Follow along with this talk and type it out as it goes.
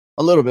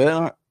A little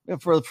bit.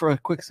 For a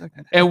quick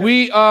second. And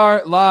we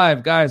are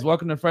live, guys.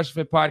 Welcome to Fresh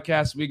Fit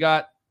Podcast. We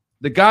got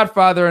the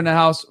Godfather in the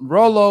house,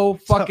 Rollo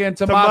fucking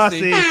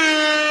Tomassi.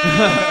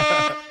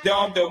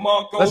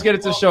 Let's get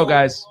into the show,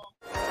 guys.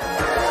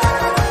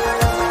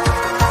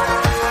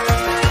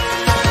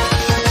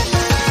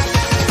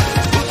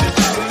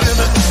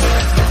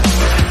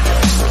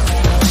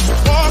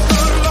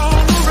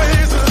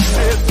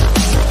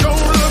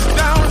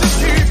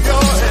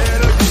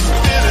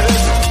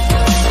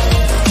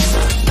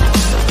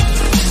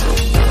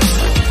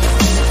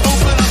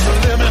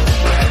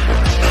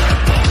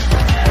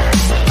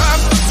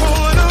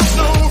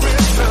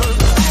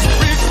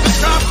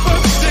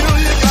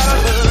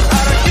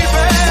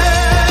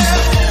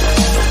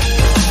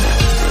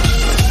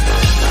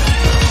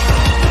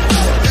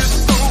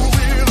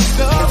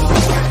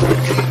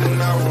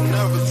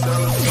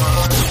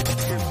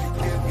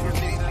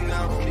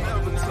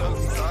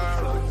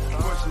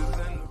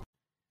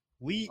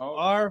 We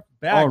are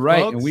back. All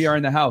right, folks. and we are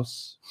in the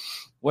house.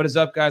 What is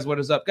up, guys? What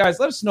is up, guys?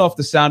 Let us know if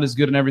the sound is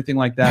good and everything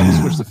like that.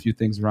 We switched a few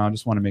things around.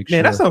 Just want to make sure.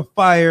 Man, that's a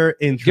fire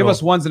intro. Give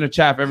us ones in the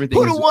chat. Everything.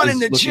 Put a one in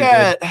the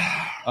chat.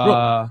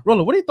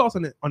 Rollo, what are your thoughts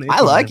on it?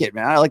 I like it,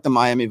 man. I like the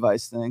Miami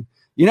Vice thing.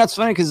 You know, it's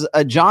funny because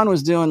John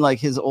was doing like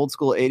his old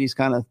school '80s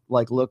kind of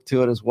like look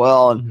to it as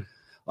well, and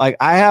like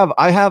I have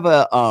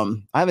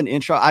an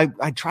intro.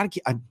 I try to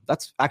keep.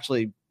 That's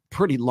actually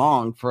pretty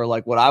long for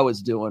like what I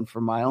was doing for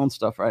my own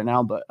stuff right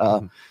now, but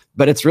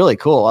it's really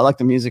cool. I like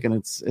the music and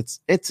it's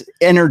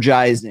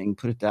energizing,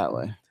 put it that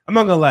way. I'm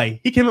not gonna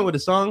lie, he came in with a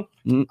song.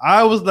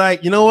 I was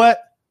like, you know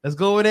what, let's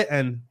go with it,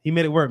 and he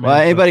made it work, man.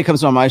 Well, anybody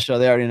comes on my show,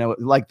 they already know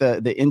like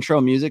the intro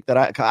music that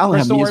I don't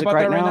have music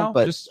right now,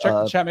 but just check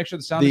the chat, make sure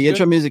the sound the is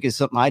intro good. Music is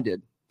something I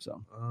did,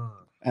 so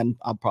and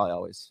I'll probably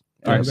always.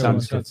 All right,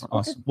 sounds good.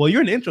 Awesome. Well,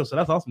 you're in the intro, so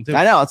that's awesome too.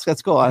 I know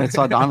that's cool. I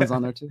saw Don was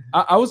on there too.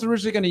 I was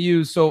originally going to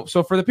use so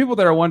for the people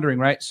that are wondering,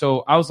 right?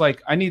 So I was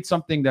like, I need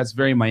something that's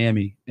very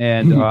Miami,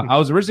 and I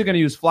was originally going to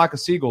use "Flock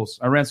of Seagulls."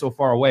 I ran so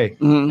far away,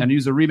 and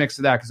use a remix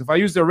to that because if I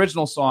use the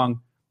original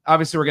song,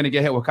 obviously we're going to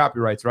get hit with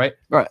copyrights, right?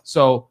 Right.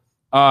 So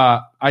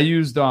I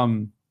used I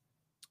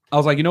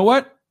was like, you know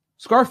what?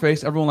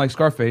 Scarface. Everyone likes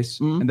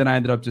Scarface, and then I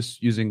ended up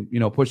just using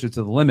Push It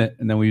to the Limit,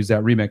 and then we used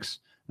that remix.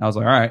 And I was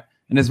like, all right.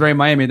 And it's very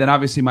Miami. Then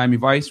obviously Miami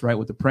Vice, right,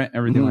 with the print,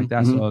 everything like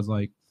that. So I was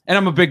like, and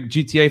I'm a big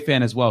GTA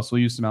fan as well, so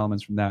we use some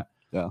elements from that.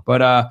 Yeah.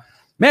 But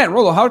man,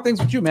 Rollo, how are things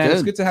with you, man?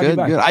 It's good to have you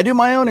back. Good. I do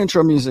my own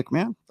intro music,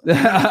 man.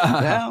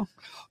 Yeah.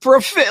 For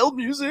a failed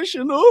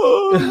musician.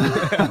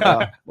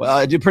 Well,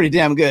 I do pretty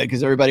damn good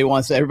because everybody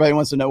wants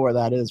to know where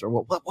that is or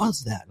what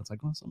was that? It's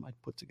like, well, somebody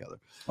put together.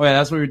 Oh yeah,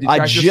 that's what we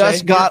I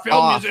just got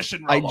off.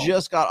 I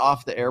just got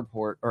off the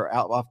airport or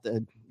out off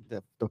the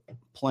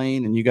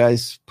plane, and you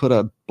guys put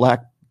a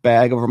black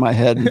bag over my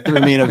head and threw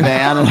me in a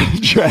van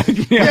and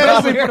dragged me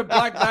out. He put a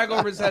black bag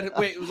over his head.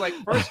 Wait, it was like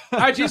first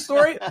IG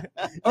story?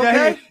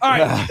 Okay. All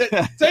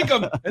right. Take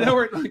him. And then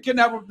we're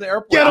kidnapping him from the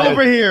airport. Get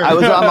over here.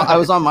 I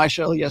was on my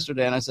show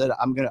yesterday and I said,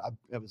 I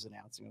was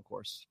announcing, of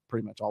course,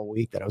 pretty much all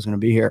week that I was going to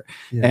be here.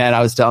 Yeah. And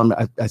I was telling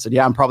him, I said,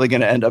 yeah, I'm probably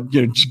going to end up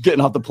getting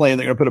off the plane.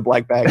 They're going to put a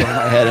black bag over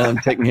my head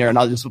and take me here and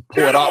I'll just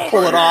pull it off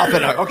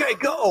and okay,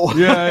 go.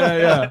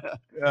 Yeah,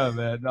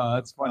 man. No,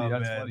 that's funny.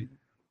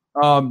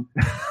 Funny.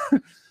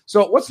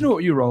 So what's new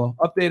with you, Rollo?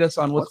 Update us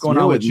on what's going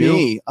on with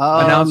you.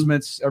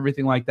 Announcements,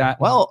 everything like that.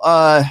 Well,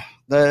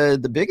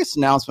 the biggest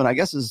announcement, I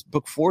guess, is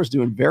book 4 is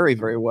doing very,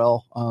 very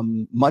well.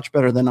 Much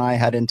better than I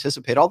had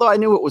anticipated. Although I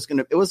knew it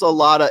was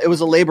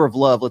a labor of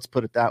love. Let's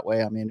put it that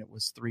way. I mean, it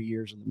was 3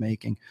 years in the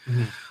making.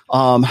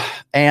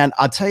 And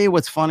I'll tell you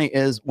what's funny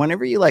is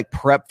whenever you like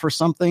prep for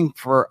something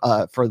for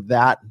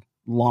that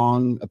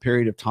long a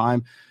period of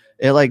time,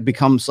 it like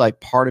becomes like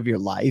part of your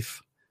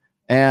life.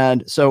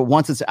 And so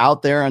once it's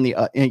out there and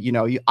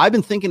I've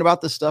been thinking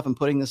about this stuff and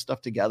putting this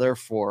stuff together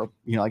for,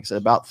 like I said,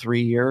 about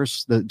 3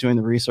 years, doing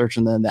the research.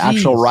 And then the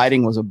actual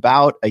writing was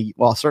about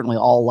certainly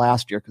all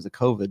last year because of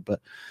COVID,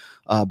 but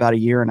about a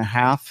year and a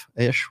half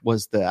ish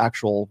was the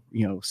actual,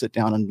 sit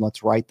down and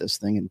let's write this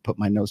thing and put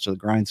my nose to the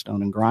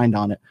grindstone and grind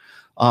on it.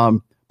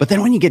 But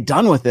then when you get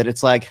done with it,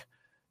 it's like,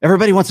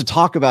 everybody wants to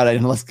talk about it,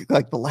 and let's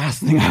like the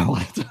last thing I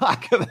want to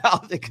talk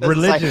about because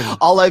religion. Like,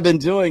 all I've been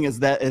doing is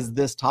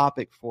this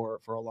topic for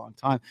a long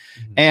time,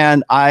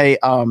 and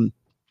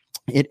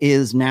it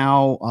is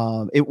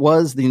now. It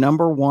was the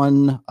number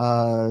one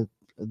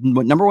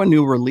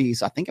new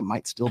release. I think it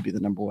might still be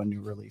the number one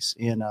new release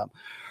in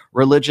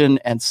religion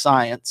and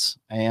science.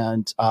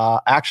 And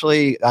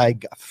actually, I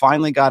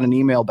finally got an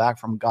email back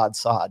from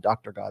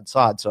Dr. God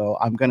Sod. So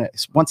I'm gonna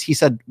once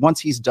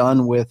he's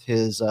done with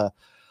his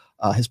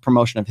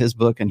promotion of his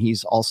book, and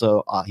he's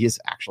also he is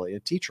actually a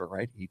teacher,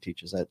 right? He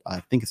teaches at I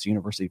think it's the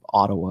University of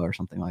Ottawa or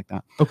something like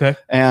that. Okay.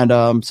 And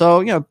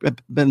so I've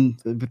been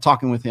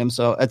talking with him.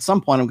 So at some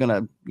point I'm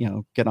gonna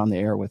get on the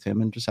air with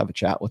him and just have a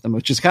chat with him,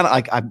 which is kind of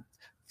like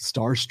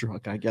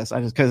starstruck, I guess.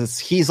 I just because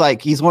he's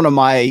one of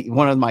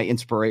my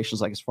inspirations,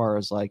 like as far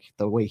as like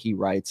the way he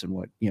writes and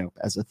what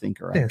as a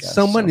thinker. I guess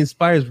someone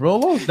inspires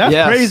Rollo.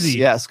 That's crazy.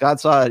 Yes, God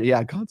saw it.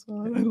 Yeah, God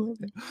saw it. I love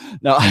it.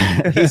 No,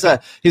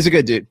 he's a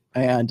good dude,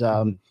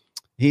 and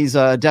he's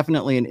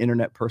definitely an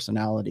internet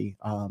personality.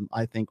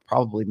 I think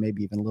probably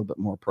maybe even a little bit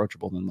more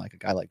approachable than like a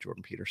guy like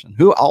Jordan Peterson,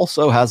 who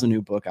also has a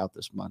new book out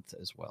this month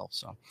as well.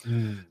 So,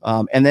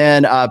 and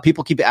then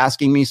people keep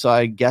asking me, so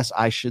I guess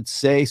I should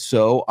say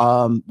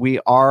so. We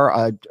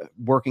are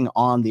working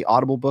on the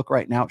Audible book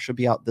right now. It should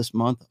be out this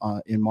month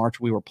in March.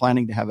 We were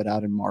planning to have it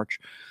out in March.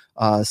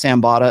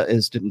 Sam Bada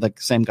is like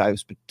the same guy who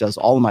does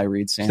all of my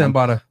reads. Sam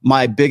Bada,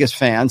 my biggest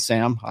fan.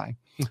 Sam, hi.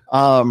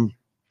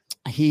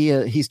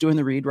 He's doing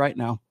the read right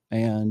now.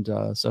 And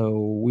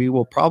so we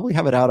will probably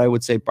have it out, I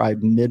would say, by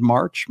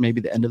mid-March, maybe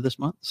the end of this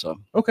month. So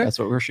that's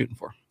what we're shooting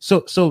for.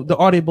 So the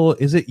Audible,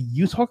 is it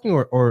you talking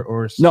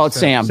or no? It's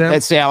Sam.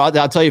 It's Sam.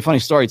 I'll tell you a funny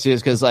story too,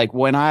 is because like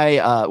when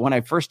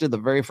I first did the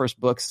very first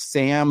book,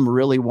 Sam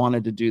really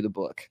wanted to do the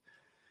book.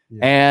 Yeah.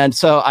 And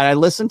so I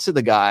listened to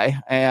the guy,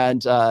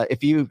 and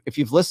if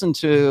you've listened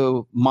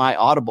to my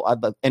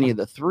Audible, any of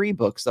the 3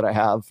 books that I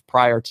have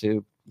prior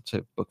to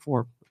book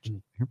 4,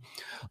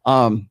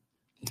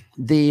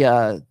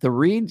 the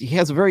read, he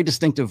has a very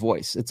distinctive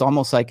voice. It's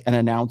almost like an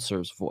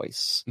announcer's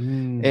voice.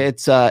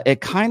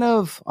 It kind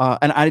of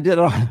and I did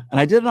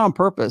it on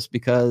purpose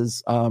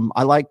because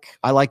I like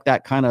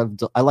that kind of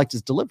I liked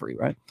his delivery,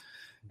 right?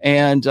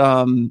 And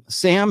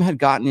Sam had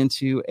gotten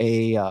into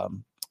a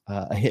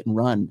hit and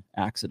run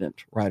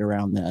accident right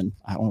around then.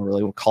 I don't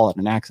really call it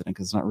an accident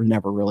because it's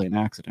never really an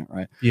accident,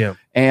 right? Yeah.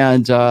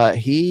 And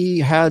he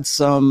had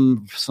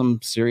some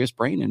serious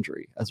brain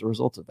injury as a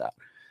result of that.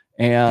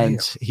 And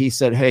he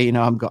said, "Hey,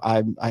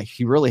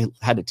 he really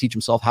had to teach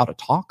himself how to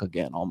talk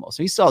again. Almost,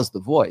 he still has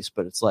the voice,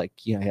 but it's like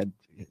he had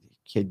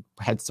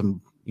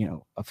some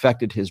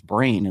affected his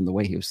brain in the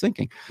way he was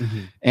thinking."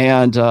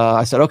 And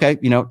I said, "Okay,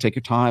 take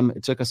your time."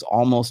 It took us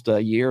almost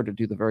a year to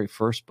do the very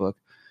first book,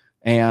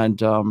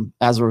 and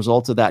as a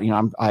result of that,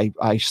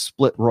 I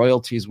split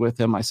royalties with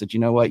him. I said,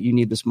 "You know what? You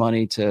need this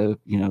money to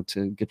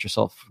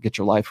get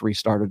your life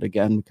restarted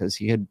again," because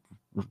he had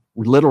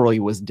literally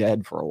was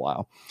dead for a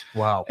while.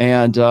 Wow.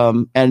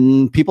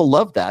 And people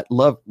loved that.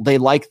 They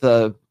liked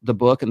the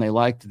book, and they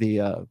liked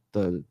the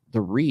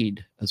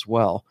read as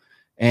well.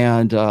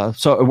 And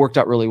so it worked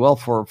out really well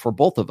for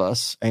both of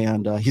us.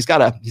 And he's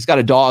got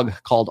a dog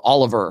called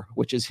Oliver,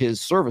 which is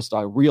his service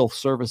dog, real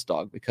service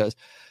dog, because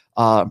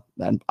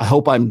and I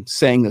hope I'm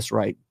saying this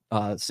right,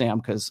 Sam,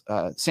 because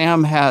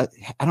Sam had,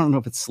 I don't know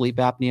if it's sleep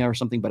apnea or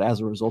something, but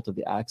as a result of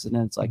the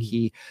accident, it's like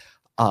he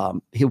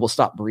will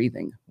stop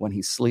breathing when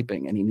he's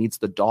sleeping, and he needs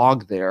the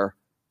dog there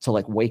to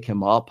like wake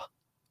him up,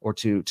 or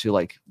to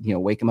like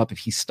wake him up if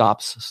he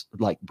stops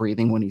like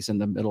breathing when he's in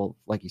the middle,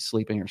 like he's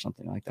sleeping or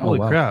something like that. Holy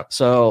crap.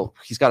 So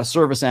he's got a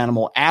service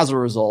animal as a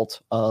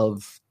result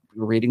of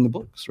reading the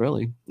books,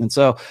 really. And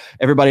so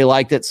everybody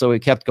liked it, so we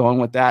kept going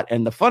with that.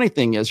 And the funny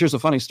thing is, here's a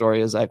funny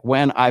story, is like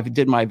when I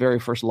did my very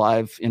first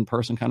live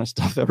in-person kind of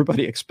stuff,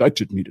 everybody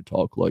expected me to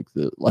talk like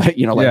the like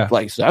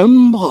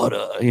Sam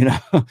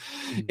Bada,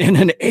 in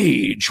an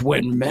age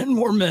when men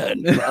were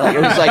men. Like,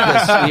 it was like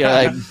this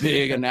like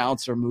big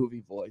announcer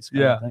movie voice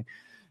kind of thing.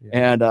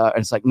 And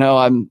it's like, no,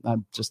 I'm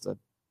just a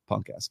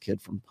punk ass kid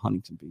from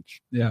Huntington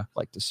Beach. Yeah,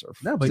 like to surf.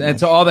 No, but and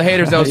to all the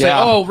haters, they'll say,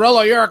 "Oh,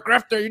 Rollo, you're a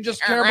grifter. You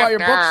just care about your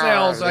book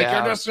sales. Like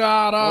you're just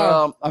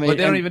well, I mean, but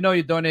they don't even know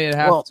you donated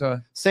half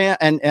to Sam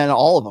and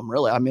all of them,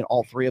 really. I mean,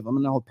 all 3 of them,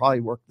 and I'll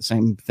probably work the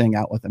same thing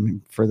out with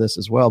him for this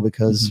as well,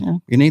 because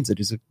he needs it.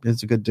 He's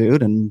a good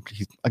dude, and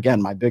he's, again,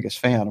 my biggest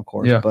fan, of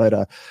course. Yeah.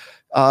 But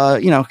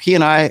he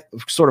and I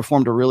sort of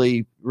formed a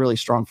really, really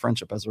strong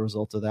friendship as a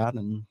result of that,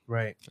 and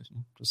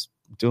just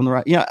doing the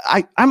right.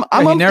 I'm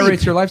he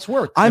narrates your life's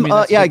work.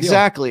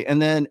 Exactly.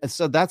 And then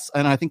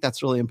and I think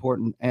that's really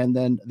important. And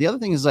then the other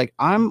thing is, like,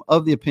 I'm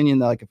of the opinion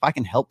that, like, if I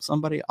can help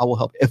somebody, I will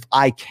help. If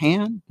I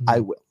can,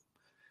 I will.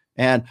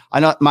 And I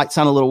know it might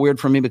sound a little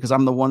weird for me, because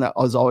I'm the one that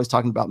was always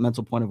talking about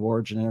mental point of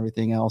origin and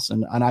everything else,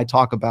 and I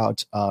talk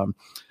about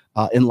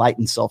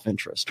enlightened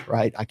self-interest,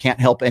 right? I can't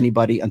help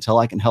anybody until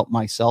I can help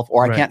myself,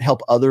 or I can't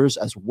help others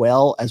as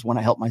well as when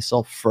I help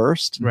myself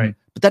first. Right.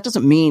 But that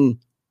doesn't mean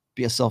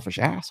be a selfish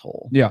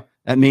asshole. Yeah.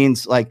 That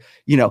means, like,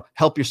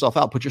 help yourself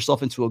out, put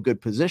yourself into a good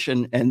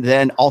position, and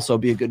then also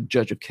be a good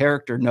judge of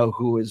character, know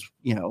who is,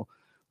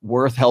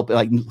 worth help,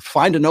 like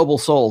find a noble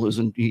soul who's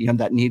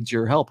that needs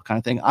your help, kind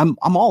of thing. I'm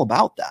all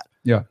about that.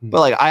 Yeah. But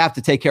like, I have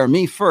to take care of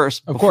me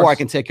first before I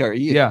can take care of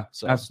you. Yeah,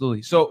 so.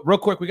 Absolutely. So real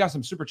quick, we got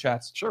some super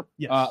chats. Sure.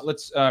 Yes.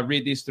 Let's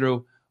read these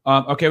through.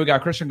 Okay, we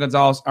got Christian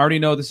Gonzalez. I already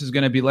know this is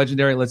going to be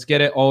legendary. Let's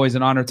get it. Always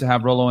an honor to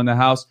have Rollo in the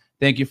house.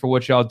 Thank you for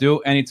what y'all do.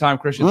 Anytime,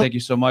 Christian. Thank you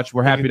so much.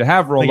 We're happy to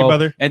have Rollo. Thank you,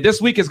 brother. And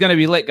this week is going to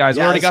be lit, guys.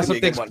 We already got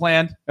some things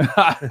planned.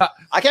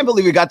 I can't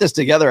believe we got this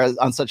together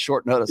on such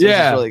short notice.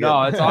 Yeah, really good.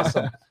 No, it's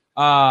awesome.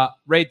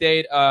 Ray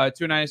Dade,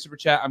 $2.90 super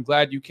chat. I'm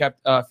glad you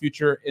kept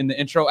Future in the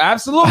intro.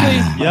 Absolutely.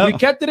 We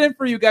kept it in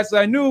for you guys.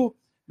 I knew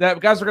that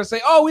guys are going to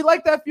say, oh, we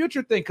like that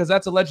Future thing because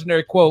that's a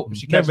legendary quote.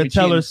 She Never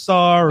tell her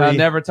sorry.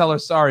 Never tell her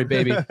sorry,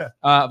 baby.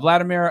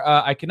 Vladimir,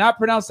 I cannot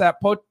pronounce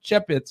that.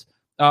 Pochepit.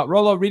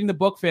 Rollo, reading the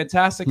book,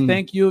 fantastic.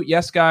 Thank you.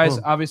 Yes, guys.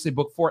 Obviously,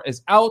 book 4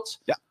 is out.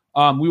 Yeah.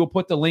 We will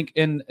put the link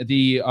in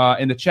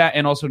the chat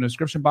and also in the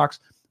description box.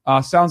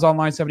 Sounds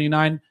Online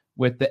 79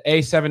 with the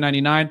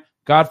A799.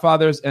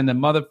 Godfathers and the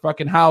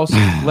motherfucking house.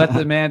 Let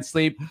the man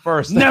sleep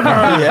first. Never.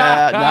 No.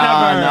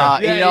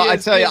 Yeah, I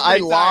tell you, I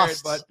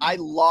lost.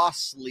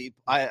 lost sleep.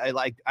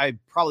 I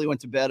probably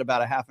went to bed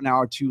about a half an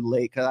hour too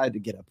late because I had to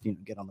get up,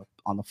 get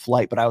on the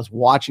flight. But I was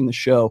watching the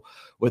show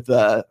with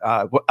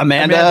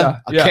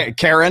Amanda. Karen.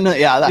 Karen.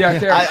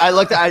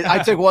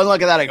 I took one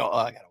look at that. I go, oh,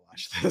 I gotta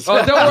watch this.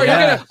 Oh, don't worry.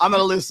 I'm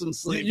gonna lose some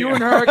sleep. You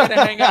and her are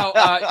gonna hang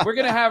out. We're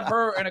gonna have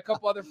her and a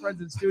couple other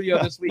friends in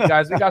studio this week,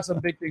 guys. We got some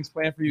big things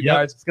planned for you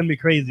guys. It's gonna be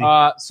crazy.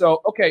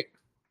 Okay.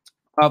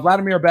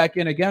 Vladimir back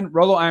in again.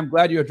 Rollo, I'm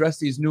glad you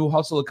addressed these new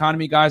hustle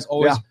economy guys.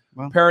 Always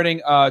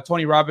parroting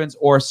Tony Robbins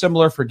or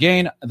similar for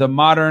gain, the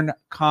modern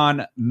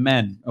con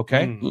men.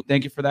 Okay.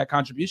 Thank you for that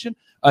contribution.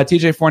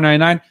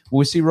 TJ499. Will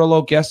we see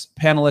Rollo guest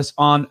panelist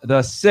on the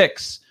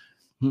 6th?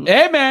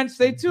 Hey man,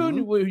 stay tuned.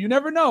 You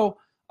never know.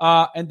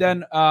 And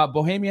then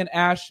Bohemian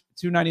Ash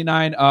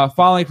 299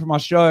 following from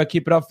Australia.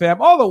 Keep it up,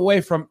 fam. All the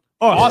way from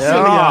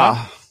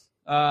Australia.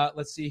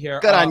 Let's see here.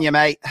 Good on you,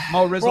 mate.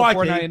 Mo Rizzo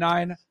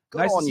 499.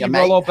 Nice to see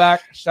Rollo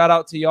back. Shout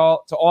out to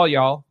all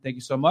y'all. Thank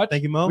you so much.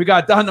 Thank you, Mo. We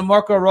got Don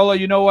DeMarco. Rollo,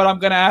 you know what I'm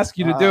going to ask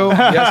you to do.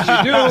 Yes,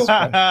 you do.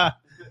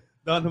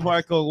 Don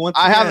DeMarco. Once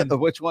I again. have it.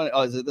 Which one?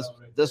 Oh, is it this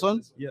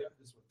one? Yeah.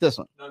 This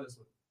one. No, this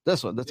one.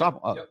 This one, the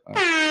top. Oh, Yep.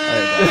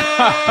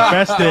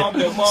 Pressed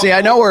it. See,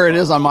 I know where it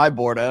is on my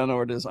board. I don't know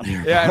where it is on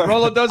here. Yeah, and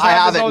Rollo does I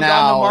have his it own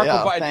now. Don DeMarco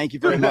Yeah, button. thank you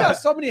Dude, very we got much.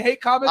 so many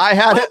hate comments. I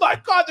had oh it. my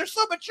God, they're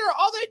so mature.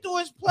 All they do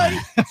is play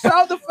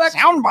sound effects.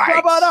 Sound bites.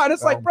 Blah, blah, blah. And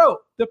it's like, bro,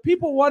 the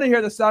people want to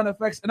hear the sound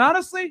effects. And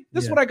honestly,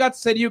 this is what I got to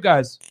say to you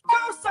guys.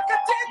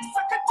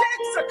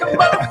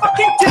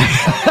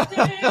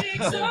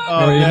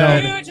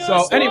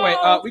 So anyway,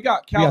 we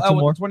got Cal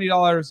L with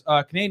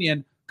 $20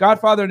 Canadian.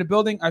 Godfather in the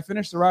building. I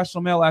finished the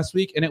Rational Mail last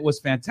week, and it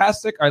was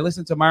fantastic. I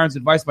listened to Myron's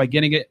advice by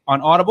getting it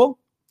on Audible.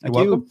 Thank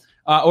You're welcome.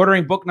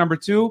 Ordering book number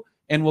 2,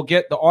 and we'll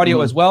get the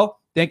audio as well.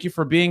 Thank you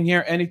for being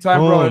here anytime,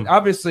 bro. And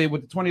obviously,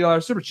 with the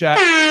 $20 super chat,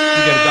 you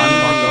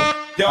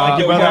get a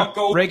Don DeMarco. We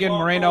got Reagan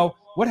Moreno.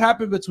 What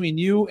happened between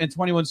you and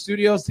 21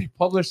 Studios? They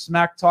published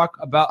Smack Talk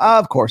about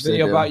of course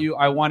video about you.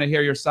 I want to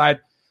hear your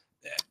side.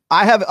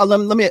 I have.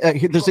 Let me.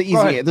 There's an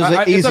easy.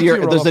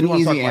 There's an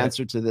easy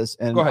answer to this,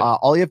 and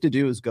all you have to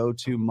do is go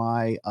to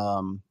my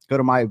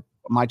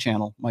my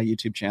channel, my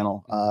YouTube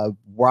channel.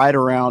 Right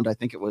around, I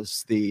think it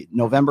was the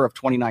November of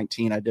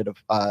 2019. I did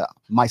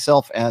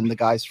myself and the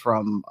guys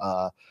from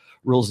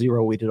Rule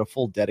Zero. We did a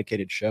full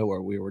dedicated show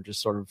where we were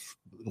just sort of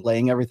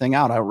laying everything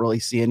out. I don't really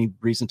see any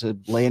reason to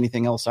lay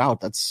anything else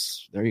out.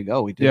 There you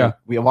go. We did. Yeah.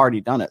 We have already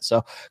done it.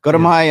 So go to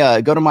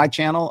my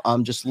channel.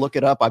 Just look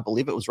it up. I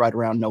believe it was right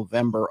around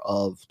November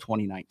of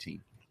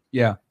 2019.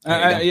 Yeah.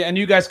 And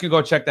you guys can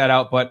go check that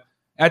out. But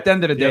at the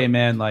end of the day,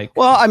 man, like,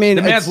 well, I mean,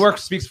 the man's work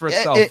speaks for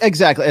itself.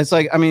 Exactly. It's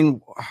like, I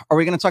mean, are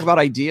we going to talk about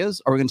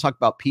ideas? Are we going to talk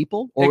about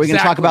people? Or are we going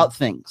to talk about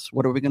things?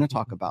 What are we going to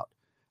talk about?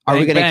 Are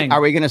we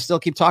going to still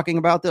keep talking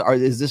about this? Or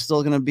is this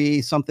still going to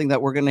be something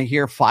that we're going to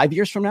hear 5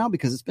 years from now?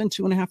 Because it's been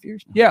 2.5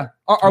 years now. Yeah.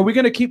 Are we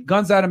going to keep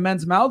guns out of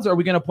men's mouths? Or are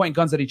we going to point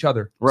guns at each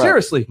other? Right.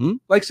 Seriously.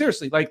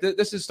 Seriously.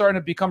 This is starting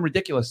to become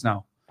ridiculous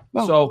now.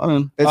 Well, so I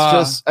mean, it's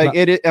just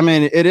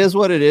it is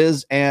what it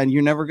is, and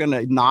you're never going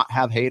to not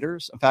have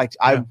haters. In fact,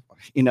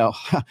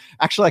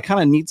 actually, I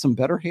kind of need some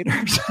better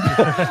haters.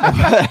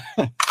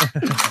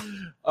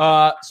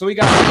 So we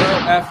got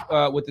Roberto F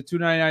with the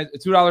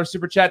 $2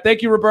 super chat.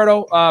 Thank you,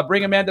 Roberto.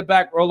 Bring Amanda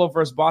back. Rollo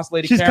versus Boss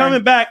Lady. She's Karen.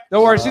 coming back.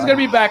 Don't worry, she's gonna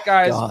be back,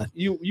 guys. God.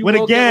 You with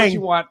will a gang. Get what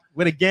you want.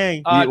 With a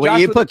gang.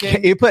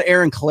 You put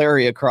Aaron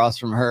Clary across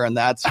from her, and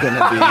that's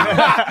gonna be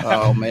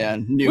oh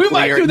man,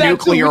 nuclear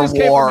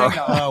war.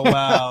 Oh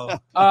wow.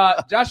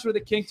 Joshua the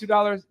King,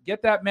 $2.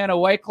 Get that man a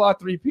White Claw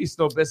 3-piece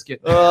no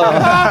biscuit.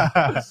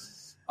 Oh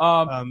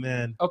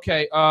man.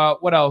 Okay.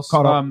 What else?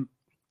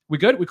 We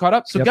good? We caught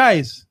up. So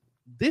guys,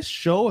 this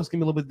show is gonna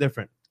be a little bit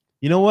different.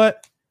 You know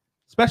what?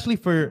 Especially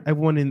for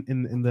everyone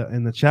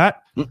in the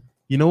chat.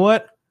 You know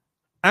what?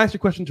 Ask your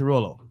question to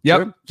Rollo.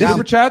 Yep. Sure.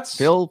 Super chats.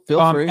 Feel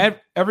free.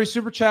 Every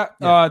super chat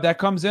that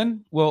comes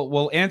in,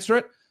 we'll answer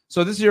it.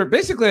 So this is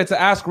basically it's to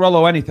ask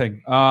Rollo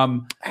anything.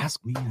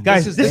 Ask me,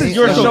 guys. This is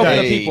your show for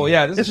the people.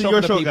 Yeah, this is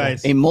your show,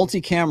 guys. A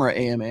multi-camera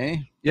AMA.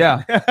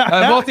 Yeah,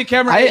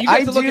 multi-camera.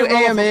 I do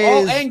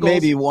AMAs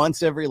maybe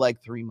once every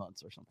 3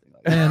 months or something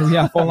like that. And we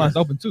have phone lines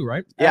open too,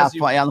 right? Yeah,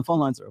 the phone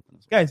lines are open.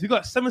 Guys, we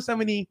got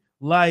 770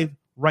 live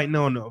right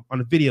now on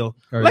the video.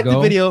 The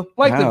video.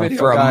 Like the video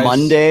for guys. A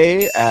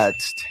Monday at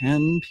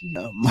 10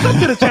 p.m.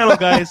 Come to the channel,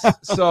 guys.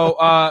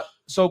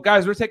 So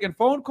guys, we're taking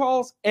phone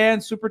calls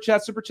and super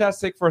chats. Super chats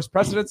take first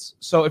precedence.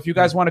 So if you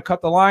guys want to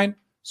cut the line,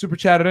 super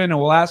chat it in and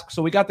we'll ask.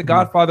 So we got the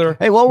Godfather.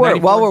 Hey, while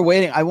 94. we're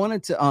waiting, I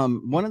wanted to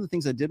one of the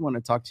things I did want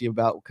to talk to you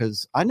about,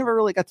 because I never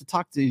really got to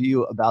talk to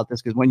you about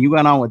this, because when you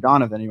went on with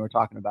Donovan, you were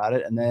talking about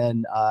it, and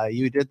then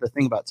you did the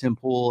thing about Tim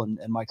Pool and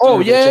Mike. Oh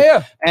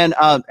yeah. And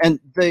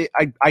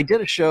I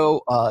did a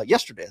show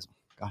yesterday.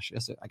 Gosh,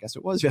 yes, I guess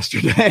it was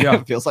yesterday. Yeah.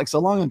 It feels like so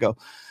long ago.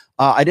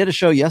 I did a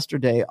show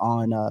yesterday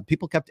on.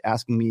 People kept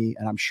asking me,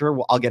 and I'm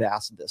sure I'll get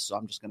asked this, so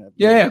I'm just gonna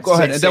go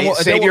ahead. And then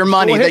save your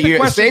money.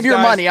 Save your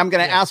money. I'm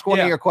gonna ask one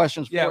of your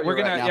questions. We're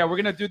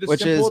gonna do this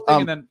which simple is, thing,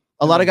 and then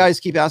a lot of guys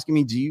keep asking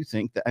me, do you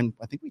think that, and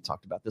I think we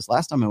talked about this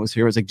last time I was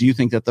here, is like, do you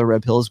think that the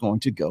red pill is going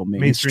to go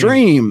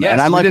mainstream? Yes,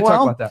 and I'm like,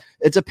 well, about that.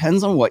 It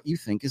depends on what you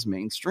think is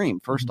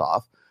mainstream. First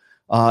off,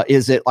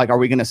 is it like, are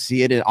we going to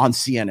see it on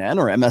CNN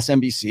or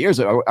MSNBC, or is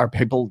it, are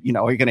people,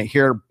 are you going to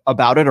hear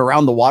about it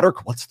around the water?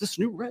 What's this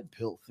new red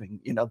pill thing?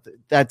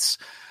 That's,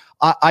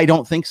 I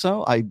don't think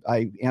so.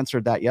 I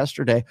answered that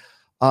yesterday.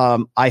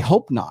 I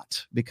hope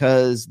not,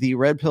 because the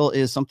red pill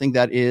is something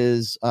that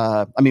is,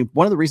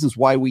 one of the reasons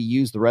why we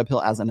use the red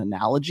pill as an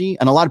analogy,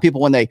 and a lot of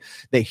people, when they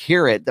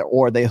hear it,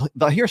 or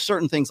they'll hear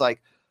certain things like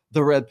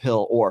the red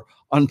pill or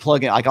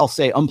unplugging, like I'll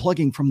say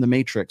unplugging from the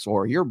matrix,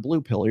 or your blue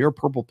pill or your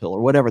purple pill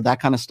or whatever, that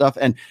kind of stuff.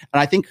 And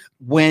I think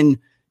when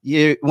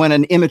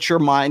an immature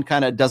mind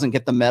kind of doesn't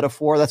get the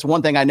metaphor, that's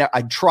one thing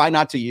I try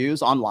not to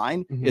use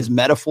online, is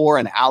metaphor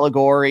and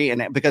allegory,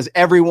 and because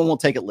everyone will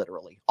take it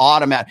literally,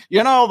 automatic.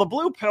 The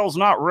blue pill's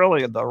not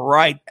really the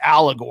right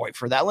allegory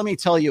for that. Let me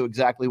tell you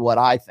exactly what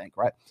I think,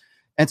 right?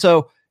 And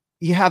so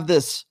you have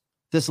this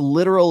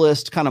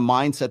literalist kind of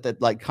mindset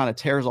that like kind of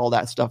tears all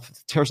that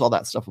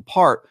stuff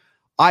apart.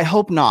 I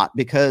hope not,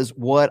 because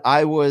what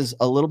I was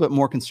a little bit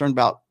more concerned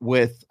about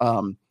with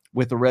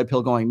the red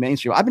pill going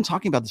mainstream, I've been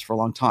talking about this for a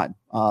long time.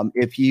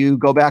 If you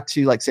go back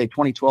to, like, say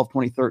 2012,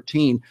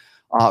 2013,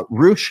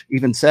 Roosh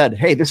even said,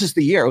 hey, this is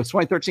the year. It was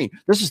 2013.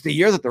 This is the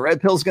year that the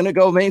red pill is going to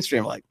go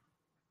mainstream. Like,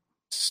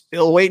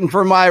 still waiting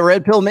for my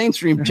red pill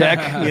mainstream check.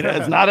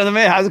 It's not in the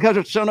mail.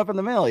 Hasn't shown up in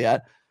the mail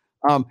yet.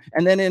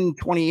 And then in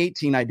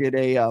 2018, I did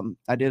a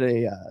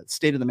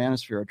State of the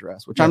Manosphere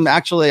address, which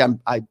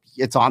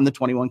it's on the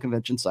 21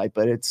 convention site,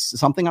 but it's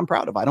something I'm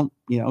proud of. I don't,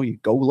 you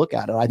go look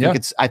at it. I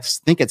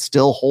think it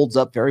still holds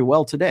up very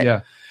well today.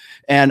 Yeah.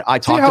 And I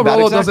talked about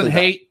Rollo exactly doesn't that.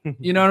 hate,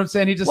 you know what I'm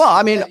saying? He just,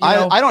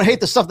 I don't hate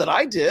the stuff that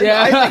I did.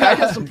 Yeah. I think I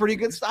did some pretty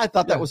good stuff. I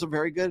thought that was a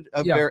very good,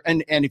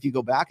 and if you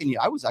go back and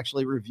I was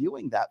actually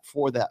reviewing that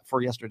for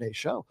yesterday's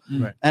show.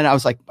 Right. And I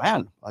was like,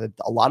 man,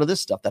 a lot of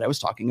this stuff that I was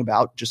talking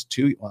about just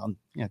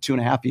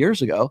 2.5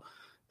 years ago,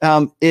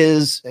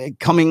 is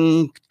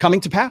coming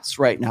to pass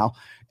right now.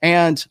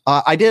 And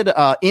I did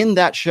in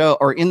that show,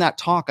 or in that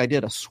talk, I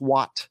did a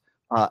SWOT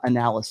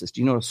analysis.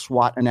 Do you know what a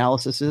SWOT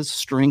analysis is?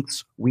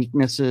 Strengths,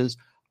 weaknesses,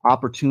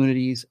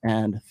 opportunities,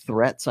 and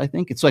threats. I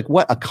think it's like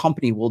what a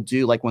company will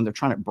do, like when they're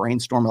trying to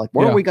brainstorm, like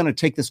where are we going to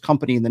take this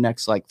company in the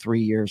next like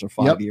 3 years or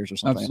 5 years or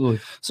something.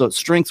 Absolutely. So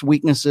strengths,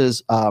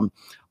 weaknesses,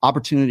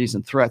 opportunities,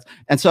 and threats.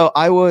 And so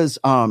I was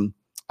kind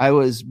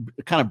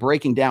of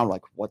breaking down,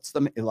 like, what's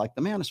the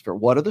manosphere?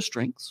 What are the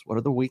strengths? What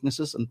are the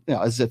weaknesses? And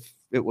as if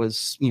it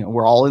was,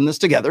 we're all in this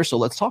together, so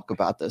let's talk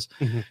about this.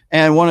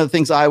 And one of the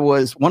things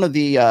one of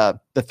the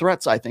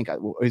threats, I think,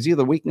 was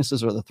either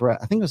weaknesses or the threat.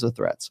 I think it was the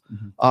threats.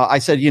 I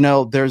said,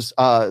 there's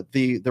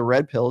the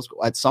red pills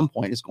at some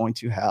point is going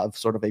to have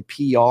sort of a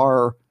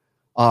PR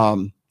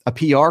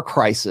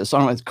crisis. I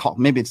don't know what it's called.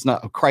 Maybe it's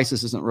not a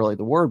crisis, isn't really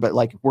the word, but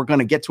like we're going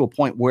to get to a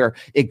point where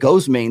it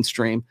goes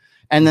mainstream,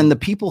 and then the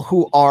people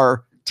who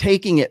are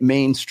taking it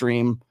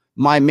mainstream,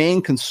 my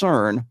main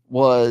concern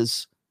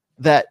was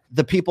that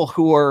the people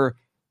who are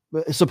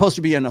supposed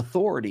to be an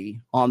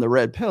authority on the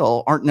red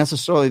pill aren't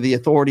necessarily the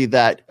authority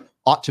that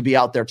ought to be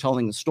out there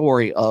telling the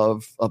story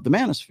of the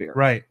manosphere,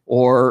 right?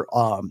 Or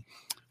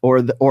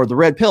the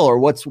red pill, or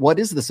what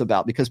is this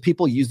about? Because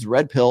people use the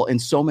red pill in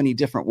so many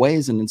different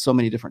ways and in so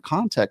many different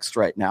contexts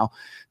right now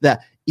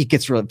that it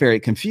gets really very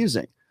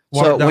confusing.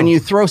 So when you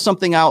throw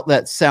something out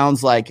that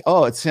sounds like,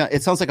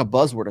 it sounds like a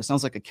buzzword, it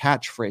sounds like a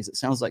catchphrase, it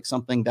sounds like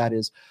something that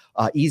is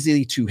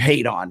easy to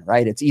hate on,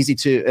 right?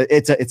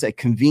 It's a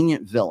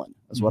convenient villain,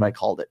 is what I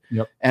called it.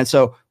 Yep. And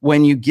so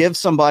when you give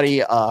somebody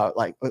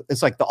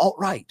it's like the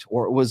alt-right,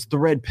 or it was the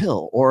red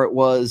pill, or it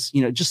was,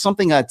 just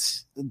something that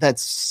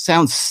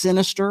sounds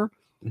sinister.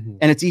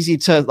 And it's easy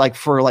to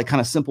for kind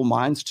of simple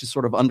minds to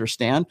sort of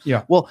understand.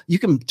 Yeah. Well, you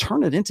can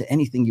turn it into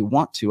anything you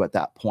want to at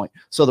that point.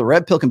 So the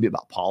red pill can be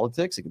about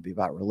politics. It could be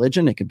about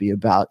religion. It could be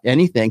about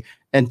anything.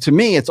 And to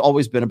me, it's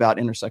always been about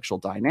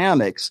intersectional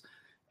dynamics.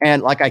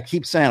 And like I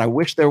keep saying, I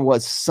wish there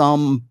was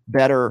some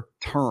better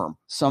term,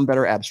 some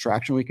better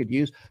abstraction we could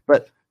use.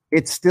 But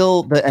it's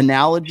still the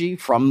analogy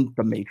from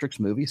the Matrix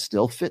movie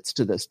still fits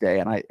to this day.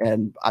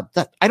 And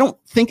I don't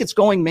think it's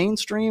going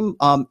mainstream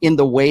in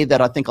the way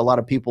that I think a lot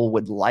of people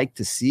would like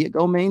to see it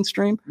go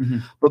mainstream. Mm-hmm.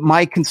 But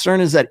my concern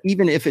is that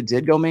even if it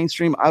did go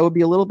mainstream, I would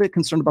be a little bit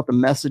concerned about the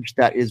message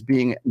that is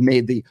being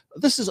made.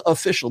 This is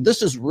official.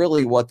 This is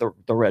really what the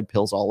red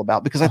pill's all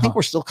about, because I think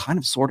we're still kind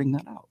of sorting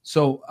that out.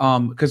 So,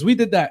 because we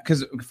did that,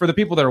 because for the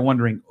people that are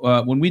wondering,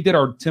 when we did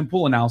our Tim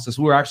Pool analysis,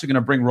 we were actually going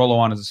to bring Rollo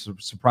on as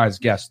a surprise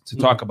guest to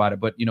talk about it.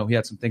 But, he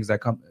had some things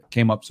that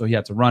came up, so he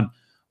had to run.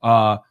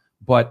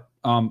 But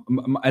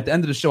at the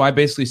end of the show, I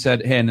basically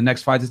said, hey, in the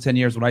next 5 to 10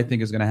 years, what I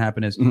think is going to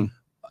happen is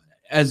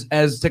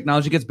as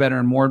technology gets better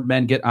and more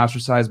men get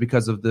ostracized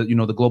because of the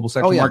global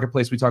sexual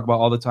marketplace we talk about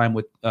all the time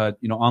with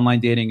online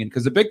dating, and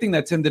because the big thing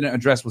that Tim didn't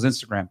address was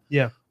Instagram.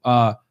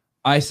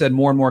 I said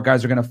more and more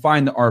guys are going to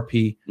find the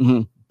RP,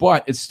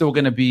 but it's still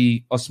going to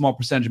be a small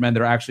percentage of men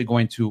that are actually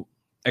going to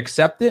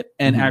accept it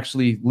and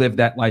actually live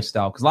that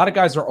lifestyle. Because a lot of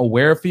guys are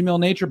aware of female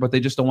nature, but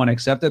they just don't want to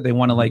accept it. They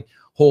want to like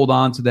hold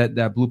on to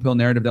that blue pill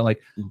narrative that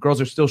like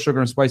girls are still sugar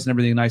and spice and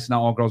everything nice. Not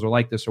all girls are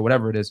like this or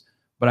whatever it is.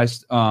 But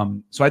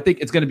so I think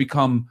it's going to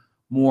become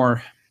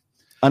more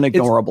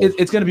unignorable.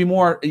 It's going to be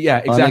more,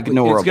 exactly.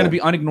 It's going to be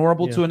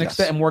unignorable to an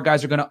extent, and more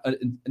guys are going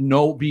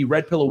to be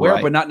red pill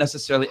aware, but not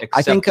necessarily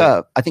accept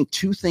it. I think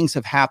two things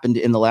have happened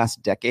in the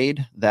last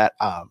decade that,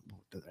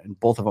 and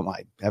both of them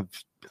I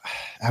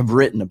have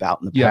written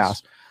about in the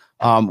past.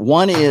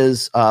 One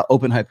is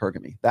open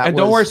hypergamy. And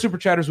don't worry, super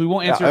chatters, we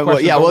won't answer your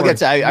questions. We'll get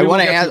to. I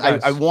want to ask.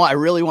 I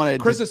really want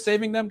to. Chris is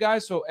saving them,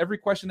 guys. So every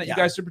question that you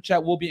guys super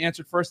chat will be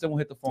answered first, then we'll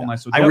hit the phone line.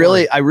 So I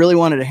really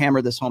wanted to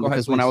hammer this home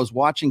because when I was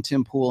watching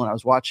Tim Pool and I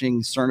was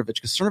watching Cernovich,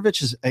 because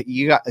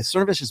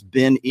Cernovich has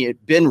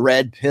been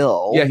red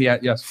pill.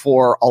 Yes.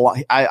 For a lot.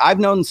 I've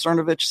known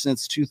Cernovich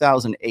since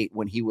 2008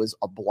 when he was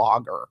a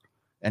blogger.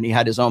 And he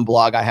had his own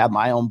blog. I had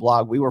my own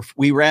blog.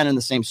 We ran in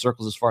the same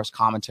circles as far as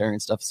commentary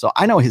and stuff. So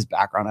I know his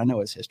background. I know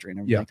his history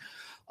and everything.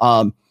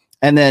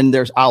 And then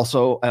there's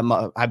also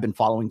I've been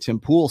following Tim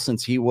Pool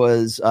since he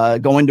was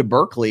going to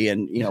Berkeley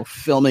and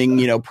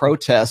filming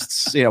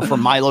protests for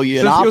Milo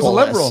Yiannopoulos. Since he was a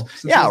liberal.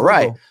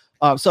 Right.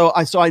 So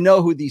I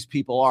know who these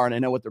people are and I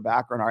know what their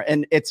background are.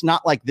 And it's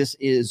not like this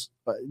is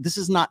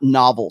not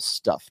novel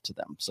stuff to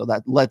them. So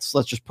that let's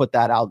just put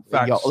that out.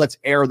 Let's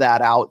air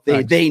that out.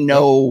 They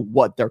know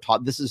what they're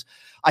taught.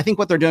 I think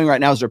what they're doing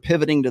right now is they're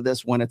pivoting to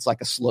this when it's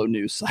like a slow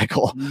news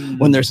cycle,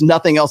 when there's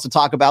nothing else to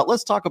talk about.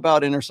 Let's talk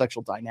about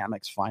intersexual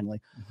dynamics finally.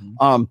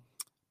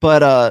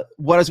 But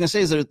what I was going to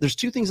say is there's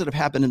two things that have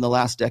happened in the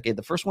last decade.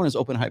 The first one is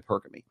open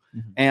hypergamy.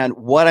 And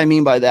what I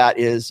mean by that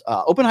is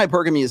open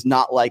hypergamy is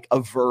not like a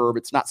verb.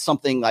 It's not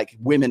something like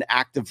women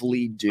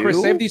actively do. Chris,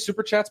 save these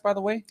super chats, by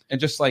the way. And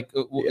just like,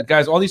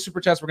 guys, all these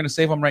super chats, we're going to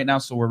save them right now.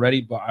 So we're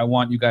ready. But I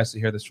want you guys to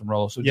hear this from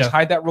Rollo. So just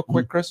hide that real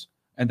quick, Chris.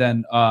 And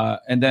then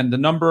the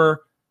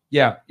number.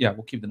 Yeah,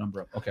 we'll keep the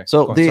number up. Okay.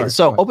 So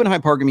open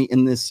hypergamy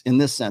in this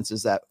sense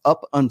is that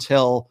up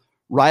until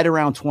right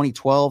around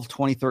 2012,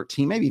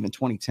 2013, maybe even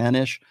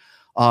 2010-ish,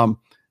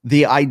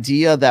 the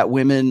idea that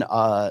women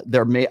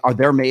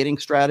their mating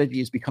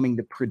strategy is becoming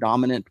the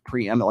predominant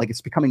preeminent, like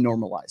it's becoming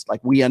normalized.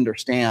 Like we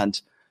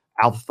understand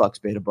alpha fucks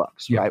beta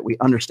bucks, right? We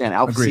understand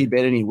alpha seed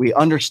beta need. We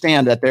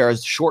understand that there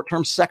is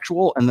short-term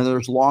sexual and then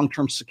there's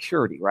long-term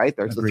security, right?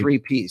 There's the 3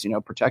 Ps,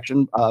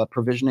 protection,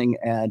 provisioning,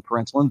 and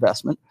parental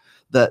investment.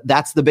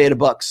 That's the beta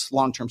bucks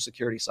long-term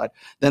security side.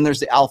 Then there's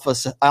the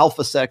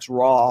alpha sex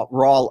raw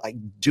like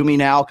do me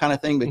now kind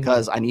of thing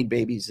because I need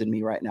babies in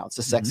me right now. It's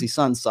the sexy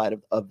son side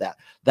of that.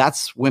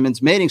 That's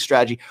women's mating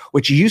strategy,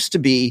 which used to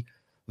be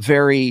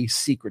very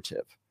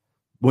secretive.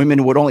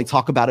 Women would only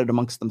talk about it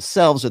amongst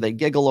themselves, or they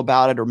giggle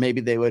about it, or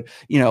maybe they would,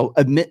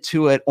 admit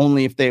to it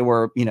only if they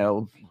were,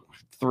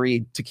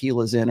 3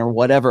 tequilas in or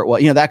whatever it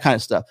was, that kind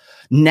of stuff.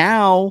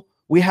 Now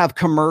we have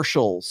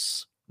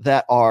commercials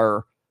that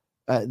are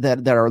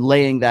that are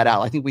laying that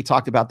out. I think we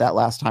talked about that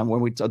last time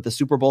when we the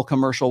Super Bowl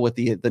commercial with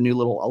the new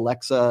little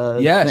Alexa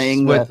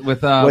thing with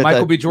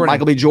Michael B. Jordan.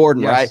 Michael B.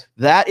 Jordan, right?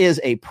 That is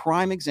a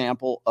prime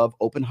example of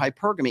open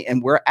hypergamy,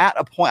 and we're at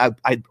a point.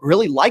 I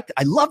really liked.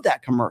 I loved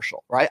that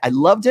commercial, right? I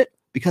loved it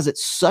because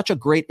it's such a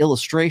great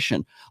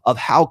illustration of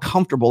how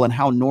comfortable and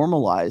how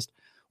normalized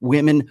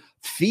women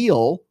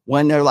feel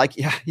when they're like,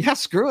 yeah,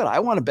 screw it. I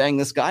want to bang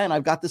this guy and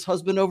I've got this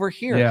husband over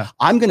here. Yeah.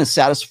 I'm going to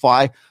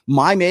satisfy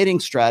my mating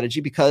strategy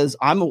because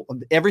all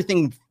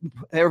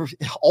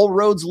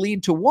roads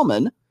lead to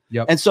woman.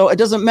 Yep. And so it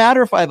doesn't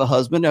matter if I have a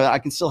husband, I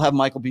can still have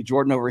Michael B.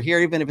 Jordan over here,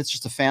 even if it's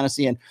just a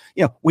fantasy. And,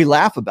 we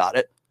laugh about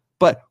it,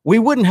 but we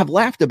wouldn't have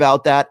laughed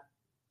about that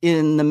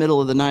in the middle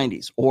of the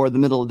 90s or the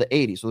middle of the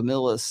 80s or the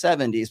middle of the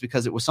 70s,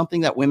 because it was something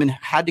that women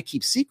had to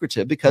keep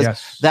secretive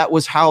because that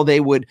was how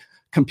they would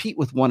compete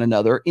with one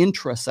another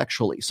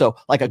intrasexually. So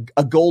like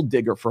a gold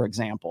digger, for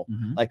example,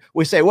 like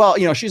we say, well,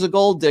 she's a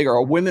gold digger,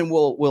 or women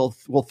will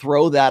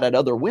throw that at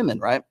other women,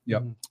 right?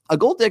 Yep. A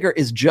gold digger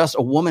is just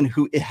a woman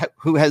who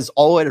has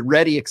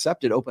already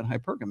accepted open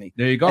hypergamy.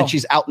 There you go. And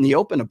she's out in the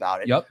open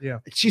about it. Yep. Yeah.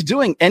 She's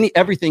doing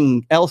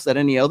everything else that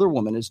any other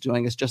woman is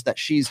doing. It's just that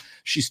she's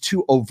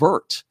too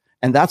overt.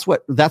 And that's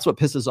what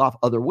pisses off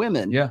other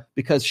women. Yeah.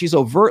 Because she's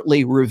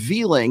overtly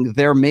revealing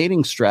their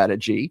mating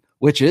strategy,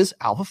 which is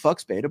alpha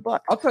fucks beta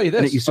buck. I'll tell you And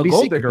it this: used to a be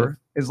gold secretive. digger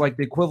is like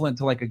the equivalent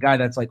to like a guy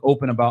that's like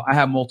open about I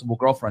have multiple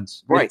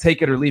girlfriends. They Right.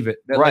 take it or leave it.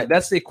 Right.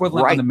 That's the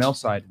equivalent on the male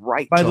side.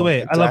 Right. By the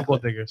way, I love Exactly.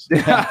 gold diggers.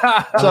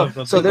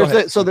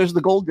 So there's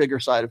the gold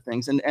digger side of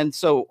things, and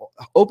so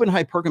open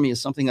hypergamy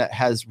is something that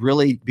has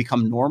really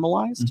become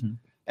normalized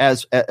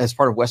as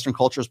part of Western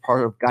culture, as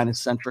part of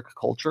gynocentric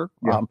culture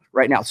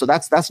right now. So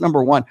that's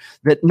number one.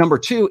 That number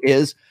two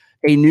is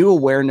a new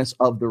awareness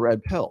of the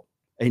red pill,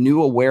 a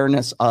new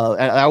awareness of.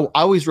 And I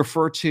always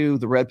refer to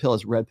the red pill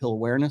as red pill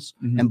awareness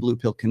and blue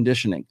pill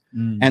conditioning.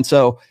 And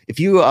so if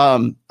you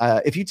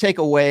take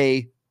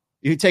away.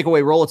 You take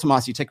away Rollo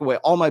Tomassi, you take away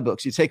all my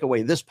books, you take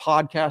away this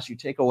podcast, you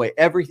take away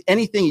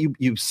anything,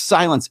 you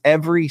silence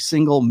every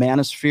single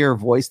manosphere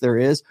voice there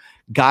is,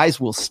 guys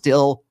will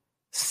still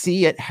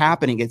see it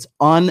happening. It's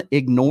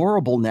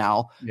unignorable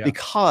now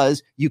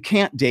because you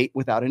can't date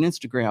without an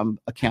Instagram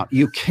account.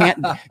 You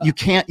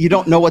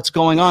don't know what's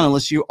going on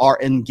unless you are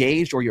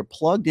engaged or you're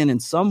plugged in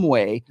some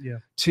way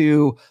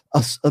to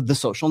the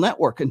social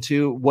network and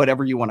to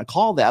whatever you want to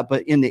call that.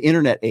 But in the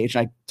internet age,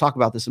 and I talk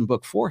about this in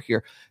book 4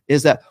 here,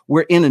 is that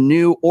we're in a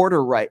new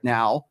order right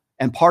now.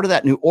 And part of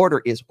that new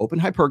order is open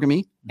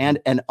hypergamy and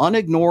an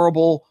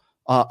unignorable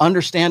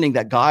understanding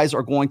that guys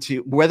are going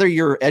to, whether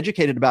you're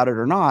educated about it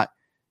or not,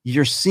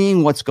 you're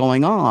seeing what's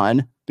going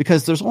on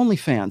because there's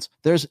OnlyFans,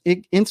 there's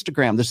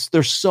Instagram,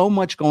 there's so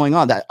much going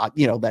on that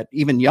that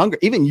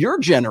even your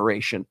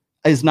generation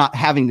is not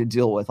having to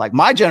deal with. Like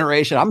my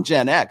generation, I'm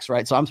Gen X,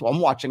 right? So I'm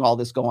watching all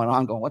this going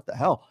on, going, what the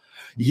hell?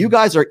 You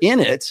guys are in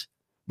it,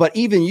 but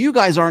even you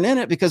guys aren't in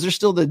it because there's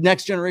still the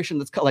next generation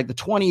that's like the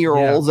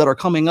 20-year-olds that are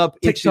coming up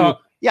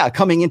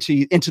coming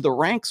into the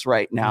ranks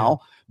right now.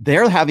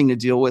 They're having to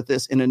deal with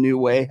this in a new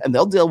way, and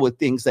they'll deal with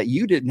things that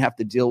you didn't have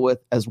to deal with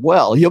as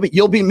well.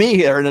 You'll be me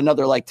here in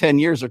another like 10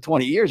 years or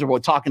 20 years, or we're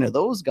talking to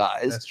those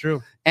guys. That's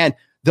true. And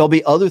there'll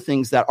be other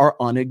things that are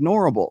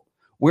unignorable.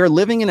 We're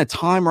living in a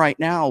time right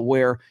now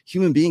where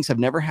human beings have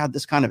never had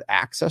this kind of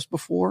access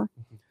before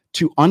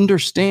to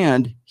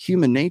understand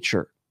human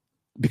nature,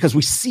 because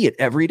we see it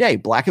every day,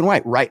 black and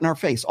white, right in our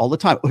face all the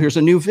time. Oh, here's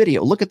a new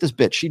video. Look at this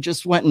bitch. She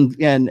just went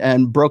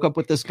and broke up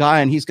with this guy,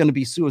 and he's going to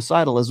be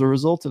suicidal as a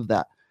result of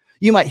that.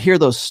 You might hear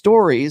those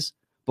stories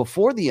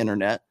before the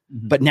internet,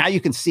 but now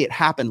you can see it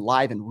happen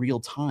live in real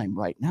time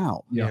right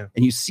now. Yeah.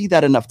 And you see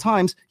that enough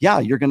times,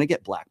 you're going to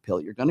get black pill,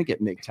 you're going to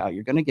get MGTOW,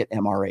 you're going to get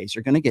MRAs,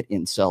 you're going to get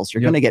incels,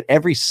 you're going to get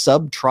every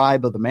sub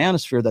tribe of the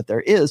manosphere that there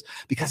is,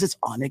 because it's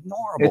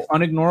unignorable. It's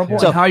unignorable,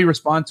 and how you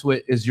respond to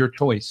it is your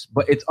choice.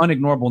 But it's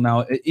unignorable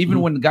now. Even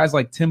when guys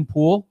like Tim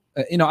Pool,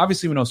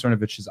 obviously we know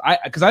Cernovich is.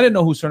 Because I didn't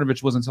know who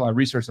Cernovich was until I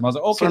researched him. I was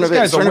like, okay, this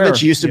guy's aware.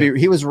 Cernovich used to be.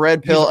 He was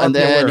red pill, and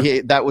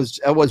then that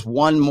was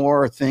one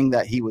more thing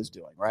that he was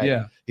doing. Right.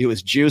 Yeah. He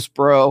was juice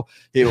bro.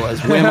 He was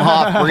Wim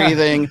Hof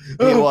breathing.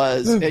 He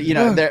was,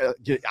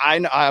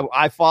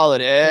 I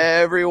followed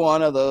every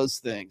one of those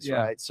things. Yeah.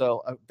 Right.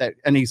 So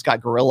and he's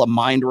got Gorilla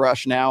Mind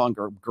Rush now and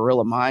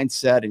Gorilla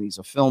Mindset, and he's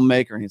a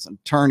filmmaker and he's an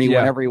attorney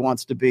whenever he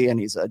wants to be,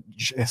 and he's a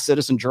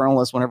citizen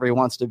journalist whenever he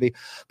wants to be.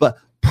 But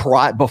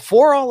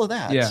before all of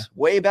that,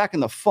 way back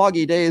in the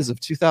foggy days of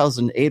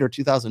 2008 or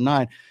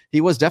 2009, he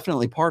was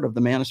definitely part of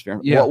the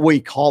manosphere, what we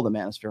call the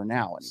manosphere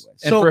now anyway.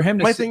 And so for him,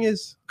 my thing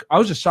is, I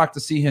was just shocked to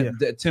see him,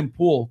 Tim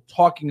Pool,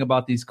 talking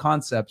about these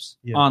concepts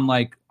on,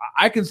 like,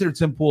 I consider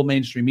Tim Pool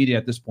mainstream media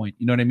at this point.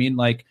 You know what I mean?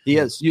 Like, he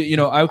is.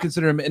 I would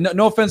consider him.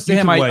 No offense to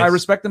him, I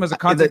respect him as a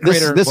content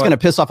creator. This is going to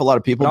piss off a lot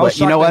of people, but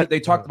you know what? They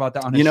talked about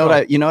that on his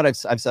show. You know what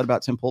I've said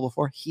about Tim Pool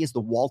before? He is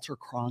the Walter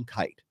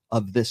Cronkite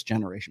of this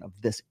generation, of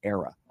this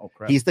era.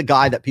 He's the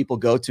guy that people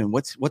go to, and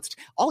what's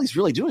all he's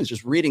really doing is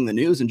just reading the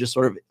news and just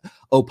sort of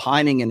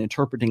opining and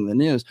interpreting the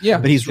news.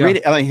 But he's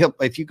reading. I mean,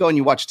 if you go and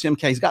you watch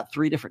Timcast, he's got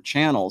 3 different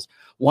channels.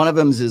 One of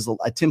them is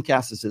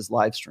Timcast is his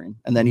live stream,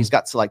 and then he's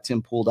got like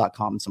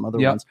timpool.com and some other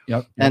ones.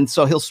 And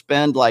so he'll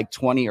spend like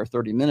 20 or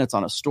 30 minutes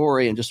on a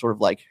story and just sort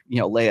of like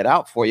lay it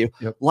out for you,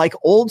 like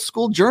old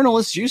school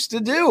journalists used to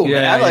do.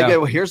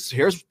 Here's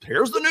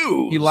the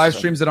news. He live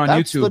streams it on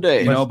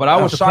YouTube. But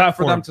I was shocked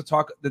for them to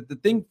talk. The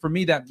thing for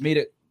me that made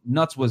it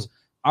nuts was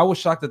I was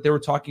shocked that they were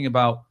talking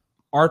about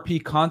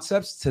RP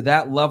concepts to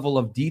that level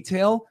of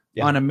detail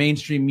on a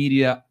mainstream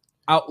media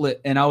outlet,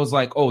 and I was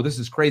like, oh, this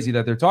is crazy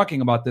that they're talking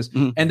about this.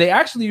 And they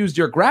actually used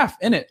your graph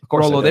in it,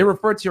 Rollo. They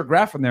referred to your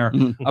graph in there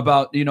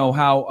about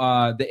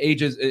how the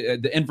ages,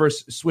 the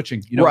inverse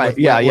switching, right?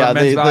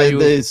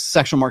 The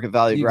sexual market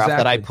value graph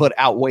that I put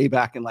out way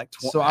back in like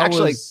 20. So I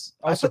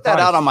put that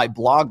out on my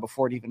blog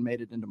before it even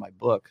made it into my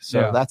book.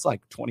 So that's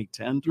like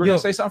 2010. You were gonna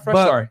say something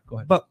fresh? Sorry, go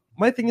ahead. But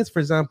my thing is, for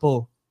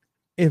example,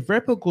 if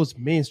Red Pill goes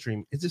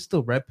mainstream, is it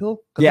still Red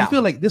Pill? Because I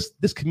feel like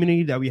this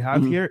community that we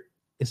have here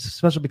is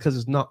special because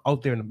it's not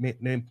out there in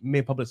the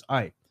main public's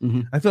eye.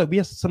 I feel like we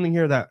have something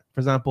here that,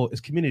 for example,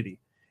 is community.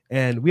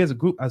 And we as a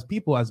group, as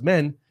people, as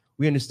men,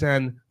 we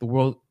understand the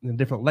world in a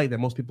different light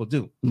than most people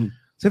do.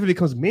 So if it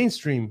becomes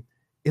mainstream,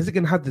 is it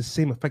going to have the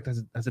same effect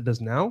as it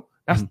does now?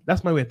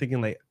 That's my way of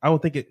thinking. Like, I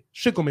don't think it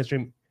should go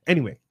mainstream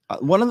anyway.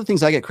 One of the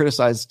things I get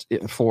criticized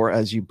for,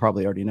 as you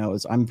probably already know,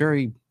 is I'm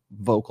very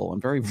vocal. I'm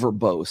very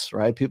verbose,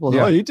 right? People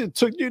say, you did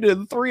a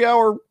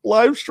 3-hour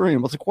live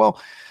stream. It's like,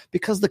 well,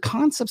 because the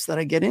concepts that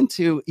I get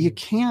into, you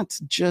can't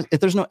just, if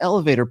there's no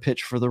elevator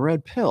pitch for the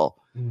red pill.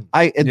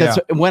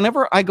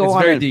 Whenever I go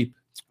on, very deep.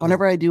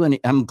 Whenever I do,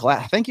 I'm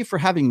glad. Thank you for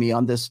having me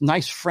on this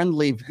nice,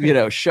 friendly,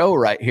 show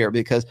right here,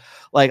 because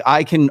like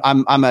I can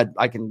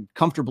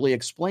comfortably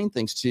explain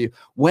things to you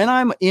when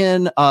I'm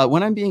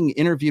being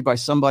interviewed by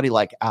somebody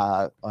like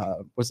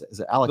is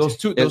it Alex? Those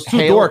two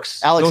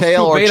dorks, Alex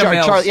Hale or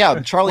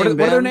Charlie and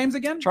Ben. What are their names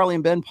again? Charlie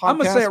and Ben podcast. I'm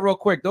gonna say it real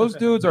quick. Those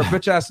dudes are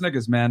bitch ass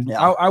niggas, man.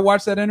 Yeah. I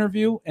watched that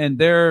interview and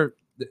they're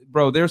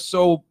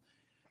so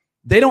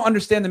they don't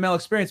understand the male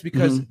experience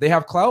because they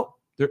have clout.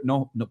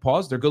 No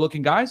pause. They're good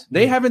looking guys.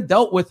 They haven't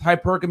dealt with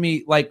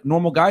hypergamy like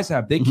normal guys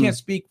have. They can't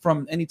speak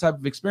from any type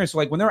of experience. So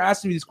like when they're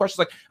asking me these questions,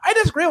 like I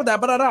disagree with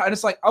that, and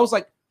it's like I was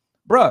like,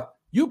 bruh,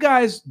 you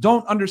guys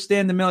don't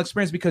understand the male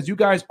experience because you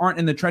guys aren't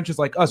in the trenches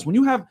like us. When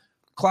you have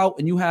clout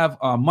and you have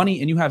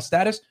money and you have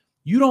status,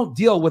 you don't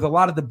deal with a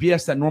lot of the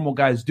BS that normal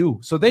guys do.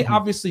 So they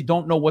obviously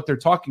don't know what they're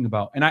talking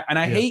about. And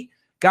I hate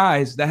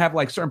guys that have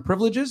like certain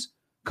privileges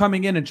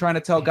coming in and trying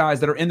to tell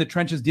guys that are in the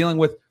trenches dealing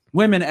with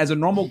women as a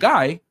normal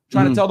guy.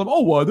 Trying to tell them,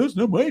 oh, well, that's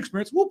not my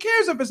experience. Who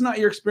cares if it's not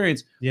your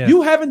experience? Yeah.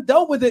 You haven't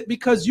dealt with it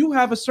because you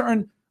have a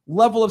certain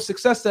level of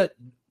success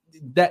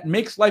that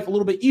makes life a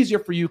little bit easier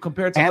for you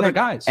compared to other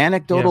guys.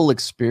 Anecdotal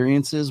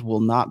experiences will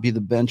not be the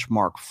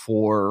benchmark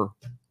for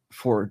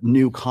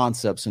new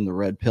concepts in the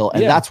red pill,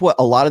 and that's what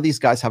a lot of these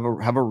guys have a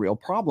real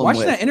problem with.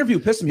 Watching that interview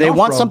pissed me off.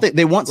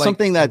 They want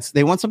something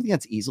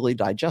that's easily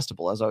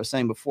digestible. As I was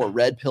saying before,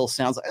 red pill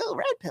sounds like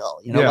red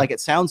pill. Like it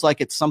sounds like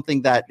it's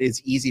something that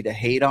is easy to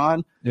hate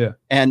on. Yeah,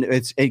 and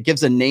it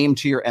gives a name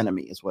to your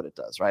enemy, is what it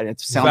does, right? It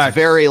sounds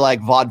very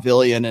like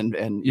vaudevillian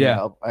and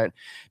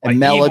like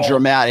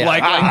melodramatic.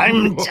 Like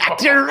I'm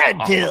Dr. Red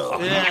Pill.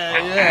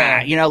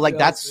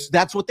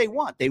 That's what they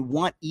want. They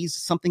want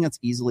something that's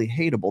easily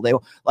hateable. They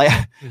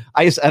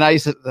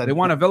they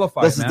want to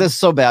vilify. This is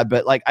so bad,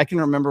 but like I can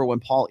remember when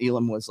Paul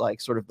Elam was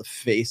like sort of the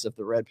face of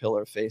the red pill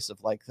or face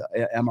of like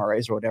the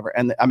MRAs or whatever.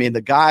 And I mean,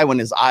 the guy, when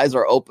his eyes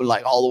are open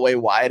like all the way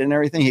wide and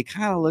everything, he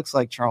kind of looks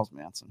like Charles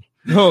Manson.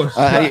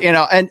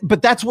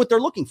 But that's what they're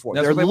looking for.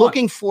 They're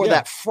looking for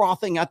that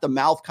frothing at the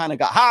mouth kind of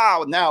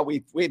guy. Now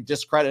we've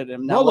discredited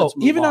him. Now Rollo,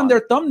 even on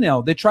their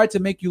thumbnail, they tried to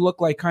make you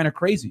look like kind of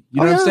crazy.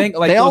 You know what I'm saying?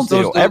 Like they all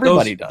do.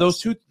 Everybody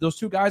does. Those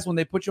two guys, when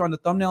they put you on the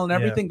thumbnail and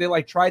everything, they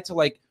like try to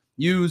like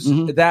use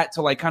that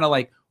to like kind of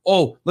like,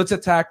 oh, let's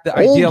attack the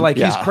idea like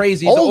he's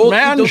crazy. Old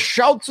man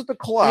shouts at the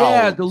cloud.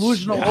 Yeah,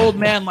 delusional old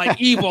man,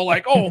 like evil,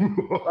 like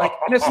like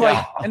and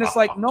it's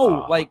like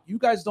no, like you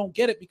guys don't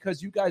get it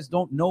because you guys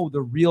don't know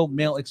the real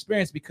male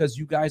experience because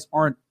you guys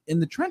aren't in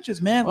the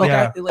trenches, man.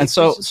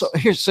 So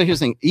here's the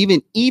thing.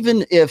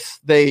 Even if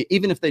they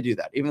do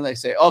that, even if they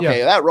say,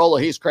 okay, that Rollo,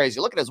 he's crazy.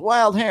 Look at his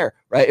wild hair,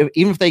 right?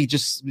 Even if they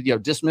just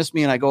dismiss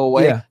me and I go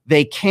away,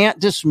 they can't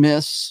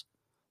dismiss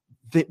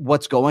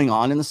what's going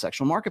on in the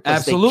sexual marketplace.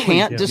 Absolutely. They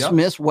can't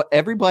dismiss what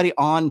everybody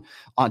on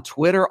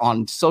Twitter,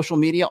 on social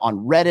media, on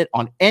Reddit,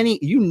 on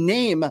you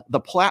name the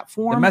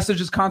platform. The message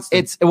is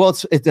constant. It's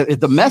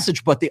the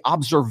message, but the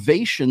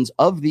observations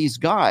of these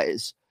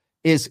guys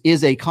is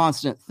a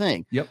constant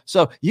thing. Yep.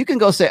 So you can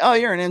go say, oh,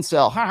 you're an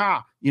incel,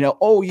 haha.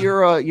 Oh,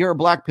 you're a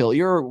black pill,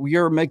 you're a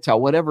MGTOW,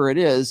 whatever it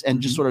is,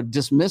 and just sort of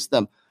dismiss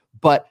them.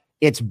 But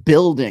it's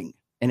building.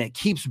 And it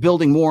keeps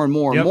building more and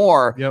more and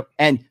more. Yep.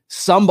 And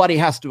somebody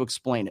has to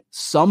explain it.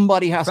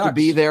 Somebody has to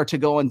be there to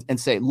go and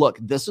say, look,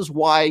 this is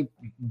why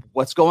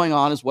what's going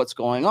on is what's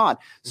going on.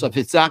 So if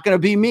it's not going to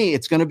be me,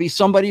 it's going to be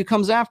somebody who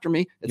comes after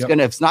me. If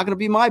it's not going to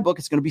be my book,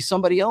 it's going to be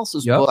somebody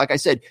else's book. Like I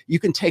said, you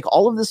can take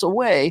all of this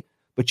away,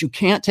 but you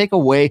can't take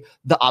away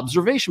the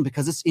observation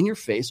because it's in your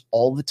face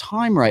all the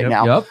time right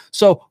now. Yep.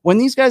 So when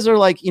these guys are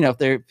like,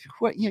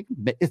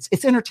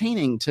 it's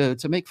entertaining to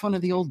make fun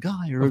of the old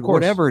guy or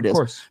whatever it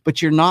is, but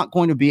you're not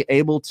going to be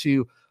able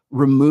to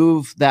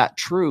remove that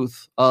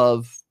truth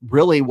of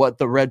really what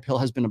the red pill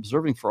has been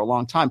observing for a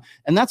long time.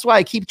 And that's why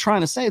I keep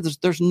trying to say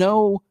there's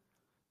no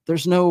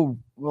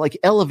like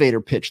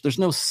elevator pitch. There's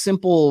no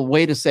simple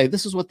way to say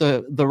this is what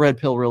the red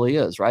pill really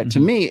is, right? To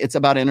me, it's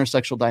about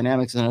intersexual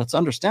dynamics and it's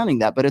understanding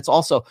that, but it's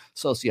also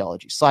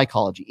sociology,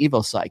 psychology,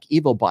 evopsych,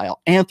 evobio,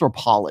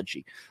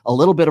 anthropology, a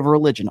little bit of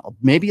religion,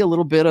 maybe a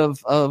little bit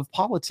of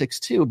politics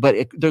too, but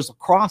there's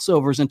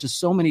crossovers into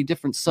so many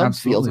different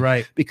subfields,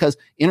 right? Because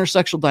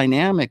intersexual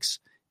dynamics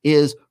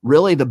is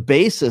really the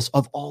basis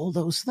of all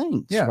those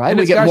things, right?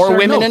 We get more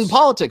women in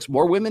politics,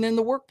 more women in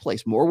the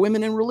workplace, more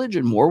women in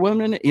religion, more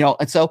women,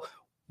 and so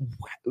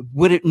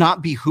would it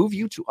not behoove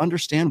you to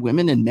understand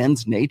women and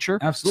men's nature?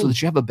 Absolutely. So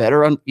that you have a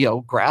better,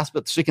 grasp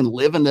it, so you can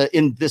live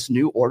in this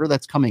new order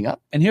that's coming up?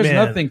 And here's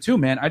another thing too,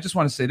 man. I just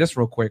want to say this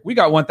real quick. We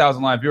got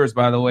 1,000 live viewers,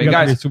 by the way,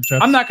 guys.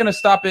 I'm not going to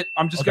stop it.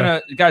 I'm just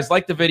going to, guys,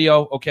 like the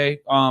video. Okay.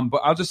 But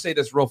I'll just say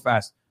this real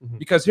fast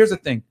because here's the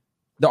thing.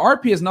 the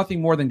RP is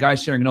nothing more than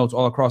guys sharing notes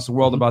all across the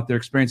world about their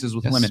experiences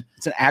with women.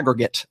 It's an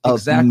aggregate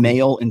of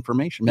male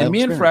information. And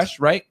me and Fresh,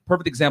 right?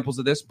 Perfect examples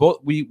of this.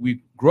 Both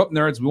we grew up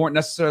nerds. We weren't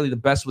necessarily the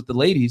best with the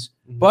ladies,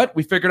 but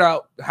we figured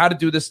out how to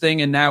do this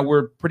thing, and now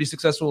we're pretty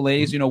successful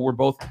ladies. You know, we're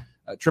both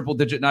triple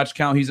digit notch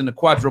count. He's in the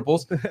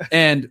quadruples,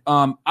 and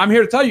I'm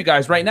here to tell you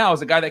guys right now,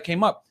 as a guy that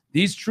came up,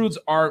 these truths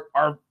are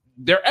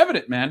they're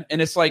evident, man. And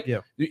it's like,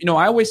 you know,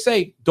 I always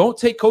say, don't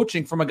take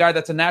coaching from a guy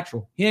that's a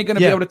natural. He ain't going to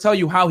be able to tell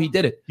you how he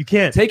did it. You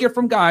can't. Take it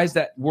from guys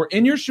that were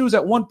in your shoes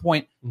at one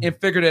point and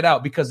figured it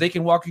out, because they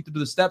can walk you through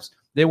the steps.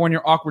 They were in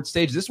your awkward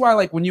stages. This is why,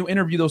 like, when you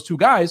interview those two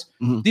guys,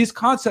 these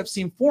concepts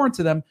seem foreign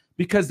to them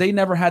because they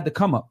never had the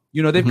come up.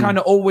 You know, they've kind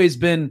of always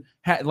been,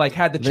 had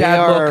the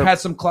Chad look, had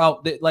some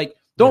clout.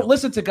 Don't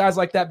listen to guys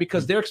like that,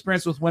 because their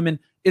experience with women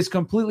is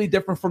completely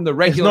different from the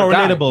regular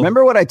guy. Relatable.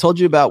 Remember what I told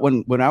you about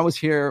when I was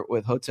here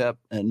with Hotep,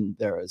 and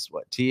there was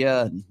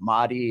Tia and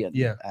Madi and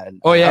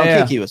and I don't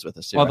think he was with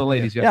us too. All the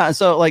ladies, and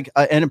so like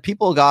and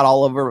people got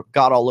all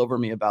over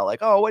me about like,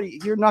 oh,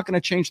 you're not going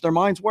to change their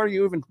minds. What are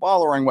you even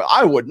bothering with?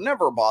 I would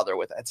never bother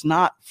with it. It's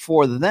not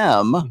for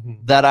them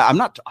that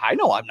I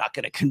know I'm not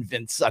going to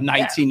convince a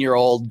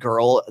 19-year-old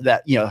girl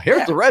that, you know,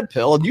 here's the red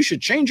pill and you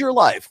should change your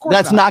life.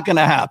 That's not going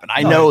to happen.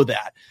 I know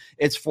that.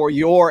 It's for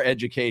your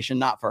education,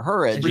 not for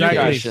her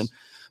education.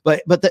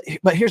 But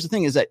here's the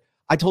thing is that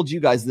I told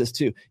you guys this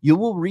too. You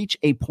will reach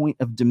a point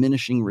of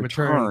diminishing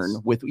return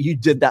you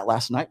did that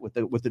last night with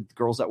the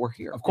girls that were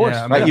here. Of course.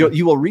 Right?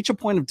 You will reach a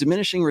point of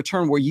diminishing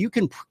return where you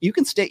can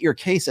state your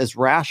case as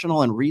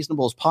rational and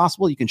reasonable as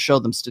possible. You can show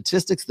them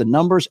statistics, the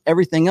numbers,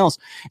 everything else,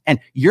 and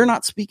you're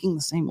not speaking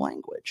the same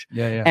language.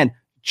 And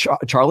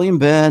Charlie and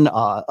Ben,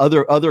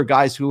 other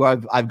guys who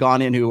I've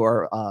gone in who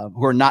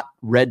are not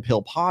red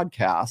pill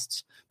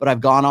podcasts, but I've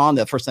gone on.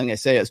 The first thing they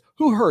say is,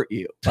 "Who hurt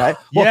you?" Right?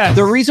 Well,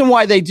 the reason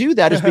why they do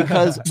that is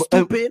because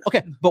stupid.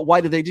 Okay, but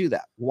why do they do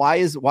that? Why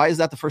is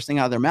that the first thing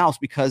out of their mouths?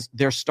 Because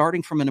they're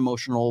starting from an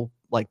emotional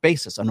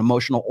basis, an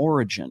emotional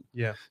origin.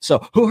 Yeah.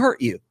 So who hurt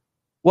you?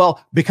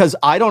 Well, because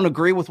I don't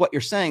agree with what you're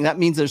saying. That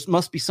means there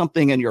must be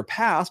something in your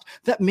past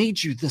that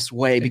made you this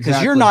way,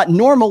 because you're not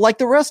normal like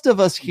the rest of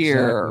us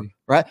here,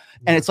 right?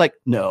 And it's like,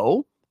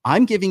 no.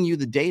 I'm giving you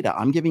the data.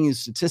 I'm giving you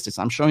statistics.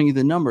 I'm showing you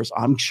the numbers.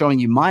 I'm showing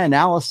you my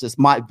analysis,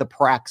 the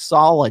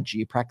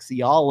praxeology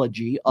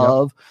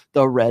of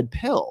the red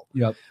pill.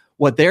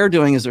 What they're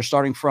doing is they're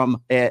starting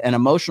from an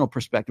emotional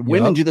perspective.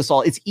 Women do this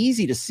all. It's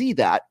easy to see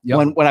that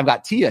when I've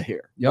got Tia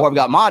here or I've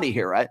got Madi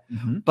here, right?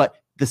 But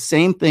the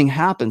same thing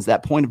happens,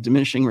 that point of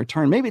diminishing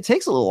return. Maybe it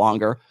takes a little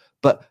longer,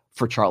 but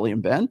for Charlie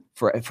and Ben,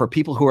 for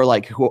people who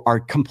are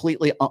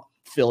completely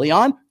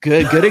Philion,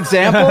 good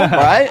example,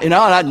 right? You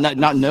know,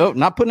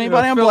 not putting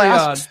anybody on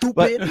blast,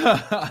 stupid.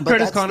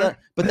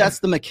 But that's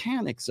the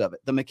mechanics of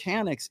it. The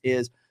mechanics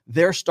is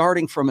they're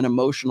starting from an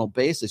emotional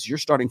basis. You're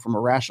starting from a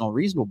rational,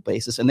 reasonable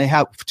basis, and they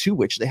have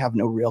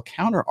no real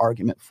counter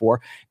argument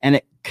for, and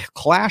it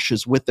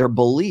clashes with their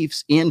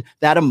beliefs in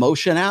that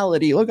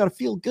emotionality. You got to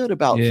feel good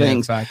about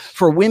things.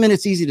 For women,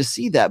 it's easy to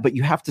see that, but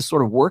you have to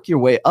sort of work your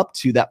way up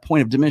to that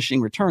point of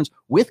diminishing returns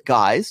with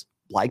guys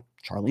like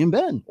Charlie and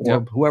Ben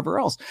or whoever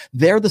else.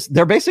 They're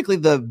basically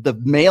the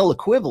male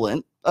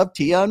equivalent of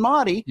Tia and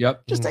Madi.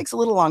 Just takes a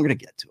little longer to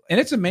get to it. And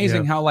it's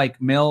amazing how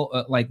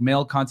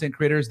male content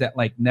creators that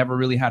never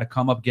really had to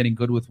come up getting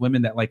good with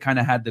women, that kind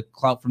of had the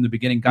clout from the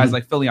beginning. Guys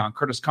like Philion,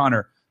 Curtis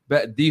Connor,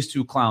 these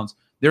two clowns,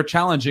 they're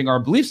challenging our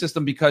belief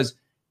system because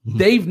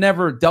they've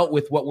never dealt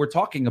with what we're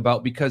talking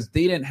about, because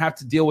they didn't have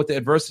to deal with the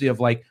adversity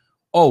of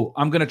oh,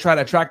 I'm going to try to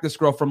attract this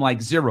girl from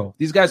zero.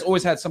 These guys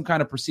always had some kind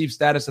of perceived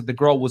status that the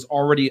girl was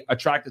already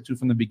attracted to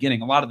from the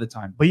beginning, a lot of the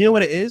time. But you know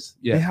what it is?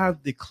 They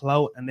have the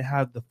clout and they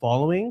have the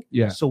following.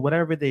 So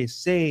whatever they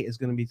say is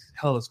going to be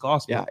held as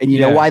gospel. And you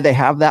know why they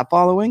have that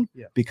following?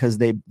 Because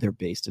they're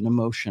based in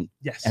emotion.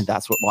 And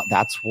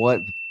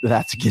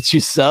that gets you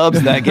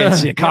subs, that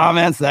gets you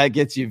comments, that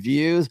gets you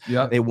views.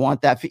 They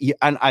want that.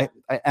 And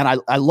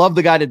I love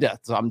the guy to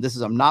death. So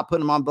I'm not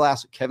putting him on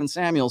blast. Kevin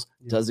Samuels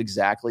does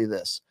exactly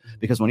this,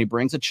 because when he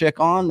brings a chick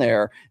on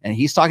there and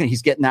he's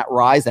getting that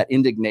rise, that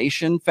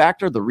indignation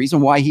factor. The reason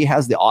why he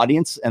has the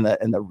audience and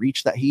the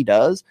reach that he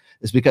does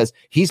is because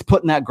he's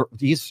putting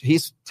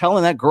he's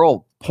telling that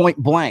girl point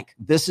blank,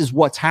 this is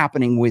what's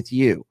happening with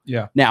you.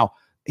 Now,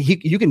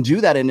 you can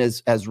do that in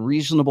as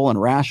reasonable and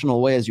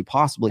rational way as you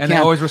possibly can. And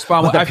they always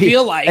respond with, I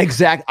feel like.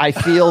 Exact. I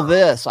feel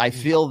this. I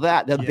feel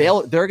that.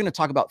 They're going to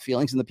talk about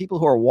feelings. And the people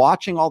who are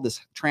watching all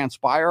this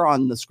transpire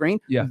on the screen,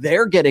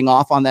 they're getting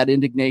off on that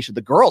indignation.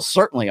 The girls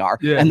certainly are.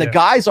 And the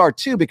guys are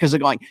too, because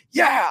they're going,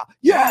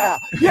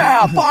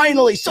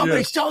 finally,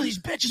 somebody's telling these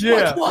bitches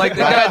what's what.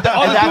 Like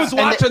all the dudes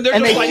watching, they're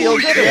just feel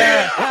good.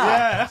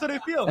 That's what they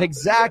feel.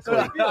 Exactly.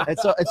 And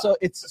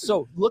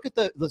so look at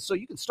so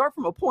you can start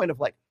from a point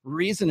of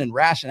reason and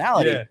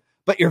rationality,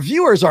 but your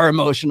viewers are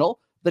emotional.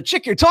 The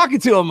chick you're talking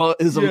to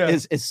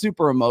is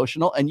super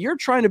emotional, and you're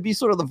trying to be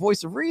sort of the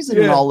voice of reason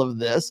in all of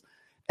this.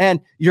 And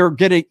you're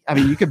getting,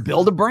 you could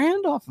build a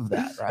brand off of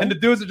that, right? And the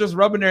dudes are just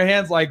rubbing their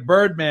hands like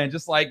Birdman,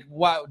 just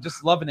wow,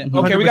 just loving it.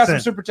 Okay, 100%. We got some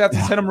super chats.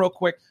 Let's hit them real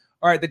quick.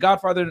 All right, The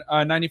Godfather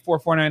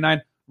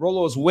 94,499.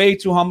 Rollo is way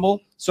too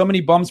humble. So many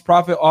bums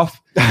profit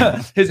off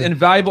his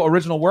invaluable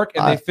original work,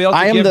 and they fail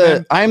to give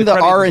him the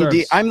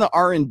R&D. I'm the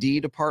R&D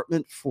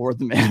department for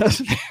the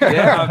Manosphere.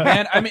 Yeah,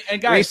 man. I mean,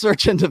 and guys,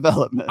 research and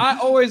development. I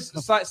always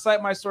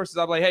cite my sources.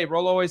 I'm like, hey,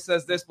 Rollo always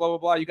says this, blah blah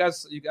blah. You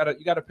guys, you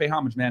gotta pay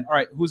homage, man. All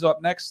right, who's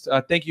up next?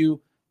 Thank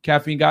you,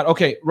 Caffeine God.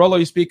 Okay, Rollo,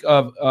 you speak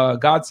of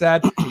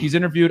Godsad. He's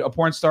interviewed a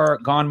porn star,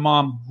 Gone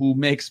Mom, who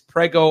makes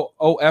prego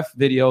OF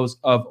videos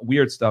of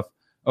weird stuff.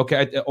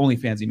 Okay,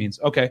 OnlyFans he means.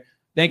 Okay.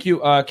 Thank you,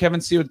 Kevin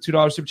C. with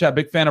 $2 super chat.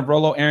 Big fan of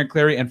Rollo, Aaron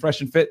Clary, and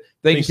Fresh and Fit.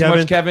 Thank you so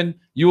much, Kevin.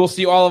 You will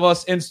see all of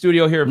us in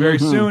studio here very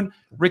soon.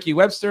 Ricky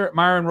Webster,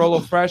 Myron, Rollo,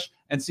 Fresh,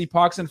 and C.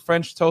 Poxon.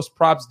 French toast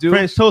props due.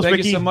 French toast, Thank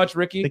Ricky. you so much,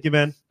 Ricky. Thank you,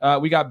 man.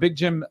 We got Big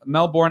Jim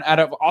Melbourne out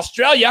of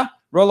Australia.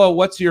 Rollo,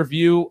 what's your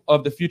view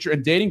of the future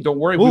in dating? Don't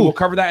worry, we will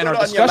cover that in our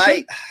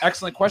discussion.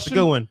 Excellent question.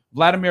 Good one.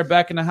 Vladimir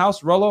back in the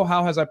house. Rollo,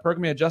 how has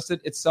hypergamy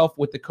adjusted itself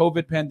with the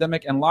COVID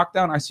pandemic and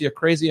lockdown? I see a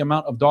crazy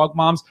amount of dog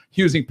moms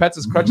using pets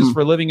as crutches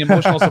for living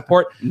emotional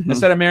support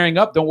instead of marrying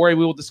up. Don't worry,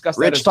 we will discuss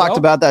that as Rich talked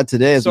about that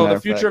today. So the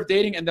future of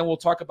dating, and then we'll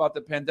talk about the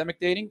pandemic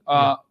dating.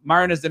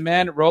 Myron is the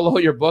man. Rollo,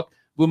 your book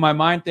blew my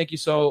mind. Thank you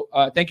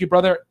thank you,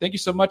 brother. Thank you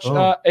so much.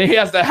 He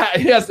has the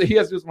hat. He has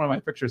used one of my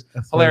pictures.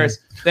 That's hilarious.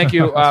 Funny. Thank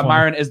you,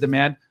 Myron is the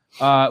man.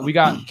 We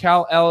got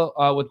Cal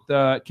L with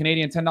the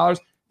Canadian $10.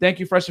 Thank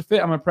you, Fresh and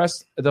Fit. I'm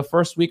impressed the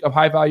first week of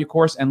high value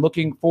course and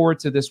looking forward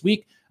to this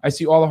week. I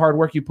see all the hard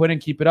work you put in.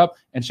 Keep it up.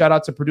 And shout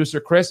out to producer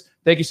Chris.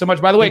 Thank you so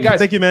much. By the way, guys,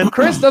 thank you, man.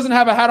 Chris doesn't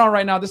have a hat on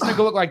right now. This nigga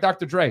look like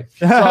Dr. Dre.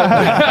 So,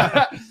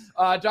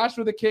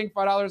 Joshua the King,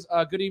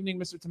 $5. Good evening,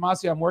 Mr.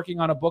 Tomassi. I'm working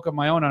on a book of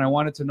my own, and I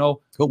wanted to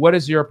know what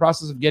is your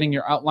process of getting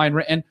your outline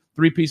written?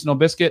 3-piece, no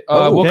biscuit.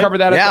 We'll cover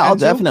that. Yeah, I'll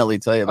definitely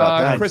tell you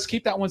about that. Chris,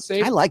 keep that one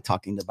safe. I like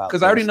talking about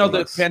because I already know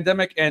the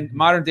pandemic and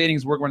modern dating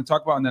is what we're going to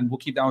talk about, and then we'll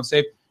keep that one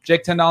safe.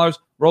 Jake, $10.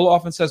 Rollo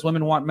often says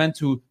women want men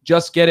to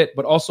just get it,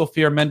 but also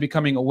fear men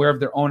becoming aware of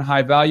their own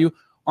high value.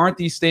 Aren't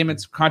these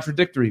statements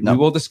contradictory? No. We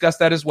will discuss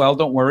that as well.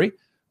 Don't worry.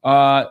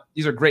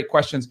 These are great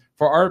questions.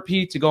 For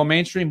RP to go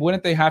mainstream,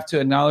 wouldn't they have to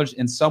acknowledge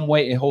in some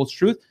way it holds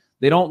truth?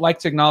 They don't like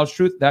to acknowledge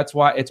truth. That's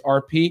why it's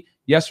RP.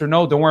 Yes or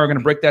no? Don't worry. We're going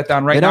to break that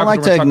down right now. They don't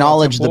like to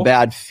acknowledge the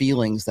bad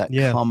feelings that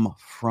come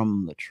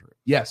from the truth.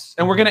 Yes.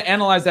 And we're going to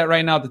analyze that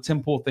right now, the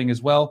Tim Pool thing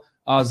as well.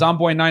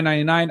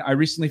 Zomboy999, I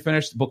recently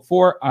finished book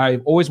 4.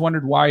 I've always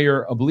wondered why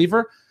you're a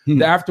believer.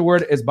 The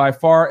afterword is by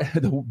far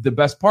the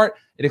best part.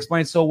 It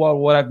explains so well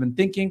what I've been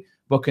thinking,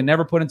 but can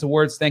never put into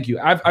words. Thank you.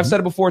 I've said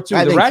it before too.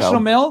 The rational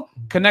male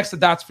connects the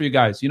dots for you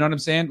guys. You know what I'm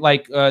saying?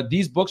 Like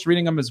these books,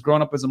 reading them as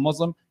grown up as a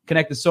Muslim,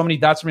 connected so many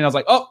dots for me. I was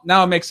like, oh,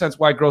 now it makes sense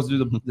why girls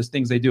do the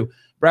things they do.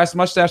 Brass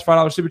Mustache,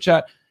 $5 super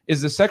chat.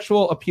 Is the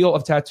sexual appeal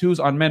of tattoos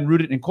on men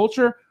rooted in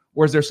culture,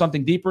 or is there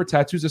something deeper?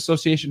 Tattoos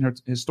association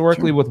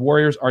historically with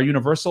warriors are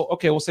universal.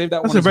 Okay, we'll save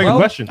that one. That's a very good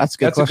question. That's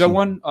a good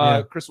one.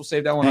 Chris will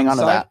save that one. Hang on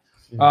to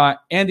that.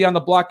 Andy on the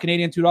block,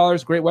 Canadian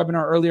 $2. Great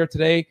webinar earlier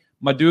today.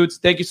 My dudes,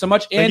 thank you so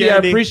much. Andy, I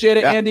appreciate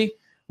it, Andy.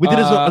 We did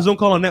a Zoom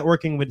call on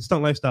networking with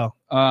Stunt Lifestyle.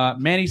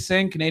 Manny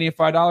Singh, Canadian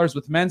 $5.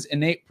 With men's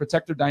innate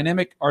protector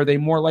dynamic, are they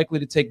more likely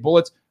to take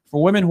bullets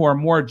for women who are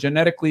more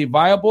genetically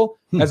viable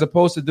as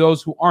opposed to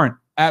those who aren't?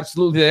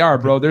 Absolutely, they are,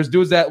 bro. There's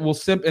dudes that will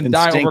simp and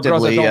die over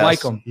girls that don't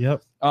like them.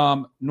 Yep.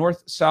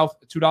 North, South,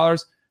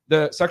 $2.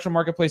 The sexual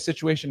marketplace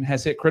situation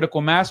has hit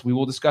critical mass. We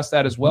will discuss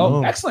that as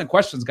well. Excellent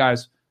questions,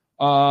 guys.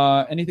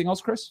 Anything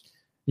else, Chris?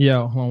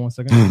 Yeah, hold on one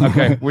second.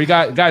 Okay, we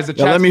got guys. The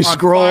chat's let me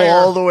scroll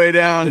all the way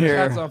down here.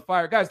 Chat's on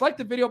fire, guys. Like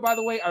the video, by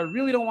the way. I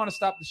really don't want to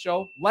stop the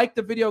show. Like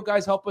the video,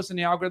 guys. Help us in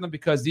the algorithm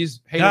because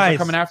these haters are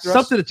coming after us.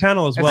 Sub to the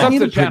channel as well. I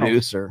need a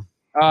producer.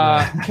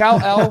 Cal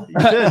L,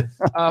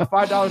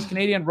 $5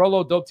 Canadian.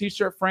 Rollo dope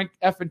T-shirt. Frank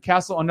F and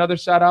Castle. Another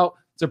shout out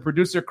to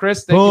producer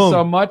Chris. Thank you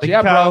so much. Thank yeah,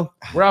 you, bro.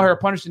 We're out here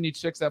punishing these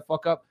chicks that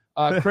fuck up.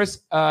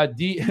 Chris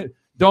D.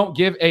 Don't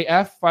give a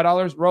F.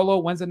 $5. Rollo,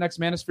 when's the next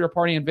Manosphere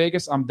party in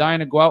Vegas? I'm dying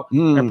to go out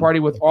and party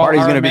with all.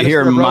 Party's going to be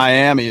here in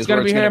Miami. It's going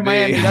to be here in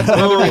Miami. That's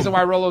another reason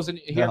why Rollo's in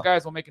here,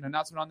 guys. We'll make an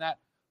announcement on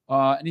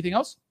that. Anything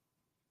else?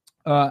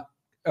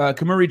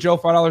 Kamuri Joe,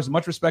 $5.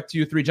 Much respect to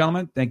you three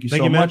gentlemen. Thank you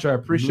so much. I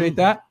appreciate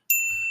that.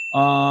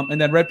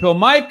 And then Red Pill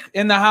Mike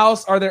in the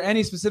house. Are there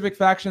any specific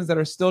factions that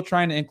are still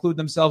trying to include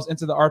themselves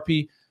into the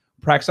RP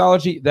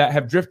praxeology that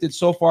have drifted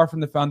so far from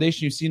the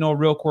foundation? You see no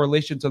real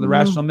correlation to the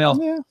rational male.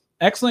 Yeah.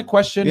 Excellent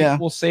question. Yeah.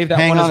 We'll save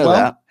that one as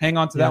well. Hang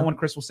on to that one.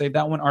 Chris will save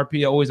that one.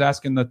 RP always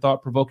asking the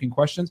thought-provoking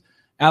questions.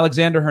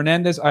 Alexander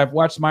Hernandez. I have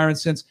watched Myron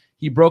since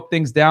he broke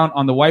things down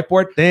on the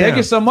whiteboard. Damn. Thank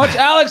you so much,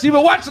 Alex. You've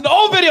been watching the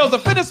old videos, the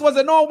fitness ones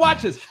that no one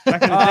watches.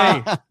 Back in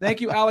the day.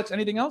 Thank you, Alex.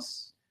 Anything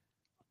else?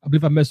 I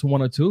believe I missed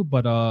one or two,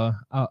 but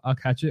I'll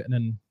catch it and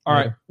then. All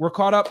right, we're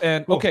caught up.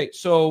 And okay,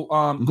 so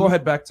go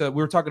ahead back to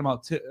we were talking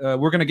about.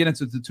 We're going to get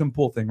into the Tim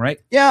Pool thing, right?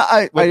 Yeah,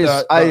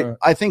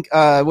 I think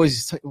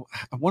was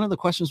one of the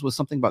questions was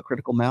something about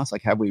critical mass.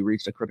 Like, have we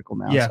reached a critical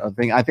mass? Yeah.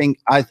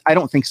 I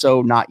don't think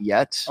so, not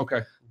yet.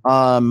 Okay.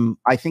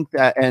 I think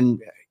that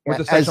with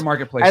the sexual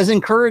marketplace, as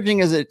encouraging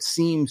as it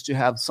seems to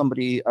have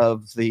somebody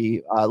of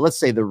the let's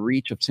say the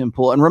reach of Tim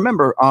Pool, and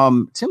remember,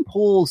 Tim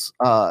Pool's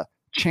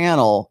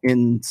channel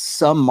in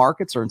some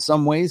markets or in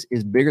some ways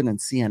is bigger than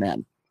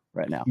CNN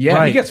right now. Yeah,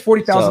 right. he gets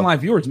 40,000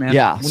 live viewers, man.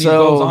 Yeah, when he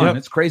goes on,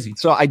 it's crazy.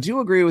 So I do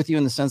agree with you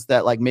in the sense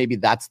that like maybe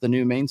that's the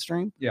new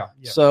mainstream. Yeah.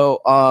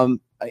 So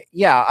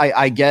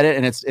I get it,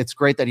 and it's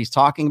great that he's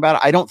talking about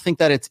it. I don't think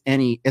that it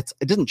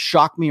doesn't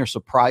shock me or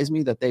surprise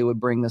me that they would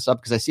bring this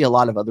up because I see a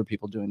lot of other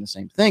people doing the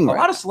same thing. A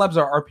lot of celebs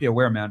are RP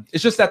aware, man.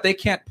 It's just that they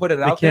can't put it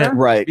out there,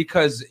 right?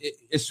 Because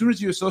as soon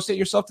as you associate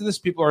yourself to this,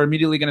 people are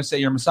immediately going to say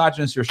you're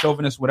misogynist, you're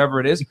chauvinist, whatever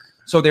it is.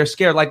 So they're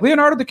scared. Like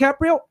Leonardo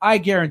DiCaprio, I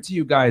guarantee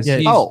you guys,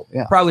 he's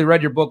probably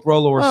read your book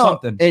Rollo or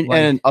something.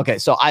 And okay,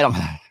 so I don't.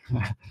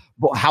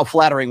 How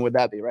flattering would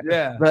that be, right?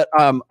 Yeah. But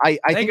I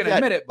think that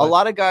admit it, a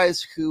lot of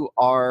guys who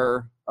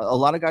are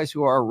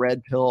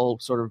red pill,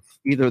 sort of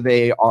either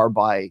they are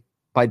by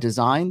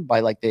design, by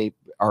like they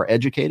are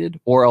educated,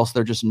 or else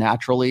they're just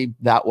naturally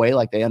that way.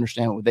 Like they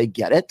understand, they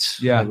get it.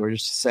 Yeah. Like we were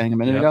just saying a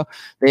minute ago.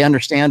 They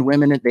understand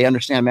women, they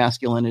understand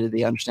masculinity,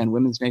 they understand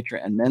women's nature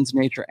and men's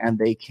nature, and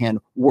they can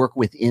work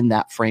within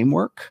that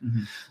framework.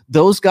 Mm-hmm.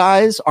 Those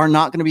guys are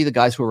not going to be the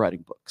guys who are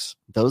writing books.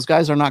 Those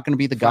guys are not going to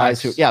be the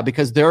guys who,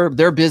 because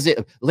they're busy.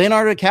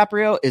 Leonardo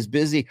DiCaprio is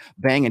busy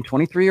banging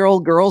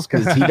 23-year-old girls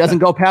because he doesn't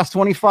go past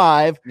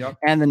 25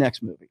 and the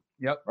next movie.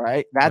 Yep.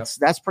 Right.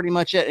 That's pretty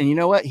much it. And you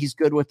know what? He's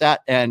good with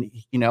that. And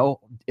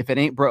if it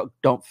ain't broke,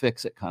 don't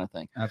fix it kind of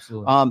thing.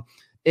 Absolutely.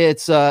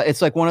 It's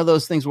like one of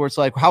those things where it's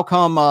like, how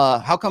come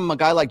a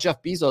guy like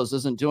Jeff Bezos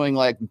isn't doing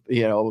like,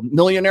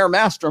 millionaire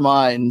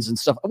masterminds and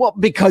stuff? Well,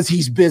 because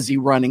he's busy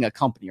running a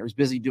company or he's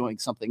busy doing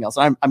something else.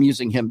 I'm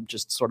using him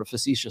just sort of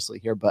facetiously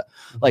here, but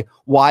like,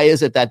 why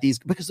is it that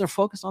because they're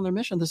focused on their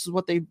mission? That's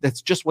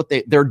just what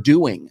they're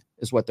doing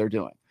is what they're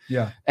doing.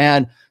 Yeah.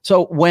 And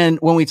so when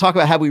we talk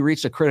about have we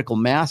reached a critical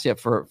mass yet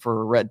for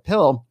red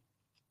pill,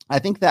 I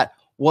think that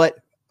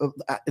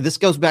this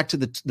goes back to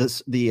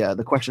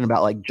the question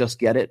about like just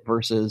get it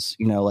versus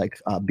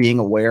being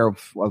aware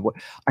of what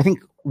I think.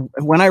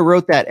 When I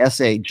wrote that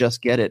essay,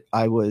 Just Get It,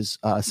 I was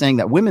saying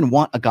that women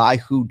want a guy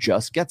who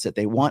just gets it.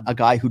 They want a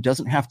guy who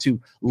doesn't have to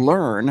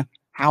learn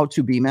how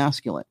to be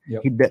masculine.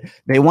 Yep.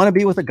 They want to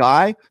be with a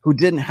guy who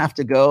didn't have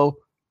to go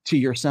to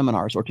your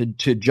seminars or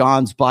to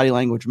John's body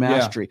language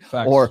mastery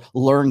or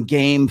learn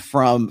game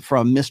from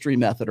Mystery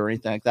Method or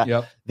anything like that.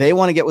 Yep. They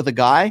want to get with a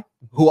guy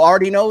who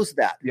already knows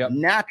that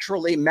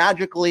naturally,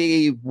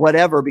 magically,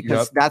 whatever,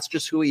 because that's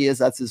just who he is.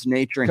 That's his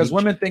nature. Because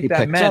women think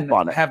that men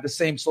have the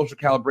same social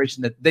calibration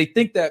that they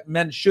think that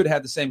men should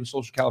have the same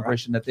social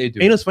calibration that they do.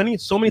 And it's funny.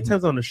 So many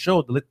times on the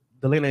show, the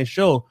late night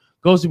show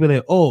goes to be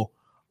like, oh,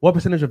 what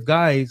percentage of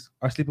guys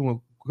are sleeping with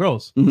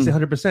girls? Say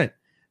 100%.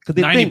 Because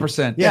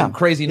 90%,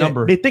 crazy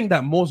number. They think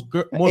that most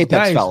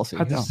guys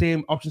have the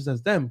same options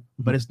as them,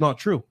 but it's not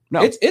true.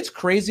 No, it's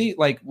crazy.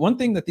 Like one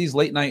thing that these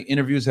late night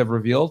interviews have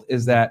revealed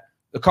is that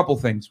a couple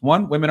things.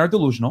 One, women are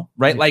delusional,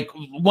 right? Like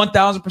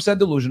 1,000%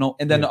 delusional,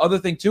 and then the other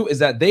thing too is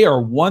that they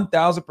are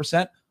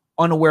 1,000%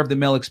 unaware of the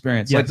male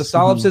experience. Yes. Like the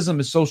solipsism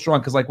is so strong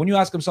because like when you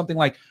ask them something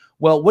like,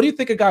 "Well, what do you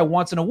think a guy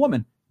wants in a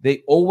woman?"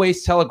 They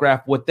always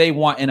telegraph what they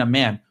want in a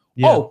man.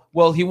 Yeah. Oh,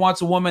 well, he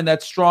wants a woman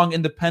that's strong,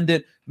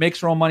 independent,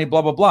 makes her own money,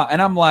 blah, blah, blah.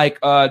 And I'm like,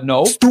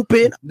 no.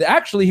 Stupid.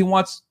 Actually, he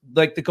wants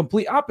like the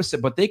complete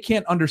opposite, but they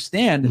can't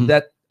understand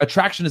that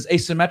attraction is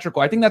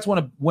asymmetrical. I think that's one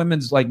of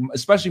women's, like,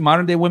 especially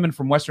modern day women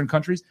from Western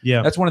countries.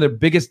 Yeah. That's one of their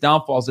biggest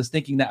downfalls is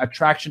thinking that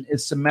attraction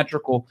is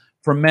symmetrical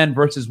for men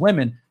versus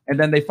women. And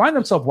then they find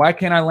themselves, why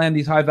can't I land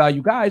these high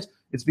value guys?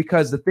 It's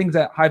because the things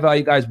that high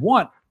value guys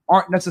want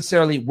aren't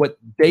necessarily what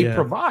they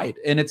provide.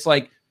 And it's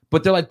like,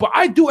 but they're like, but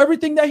I do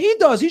everything that he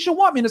does. He should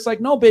want me. And it's like,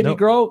 no, baby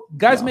girl,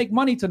 guys make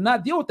money to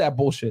not deal with that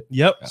bullshit.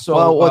 Yep.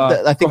 So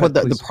I think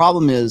the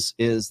problem is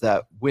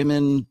that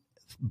women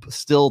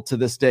still to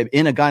this day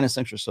in a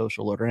gynocentric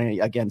social order, and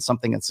again,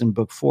 something that's in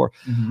book 4,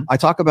 I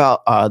talk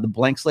about the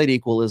blank slate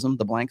equalism,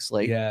 the blank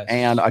slate,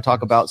 and I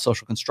talk about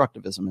social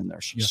constructivism in there,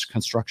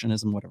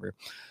 constructionism, whatever.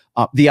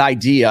 The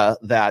idea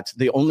that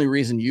the only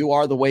reason you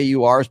are the way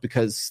you are is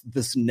because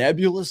this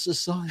nebulous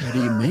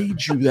society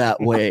made you that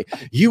way.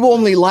 You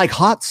only like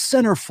hot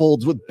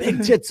centerfolds with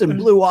big tits and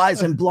blue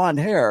eyes and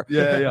blonde hair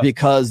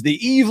because the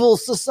evil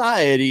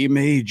society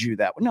made you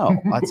that way. No,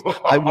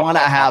 I want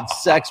to have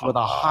sex with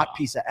a hot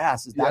piece of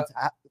ass.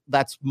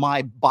 That's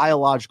my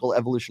biological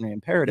evolutionary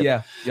imperative.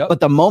 Yeah. Yep. But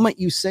the moment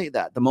you say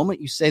that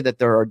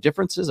there are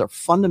differences, are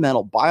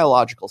fundamental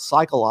biological,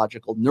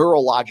 psychological,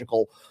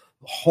 neurological,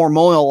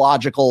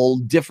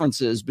 hormonological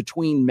differences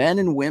between men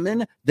and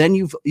women, then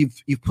you've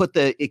put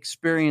the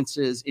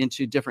experiences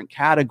into different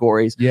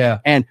categories. Yeah.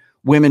 And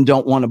women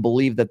don't want to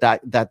believe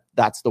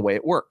that's the way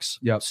it works.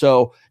 Yeah.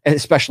 So, and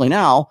especially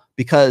now,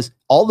 because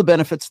all the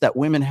benefits that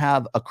women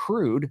have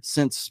accrued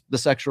since the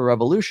sexual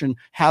revolution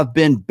have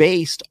been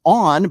based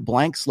on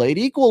blank slate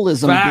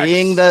equalism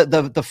being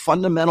the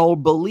fundamental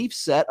belief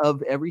set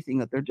of everything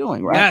that they're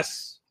doing. Right.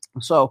 Yes.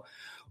 So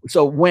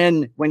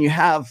when you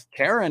have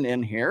Karen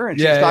in here and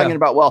she's talking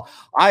about, well,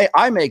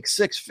 I make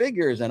 6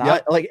 figures and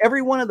I like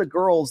every one of the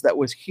girls that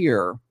was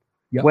here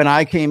when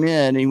I came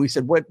in and we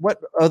said, what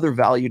other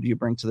value do you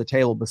bring to the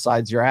table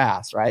besides your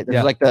ass, right?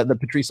 There's like the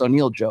Patrice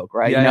O'Neill joke,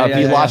 right? If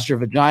you lost your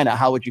vagina,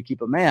 how would you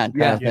keep a man?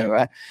 Kind of thing,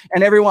 right?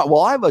 And everyone,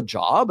 well, I have a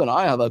job and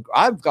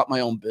I've got my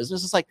own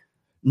business. It's like,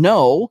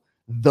 no,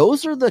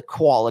 those are the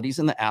qualities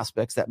and the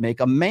aspects that make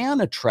a man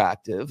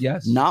attractive.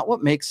 Yes. Not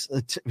what makes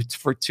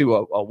to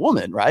a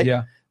woman, right?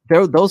 Yeah.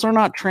 Those are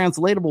not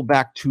translatable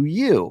back to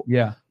you.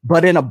 Yeah.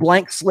 But in a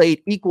blank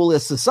slate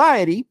equalist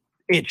society,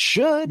 it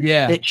should.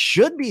 Yeah. It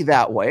should be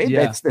that way.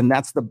 Yeah.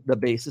 That's the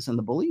basis and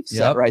the belief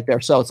set right there.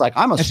 So it's like,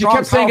 I'm a and strong, she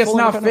kept saying it's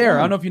not fair.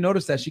 I don't know if you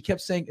noticed that. She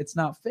kept saying it's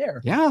not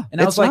fair. Yeah.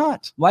 And I was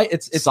like,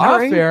 it's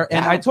not fair.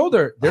 And I told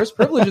her there's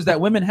privileges that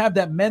women have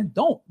that men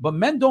don't. But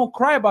men don't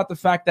cry about the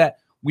fact that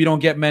we don't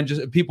get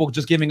people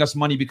just giving us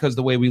money because of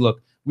the way we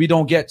look. We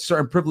don't get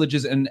certain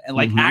privileges and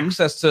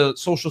access to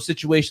social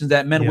situations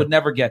that men would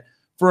never get.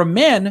 For a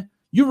man,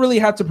 you really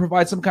have to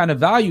provide some kind of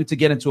value to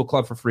get into a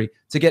club for free,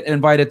 to get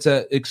invited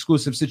to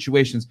exclusive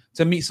situations,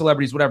 to meet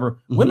celebrities, whatever.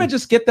 Women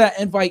just get that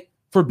invite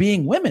for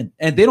being women,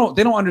 and they don't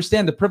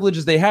understand the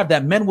privileges they have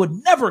that men would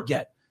never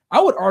get. I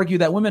would argue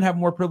that women have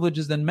more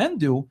privileges than men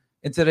do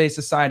in today's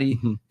society.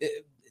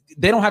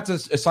 They don't have to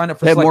sign up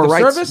for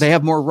selective service. They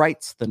have more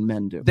rights than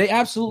men do. They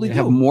absolutely do.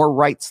 Have more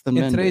rights than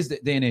men in today's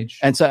day and age.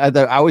 And so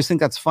I always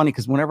think that's funny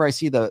because whenever I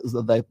see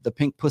the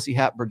Pink Pussy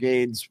Hat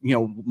Brigades,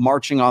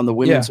 marching on the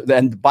women's,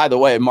 and by the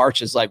way,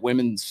 March is like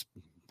women's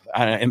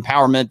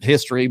empowerment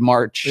history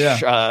March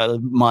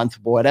month,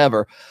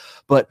 whatever.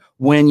 But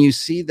when you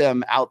see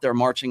them out there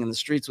marching in the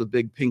streets with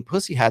big pink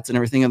pussy hats and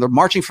everything, and they're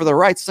marching for their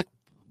rights, it's like,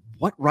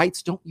 what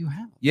rights don't you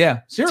have?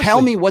 Yeah, seriously.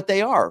 Tell me what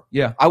they are.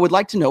 Yeah, I would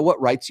like to know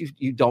what rights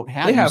you don't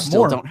have. They have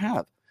still more. Don't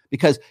have,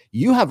 because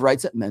you have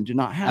rights that men do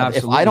not have.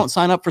 Absolutely. If I don't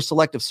sign up for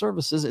selective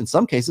services, in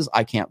some cases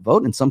I can't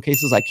vote. In some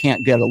cases I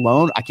can't get a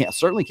loan.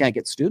 certainly can't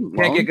get student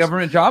loans. Can't get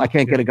government job. I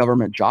can't get a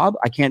government job.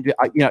 I can't do.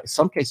 In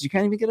some cases you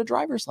can't even get a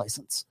driver's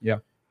license. Yeah.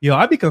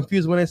 I'd be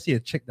confused when I see a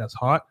chick that's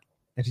hot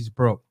and she's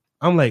broke.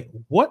 I'm like,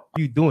 what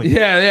are you doing?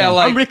 Yeah,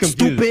 like I'm really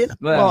confused. Stupid.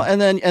 Well,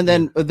 and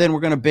then we're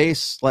gonna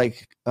base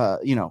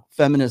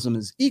feminism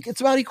is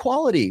it's about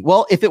equality.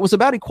 Well, if it was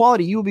about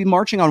equality, you would be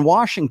marching on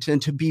Washington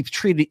to be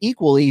treated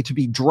equally, to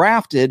be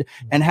drafted,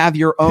 and have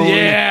your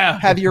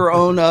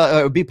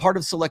own be part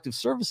of selective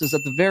services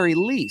at the very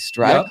least,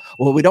 right? Yep.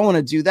 Well, we don't want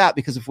to do that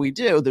because if we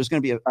do, there's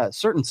going to be a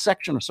certain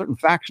section, a certain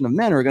faction of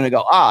men who are going to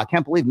go, I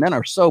can't believe men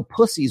are so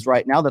pussies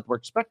right now that we're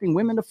expecting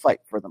women to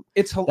fight for them.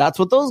 That's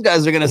what those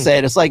guys are going to say.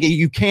 And it's like,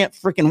 you can't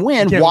freaking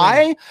win.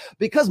 Why? Win.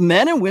 Because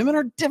men and women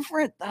are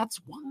different. That's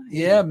why.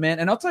 Yeah, man.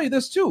 And I'll tell you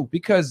this too,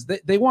 because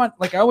they want,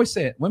 like I always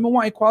say it, women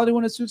want equality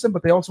when it suits them,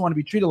 but they also want to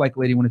be treated like a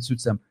lady when it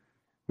suits them.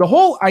 The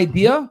whole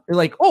idea,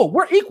 like, oh,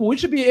 we're equal. We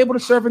should be able to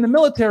serve in the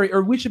military,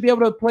 or we should be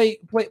able to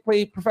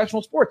play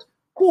professional sports.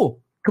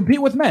 Cool.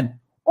 Compete with men.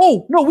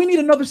 Oh, no, we need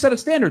another set of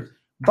standards.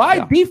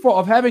 By default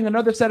of having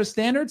another set of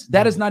standards,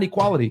 that is not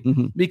equality.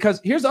 Because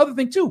here's the other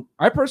thing too.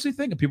 I personally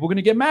think, and people are going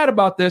to get mad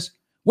about this,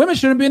 women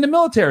shouldn't be in the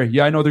military.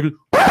 Yeah, I know they're going to,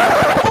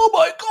 oh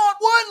my God,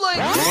 what?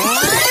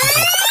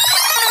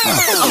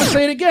 I'm going to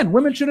say it again.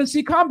 Women shouldn't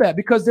see combat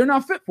because they're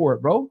not fit for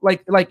it, bro.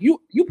 Like you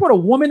put a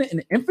woman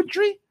in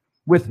infantry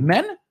with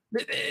men,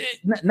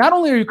 not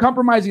only are you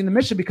compromising the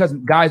mission because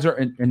guys are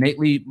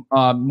innately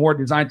more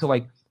designed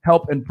to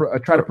help and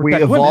try to protect women.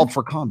 We evolved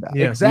for combat.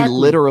 Yeah, exactly. We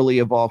literally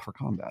evolved for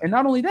combat. And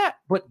not only that,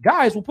 but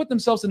guys will put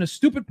themselves in a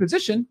stupid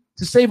position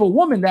to save a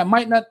woman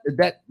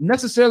that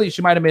necessarily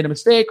she might have made a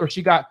mistake or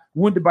she got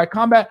wounded by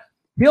combat.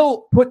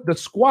 He'll put the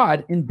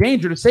squad in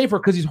danger to save her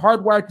because he's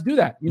hardwired to do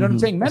that. You know what I'm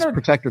saying? Men are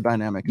protector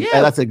dynamic.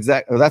 Yeah, that's a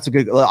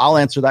good. I'll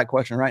answer that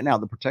question right now.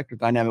 The protector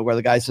dynamic, where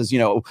the guy says,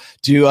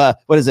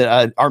 what is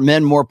it? Are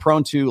men more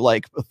prone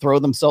to throw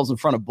themselves in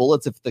front of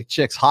bullets if the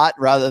chick's hot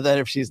rather than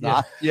if she's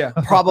not? Yeah,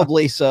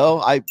 probably so.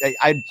 I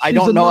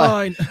don't know.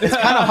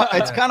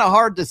 It's kind of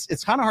hard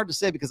to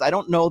say because I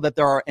don't know that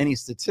there are any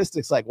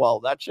statistics like,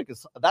 well, that chick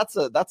that's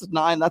a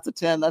 9, that's a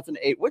 10, that's an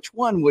 8. Which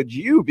one would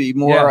you be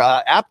more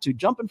apt to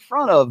jump in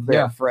front of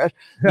there? Fresh.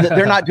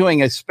 They're not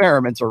doing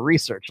experiments or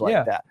research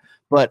like that.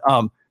 But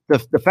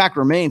the fact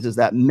remains is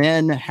that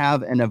men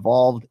have an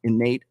evolved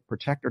innate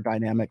protector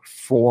dynamic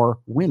for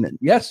women.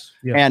 Yes.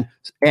 Yeah. And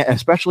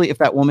especially if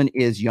that woman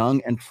is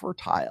young and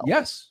fertile.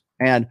 Yes.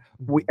 And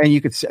you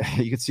could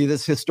see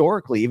this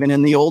historically, even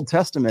in the Old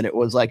Testament. It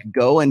was like,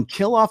 go and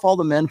kill off all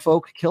the men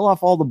folk, kill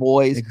off all the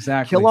boys,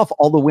 exactly. Kill off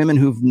all the women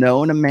who've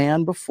known a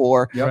man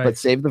before, but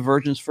save the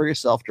virgins for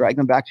yourself, drag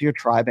them back to your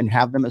tribe, and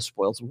have them as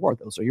spoils of war.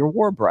 Those are your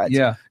war brides.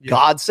 Yeah.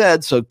 God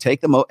said so. Take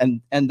them,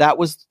 and that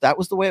was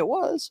the way it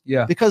was.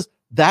 Yeah, because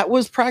that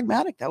was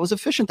pragmatic, that was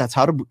efficient. That's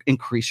how to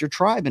increase your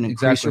tribe and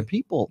increase your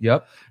people.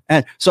 Yep.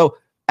 And so.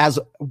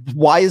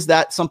 Why is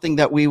that something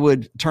that we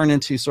would turn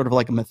into sort of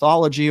like a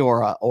mythology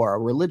or a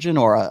religion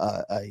or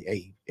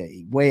a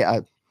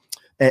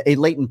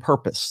latent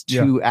purpose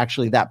to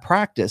actually that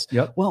practice?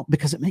 Yep. Well,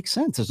 because it makes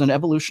sense. There's an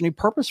evolutionary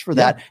purpose for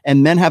that.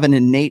 And men have an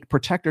innate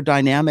protector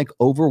dynamic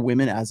over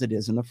women as it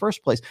is in the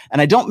first place.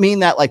 And I don't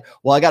mean that like,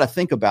 well, I got to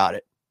think about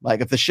it.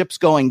 Like if the ship's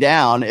going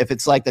down, if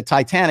it's like the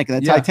Titanic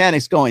and the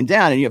Titanic's going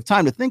down and you have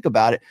time to think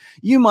about it,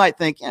 you might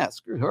think, yeah,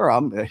 screw her.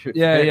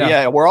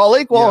 We're all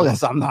equal. Yeah.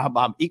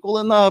 I'm equal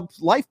in the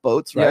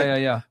lifeboats,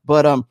 right? Yeah.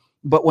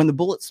 But when the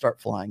bullets start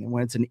flying and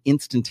when it's an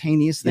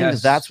instantaneous thing,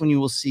 that's when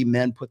you will see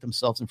men put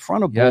themselves in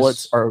front of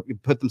bullets or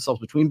put themselves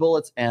between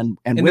bullets and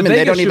women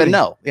they don't even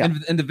know. Yeah.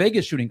 And in the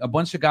Vegas shooting, a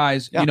bunch of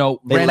guys, ran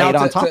out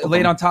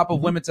laid on top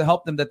of women to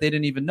help them that they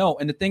didn't even know.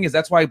 And the thing is,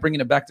 that's why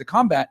bringing it back to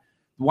combat,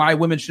 why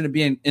women shouldn't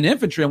be in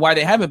infantry and why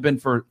they haven't been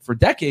for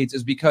decades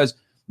is because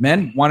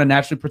men want to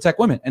naturally protect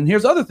women. And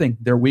here's the other thing.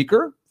 They're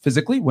weaker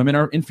physically. Women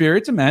are inferior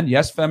to men.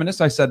 Yes,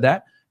 feminists, I said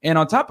that. And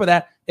on top of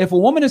that, if a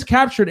woman is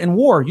captured in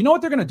war, you know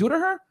what they're going to do to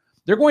her?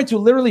 They're going to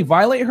literally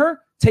violate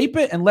her, tape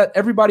it, and let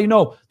everybody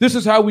know this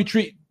is how we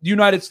treat the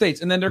United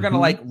States. And then they're going to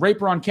like rape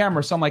her on camera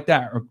or something like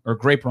that, or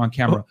grape her on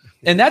camera.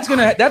 And that's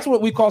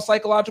what we call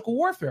psychological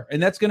warfare.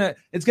 And it's going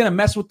to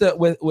mess with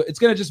it's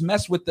going to just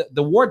mess with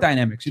the war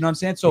dynamics. You know what I'm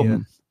saying?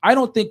 So I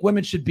don't think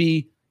women should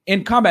be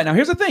in combat. Now,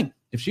 here's the thing.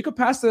 If she could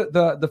pass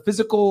the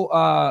physical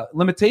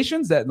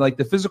limitations that like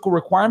the physical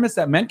requirements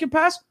that men can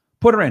pass,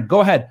 put her in, go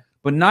ahead.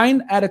 But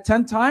 9 out of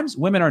 10 times,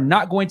 women are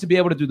not going to be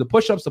able to do the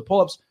push-ups, the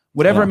pull-ups,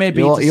 whatever it may be.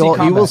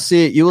 You will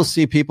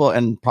see people,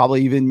 and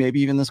probably even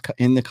this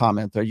in the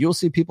comment there, you'll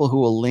see people who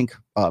will link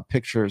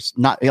pictures.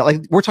 Not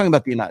like we're talking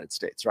about the United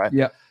States, right?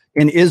 Yeah.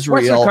 In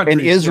Israel,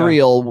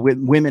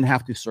 women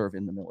have to serve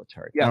in the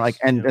military. Yes.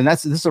 And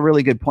this is a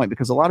really good point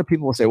because a lot of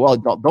people will say, well,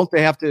 don't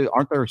they have to?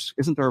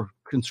 Isn't there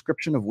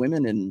conscription of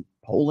women in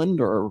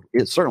Poland or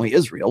certainly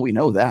Israel? We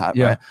know that.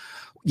 Yeah. Right?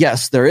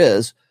 Yes, there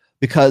is.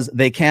 Because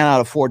they cannot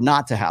afford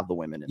not to have the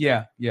women in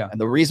there. Yeah. And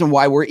the reason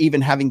why we're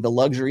even having the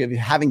luxury of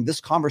having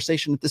this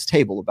conversation at this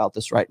table about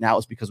this right now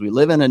is because we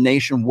live in a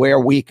nation where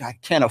we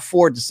can't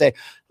afford to say,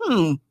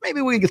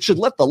 maybe we should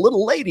let the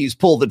little ladies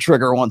pull the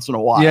trigger once in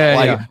a while.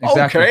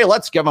 Exactly. Okay,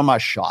 let's give them a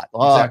shot.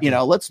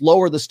 Let's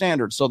lower the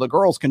standards so the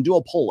girls can do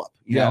a pull-up.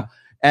 You know?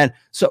 And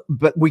so,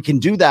 but we can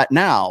do that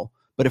now.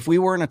 But if we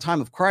were in a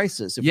time of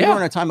crisis, if we were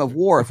in a time of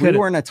war, if we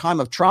were in a time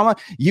of trauma,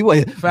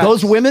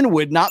 those women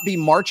would not be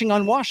marching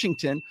on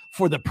Washington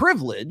for the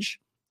privilege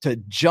to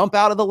jump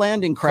out of the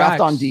landing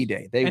craft on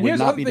D-Day. They would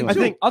not be doing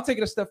it. I'll take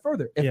it a step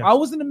further. If I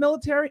was in the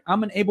military,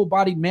 I'm an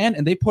able-bodied man,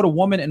 and they put a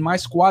woman in my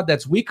squad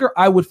that's weaker,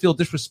 I would feel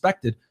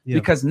disrespected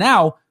because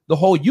now the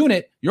whole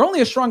unit, you're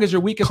only as strong as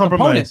your weakest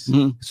component.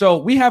 Mm-hmm. So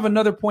we have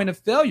another point of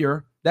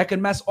failure that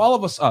can mess all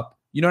of us up.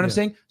 You know what I'm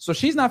saying? So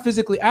she's not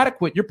physically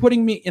adequate. You're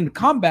putting me in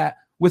combat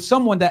with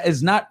someone that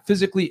is not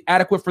physically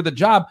adequate for the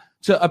job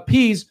to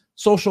appease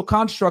social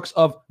constructs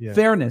of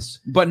fairness.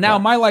 But now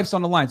my life's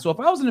on the line. So if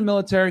I was in the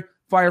military,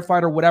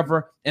 firefighter,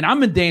 whatever, and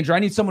I'm in danger, I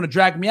need someone to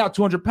drag me out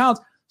 200 pounds.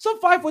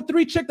 Some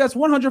 5'3" chick that's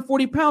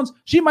 140 pounds,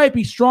 she might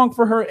be strong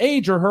for her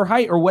age or her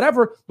height or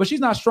whatever, but she's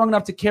not strong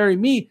enough to carry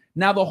me.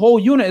 Now the whole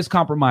unit is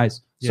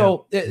compromised.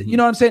 So, you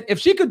know what I'm saying? If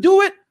she could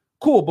do it,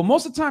 cool, but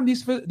most of the time,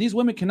 these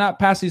women cannot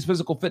pass these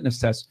physical fitness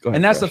tests,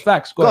 and that's the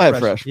facts. Go ahead,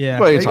 Fresh. Yeah,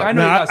 I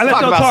know. I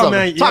let y'all talk,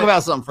 man. Talk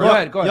about something. Go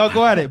ahead. Y'all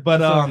go at it. But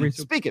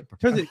speak it.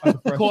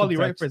 Quality,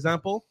 right? For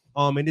example,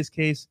 in this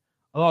case,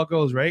 a lot of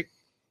girls, right?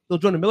 They'll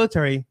join the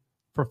military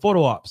for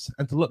photo ops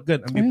and to look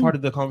good and be part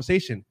of the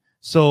conversation.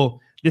 So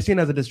they're seen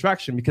as a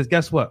distraction because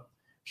guess what?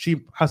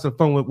 She has some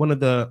fun with one of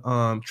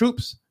the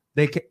troops.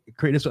 They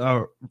create this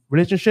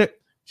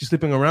relationship. She's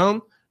sleeping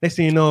around. Next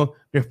thing you know,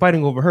 they're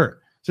fighting over her.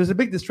 So it's a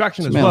big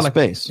distraction as well.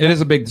 Space. It is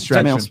a big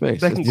distraction. Male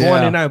space. They can go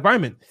on in that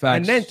environment. Facts.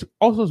 And then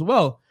also as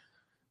well,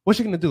 what's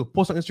she gonna do?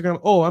 Post on Instagram?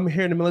 Oh, I'm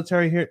here in the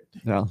military here.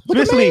 Yeah. So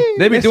basically,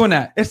 they be doing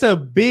that. It's a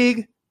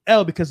big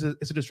L because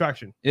it's a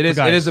distraction. It is.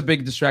 It is a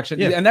big distraction.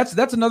 Yeah. And that's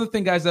another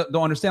thing guys that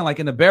don't understand.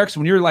 Like in the barracks,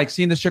 when you're like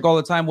seeing this chick all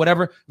the time,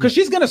 whatever, because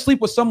she's gonna sleep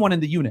with someone in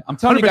the unit. I'm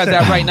telling 100%. You guys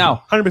that right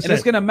now. 100%. And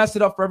it's gonna mess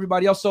it up for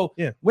everybody else. So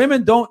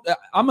women don't.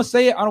 I'm gonna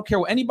say it. I don't care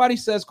what anybody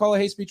says. Call it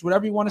hate speech.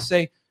 Whatever you want to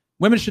say.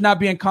 Women should not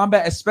be in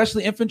combat,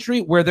 especially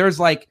infantry, where there's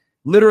like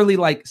literally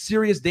like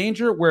serious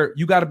danger where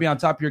you got to be on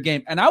top of your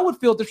game. And I would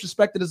feel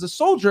disrespected as a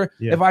soldier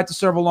if I had to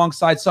serve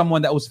alongside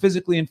someone that was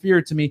physically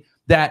inferior to me,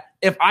 that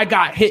if I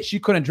got hit, she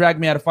couldn't drag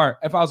me out of fire.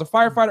 If I was a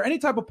firefighter, any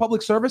type of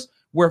public service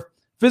where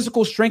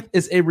physical strength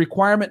is a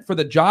requirement for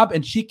the job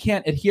and she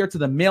can't adhere to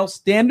the male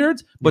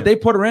standards, but they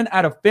put her in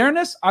out of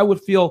fairness, I would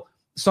feel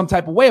some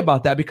type of way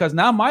about that because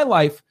now my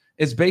life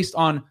is based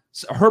on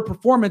her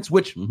performance,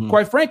 which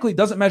quite frankly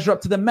doesn't measure up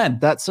to the men.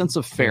 That sense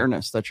of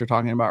fairness that you're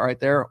talking about right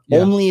there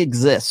only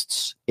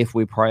exists if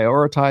we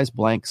prioritize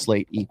blank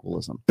slate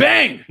equalism.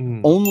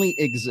 Bang! Only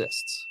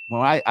exists.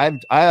 Well,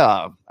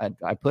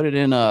 I put it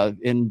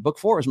in book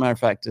 4, as a matter of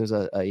fact. There's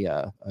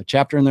a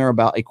chapter in there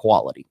about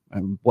equality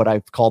and what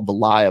I've called the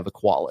lie of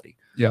equality.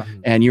 Yeah.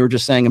 And you were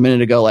just saying a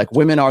minute ago, like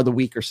women are the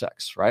weaker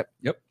sex, right?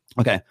 Yep.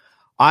 Okay.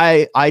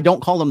 I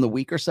don't call them the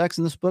weaker sex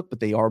in this book,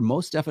 but they are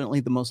most definitely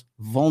the most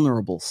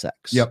vulnerable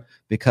sex. Yep.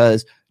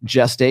 Because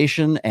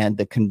gestation and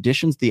the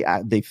conditions,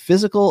 the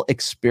physical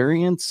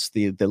experience,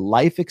 the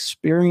life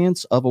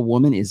experience of a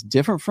woman is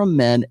different from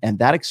men, and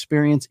that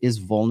experience is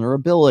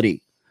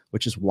vulnerability.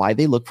 which is why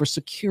they look for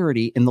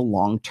security in the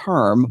long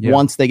term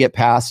once they get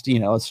past,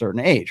 a certain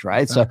age,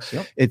 right? Thanks.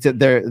 So it's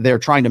they're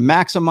trying to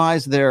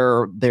maximize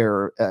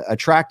their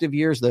attractive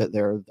years,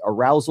 their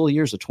arousal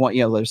years,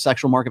 their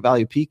sexual market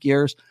value peak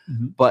years.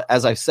 But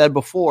as I've said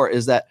before,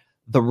 is that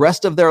the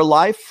rest of their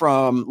life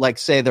from, like,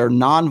 say, their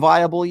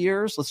non-viable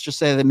years, let's just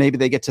say that maybe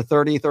they get to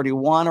 30,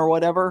 31 or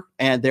whatever,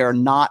 and they're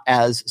not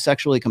as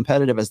sexually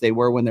competitive as they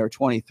were when they were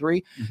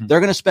 23. They're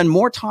going to spend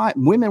more time.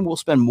 Women will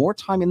spend more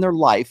time in their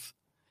life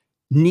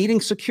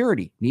needing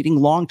security, needing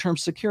long-term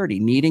security,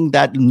 needing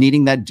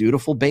that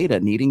dutiful beta,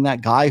 needing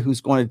that guy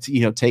who's going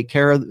to, take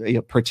care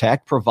of,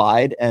 protect,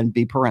 provide, and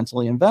be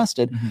parentally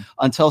invested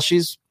until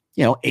she's,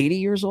 80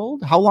 years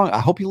old. How long? I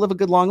hope you live a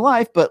good long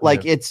life, but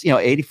it's,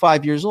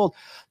 85 years old.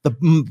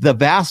 The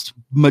vast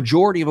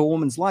majority of a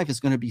woman's life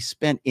is going to be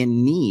spent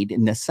in need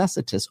and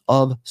necessitous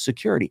of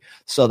security.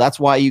 So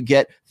that's why you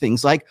get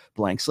things like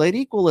blank slate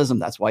equalism.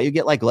 That's why you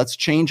get let's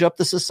change up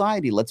the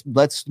society.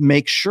 Let's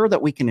make sure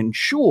that we can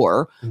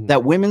ensure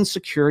that women's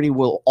security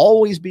will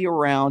always be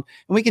around.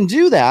 And we can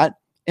do that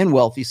in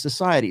wealthy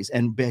societies.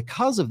 And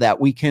because of that,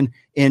 we can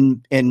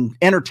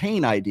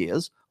entertain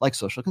ideas like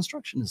social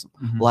constructionism,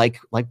 like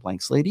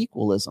blank slate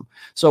equalism.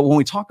 So when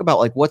we talk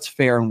about what's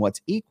fair and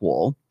what's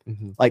equal,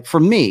 like for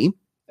me,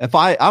 if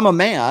I'm a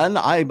man,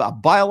 I'm a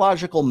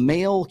biological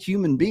male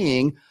human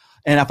being,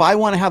 and if I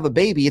want to have a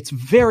baby, it's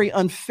very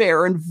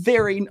unfair and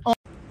very.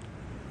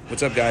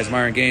 What's up, guys?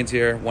 Myron Gaines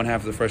here, one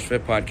half of the Fresh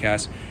Fit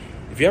podcast.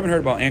 If you haven't heard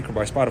about Anchor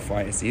by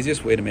Spotify, it's the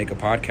easiest way to make a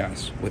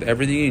podcast with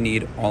everything you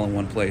need all in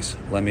one place.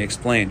 Let me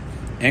explain.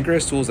 Anchor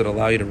has tools that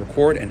allow you to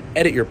record and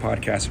edit your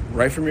podcast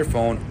right from your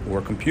phone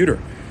or computer.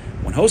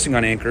 When hosting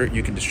on Anchor,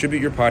 you can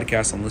distribute your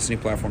podcast on listening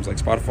platforms like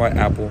Spotify,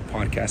 Apple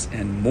Podcasts,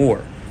 and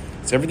more.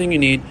 It's everything you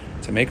need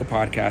to make a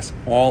podcast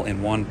all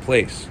in one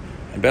place.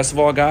 And best of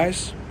all,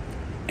 guys,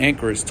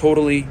 Anchor is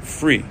totally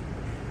free.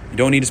 You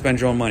don't need to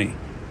spend your own money.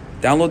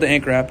 Download the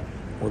Anchor app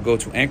or go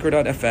to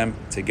anchor.fm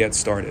to get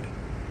started.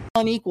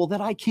 Unequal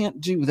that I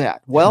can't do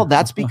that. Well,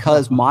 that's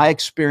because my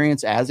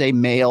experience as a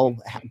male,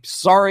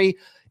 sorry,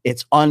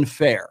 it's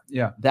unfair.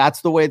 Yeah.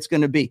 That's the way it's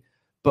going to be.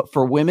 But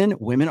for women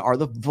are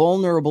the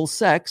vulnerable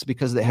sex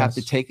because they have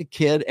to take a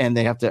kid and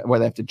they have to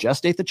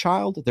gestate the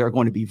child. They're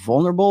going to be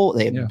vulnerable.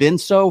 They have been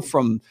so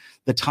from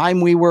the time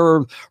we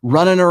were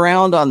running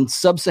around on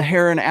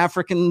sub-Saharan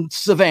African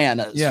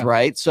savannas,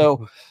 right?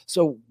 So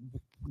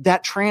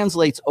that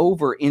translates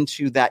over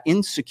into that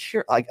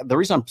insecure. Like, the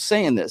reason I'm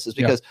saying this is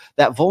because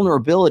that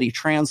vulnerability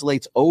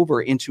translates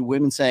over into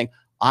women saying,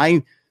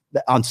 on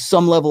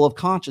some level of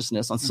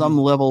consciousness, on some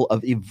level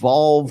of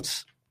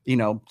evolved,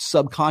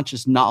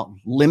 subconscious,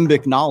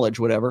 limbic knowledge,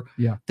 whatever.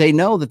 They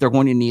know that they're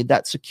going to need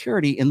that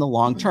security in the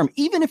long term,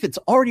 even if it's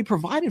already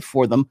provided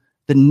for them.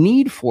 The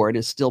need for it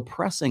is still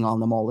pressing on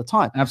them all the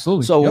time.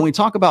 Absolutely. So when we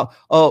talk about,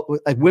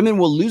 women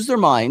will lose their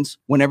minds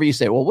whenever you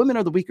say, well, women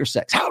are the weaker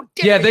sex. How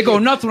dare they go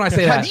nuts when I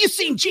say that. Have you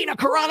seen Gina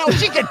Carano?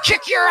 She could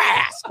kick your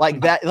ass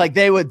like that. Like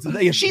they would,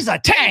 she's a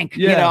tank,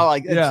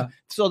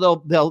 So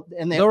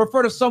they'll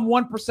refer to some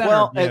 1%.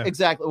 Well,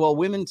 exactly. Well,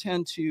 women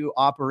tend to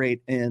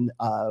operate in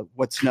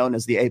what's known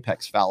as the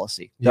apex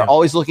fallacy. They're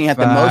always looking at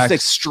the most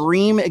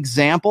extreme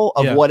example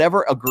of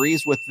whatever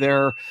agrees with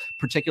their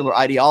particular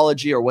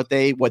ideology or what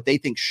they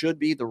think should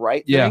be the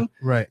right thing.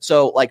 Right.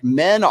 So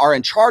men are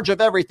in charge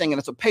of everything, and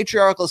it's a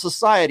patriarchal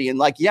society. And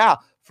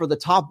for the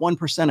top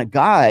 1% of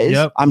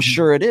guys, I'm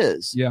sure it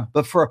is. Yeah.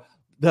 But for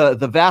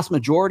the vast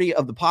majority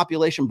of the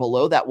population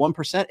below that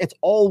 1%, it's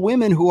all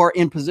women who are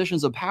in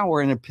positions of power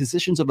and in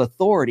positions of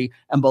authority.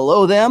 And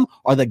below them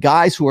are the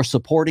guys who are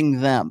supporting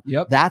them.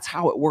 That's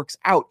how it works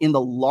out in the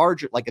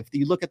larger, if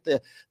you look at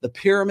the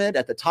pyramid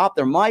at the top,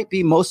 there might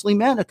be mostly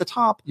men at the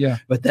top.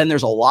 But then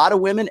there's a lot of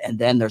women, and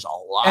then there's a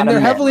lot and of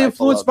they're men heavily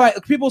influenced by,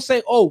 people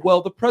say, oh,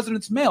 well, the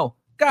president's male.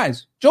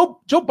 Guys,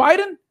 Joe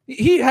Biden,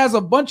 he has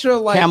a bunch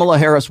of Kamala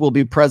Harris will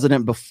be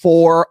president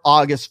before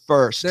August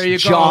 1st. There you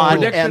go. John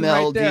Prediction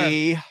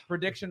MLD.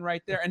 Prediction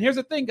right there. And here's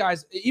the thing,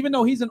 guys. Even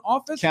though he's in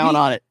office, count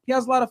on it. He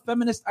has a lot of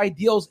feminist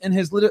ideals in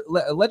his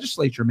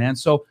legislature, man.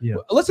 So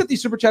let's hit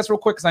these super chats real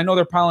quick because I know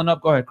they're piling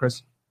up. Go ahead,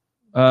 Chris.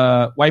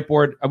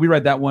 Whiteboard. We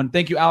read that one.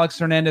 Thank you, Alex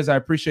Hernandez. I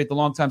appreciate the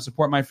long time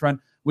support, my friend.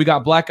 We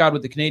got Black God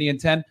with the Canadian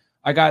 10.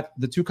 I got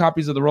the 2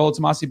 copies of the Rollo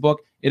Tomassi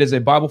book. It is a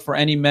Bible for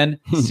any men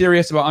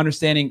serious about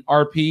understanding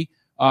RP.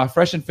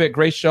 Fresh and Fit,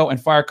 great show,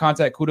 and fire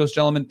contact. Kudos,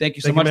 gentlemen. Thank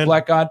you so much,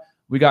 Black God.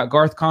 We got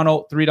Garth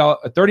Connell, $30.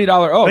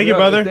 Oh, thank you,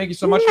 brother. Thank you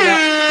so much for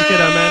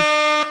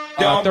that.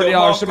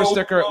 $30 super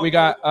sticker. We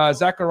got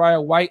Zachariah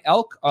White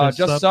Elk,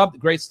 just subbed.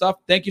 Great stuff.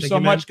 Thank you so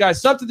much,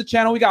 guys. Sub to the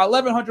channel. We got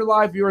 1,100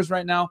 live viewers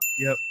right now.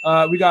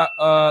 We got,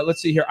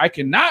 let's see here. I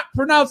cannot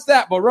pronounce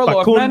that, but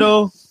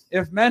Rollo,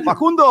 if men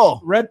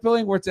red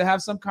pilling were to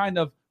have some kind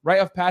of rite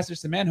of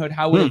passage to manhood,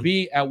 how would it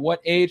be? At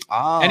what age?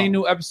 Any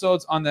new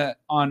episodes on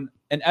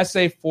an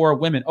essay for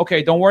women?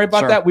 Okay, don't worry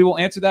about that. We will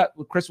answer that.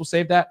 Chris will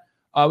save that.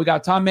 We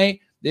got Tom May.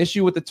 The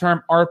issue with the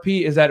term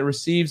RP is that it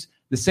receives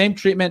the same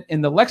treatment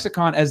in the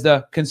lexicon as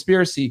the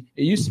conspiracy.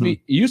 It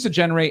used to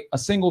generate a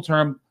single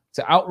term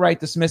to outright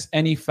dismiss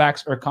any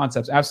facts or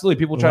concepts. Absolutely.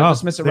 People try to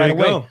dismiss it right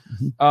away.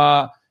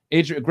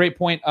 Great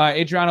point.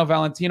 Adriano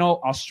Valentino,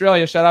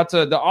 Australia. Shout out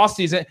to the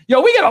Aussies.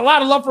 Yo, we get a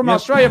lot of love from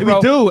Australia, bro.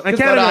 We do. And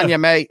Canada. On you,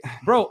 mate.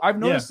 Bro, I've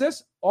noticed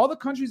this. All the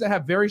countries that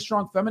have very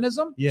strong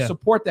feminism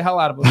support the hell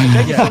out of us.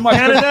 Thank you so much.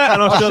 Canada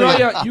and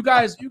Australia. You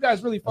guys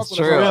really fuck with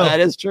true. us. That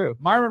is true.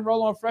 Myron,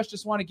 Rollo, and Fresh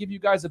just want to give you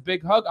guys a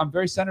big hug. I'm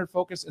very centered,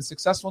 focused, and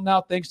successful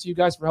now. Thanks to you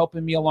guys for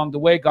helping me along the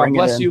way. God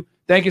bless you.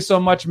 Thank you so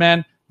much,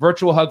 man.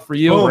 Virtual hug for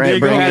you.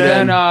 And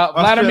then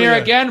Vladimir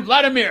again.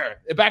 Vladimir,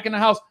 back in the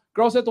house.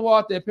 Girls hit the wall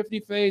at the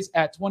epiphany phase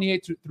at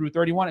 28 through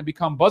 31 and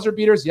become buzzer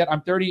beaters. Yet I'm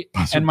 30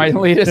 and my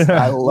latest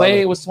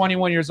lay was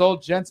 21 years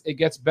old. Gents, it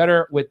gets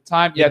better with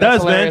time. Yeah,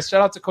 that's hilarious. Man.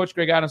 Shout out to Coach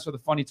Greg Adams for the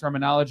funny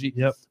terminology.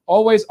 Yep.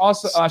 Always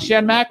also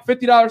Shan Mack,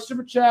 $50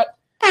 super chat.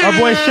 Our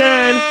boy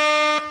Shan.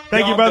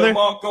 Thank you, brother.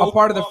 A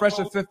part of the Fresh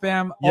and Fit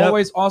fam. Yep.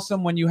 Always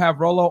awesome when you have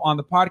Rollo on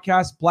the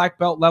podcast. Black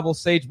belt level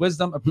sage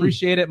wisdom.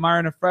 Appreciate it,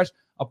 Myron and Fresh.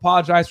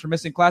 Apologize for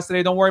missing class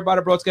today. Don't worry about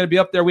it, bro. It's going to be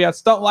up there. We had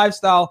Stunt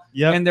Lifestyle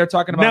and they're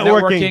talking about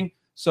networking.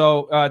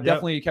 So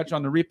definitely catch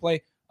on the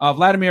replay.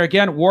 Vladimir,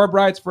 again, War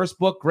Bride's first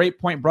book. Great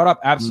point brought up.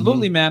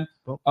 Absolutely, man.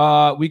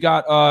 We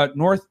got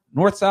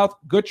North-South.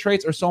 Good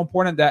traits are so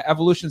important that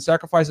evolution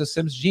sacrifices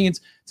Sim's genes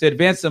to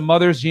advance the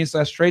mother's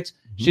genes/traits.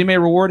 She may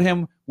reward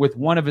him with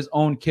one of his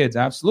own kids.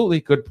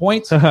 Absolutely. Good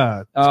point. Will,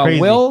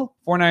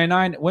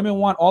 $4.99. Women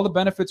want all the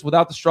benefits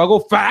without the struggle.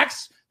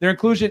 Facts. Their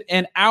inclusion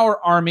in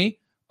our army.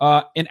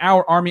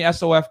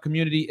 SOF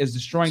community is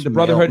destroying the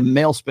brotherhood.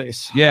 Male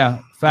space. Yeah,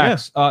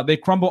 facts. They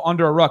crumble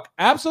under a ruck.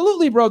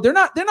 Absolutely, bro. They're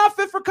not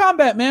fit for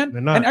combat, man.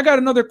 And I got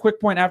another quick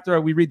point after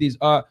we read these.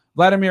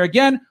 Vladimir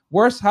again.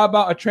 Worse, how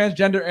about a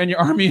transgender in your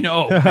army?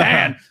 No,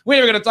 man. We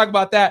ain't gonna talk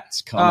about that.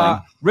 It's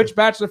coming. Rich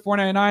Bachelor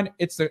 $4.99.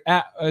 It's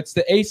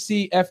the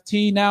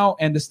ACFT now,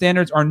 and the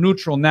standards are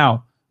neutral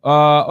now.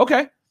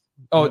 Okay.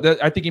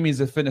 I think he means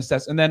the fitness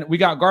test. And then we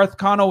got Garth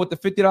Cano with the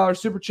 $50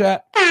 super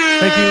chat.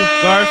 Thank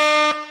you, Garth.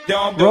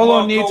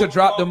 Rollo needs to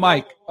drop the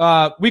mic.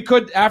 We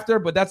could after,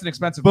 but that's an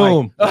expensive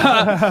mic.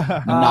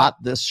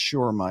 Not this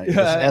Shure mic.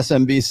 This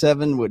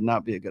SMB7 would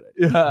not be a good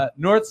idea.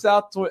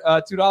 North-South,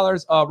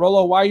 $2.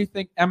 Rollo, why you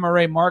think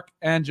MRA Mark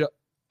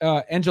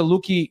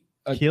Angelucci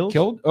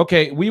killed?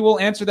 Okay, we will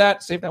answer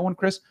that. Save that one,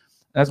 Chris.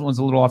 That one's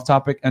a little off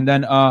topic. And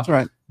then that's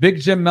right. Big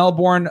Jim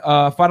Melbourne,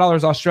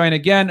 $5 Australian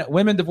again.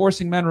 Women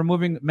divorcing men,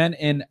 removing men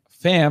in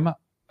fam.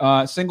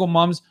 Single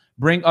moms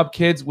bring up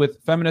kids with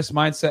feminist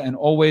mindset and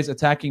always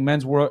attacking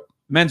men's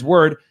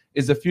word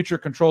is the future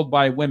controlled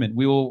by women.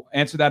 We will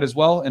answer that as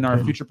well in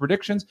our future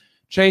predictions.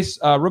 Chase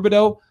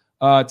Rubido,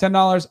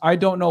 $10. I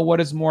don't know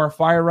what is more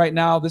fire right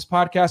now, this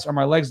podcast or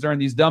my legs during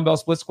these dumbbell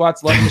split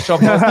squats. Loving the show.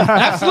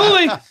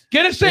 Absolutely.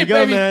 Get in shape,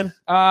 baby. Man.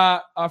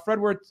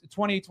 Fredward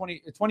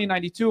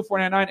 2092,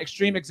 $4.99.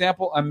 Extreme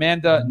example,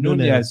 Amanda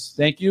Nunez.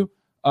 Thank you.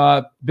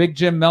 Big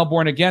Jim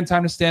Melbourne again.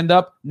 Time to stand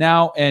up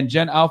now, and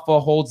Gen Alpha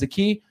holds the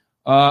key.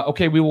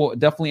 Okay, we will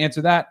definitely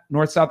answer that.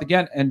 North-South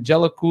again.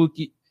 Angela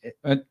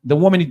the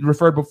woman you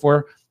referred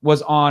before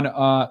was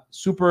on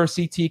Super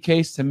CT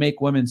case to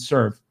make women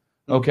serve.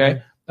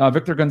 Okay.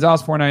 Victor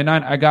Gonzalez,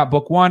 $4.99. I got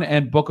book 1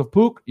 and Book of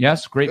Pook.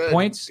 Yes, great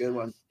points. Good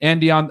one.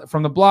 Andy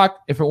from the block.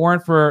 If it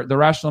weren't for the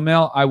Rational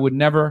Male, I would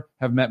never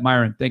have met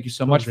Myron. Thank you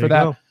so much for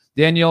that.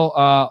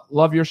 Daniel,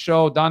 love your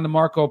show. Don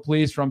DeMarco,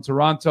 please, from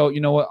Toronto.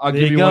 You know what? I'll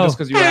give you one just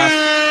because you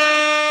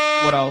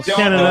asked. What else?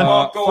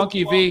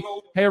 Funky V.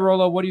 Hey,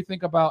 Rollo, what do you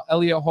think about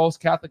Elliot Hall's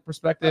Catholic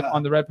perspective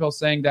on the red pill,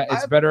 saying that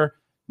it's better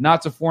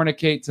not to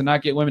fornicate, to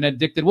not get women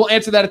addicted? We'll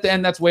answer that at the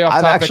end. That's way off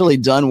topic. I've actually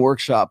done a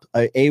workshop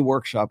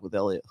with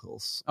Elliot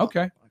Hills.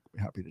 Okay. I'd be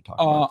happy to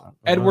talk about that.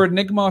 Edward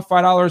Nigma,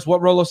 $5.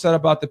 What Rollo said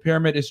about the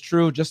pyramid is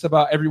true. Just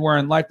about everywhere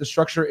in life, the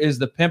structure is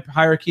the pimp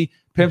hierarchy.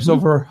 Pimps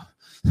over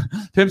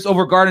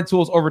garden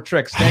tools over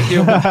tricks. Thank you.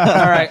 All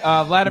right,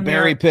 Vladimir.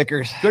 Berry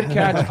pickers. Good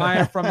catch. I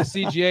am from the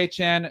CGA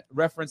Chan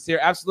reference here.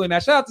 Absolutely, man.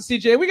 Shout out to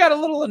CGA. We got a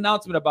little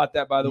announcement about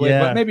that, by the way,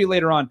 but maybe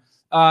later on.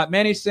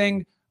 Manny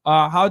Singh,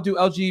 how do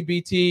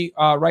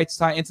LGBT rights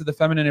tie into the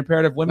feminine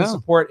imperative? Women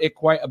support it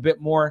quite a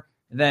bit more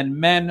than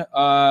men.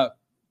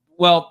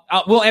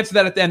 We'll answer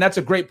that at the end. That's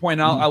a great point.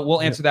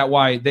 We'll answer that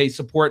why they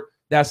support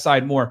that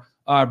side more.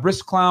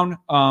 Brisk Clown,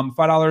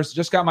 $5.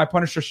 Just got my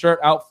Punisher shirt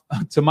out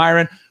to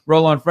Myron,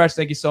 Rollo, and Fresh.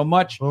 Thank you so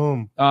much.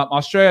 Boom.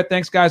 Australia,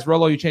 thanks, guys.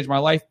 Rollo, you changed my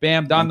life.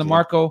 Bam. Don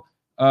DeMarco.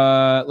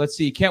 Let's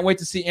see. Can't wait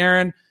to see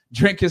Aaron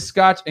drink his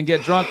scotch and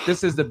get drunk.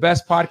 This is the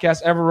best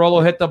podcast ever.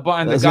 Rollo, hit the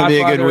button. This is going to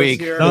be a good week.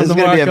 This is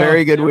going to be a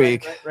very good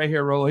week. Right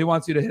here, Rollo. He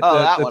wants you to hit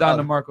the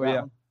Don DeMarco.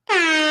 Yeah.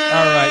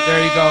 All right,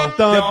 there you go.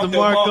 Don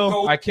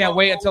DeMarco. I can't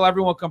wait until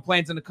everyone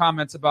complains in the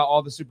comments about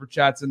all the super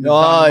chats and the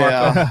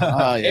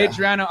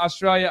Adriano,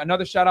 Australia.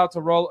 Another shout out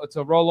to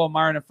Rollo,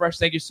 Myron, and Fresh.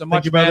 Thank you so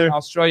much, man.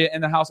 Australia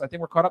in the house. I think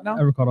we're caught up now.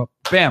 We're caught up.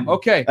 Bam.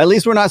 Okay. At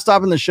least we're not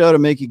stopping the show to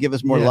make you give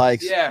us more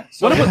likes. Yeah.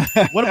 So,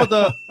 what about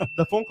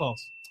the phone calls?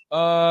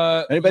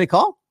 Anybody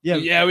call?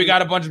 Yeah, we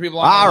got a bunch of people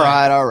on. All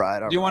right.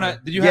 Do you want to?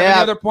 Did you have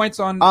any other points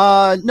on?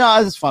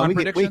 No, it's fine.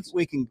 We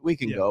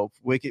can go.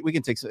 We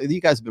can take. You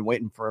guys have been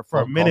waiting for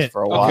a minute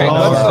for a while.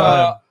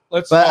 Okay,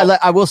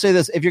 I will say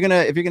this: if you're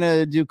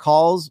gonna do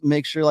calls,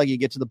 make sure like you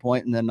get to the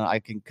point, and then I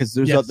can, because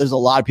there's a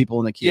lot of people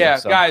in the queue. Yeah,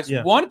 so. guys,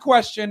 one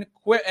question,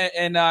 quit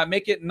and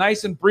make it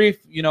nice and brief.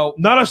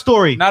 Not a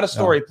story,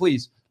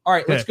 please. All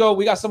right, let's go.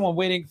 We got someone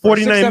waiting for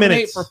 49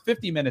 minutes for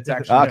 50 minutes.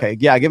 Actually, okay,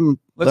 yeah, give them.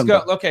 Let's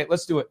go. Okay,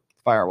 let's do it.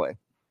 Fire away.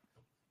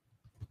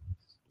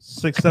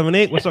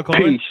 678. What's up, caller?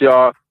 Peace,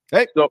 y'all.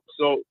 Hey.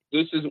 So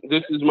this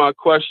is my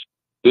question.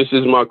 This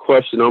is my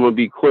question. I'm gonna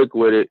be quick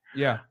with it.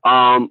 Yeah.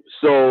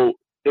 So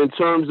in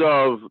terms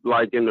of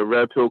like in the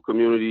Red Pill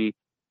community,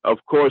 of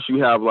course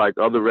you have like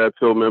other Red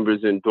Pill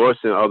members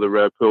endorsing other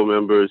Red Pill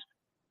members,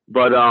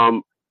 but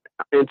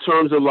in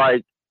terms of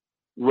like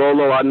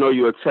Rollo, I know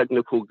you're a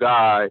technical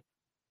guy.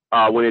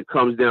 When it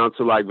comes down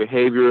to like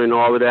behavior and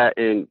all of that,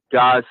 and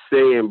guys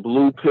saying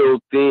blue pill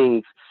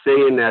things,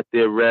 saying that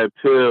they're red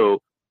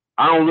pill,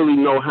 I don't really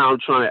know how I'm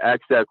trying to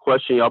ask that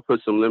question. Y'all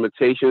put some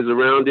limitations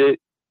around it,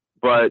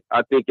 but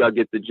I think y'all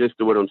get the gist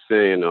of what I'm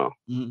saying, though.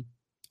 Mm-hmm.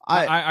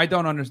 I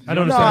don't understand. I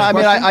don't understand.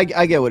 No, I mean,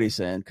 I get what he's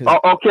saying.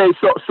 Okay,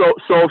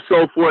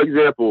 so for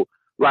example,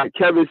 like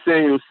Kevin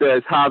Samuels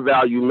says, high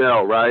value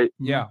male, right?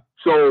 Yeah.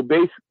 So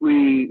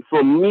basically,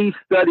 for me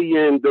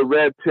studying the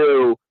red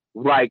pill,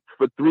 like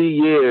for 3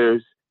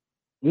 years,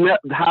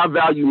 high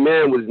value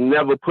man was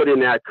never put in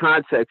that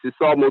context. It's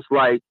almost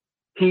like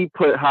he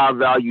put high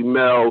value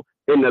male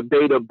in the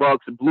beta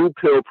bucks blue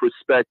pill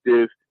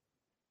perspective,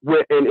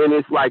 and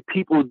it's like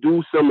people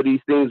do some of these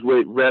things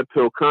with red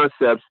pill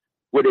concepts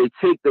where they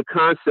take the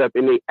concept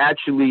and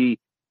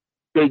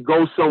they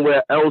go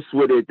somewhere else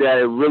with it that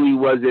it really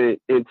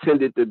wasn't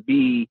intended to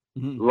be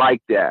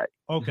like that.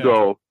 Okay.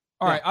 So.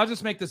 All right, I'll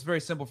just make this very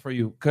simple for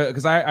you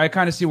because I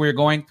kind of see where you're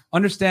going.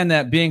 Understand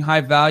that being high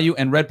value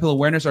and red pill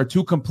awareness are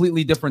two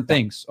completely different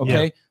things,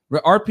 okay? Yeah.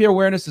 RP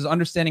awareness is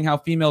understanding how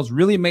females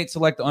really mate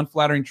select the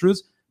unflattering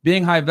truths.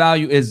 Being high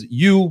value is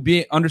you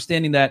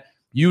understanding that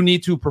you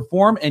need to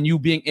perform and you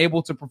being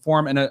able to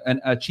perform and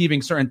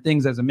achieving certain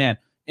things as a man.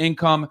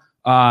 Income,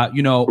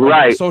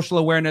 right. Social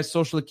awareness,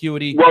 social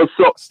acuity,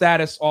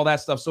 status, all that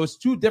stuff. So it's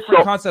two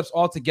different concepts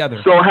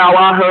altogether. So how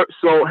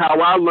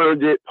I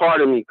learned it,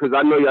 pardon me, because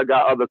I know y'all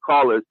got other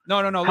callers. No.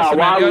 Listen,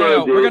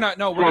 man, we're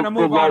gonna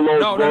move on.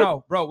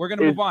 No, bro, we're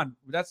gonna move on.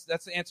 That's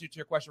the answer to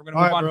your question. We're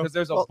gonna move on because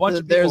there's a bunch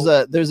of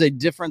people. There's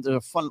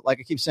a fun, like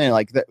I keep saying,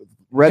 like that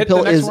red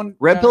pill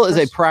is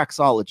a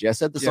praxology. I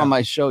said this on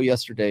my show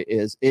yesterday.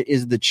 It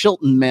is the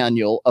Chilton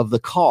manual of the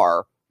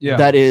car. Yeah.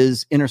 That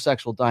is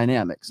intersexual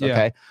dynamics. Okay.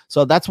 Yeah.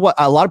 So that's what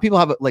a lot of people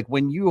have. Like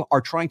when you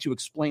are trying to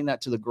explain that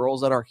to the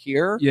girls that are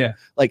here,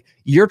 like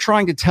you're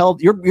trying to tell,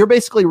 you're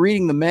basically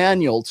reading the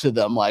manual to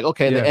them. Like,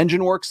 okay, the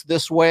engine works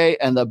this way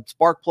and the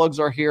spark plugs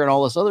are here and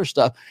all this other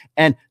stuff.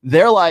 And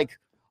they're like,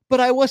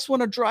 but I just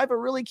want to drive a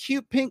really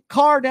cute pink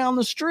car down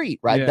the street.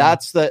 Right. Yeah.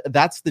 That's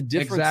the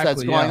difference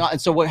that's going on. And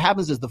so what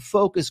happens is the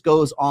focus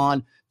goes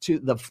on to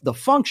the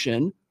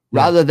function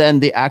rather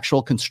than the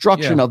actual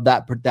construction of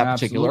that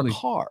particular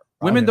car.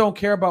 Women don't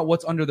care about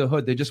what's under the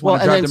hood. They just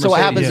want to drive the Mercedes. So what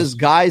happens is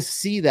guys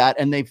see that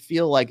and they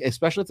feel like,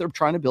 especially if they're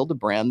trying to build a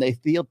brand, they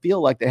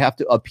feel like they have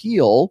to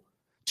appeal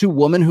to a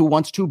woman who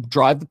wants to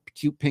drive the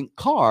cute pink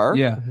car,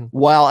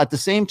 while at the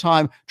same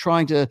time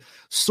trying to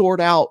sort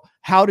out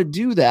how to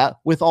do that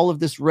with all of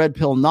this red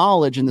pill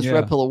knowledge and this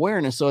red pill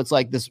awareness. So it's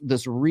like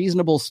this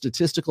reasonable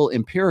statistical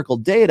empirical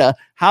data.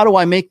 How do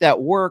I make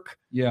that work?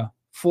 Yeah.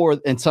 For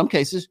in some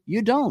cases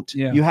you don't.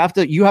 You have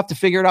to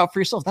figure it out for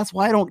yourself. That's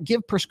why I don't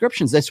give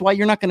prescriptions. That's why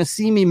you're not going to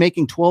see me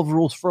making 12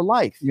 rules for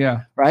life.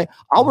 Right.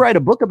 I'll write a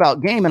book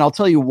about game and I'll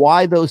tell you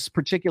why those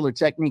particular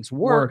techniques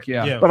work.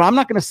 But I'm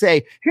not going to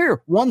say,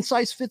 here, one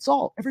size fits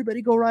all.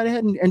 Everybody go right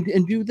ahead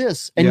and do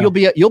this. And you'll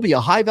be a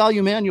high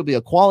value man, you'll be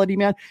a quality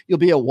man, you'll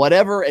be a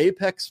whatever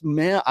apex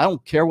man. I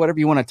don't care whatever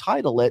you want to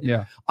title it.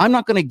 I'm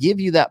not going to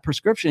give you that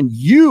prescription.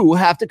 You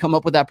have to come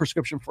up with that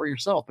prescription for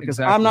yourself because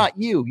I'm not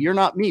you. You're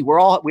not me. We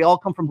all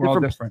come from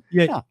different.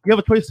 Yeah, you have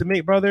a choice to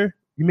make, brother.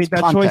 You make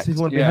that choice if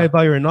you want to be high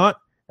value or not,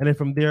 and then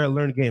from there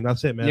learn the game.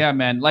 That's it, man. Yeah,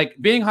 man. Like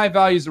being high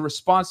value is a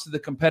response to the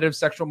competitive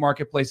sexual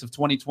marketplace of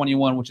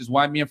 2021, which is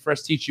why me and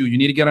Fresh teach you. You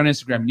need to get on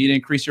Instagram. You need to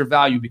increase your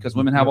value because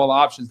women have all the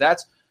options.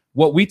 That's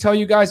what we tell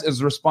you guys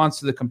is a response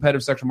to the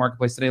competitive sexual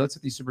marketplace today. Let's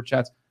hit these super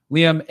chats.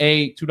 Liam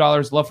A,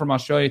 $2. Love from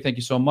Australia. Thank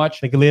you so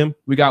much. Thank you, Liam.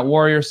 We got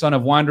Warrior, Son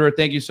of Wanderer.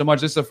 Thank you so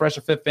much. This is a Fresh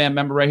or Fit fan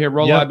member right here.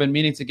 Rollo, I've been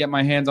meaning to get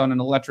my hands on an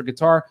electric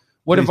guitar.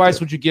 What advice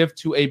would you give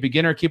to a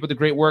beginner? Keep up the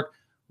great work.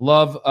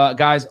 Love,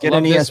 guys. Get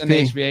love an this ESP. And the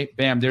HVA.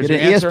 Bam. There's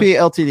Get your an answer. ESP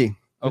LTD.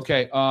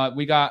 Okay.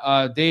 We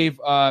got Dave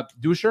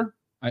Dusher.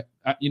 I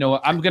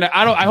hope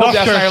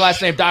that's not your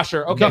last name.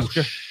 Dasher. Okay.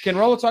 Dasher. Can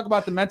Rollo talk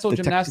about the mental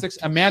gymnastics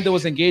Amanda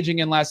was engaging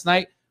in last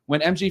night when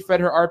MG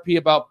fed her RP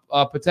about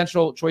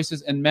potential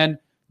choices in men?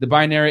 The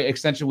binary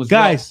extension was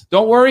guys.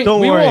 Don't worry.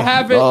 We will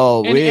have it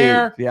in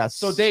air. Yes.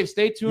 So Dave,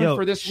 stay tuned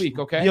for this week.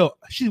 Okay.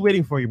 She's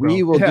waiting for you, bro.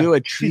 We will do a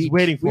treat. She's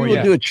waiting for you. We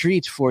will do a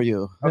treat for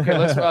you. Okay.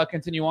 Let's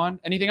continue on.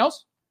 Anything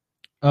else?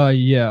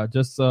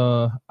 Just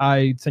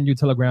I sent you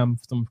Telegram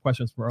some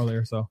questions from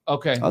earlier. So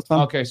okay.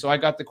 Okay. So I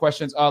got the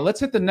questions.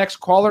 Let's hit the next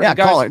caller. Yeah,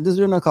 guys, caller. Let's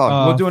do another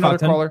caller. We'll do another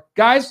caller.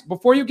 Guys,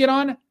 before you get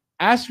on,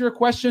 ask your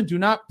question.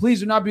 Please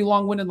do not be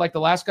long-winded like the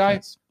last guy.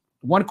 Yes.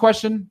 One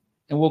question,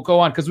 and we'll go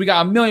on because we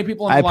got a million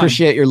people on the line. I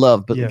appreciate your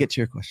love, but get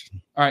to your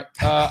question. All right.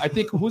 I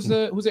think who's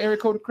the area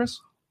code, Chris?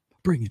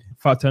 Bring it in.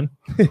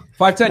 510.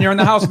 510. You're in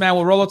the house, man.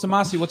 We'll Rollo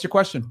Tomassi. What's your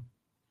question?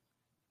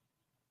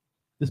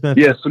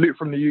 Yeah, salute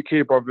from the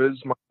UK, brothers.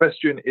 My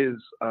question is,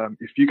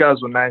 if you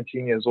guys were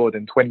 19 years old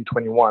in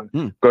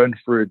 2021, going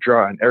through a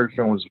drought and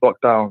everything was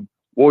locked down,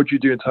 what would you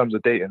do in terms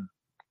of dating?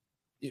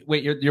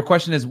 Wait, your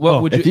question is,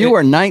 what would you... If you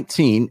were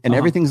 19 and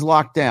everything's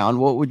locked down,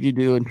 what would you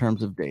do in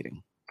terms of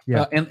dating?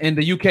 Yeah, in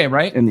the UK,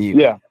 right? In the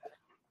UK.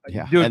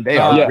 Yeah, dude, and they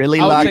are really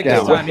locked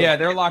down. Yeah,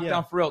 they're locked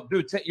down for real.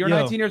 Dude, you're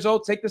 19 years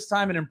old. Take this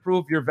time and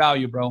improve your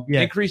value, bro.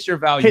 Yeah. Increase your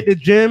value. Hit the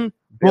gym.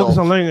 Focus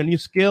on learning a new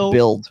skill.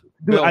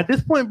 Dude, at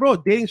this point, bro,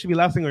 dating should be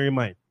last thing on your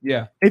mind.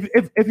 Yeah.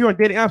 If you're on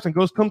dating apps and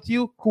girls come to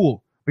you,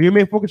 cool. But your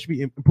main focus should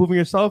be improving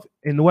yourself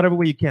in whatever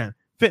way you can.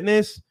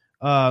 Fitness,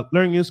 learning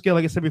a new skill,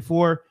 like I said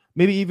before,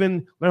 maybe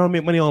even learn how to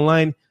make money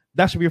online.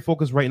 That should be your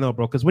focus right now,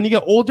 bro. Because when you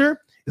get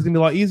older, it's gonna be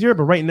a lot easier.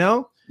 But right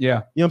now, you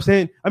know what I'm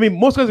saying? I mean,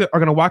 most guys are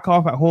gonna whack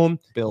off at home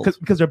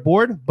because they're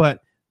bored,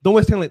 but don't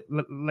waste time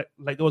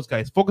like those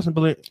guys. Focus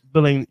on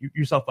building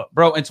yourself up,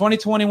 bro. In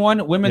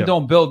 2021, women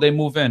don't build; they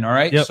move in. All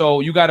right,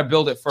 so you got to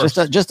build it first.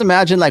 Just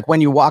imagine, like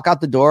when you walk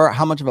out the door,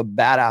 how much of a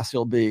badass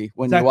you'll be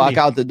when you walk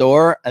out the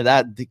door. And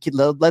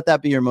let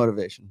that be your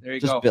motivation. There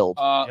you just go. Build.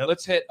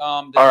 Let's hit.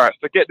 All right,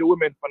 forget the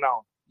women for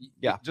now.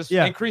 Just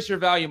increase your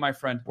value, my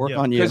friend. Work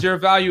on you because your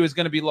value is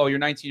going to be low. You're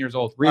 19 years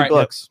old. Read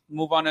books.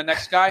 Move on to the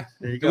next guy.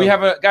 Do we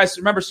have guys?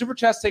 Remember, super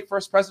chats take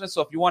first precedence.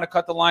 So if you want to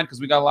cut the line, because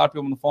we got a lot of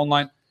people on the phone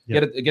line.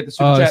 Get the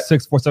super chat.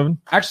 647.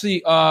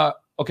 Actually,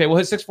 okay, we'll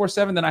hit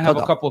 647. Then I have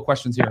a couple of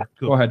questions here.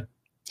 Cool. Go ahead.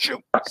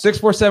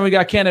 647. We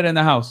got Canada in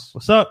the house.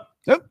 What's up?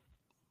 Yep.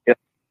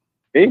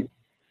 Me?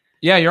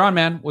 Yeah, you're on,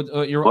 man.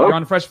 You're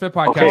on the Fresh Fit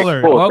podcast.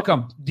 Okay, cool.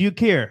 Welcome. Do you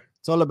care?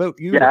 It's all about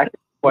you. Yeah, I have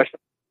a question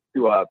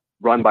to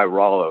run by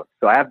Rollo.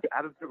 So I have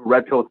a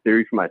red pill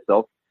theory for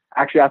myself.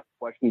 I actually asked a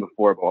question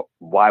before about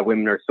why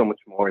women are so much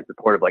more in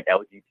support of like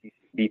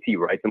LGBT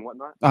rights and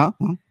whatnot.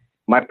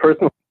 My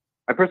personal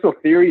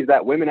theory is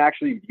that women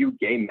actually view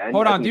gay men.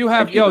 Hold on. Do you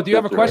have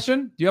a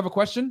question? Do you have a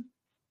question?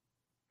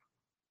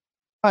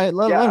 All right,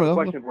 let a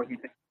question of what you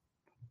think.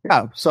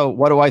 Yeah. So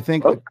what do I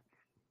think?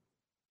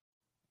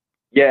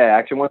 Yeah, I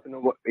actually want to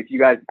know if you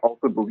guys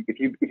also believe, if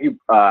you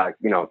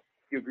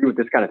agree with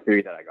this kind of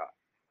theory that I got.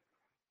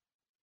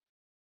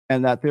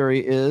 And that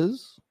theory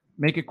is?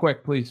 Make it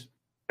quick, please.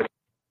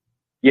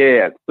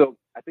 Yeah. So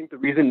I think the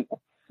reason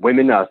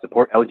women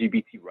support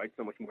LGBT rights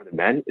so much more than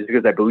men is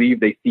because I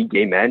believe they see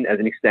gay men as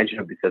an extension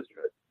of the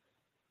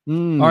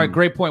sisterhood. All right,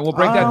 great point. We'll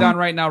break that down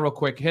right now, real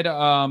quick. Hit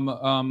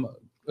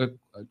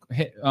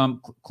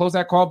close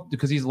that call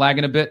because he's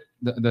lagging a bit.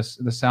 The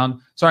sound.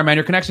 Sorry, man,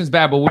 your connection's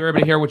bad, but we were able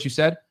to hear what you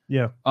said.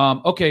 Yeah.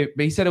 Okay,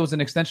 but he said it was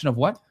an extension of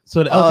what?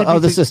 So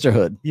the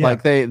sisterhood. Yeah.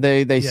 Like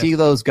they see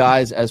those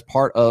guys as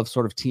part of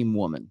sort of Team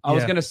Woman. I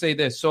was gonna say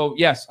this. So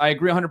yes, I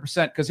agree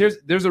 100% because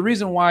there's a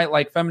reason why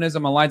like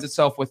feminism aligns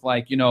itself with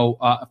like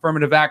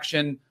affirmative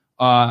action,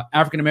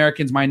 African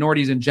Americans,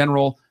 minorities in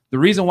general. The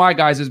reason why,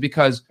 guys, is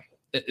because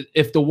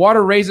if the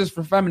water raises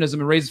for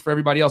feminism, it raises for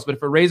everybody else. But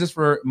if it raises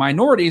for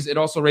minorities, it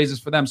also raises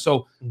for them.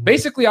 So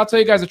basically, I'll tell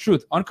you guys the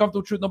truth.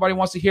 Uncomfortable truth nobody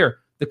wants to hear.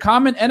 The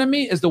common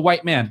enemy is the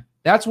white man.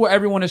 That's what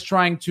everyone is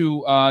trying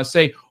to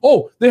say.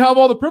 Oh, they have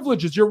all the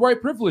privileges. You're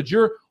white privilege.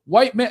 You're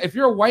white man. If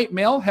you're a white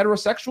male,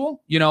 heterosexual,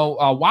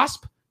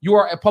 WASP, you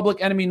are a public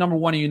enemy number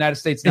one in the United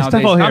States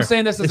nowadays. I'm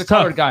saying this as a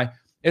colored guy.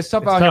 It's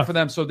tough out here for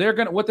them. So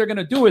what they're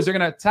gonna do is they're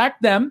gonna attack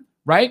them.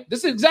 Right?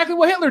 This is exactly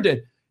what Hitler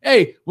did.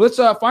 Hey, let's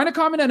find a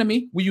common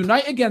enemy. We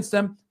unite against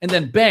them, and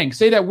then bang,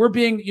 say that we're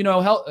being,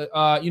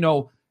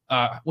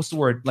 what's the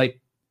word?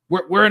 Like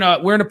we're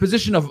in a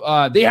position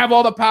of they have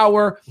all the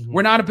power.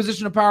 We're not in a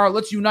position of power.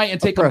 Let's unite and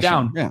take them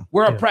down. Yeah.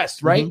 We're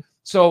oppressed, right?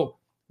 So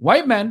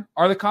white men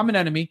are the common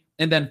enemy,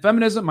 and then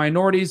feminism,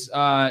 minorities,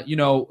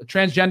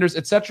 transgenders,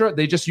 etc.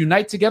 They just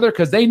unite together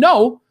because they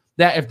know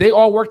that if they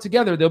all work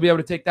together, they'll be able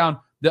to take down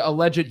the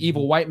alleged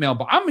evil white male.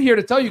 But I'm here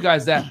to tell you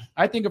guys that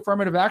I think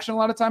affirmative action a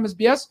lot of time is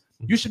BS.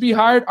 You should be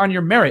hired on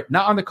your merit,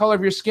 not on the color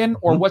of your skin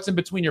or what's in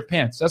between your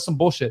pants. That's some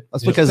bullshit.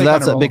 That's because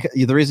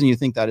the reason you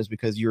think that is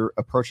because you're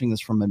approaching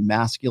this from a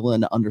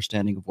masculine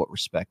understanding of what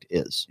respect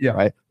is. Yeah.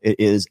 Right. It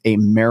is a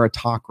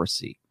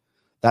meritocracy.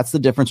 That's the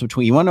difference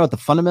between, you want to know what the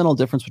fundamental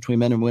difference between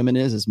men and women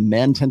is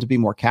men tend to be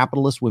more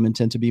capitalist, women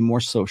tend to be more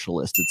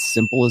socialist. It's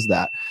simple as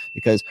that.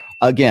 Because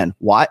again,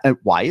 why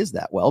is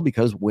that? Well,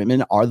 because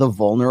women are the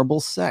vulnerable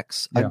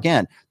sex. Yeah.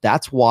 Again,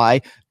 that's why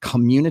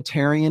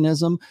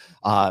communitarianism,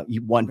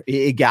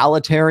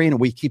 egalitarian,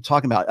 we keep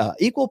talking about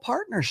equal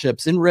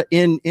partnerships in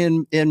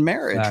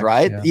marriage, Facts,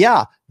 right?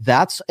 Yeah.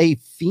 That's a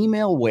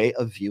female way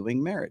of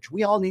viewing marriage.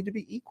 We all need to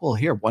be equal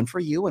here. One for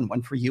you and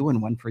one for you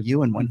and one for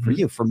you and one for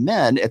you. For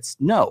men, it's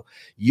no,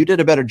 you did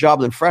a better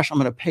job than Fresh. I'm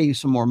going to pay you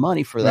some more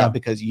money for that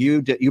because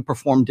you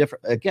performed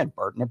different. Again,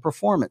 burden of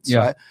performance.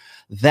 Right?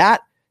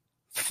 That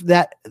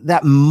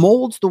that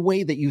molds the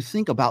way that you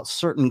think about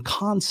certain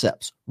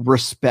concepts.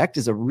 Respect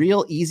is a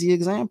real easy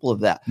example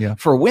of that. Yeah.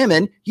 For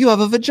women, you have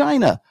a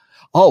vagina.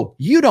 Oh,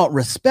 you don't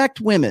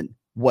respect women.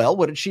 Well,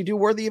 what did she do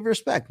worthy of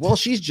respect? Well,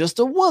 she's just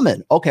a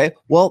woman. Okay.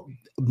 Well,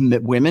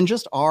 women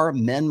just are,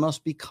 men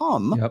must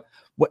become.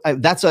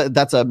 Yep. That's a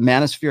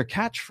manosphere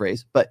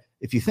catchphrase. But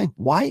if you think,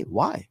 why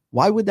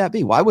would that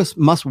be? Why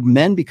must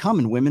men become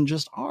and women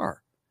just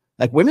are?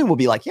 Like women will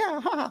be like,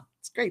 yeah,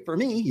 it's great for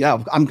me.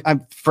 Yeah,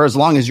 I'm for as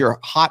long as you're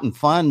hot and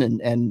fun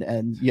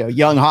and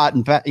young, hot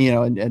and fat,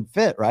 and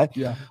fit, right?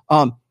 Yeah.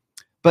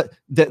 But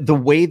the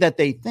way that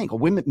they think,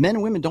 men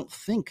and women don't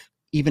think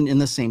even in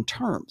the same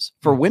terms.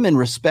 For women,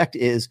 respect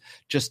is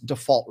just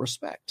default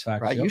respect,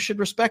 right? Yep. You should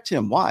respect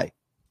him. Why?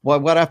 Why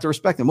would I have to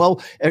respect them?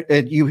 Well,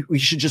 we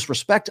should just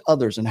respect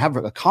others and have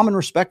a common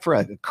respect for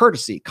a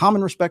courtesy,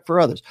 common respect for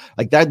others.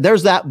 Like that,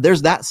 there's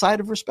that side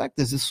of respect.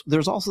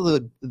 There's also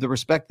the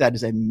respect that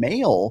is a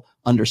male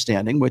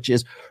understanding, which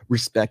is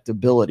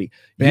respectability.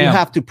 Bam. You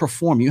have to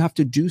perform. You have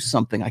to do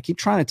something. I keep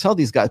trying to tell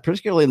these guys,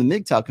 particularly in the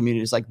MGTOW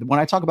community, it's like when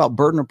I talk about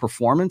burden of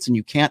performance and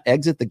you can't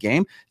exit the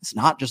game, it's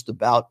not just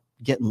about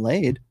getting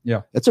laid.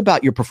 Yeah. It's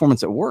about your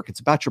performance at work. It's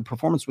about your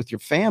performance with your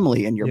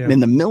family and in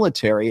the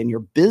military and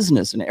your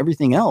business and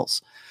everything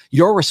else.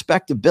 Your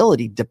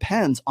respectability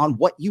depends on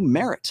what you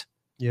merit.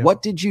 Yeah.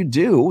 What did you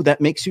do that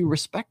makes you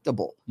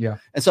respectable? Yeah.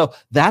 And so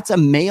that's a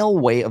male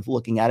way of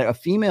looking at it. A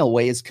female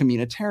way is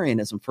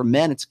communitarianism. For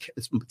men, it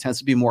tends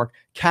to be more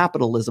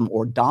capitalism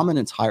or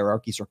dominance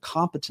hierarchies or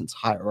competence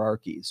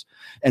hierarchies.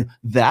 And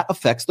that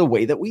affects the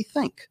way that we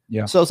think.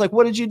 Yeah. So it's like,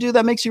 what did you do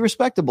that makes you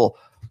respectable?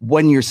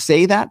 When you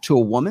say that to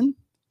a woman,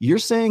 you're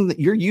saying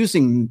that you're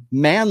using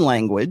man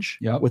language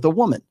with a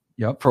woman.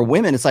 Yep. For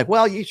women, it's like,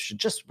 well, you should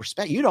just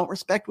respect. You don't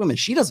respect women.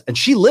 She does. And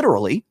she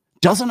literally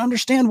doesn't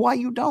understand why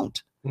you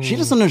don't. She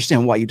doesn't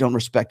understand why you don't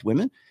respect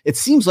women. It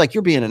seems like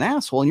you're being an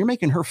asshole and you're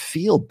making her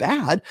feel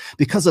bad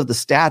because of the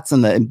stats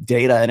and the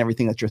data and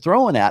everything that you're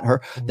throwing at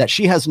her that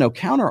she has no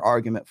counter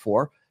argument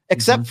for,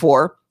 except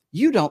for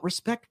you don't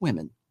respect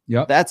women.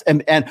 Yeah, that's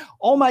and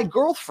all my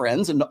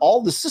girlfriends and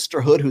all the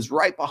sisterhood who's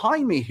right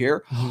behind me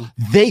here,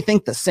 they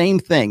think the same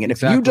thing. And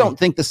if you don't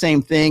think the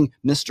same thing,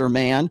 Mr.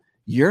 Man,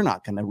 you're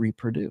not going to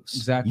reproduce.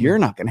 Exactly. You're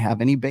not going to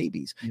have any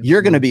babies.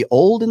 You're going to be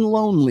old and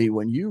lonely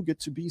when you get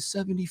to be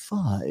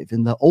 75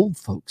 in the old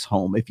folks'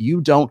 home if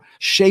you don't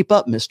shape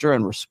up, mister,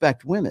 and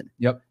respect women.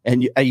 Yep.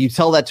 And you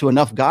tell that to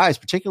enough guys,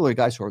 particularly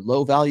guys who are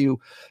low value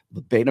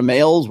beta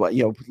males,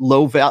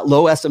 low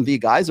SMV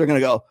guys, they're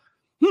going to go,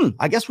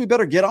 I guess we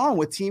better get on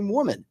with Team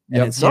Woman.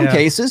 And in some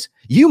cases,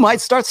 you might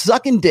start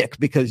sucking dick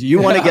because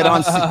you want to get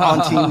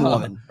on Team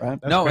Woman. Right?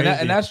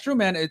 And that's true,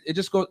 man. It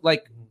just goes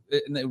like,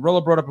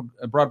 Rollo brought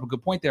up a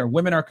good point there.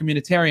 Women are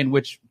communitarian,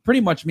 which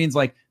pretty much means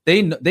like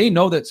they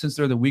know that since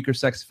they're the weaker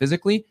sex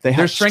physically,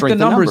 their strength in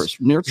numbers.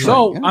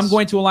 So I'm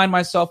going to align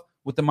myself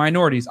with the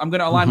minorities. I'm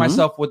going to align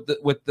myself with the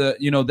the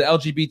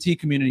LGBT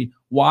community.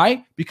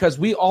 Why? Because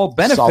we all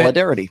benefit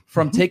solidarity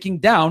from taking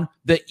down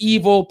the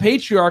evil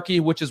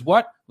patriarchy, which is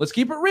what? Let's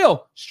keep it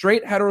real.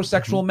 Straight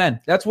heterosexual men.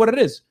 That's what it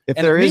is. If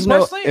there is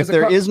no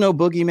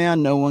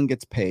boogeyman, no one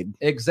gets paid.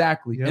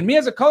 Exactly. Yep. And me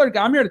as a colored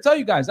guy, I'm here to tell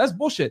you guys that's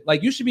bullshit.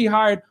 Like you should be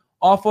hired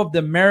off of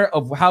the merit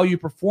of how you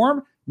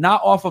perform, not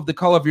off of the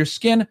color of your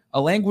skin,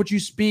 a language you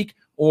speak,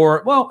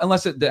 or, well,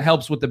 unless it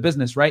helps with the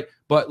business, right?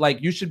 But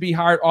like you should be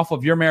hired off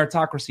of your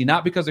meritocracy,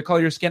 not because of the color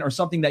of your skin or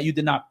something that you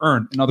did not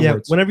earn. In other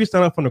words, whenever you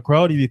stand up from the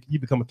crowd, you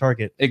become a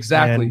target.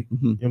 Exactly. And,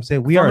 you know what I'm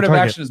saying? We are a target.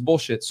 Action is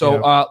bullshit.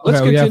 So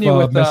let's continue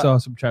with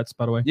super chats,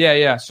 by the way.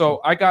 Yeah. So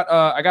I got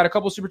a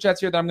couple super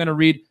chats here that I'm going to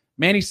read.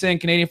 Manny Singh,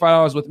 Canadian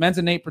 $5 with men's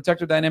innate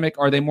protector dynamic.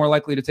 Are they more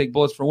likely to take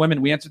bullets for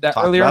women? We answered that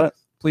earlier.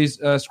 Please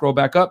scroll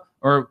back up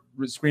or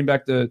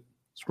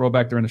scroll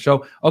back during the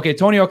show. Okay,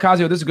 Tony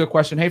Ocasio, this is a good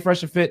question. Hey,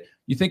 Fresh and Fit,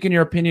 you think in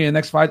your opinion in the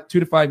next 2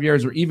 to 5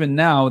 years or even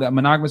now that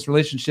monogamous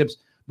relationships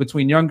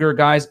between younger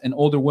guys and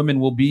older women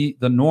will be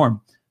the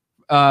norm?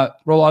 Rollo,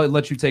 I'll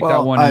let you take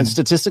that one.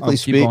 Statistically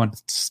speaking,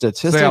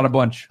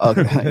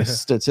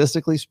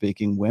 statistically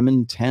speaking,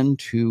 women tend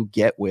to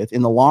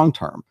in the long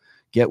term,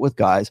 get with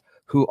guys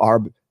who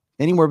are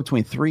anywhere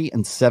between 3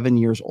 and 7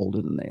 years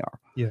older than they are.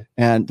 Yeah.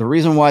 And the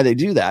reason why they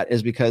do that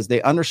is because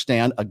they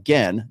understand,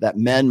 again, that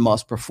men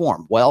must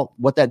perform. Well,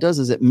 what that does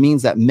is it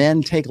means that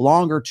men take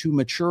longer to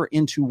mature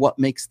into what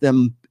makes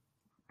them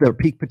their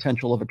peak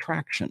potential of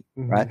attraction,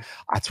 right?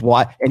 That's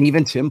why, and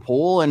even Tim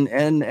Pool and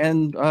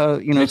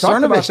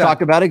Cernovich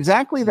talk about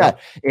exactly that.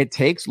 It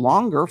takes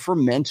longer for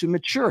men to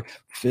mature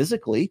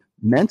physically,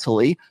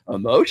 mentally,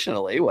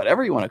 emotionally,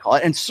 whatever you want to call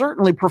it, and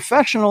certainly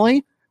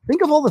professionally.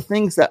 Think of all the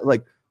things that,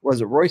 like, was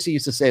it Royce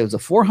used to say it was a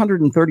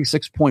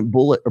 436-point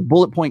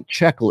bullet point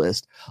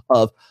checklist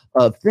of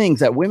things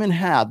that women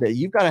have, that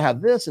you've got to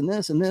have this and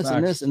this and this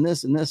and this and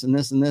this and this and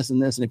this and this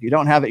and this, and if you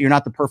don't have it, you're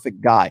not the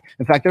perfect guy.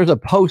 In fact, there's a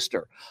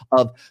poster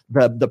of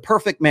the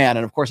perfect man,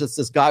 and of course it's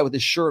this guy with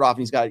his shirt off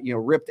and he's got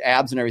ripped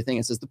abs and everything.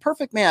 It says the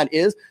perfect man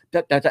is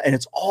and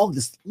it's all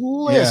this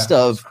list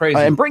of crazy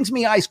and brings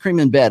me ice cream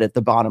in bed at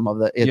the bottom of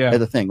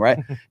the thing, right?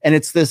 And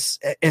it's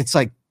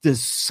like,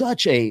 there's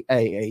such a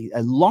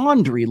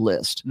laundry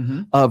list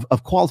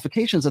of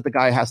qualifications that the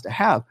guy has to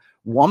have.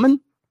 Woman,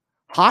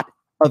 hot,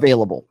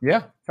 available.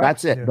 Yeah.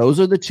 That's it. Yeah. Those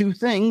are the two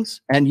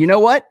things. And you know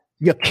what?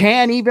 You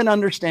can't even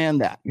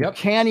understand that. You Yep.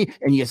 can't,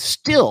 and you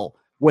still,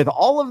 with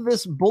all of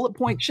this bullet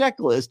point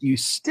checklist, you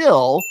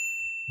still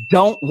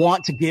don't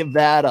want to give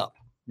that up.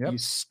 Yep. You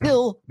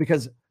still,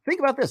 because think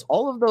about this,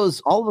 all of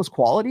those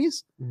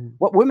qualities,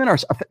 what women are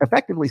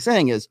effectively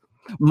saying is,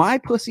 my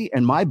pussy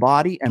and my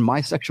body and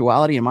my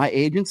sexuality and my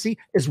agency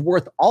is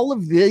worth all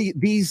of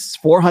these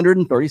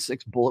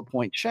 436 bullet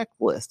point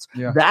checklists.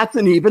 Yeah. That's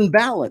an even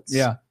balance.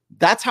 Yeah.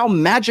 That's how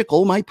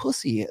magical my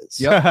pussy is.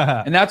 Yep.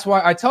 And that's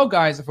why I tell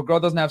guys, if a girl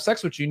doesn't have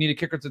sex with you, you need to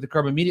kick her to the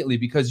curb immediately,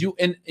 because you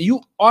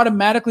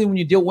automatically, when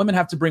you deal, women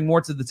have to bring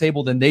more to the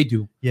table than they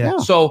do. Yeah.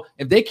 So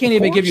if they can't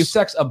even give you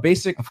sex, a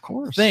basic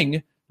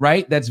thing,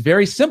 right? That's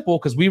very simple,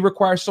 because we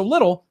require so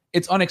little.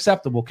 It's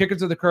unacceptable. Kick her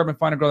to the curb and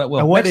find a girl that will.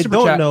 And what they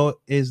don't know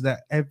is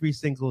that every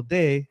single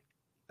day,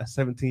 a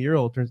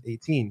 17-year-old turns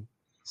 18.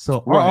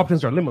 So our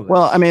options are limitless.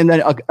 Well, I mean,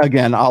 then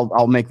again,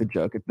 I'll make the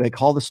joke. They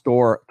call the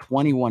store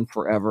 21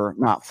 forever,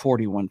 not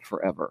 41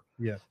 forever.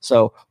 Yeah.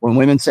 So when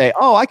women say,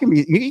 "Oh,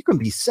 you can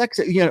be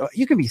sexy,"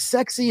 you can be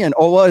sexy, and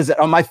what is it?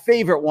 My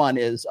favorite one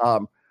is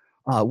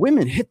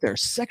women hit their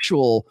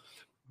sexual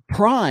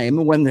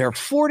prime when they're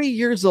 40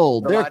 years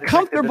old. They're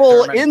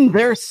comfortable in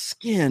their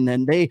skin,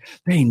 and they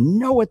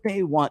know what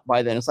they want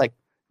by then. It's like,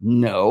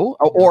 no,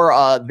 or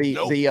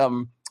the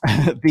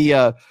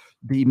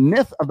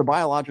myth of the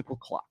biological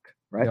clock.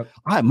 Right.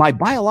 Yep. My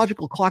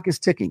biological clock is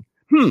ticking.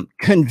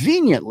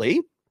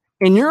 Conveniently,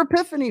 in your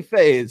epiphany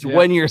phase,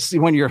 when you're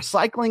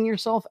cycling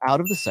yourself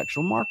out of the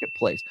sexual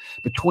marketplace,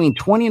 between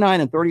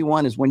 29 and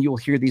 31 is when you'll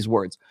hear these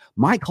words.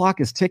 My clock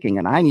is ticking,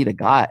 and I need a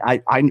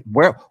guy.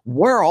 Where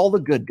are all the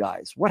good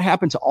guys? What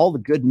happened to all the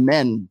good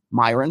men,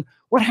 Myron?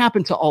 What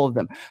happened to all of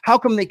them? How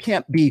come they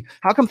can't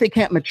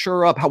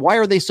mature up? Why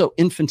are they so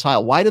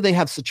infantile? Why do they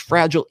have such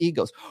fragile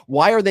egos?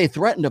 Why are they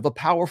threatened of a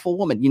powerful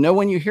woman? You know,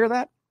 when you hear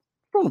that,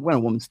 when a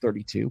woman's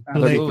 32,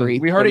 33,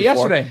 we heard 34. It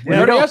yesterday. We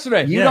heard it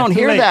yesterday. You don't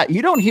hear that.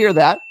 You don't hear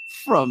that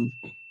from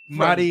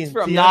Naughty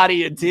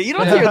and T. You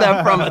don't hear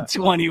that from a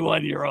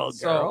 21-year-old girl.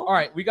 So, all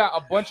right, we got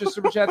a bunch of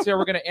super chats here.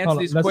 We're going to answer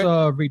these quick.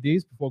 Let's read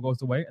these before it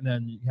goes away, and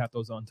then you have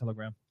those on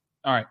Telegram.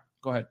 All right,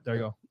 go ahead. There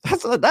you go.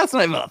 That's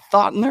not even a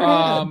thought in there.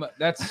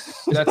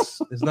 That's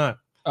it's not.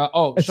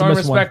 Showing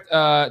respect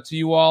to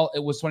you all.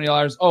 It was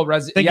 $20. Oh,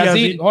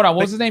 Yazid. Hold on.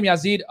 What was his name?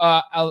 Yazid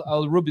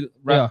Al-Rubli.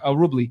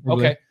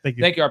 Okay.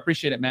 Thank you. I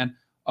appreciate it, man.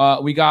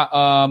 We got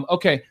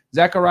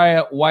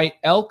Zachariah White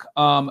Elk,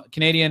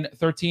 Canadian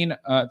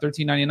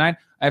 13.99.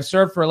 I have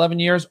served for 11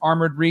 years,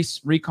 armored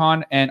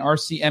recon and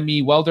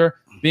RCME welder.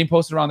 Being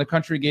posted around the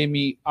country gave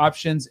me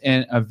options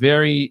and a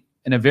varied,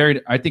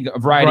 I think a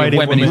variety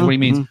of women is what he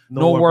means.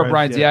 No war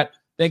brides yet.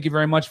 Thank you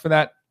very much for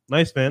that.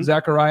 Nice, man.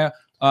 Zachariah.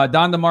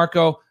 Don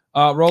DeMarco,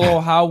 Rollo,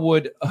 how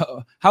would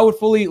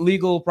fully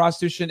legal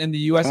prostitution in the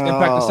U.S.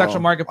 impact the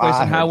sexual marketplace,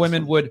 and how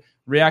women would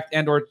react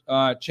and or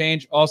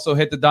change? Also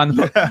hit the Don.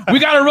 We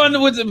got to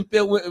run with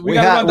we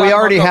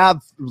already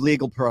have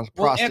legal prostitution.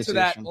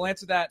 We'll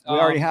answer that. We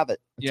already have it.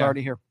 It's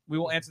already here. We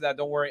will answer that.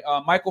 Don't worry.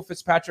 Michael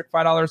Fitzpatrick,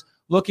 $5.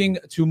 Looking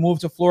to move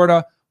to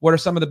Florida. What are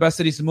some of the best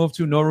cities to move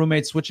to? No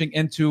roommates, switching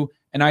into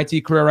an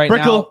IT career right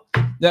now.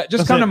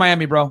 Just come to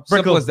Miami, bro.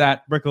 Simple as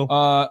that. Brickle.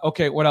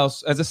 Okay, what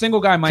else? As a single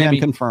guy, Miami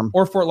confirm.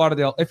 Or Fort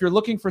Lauderdale. If you're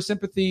looking for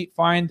sympathy,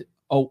 find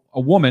a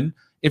woman.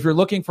 If you're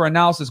looking for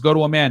analysis, go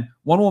to a man.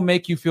 One will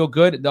make you feel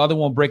good. The other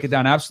one will break it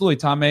down. Absolutely,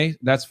 Tom A.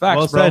 That's facts,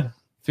 well bro. Said.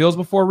 Feels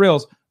before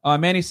reels.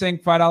 Manny Singh,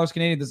 $5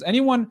 Canadian. Does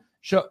anyone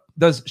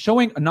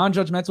showing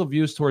non-judgmental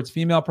views towards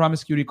female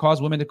promiscuity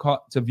cause women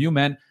to view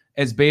men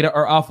as beta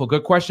or alpha?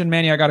 Good question,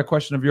 Manny. I got a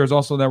question of yours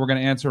also that we're going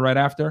to answer right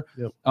after.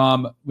 Yep.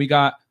 We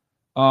got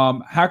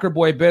Hacker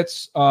Boy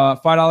Bits,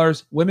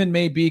 $5. Women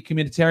may be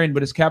communitarian,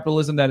 but it's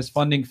capitalism that is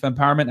funding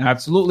fempowerment.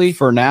 Absolutely.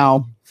 For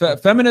now.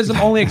 Feminism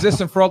only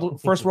exists in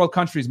first world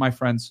countries, my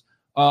friends.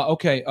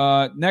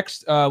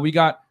 Next, we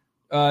got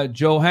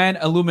Johan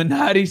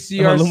Illuminati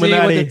CRC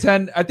with the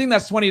 10. I think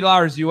that's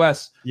 $20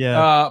 US.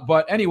 Yeah.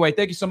 But anyway,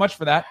 thank you so much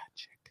for that.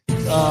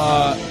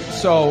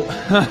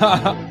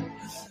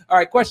 All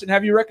right, question.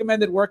 Have you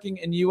recommended working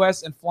in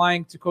U.S. and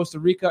flying to Costa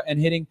Rica and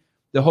hitting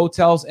the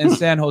hotels in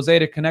San Jose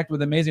to connect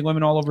with amazing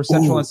women all over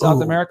Central and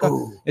South America?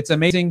 It's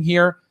amazing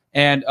here,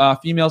 and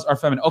females are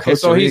feminine. Okay,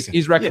 Costa so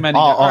he's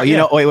recommending.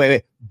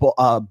 Wait.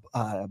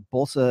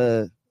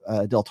 Bolsa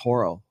del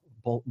Toro,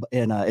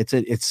 and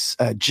it's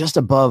just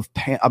above.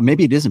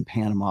 Maybe it isn't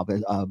Panama,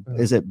 but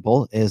is it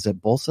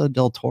Bolsa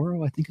del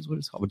Toro? I think is what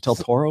it's called. Del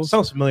Toro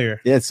sounds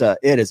familiar. It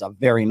is a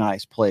very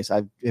nice place.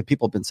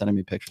 People have been sending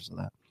me pictures of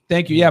that.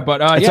 Thank you. Yeah,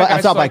 but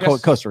it's out by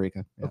Costa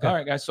Rica. Yeah. Okay. All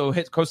right, guys. So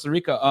hit Costa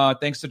Rica.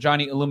 Thanks to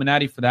Johnny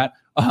Illuminati for that.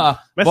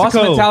 Boss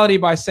Mentality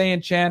by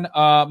Sayan Chan.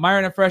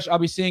 Myron and Fresh, I'll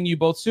be seeing you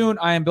both soon.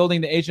 I am building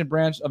the Asian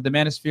branch of the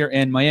Manosphere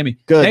in Miami.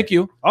 Good. Thank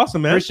you.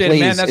 Awesome, man. Appreciate it,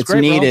 man. That's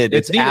great, needed. Bro.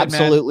 It's needed,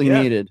 absolutely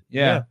man. needed.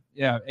 Yeah.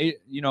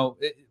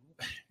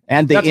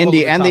 And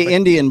the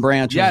Indian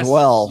branch as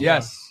well.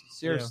 Yes.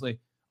 Seriously.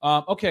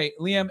 Okay,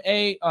 Liam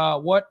A.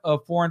 What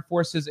of foreign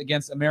forces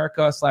against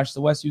America /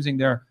 the West using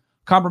their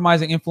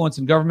compromising influence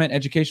in government,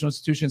 educational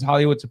institutions,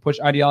 Hollywood to push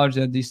ideology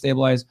that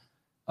destabilize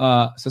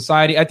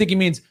society? I think he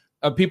means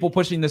people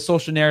pushing the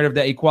social narrative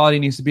that equality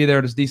needs to be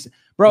there.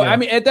 Bro, I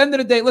mean, at the end of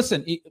the day,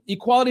 listen,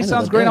 equality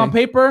sounds great on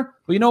paper,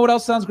 but you know what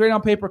else sounds great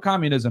on paper?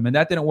 Communism, and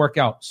that didn't work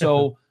out.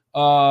 So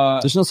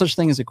there's no such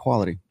thing as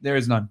equality. There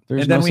is none.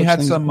 And then we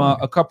had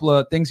a couple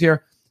of things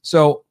here.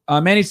 So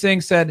Manny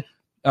Singh said,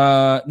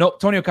 no,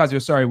 Tony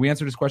Ocasio, sorry, we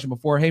answered this question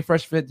before. Hey,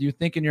 Fresh Fit, do you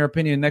think in your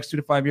opinion in the next 2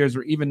 to 5 years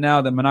or even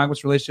now that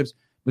monogamous relationships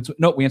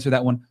no, we answered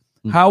that one.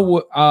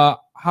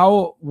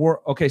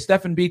 Okay,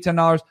 Stephen B,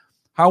 $10.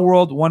 How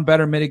would one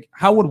better,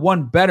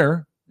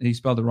 he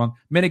spelled it wrong,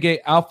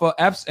 mitigate alpha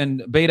Fs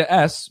and beta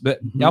S, but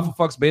alpha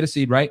fucks beta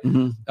seed, right?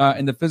 In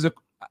the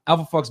physical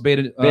alpha fucks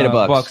beta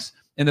bucks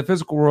in the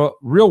physical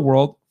real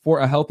world for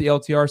a healthy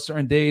LTR,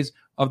 certain days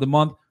of the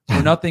month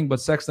for nothing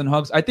but sex and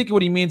hugs. I think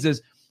what he means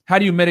is, how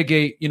do you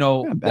mitigate, the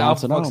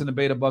alpha bucks and the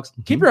beta bucks?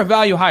 Keep your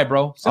value high,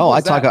 bro. I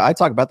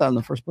talk about that in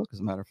the first book, as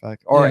a matter of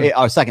fact,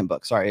 or second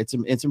book. Sorry, it's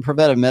in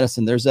preventive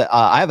medicine. There's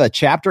I have a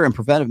chapter in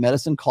preventive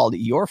medicine called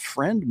 "Your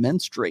Friend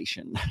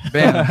Menstruation."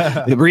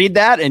 Read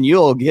that, and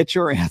you'll get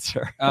your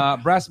answer.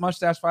 Brass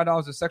mustache,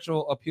 $5. The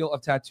sexual appeal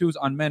of tattoos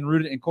on men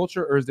rooted in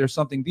culture, or is there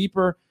something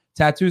deeper?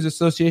 Tattoos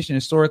association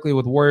historically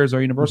with warriors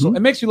are universal.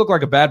 It makes you look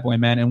like a bad boy,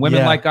 man, and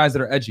women like guys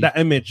that are edgy. That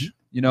image.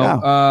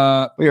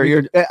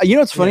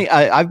 It's funny.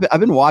 I've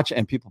been watching,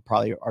 and people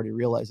probably already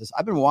realize this.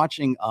 I've been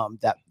watching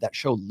that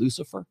show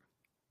Lucifer.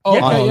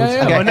 On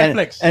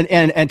Netflix.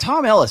 And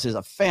Tom Ellis is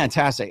a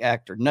fantastic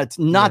actor.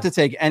 Not to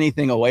take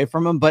anything away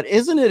from him, but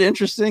isn't it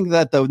interesting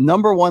that the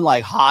number one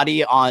like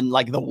hottie on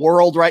like the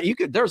world, right?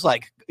 There's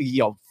like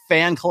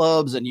fan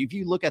clubs, and if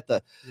you look at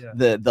the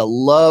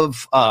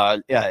love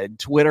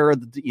Twitter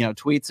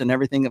tweets and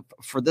everything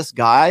for this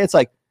guy, it's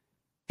like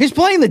he's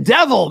playing the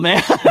devil,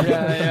 man.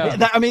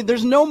 I mean,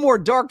 there's no more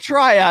dark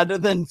triad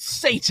than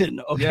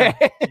Satan. Okay.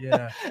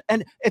 Yeah.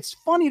 And it's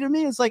funny to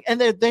me. It's like, and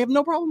they have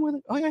no problem with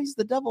it. Oh yeah, he's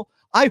the devil.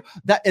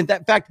 In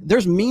fact,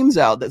 there's memes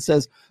out that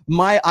says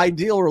my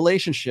ideal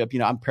relationship,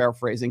 I'm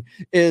paraphrasing,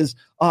 is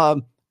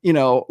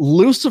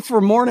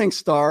Lucifer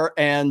Morningstar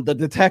and the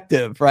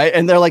detective, right?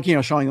 And they're like,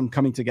 showing them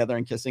coming together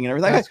and kissing and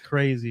everything. That's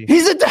crazy.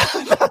 He's a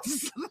devil.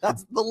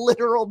 That's the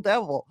literal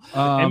devil.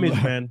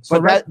 Image, man.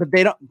 But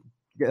they don't.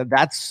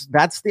 That's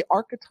the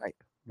archetype.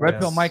 Red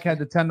Pill Mike had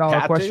the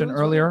 $10 question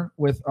earlier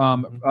with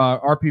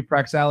RP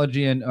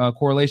praxology and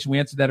correlation. We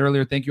answered that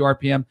earlier. Thank you,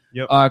 RPM.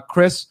 Yep.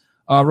 Chris,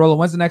 Rollo,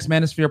 when's the next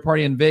Manosphere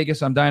party in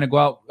Vegas? I'm dying to go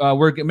out.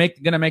 We're gonna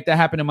make that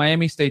happen in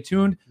Miami. Stay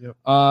tuned. Yep.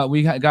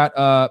 We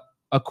got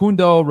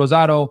Acundo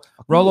Rosado.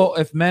 Rollo,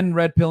 if men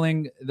red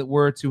pilling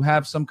were to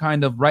have some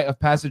kind of rite of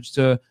passage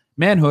to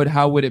manhood,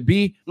 how would it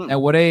be?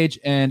 At what age?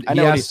 And he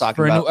asked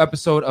for a new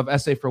episode of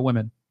Essay for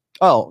Women.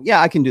 Oh, yeah,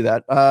 I can do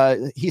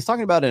that. He's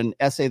talking about an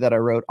essay that I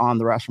wrote on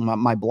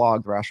my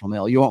blog, The Rational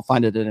Male. You won't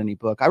find it in any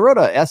book. I wrote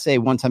an essay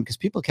one time because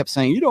people kept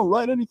saying, you don't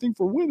write anything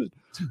for women.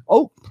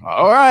 Oh,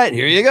 all right,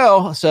 here you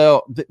go.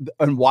 So,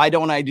 and why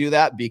don't I do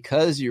that?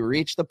 Because you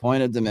reach the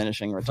point of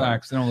diminishing returns.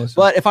 Facts, don't listen.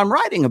 But if I'm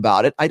writing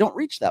about it, I don't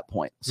reach that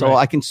point. So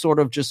I can sort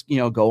of just,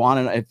 go on.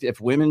 And if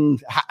women,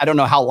 I don't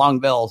know how long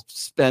they'll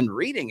spend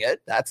reading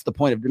it. That's the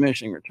point of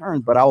diminishing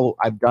returns. But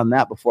I've done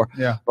that before.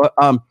 Yeah. But,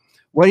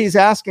 what he's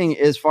asking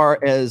as far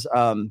as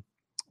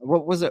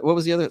what was it? What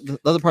was the other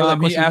part of that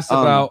question? He asked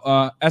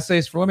about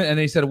essays for women, and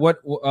he said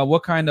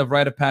what kind of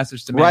rite of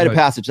passage to manhood? Rite of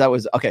passage. That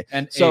was okay.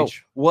 And so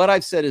age. What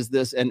I've said is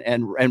this,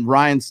 and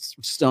Ryan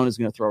Stone is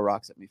going to throw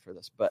rocks at me for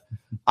this, but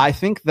I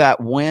think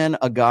that when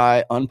a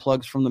guy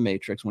unplugs from the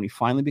matrix, when he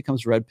finally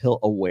becomes red pill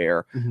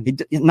aware,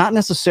 not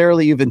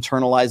necessarily you've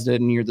internalized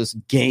it and you're this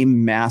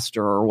game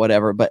master or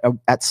whatever, but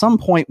at some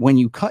point when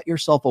you cut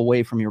yourself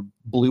away from your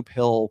blue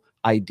pill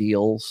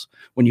ideals,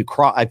 when you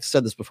cross, I've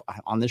said this before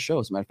on this show,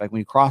 as a matter of fact, when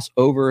you cross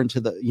over into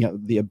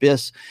the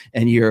abyss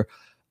and you're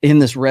in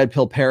this red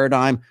pill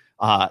paradigm,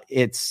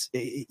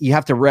 you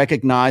have to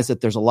recognize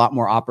that there's a lot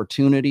more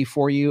opportunity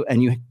for you,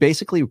 and you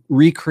basically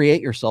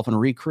recreate yourself and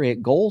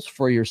recreate goals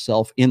for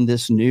yourself in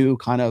this new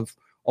kind of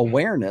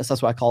awareness.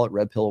 That's why I call it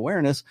red pill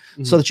awareness,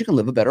 so that you can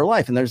live a better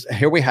life. And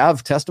here we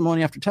have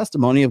testimony after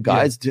testimony of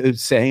guys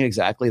saying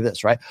exactly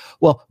this, right?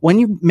 Well, when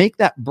you make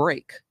that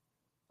break,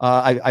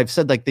 I've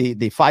said like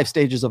the 5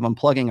 stages of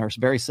unplugging are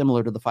very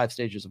similar to the 5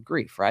 stages of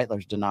grief, right?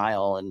 There's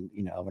denial and,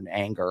 and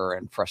anger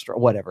and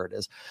frustration, whatever it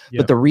is.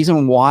 But the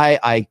reason why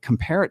I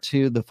compare it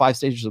to the 5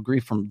 stages of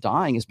grief from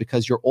dying is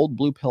because your old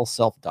blue pill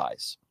self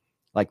dies.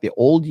 Like the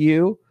old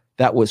you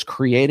that was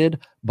created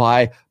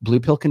by blue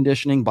pill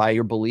conditioning, by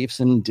your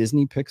beliefs in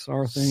Disney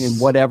Pixar thing and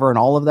whatever, and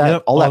all of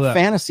that, all that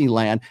fantasy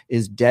land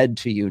is dead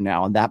to you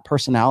now. And that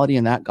personality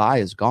and that guy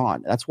is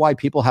gone. That's why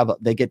people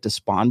they get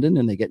despondent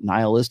and they get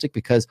nihilistic,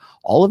 because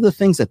all of the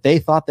things that they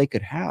thought they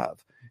could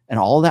have and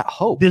all that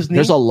hope,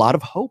 there's a lot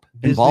of hope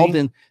involved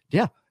in,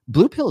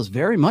 blue pill is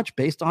very much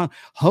based on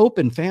hope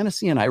and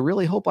fantasy. And I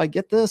really hope I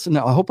get this. And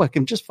I hope I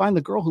can just find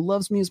the girl who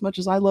loves me as much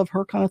as I love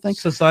her, kind of thing.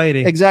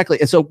 Society. Exactly.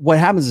 And so what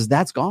happens is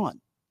that's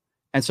gone.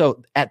 And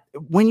so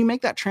when you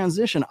make that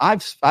transition,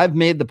 I've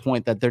made the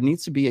point that there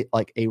needs to be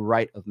like a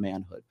rite of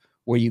manhood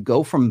where you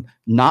go from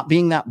not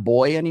being that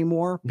boy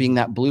anymore, being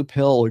that blue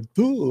pill,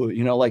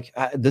 or, like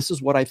this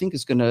is what I think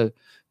is going to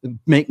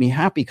make me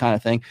happy kind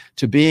of thing,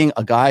 to being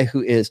a guy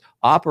who is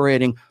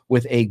operating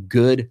with a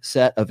good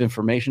set of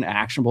information,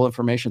 actionable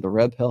information, the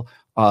red pill,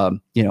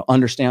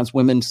 understands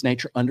women's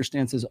nature,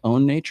 understands his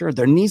own nature.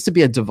 There needs to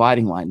be a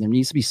dividing line. There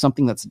needs to be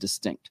something that's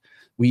distinct.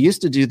 We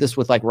used to do this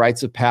with like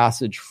rites of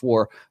passage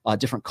for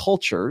different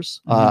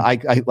cultures.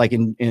 I like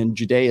in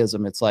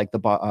Judaism, it's like the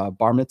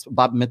bar mitzvah,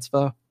 bar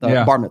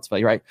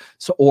mitzvah, right?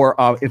 So, or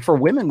for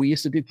women, we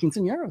used to do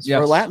quinceañeras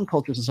for Latin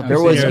cultures and stuff.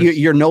 There was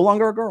you're no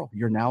longer a girl,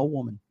 you're now a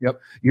woman. Yep.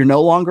 You're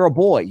no longer a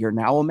boy, you're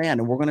now a man,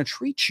 and we're going to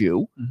treat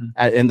you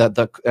in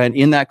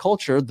that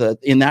culture,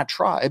 in that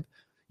tribe.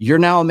 You're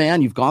now a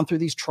man. You've gone through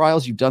these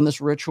trials. You've done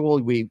this ritual.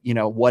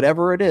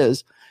 Whatever it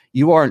is.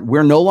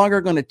 We're no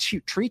longer going to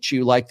treat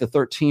you like the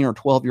 13 or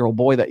 12-year-old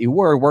boy that you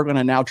were. We're going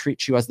to now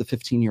treat you as the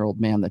 15-year-old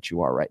man that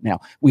you are right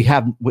now.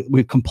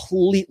 We've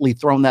completely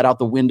thrown that out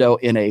the window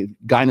in a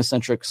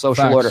gynocentric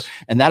social order.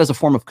 And that is a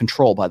form of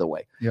control, by the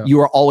way. Yeah. You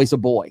are always a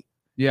boy.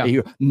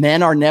 Yeah.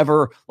 Men are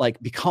never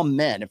like become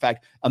men. In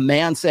fact, a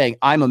man saying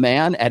I'm a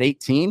man at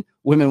 18,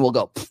 women will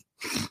go,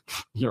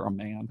 you're a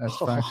man. That's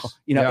facts.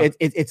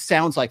 It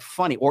sounds like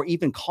funny, or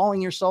even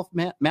calling yourself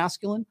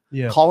masculine,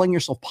 calling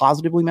yourself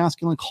positively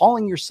masculine,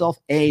 calling yourself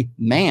a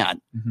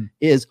man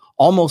is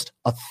almost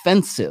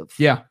offensive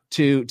to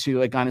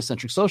a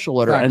gynocentric social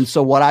order. Facts. And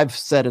so what I've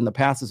said in the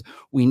past is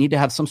we need to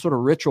have some sort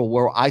of ritual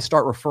where I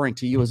start referring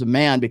to you as a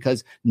man,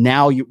 because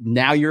now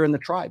you're in the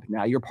tribe.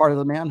 Now you're part of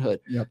the manhood,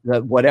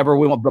 whatever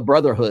we want, the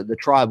brotherhood, the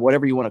tribe,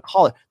 whatever you want to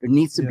call it. There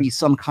needs to be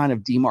some kind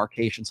of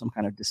demarcation, some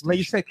kind of distinction. Like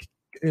you said,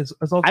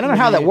 I don't know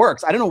how that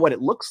works. I don't know what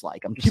it looks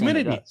like. I'm just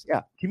community.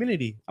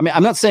 Community. I mean,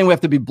 I'm not saying we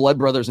have to be blood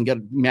brothers and get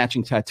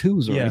matching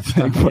tattoos or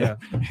anything.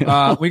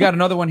 We got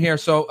another one here.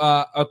 So,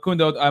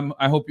 Kundo,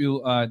 I hope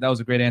you. That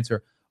was a great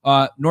answer.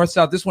 North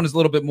South. This one is a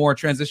little bit more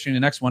transitioning to the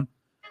next one.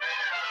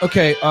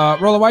 Okay,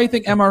 Rollo, why do you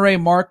think MRA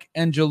Mark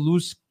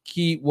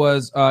Angeluski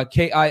was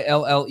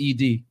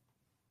Killed?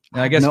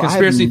 I guess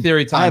conspiracy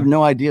theory time. I have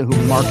no idea who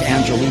Mark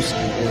Angeluski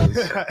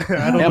is.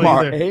 I don't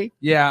MRA?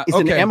 Yeah. He's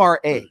an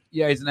MRA.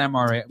 Yeah, he's an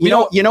MRA.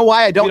 You know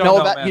why I don't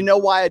know that? You know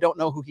why I don't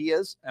know who he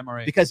is?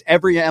 MRA. Because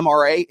every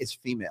MRA is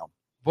female.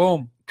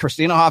 Boom.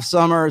 Christina Hoff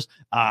Summers,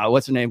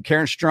 what's her name?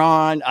 Karen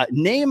Strawn.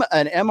 Name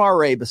an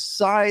MRA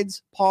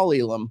besides Paul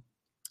Elam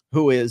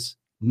who is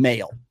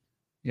male.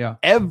 Yeah.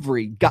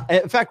 Every guy.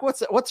 In fact,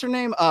 what's her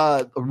name?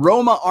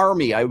 Roma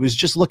Army. I was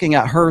just looking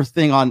at her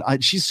thing on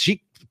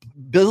she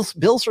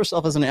bills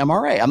herself as an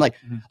MRA. I'm like,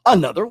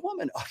 another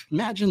woman. Oh,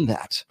 imagine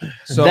that.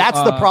 So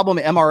that's the problem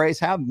MRAs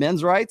have.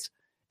 Men's rights.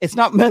 It's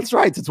not men's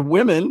rights. It's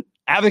women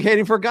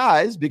advocating for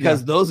guys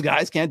because those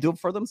guys can't do it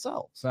for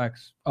themselves.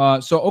 Facts.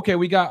 Okay,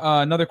 we got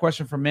another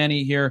question from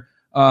Manny here.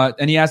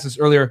 And he asked us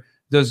earlier,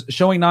 does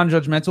showing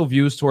non-judgmental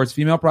views towards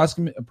female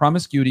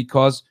promiscuity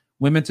cause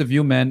women to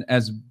view men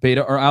as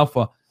beta or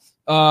alpha?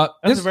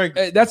 That's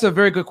a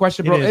very good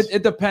question, bro.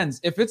 It depends.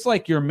 If it's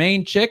like your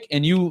main chick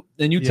and you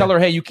tell her,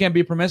 hey, you can't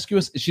be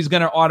promiscuous, she's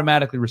gonna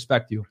automatically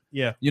respect you.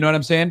 Yeah, you know what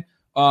I'm saying.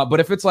 But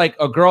if it's like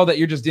a girl that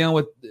you're just dealing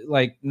with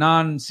like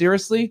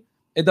non-seriously,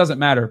 it doesn't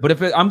matter. But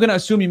if I'm gonna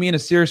assume you mean a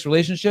serious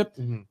relationship,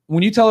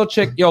 when you tell a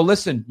chick, yo,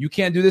 listen, you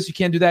can't do this, you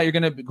can't do that, you're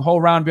gonna go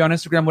around, be on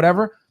Instagram,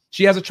 whatever,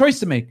 she has a choice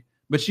to make.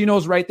 But she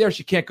knows right there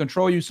she can't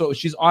control you, so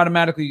she's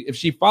automatically, if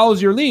she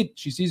follows your lead,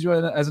 she sees you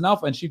as an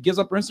alpha, and she gives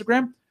up her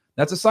Instagram.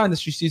 That's a sign that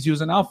she sees you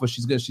as an alpha.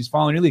 She's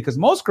following your lead, because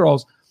most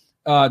girls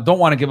don't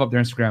want to give up their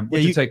Instagram.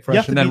 What you take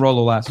first, and then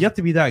Rollo last. You have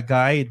to be that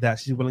guy that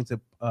she's willing to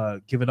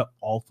give it up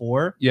all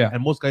for. Yeah,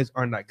 and most guys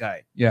aren't that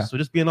guy. Yeah, so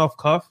just being off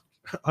cuff,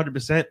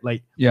 100%,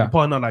 like you're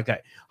probably not that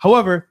guy.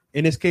 However,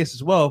 in this case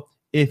as well,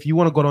 if you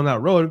want to go down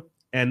that road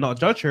and not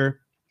judge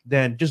her,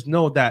 then just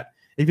know that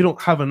if you don't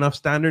have enough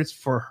standards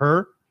for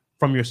her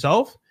from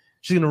yourself,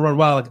 she's gonna run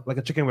wild like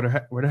a chicken with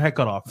her head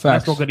cut off.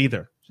 That's no good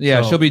either.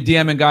 Yeah, she'll be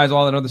DMing guys,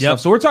 all that other stuff.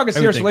 So we're talking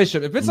serious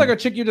relationship. If it's like a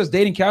chick you're just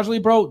dating casually,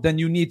 bro, then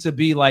you need to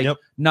be like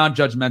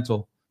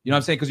non-judgmental. You know what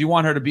I'm saying? Because you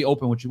want her to be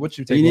open with you. What's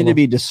your take? You need to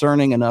be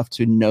discerning enough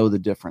to know the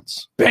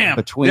difference. Bam!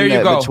 Between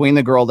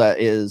the girl that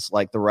is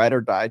like the ride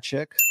or die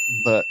chick,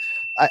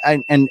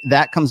 and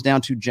that comes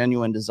down to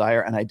genuine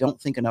desire. And I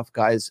don't think enough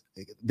guys,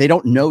 they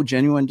don't know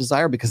genuine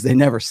desire because they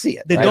never see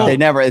it.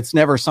 It's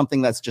never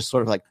something that's just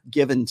sort of like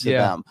given to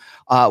them.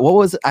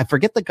 I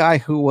forget the guy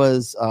who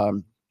was,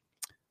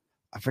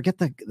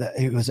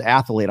 he was an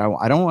athlete. I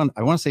want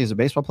to say he's a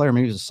baseball player,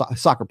 maybe he's a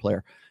soccer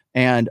player.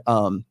 And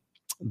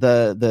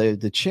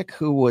the chick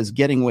who was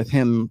getting with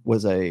him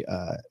was an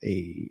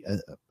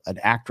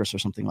actress or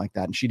something like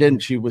that. And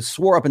she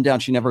swore up and down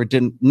she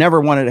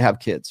never wanted to have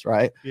kids,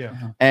 right?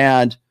 Yeah.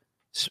 And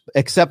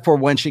except for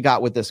when she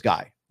got with this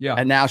guy. Yeah.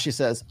 And now she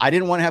says, I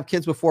didn't want to have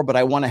kids before, but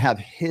I want to have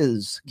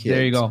his kids.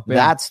 There you go. Bam.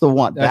 That's the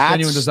one.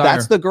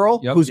 That's the girl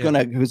who's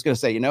gonna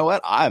say, you know what?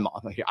 I'm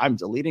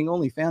deleting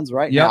OnlyFans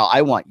right now.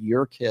 I want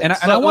your kids. And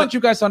I want you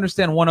guys to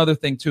understand one other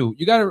thing too.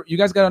 You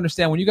guys got to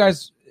understand when you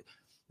guys,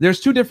 there's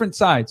two different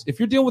sides. If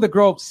you're dealing with a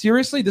girl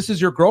seriously, this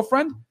is your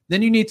girlfriend,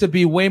 then you need to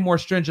be way more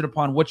stringent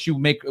upon what she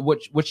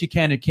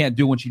can and can't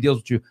do when she deals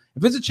with you.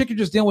 If it's a chick you're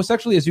just dealing with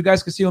sexually, as you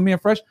guys can see with me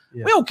and Fresh,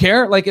 we don't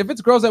care. Like if it's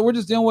girls that we're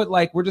just dealing with,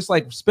 like we're just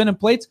like spinning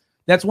plates,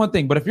 that's one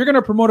thing. But if you're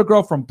gonna promote a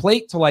girl from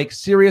plate to like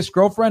serious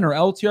girlfriend or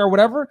LTR or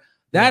whatever,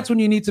 that's when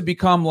you need to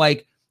become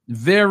like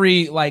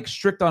very like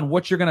strict on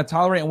what you're gonna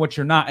tolerate and what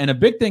you're not. And a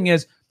big thing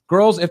is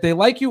girls, if they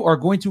like you, are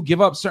going to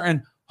give up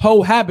certain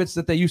hoe habits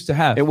that they used to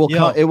have. It will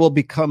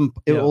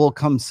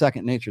come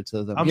second nature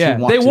to them.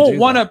 They won't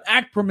want to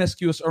act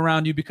promiscuous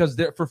around you because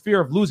they're for fear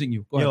of losing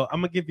you. Go ahead.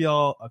 I'm gonna give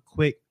y'all a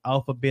quick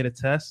alpha beta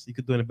test you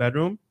could do in the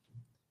bedroom.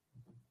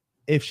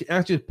 If she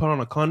actually put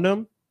on a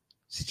condom,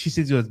 she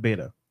sees you as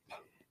beta.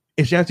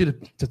 If she asks you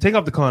to take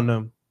off the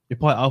condom, you're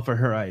probably alpha in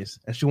her eyes,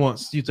 and she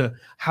wants you to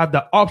have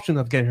the option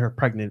of getting her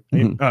pregnant.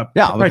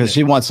 Because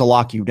she wants to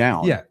lock you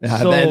down. Yeah,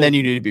 and then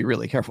you need to be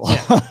really careful.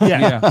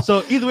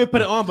 So either way,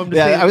 put it on. But I'm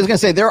just saying, I was gonna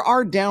say there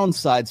are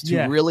downsides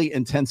to really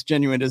intense,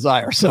 genuine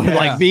desire. So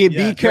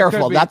be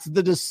careful. That's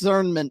the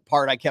discernment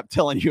part I kept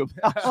telling you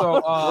about.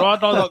 So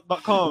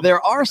rawdog.com.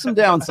 There are some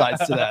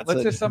downsides to that.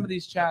 Let's hit some of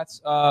these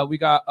chats. We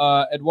got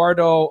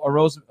Eduardo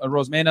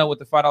Rosemena with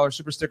the $5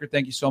 super sticker.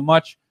 Thank you so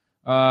much.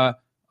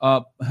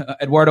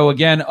 Eduardo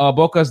again,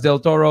 Bocas del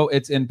Toro,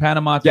 it's in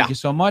Panama. Thank you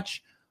so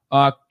much.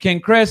 King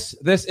Chris,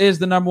 this is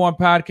the #1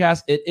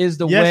 podcast. It is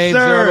the Wave,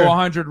 0 to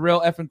 100,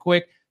 real effing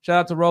quick. Shout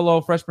out to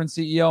Rollo, Fresh Prince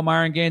CEO,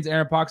 Myron Gaines,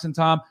 Aaron Pox, and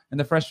Tom, and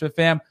the Fresh Fit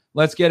fam.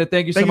 Let's get it.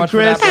 Thank you so much,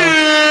 Chris. for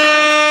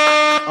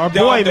that, Our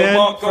boy,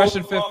 man. Fresh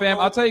and Fit fam.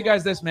 I'll tell you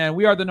guys this, man.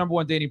 We are the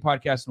 #1 dating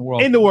podcast in the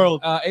world. In the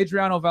world.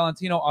 Adriano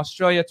Valentino,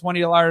 Australia,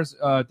 $20.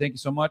 Thank you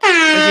so much. Thank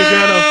you,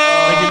 Adriano.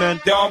 Thank you, man.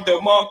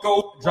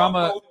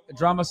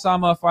 Drama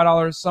Sama,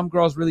 $5. Some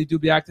girls really do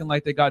be acting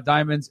like they got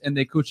diamonds and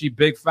they coochie.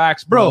 Big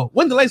facts, bro.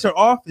 When the lights are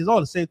off, it's all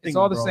the same thing. It's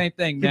all the same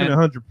thing, man.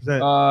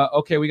 100%.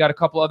 Okay, we got a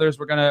couple others.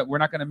 We're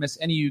not gonna miss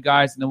any of you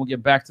guys, and then we'll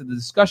get back to the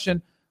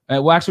discussion.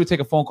 We'll actually take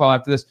a phone call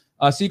after this.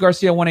 C.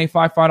 Garcia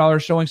 185,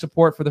 $5 showing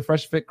support for the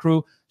Fresh Fit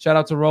crew. Shout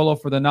out to Rollo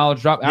for the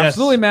knowledge drop. Yes.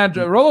 Absolutely, man.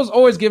 Rollo's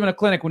always giving a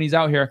clinic when he's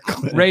out here.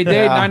 Ray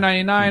Day,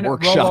 $9.99.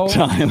 Workshop Rollo,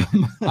 time.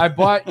 I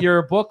bought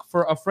your book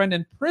for a friend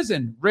in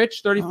prison.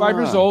 Rich, 35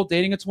 years old,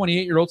 dating a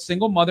 28-year-old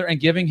single mother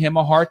and giving him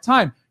a hard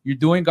time. You're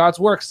doing God's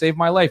work. Save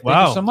my life.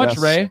 Thank you so much,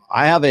 Ray.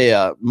 I have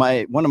a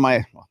one of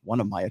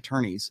my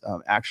attorneys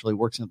actually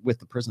works with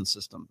the prison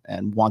system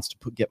and wants to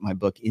get my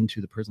book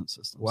into the prison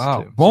system.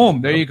 Wow. Too.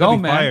 Boom. There you go,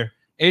 man. Fire.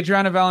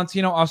 Adriana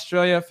Valentino,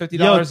 Australia,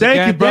 $50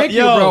 again. Thank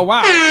you, bro.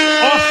 Wow.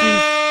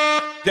 Awesome.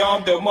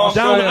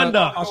 Down under.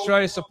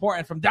 Australia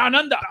supporting from down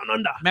under.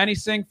 Manny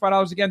Singh,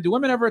 $5 again. Do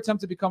women ever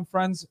attempt to become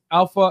friends,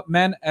 alpha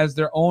men, as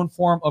their own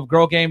form of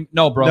girl game?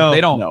 No, bro.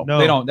 They don't. No.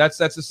 They don't. That's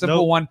a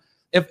simple one.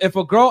 If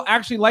a girl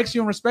actually likes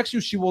you and respects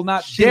you, she will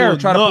not dare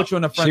try to put you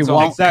in a friend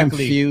zone. She won't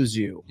confuse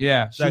you.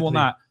 Yeah, exactly. She will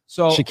not.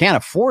 So she can't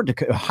afford to.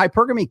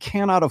 Hypergamy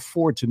cannot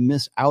afford to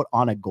miss out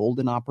on a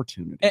golden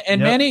opportunity.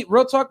 And Manny,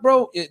 real talk,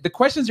 bro. The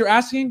questions you're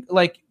asking,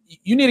 like,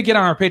 you need to get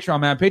on our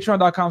Patreon, man.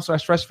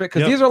 Patreon.com/FreshFit,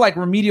 because these are like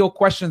remedial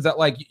questions that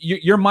like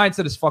your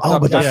mindset is fucked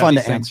up. But they're fun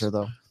to answer,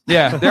 though.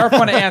 Yeah, they are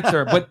fun to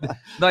answer, but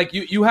like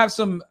you have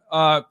some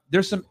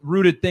there's some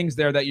rooted things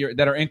there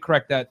that are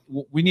incorrect that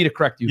we need to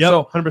correct you.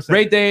 So 100%.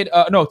 Ray Dade,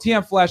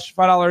 TM Flesh,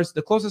 $5.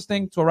 The closest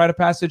thing to a rite of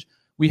passage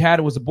we had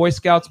was the Boy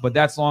Scouts, but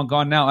that's long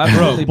gone now.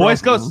 Absolutely, Boy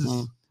Scouts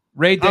is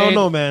Ray Dade, I don't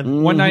know, man.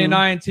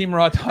 $199. Team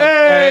Raw Dog.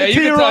 Hey, you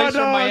Team can tell Raw he's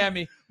from Dog.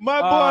 Miami. My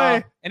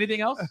boy.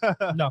 Anything else?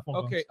 No.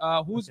 Okay.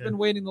 Who's been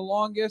waiting the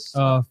longest?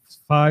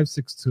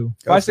 562.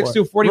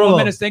 562. 41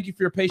 minutes. Thank you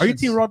for your patience. Are you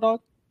Team Raw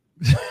Dog?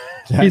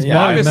 He's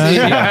blind, obviously,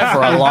 man.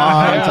 For a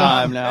long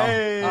time now.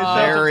 Hey,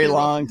 very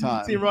long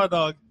time. Team Raw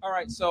Dog. All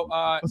right. So,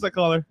 what's that,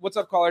 caller? What's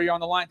up, caller? You're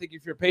on the line. Thank you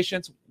for your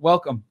patience.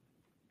 Welcome.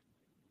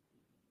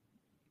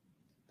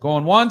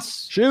 Going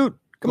once. Shoot.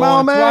 Come Going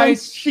on, man.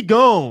 Twice. She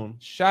gone.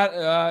 Sold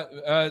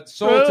to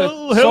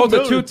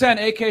 210,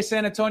 AK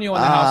San Antonio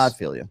in the house. I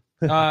feel you.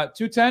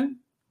 210.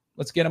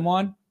 Let's get him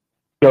on.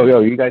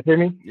 Yo, you guys hear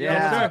me?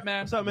 Yeah. What's up,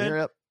 man? What's up,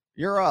 man?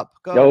 You're up.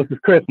 Go. Yo, this is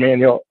Chris, man.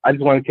 Yo, I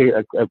just want to take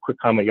a quick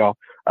comment, y'all.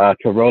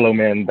 To Rollo,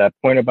 man, that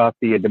point about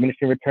the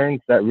diminishing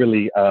returns, that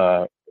really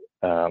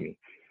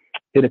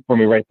did it for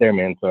me right there,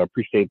 man. So I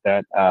appreciate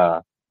that.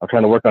 I'm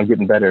trying to work on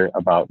getting better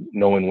about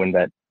knowing when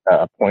that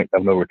point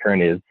of no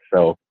return is.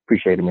 So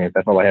appreciate it, man.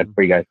 That's all I had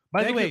for you guys.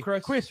 By the way,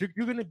 Chris, you're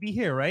going to be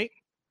here, right?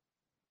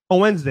 On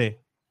Wednesday.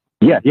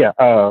 Yeah.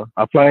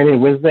 I'm flying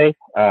in Wednesday.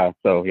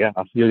 So yeah,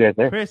 I'll see you guys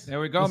there. Chris, there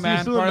we go, we'll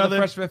man. Soon, Part brother. of the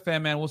Fresh Fit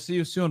fan, man. We'll see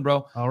you soon,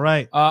 bro. All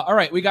right.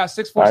 We got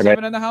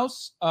 647 in the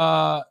house.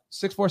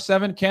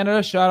 647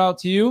 Canada. Shout out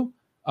to you.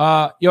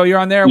 Yo, you're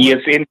on there.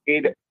 Yes,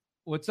 indeed.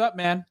 What's up,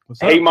 man?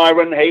 Hey,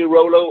 Myron. Hey,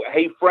 Rollo.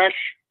 Hey, Fresh.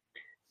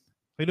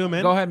 How you doing,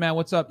 man? Go ahead, man.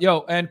 What's up?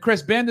 Yo, and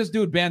Chris, ban this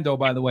dude Bando,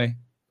 by the way.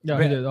 Yeah,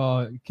 he did.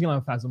 King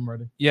Lion Phasm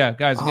already. Yeah,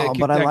 guys.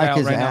 But I like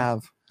his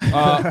Av.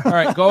 All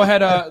right, go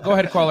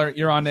ahead, caller.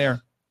 You're on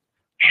there.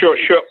 Sure.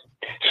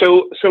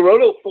 So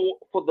Rollo,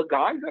 for the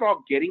guys that are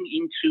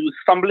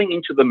stumbling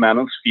into the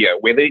manosphere,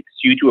 whether it's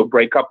due to a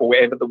breakup or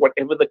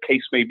whatever the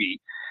case may be,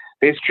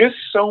 There's just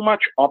so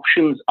much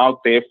options out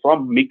there,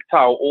 from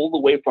MGTOW all the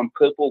way from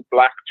purple,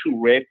 black to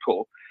red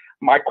pill.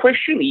 My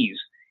question is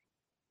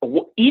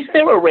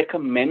there a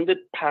recommended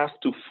path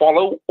to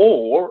follow,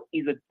 or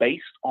is it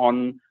based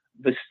on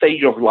the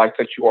stage of life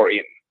that you are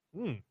in?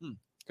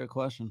 Good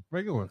question.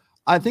 Regular one.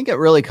 I think it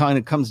really kind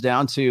of comes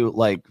down to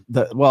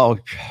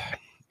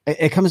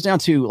it comes down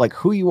to like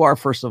who you are,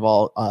 first of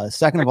all.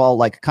 Second of all,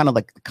 like kind of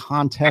like the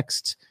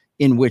context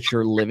in which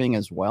you're living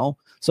as well.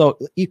 So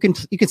you can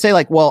say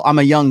like, well, I'm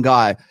a young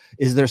guy.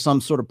 Is there some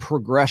sort of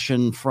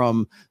progression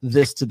from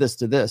this to this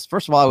to this?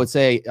 First of all, I would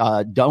say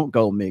don't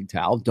go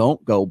MGTOW,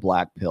 don't go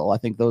black pill. I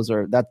think those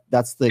are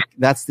that's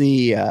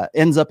the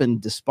ends up in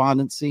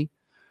despondency.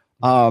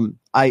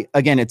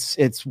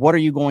 It's what are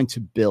you going to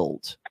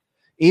build?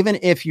 Even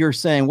if you're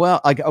saying, well,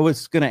 I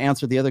was going to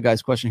answer the other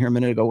guy's question here a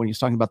minute ago when he was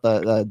talking about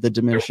the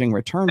diminishing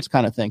returns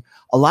kind of thing.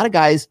 A lot of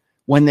guys,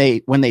 when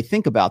they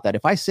think about that,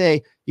 if I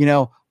say,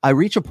 I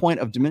reach a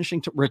point of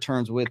diminishing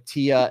returns with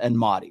Tia and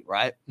Madi,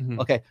 right? Mm-hmm.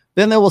 Okay.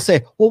 Then they will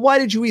say, well, why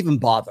did you even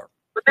bother?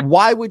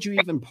 Why would you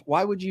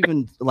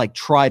even like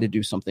try to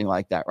do something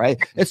like that? Right.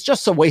 It's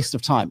just a waste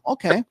of time.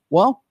 Okay.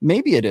 Well,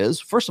 maybe it is.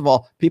 First of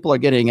all, people are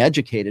getting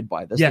educated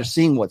by this. Yes. They're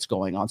seeing what's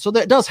going on. So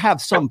that does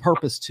have some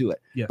purpose to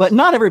it, yes. But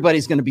not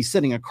everybody's going to be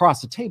sitting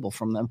across the table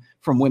from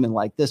women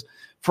like this.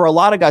 For a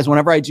lot of guys,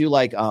 whenever I do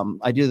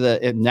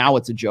now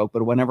it's a joke,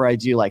 but whenever I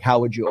do like, how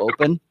would you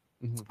open?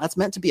 Mm-hmm. That's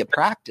meant to be a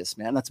practice,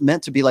 man. That's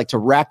meant to be like to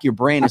rack your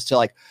brain as to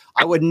like,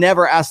 I would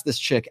never ask this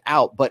chick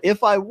out, but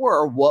if I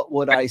were, what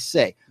would I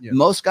say? Yeah.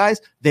 Most guys,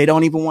 they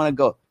don't even want to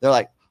go. They're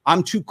like,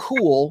 I'm too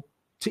cool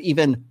to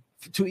even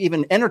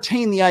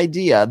entertain the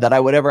idea that I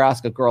would ever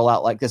ask a girl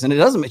out like this. And it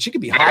doesn't, she could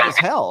be hot as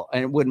hell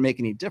and it wouldn't make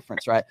any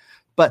difference. Right.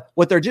 But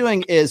what they're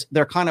doing is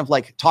they're kind of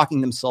like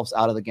talking themselves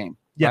out of the game.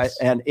 Yes.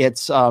 Right? And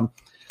it's,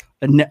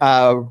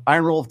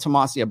 Iron Rule of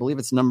Tomassi, I believe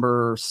it's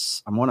number.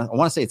 I want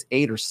to say it's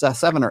 8 or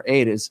 7 or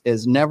 8.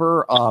 Is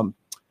never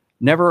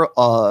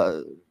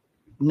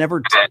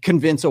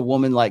convince a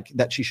woman like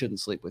that she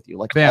shouldn't sleep with you.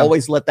 Like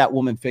always let that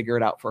woman figure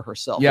it out for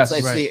herself. Yes,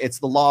 it's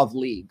the law of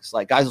leagues.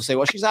 Like guys will say,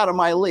 well, she's out of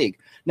my league.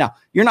 Now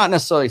you're not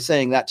necessarily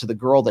saying that to the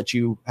girl that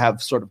you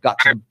have sort of got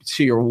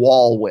to your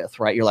wall with,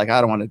 right? You're like, I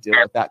don't want to deal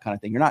with that kind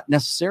of thing. You're not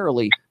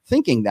necessarily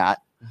thinking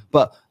that,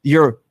 but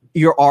you're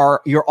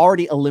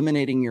already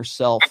eliminating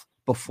yourself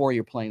before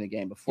you're playing the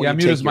game, before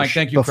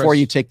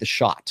you take the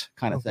shot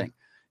kind of thing.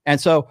 And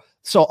so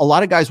a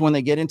lot of guys, when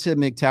they get into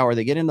MGTOW or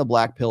they get into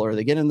black pill or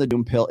they get in the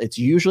doom pill, it's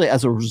usually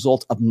as a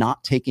result of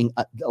not taking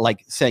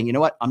like saying, you know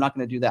what, I'm not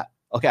going to do that.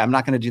 Okay. I'm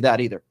not going to do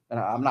that either. And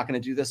I'm not going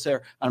to do this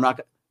there. I'm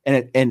not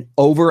going to, and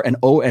over and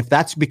over. If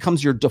that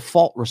becomes your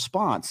default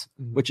response,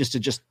 which is to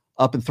just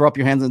up and throw up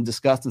your hands in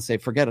disgust and say,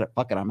 forget it,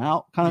 fuck it, I'm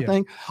out kind of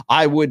thing.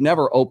 I would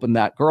never open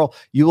that girl.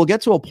 You will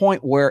get to a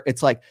point where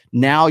it's like,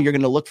 now you're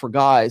going to look for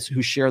guys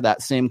who share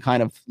that same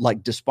kind of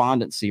like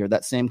despondency or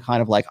that same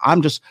kind of like,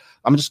 I'm just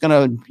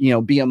going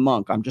to, be a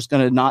monk. I'm just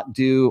not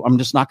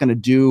going to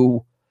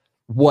do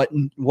what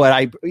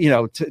I,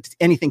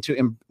 anything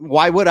to,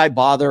 why would I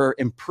bother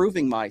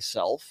improving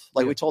myself?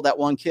 Like we told that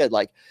one kid,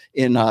 like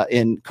in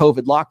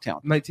COVID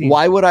lockdown, 19.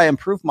 Why would I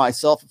improve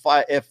myself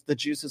if the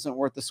juice isn't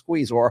worth the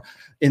squeeze? Or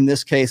in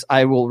this case,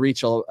 I will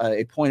reach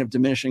a point of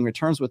diminishing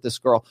returns with this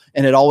girl.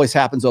 And it always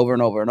happens over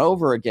and over and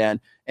over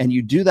again. And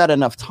you do that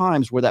enough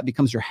times where that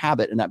becomes your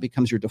habit and that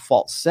becomes your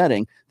default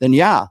setting, then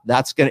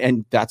that's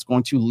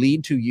going to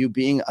lead to you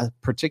being a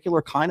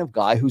particular kind of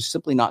guy who's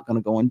simply not going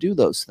to go and do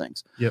those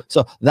things. Yep.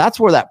 So that's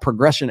where that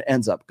progression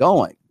ends up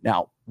going.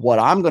 Now, what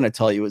I'm going to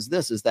tell you is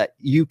that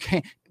you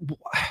can't,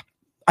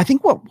 I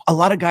think what a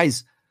lot of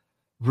guys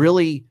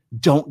really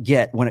don't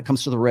get when it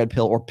comes to the red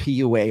pill or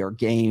PUA or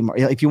game, or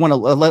if you want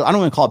to, I don't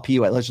want to call it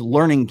PUA, let's just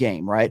learning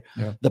game, right?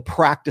 Yeah. The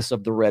practice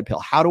of the red pill.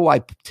 How do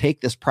I take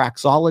this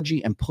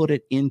praxology and put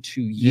it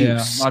into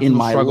use in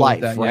my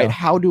life, right?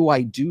 How do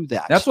I do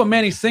that? That's what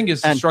Manny Singh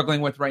is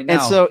struggling with right now.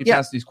 And so, he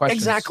asks these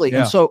questions. Exactly.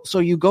 Yeah. And so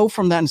you go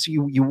from that, and so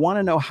you want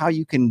to know how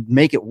you can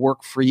make it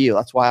work for you.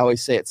 That's why I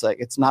always say it's like,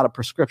 it's not a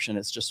prescription.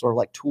 It's just sort of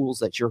like tools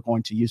that you're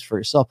going to use for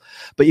yourself.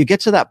 But you get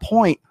to that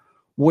point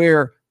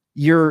where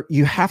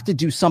you have to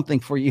do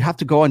something you have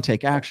to go and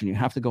take action. You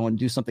have to go and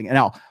do something. And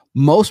now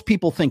most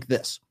people think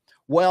this,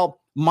 well,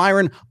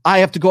 Myron, I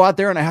have to go out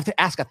there and I have to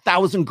ask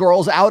 1,000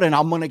 girls out and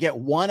I'm going to get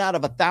 1 out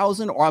of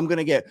 1,000 or I'm going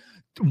to get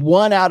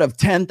 1 out of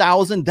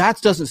 10,000. That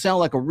doesn't sound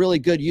like a really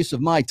good use of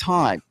my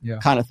time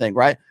kind of thing.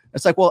 Right.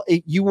 It's like, well,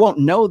 you won't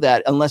know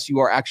that unless you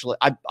are actually,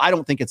 I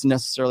don't think it's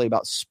necessarily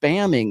about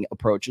spamming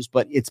approaches,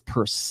 but it's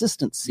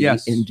persistency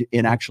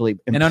in actually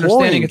and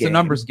understanding it's a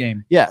numbers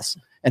game. Yes.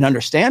 And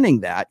understanding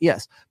that,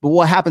 yes. But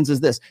what happens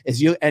is this,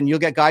 you'll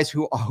get guys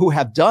who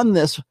have done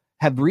this,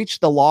 have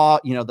reached the law,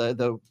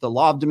 the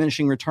law of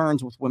diminishing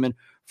returns with women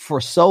for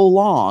so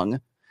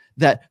long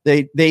that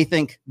they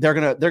think they're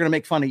gonna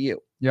make fun of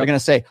you. Yep. They're gonna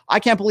say,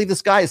 I can't believe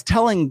this guy is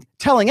telling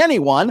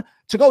anyone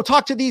to go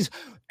talk to these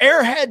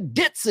airhead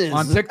ditzes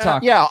on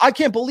TikTok. Yeah, I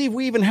can't believe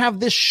we even have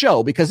this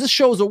show because this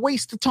show is a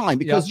waste of time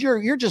because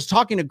you're just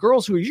talking to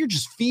girls who you're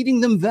just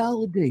feeding them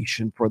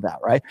validation for that,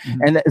 right?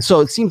 And so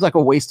it seems like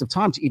a waste of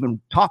time to even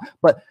talk.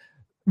 But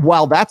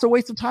while that's a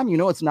waste of time,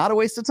 it's not a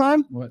waste of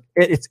time. What?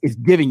 It's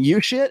giving you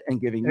shit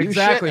and giving you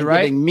shit and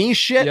right? giving me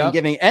shit and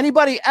giving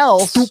anybody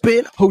else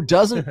stupid who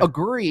doesn't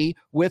agree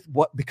with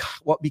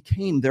what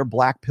became their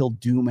black pill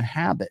doom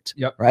habit.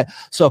 Right.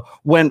 So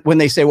when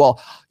they say,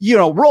 well,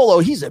 Rollo,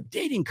 he's a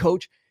dating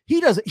coach. He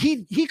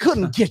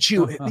couldn't get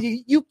you.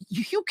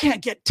 You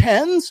can't get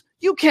 10s.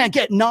 You can't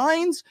get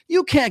 9s.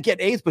 You can't get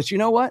 8s. But you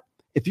know what?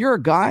 If you're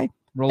a guy,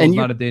 Rollo's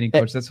not a dating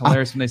coach. That's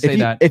hilarious when they say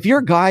that. If you're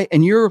a guy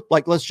and you're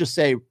like, let's just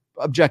say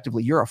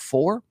objectively, you're a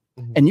 4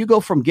 and you go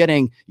from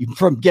getting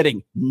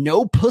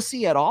no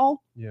pussy at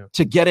all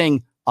to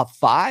getting a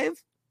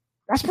 5.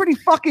 That's pretty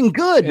fucking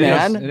good,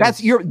 man.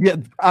 That's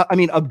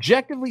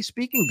objectively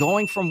speaking,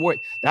 going from where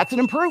that's an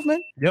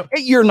improvement.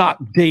 You're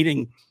not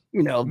dating,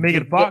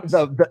 Megan Fox.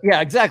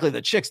 Exactly.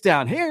 The chicks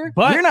down here,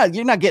 but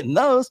you're not getting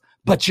those,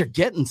 but you're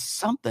getting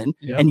something,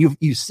 and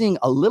you're seeing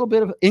a little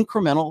bit of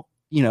incremental,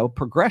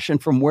 progression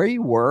from where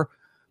you were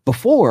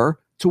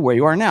before to where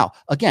you are now.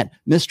 Again,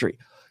 mystery.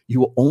 You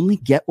will only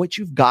get what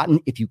you've gotten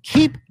if you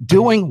keep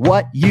doing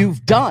what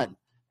you've done.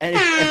 And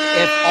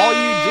if all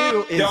you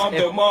do is,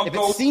 if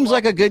it seems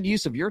like a good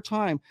use of your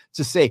time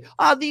to say,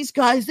 these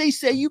guys, they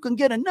say you can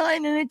get a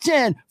 9 and a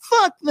 10,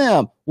 fuck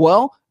them.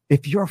 Well,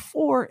 if you're a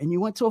 4 and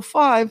you went to a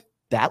 5,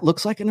 that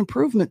looks like an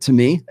improvement to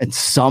me in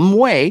some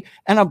way.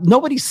 And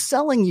nobody's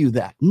selling you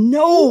that.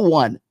 No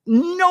one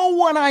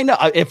I know.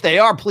 If they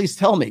are, please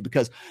tell me,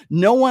 because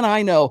no one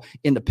I know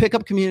in the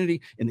pickup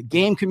community, in the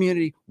game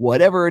community,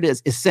 whatever it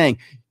is saying,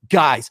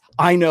 guys,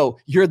 I know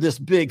you're this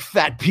big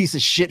fat piece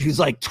of shit who's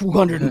like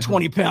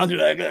 220 pounds, you're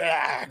like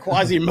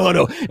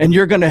Quasimodo, and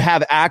you're going to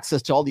have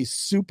access to all these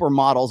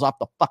supermodels off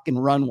the fucking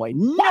runway.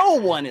 No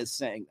one is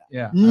saying that.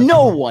 Yeah,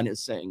 no one is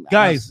saying that.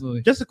 Guys,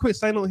 just a quick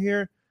side note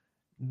here.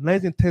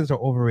 9s and 10s are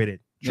overrated.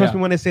 Trust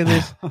me when I say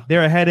this.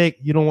 They're a headache.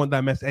 You don't want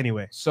that mess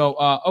anyway. So,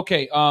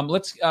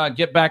 let's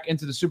get back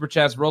into the super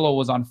chats. Rollo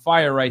was on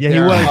fire right there. He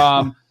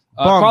was.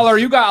 Caller,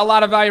 you got a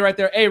lot of value right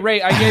there. Hey,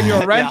 Ray, I gave you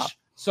a wrench.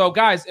 So,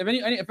 guys,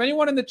 if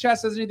anyone in the chat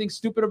says anything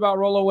stupid about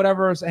Rollo,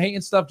 whatever,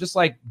 hating stuff, just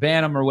like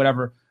ban them or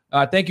whatever.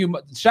 Thank you.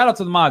 Shout out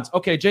to the mods.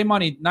 Okay, J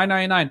Money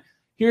 999.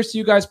 Here's to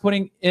you guys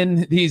putting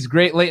in these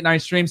great late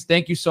night streams.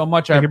 Thank you so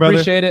much. I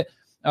appreciate it.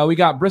 We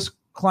got Brisk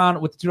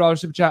Clown with the $2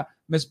 super chat.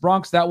 Miss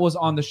Bronx, that was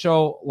on the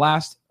show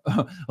last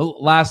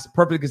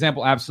perfect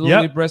example.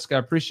 Absolutely, Brisk. I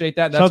appreciate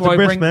that. That's why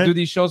we do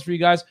these shows for you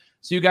guys,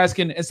 so you guys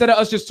can, instead of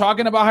us just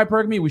talking about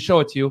hypergamy, we show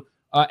it to you.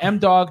 M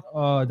Dog.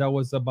 That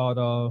was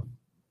about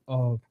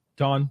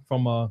John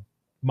from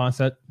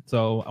Mindset.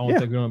 So I want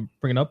to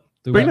bring it up.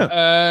 Bring it up.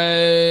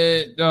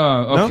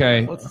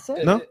 Okay. No? What's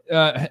it? No.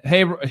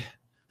 Hey.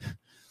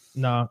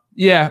 Nah.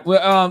 Yeah.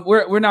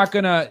 We're not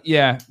gonna.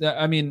 Yeah.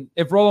 I mean,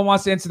 if Rollo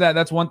wants to answer that,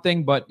 that's one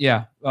thing. But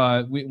yeah,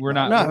 we're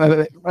not.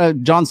 No.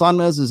 John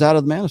Sonmez is out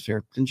of the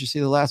manosphere. Didn't you see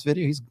the last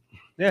video? He's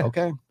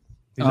okay.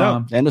 He's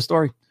out. End of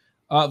story.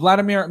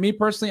 Vladimir, me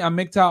personally, I'm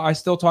MGTOW. I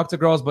still talk to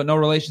girls, but no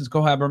relations,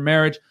 cohab, or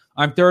marriage.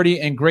 I'm 30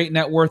 and great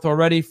net worth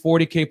already,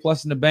 40K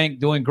plus in the bank,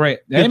 doing great.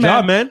 Good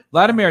job, man.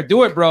 Vladimir,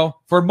 do it, bro.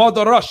 For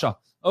Mother Russia.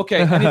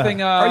 Okay,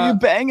 anything? Are you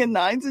banging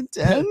 9s and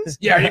 10s?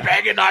 Yeah, are you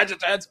banging 9s and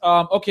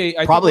 10s? Okay.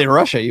 Probably in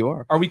Russia, you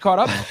are. Are we caught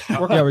up?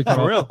 We're caught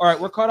up. All right,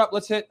 we're caught up.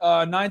 Let's hit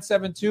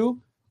 972.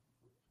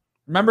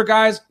 Remember,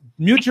 guys,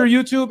 mute your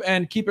YouTube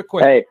and keep it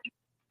quick. Hey.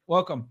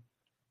 Welcome.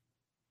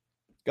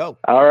 Go.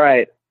 All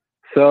right.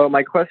 So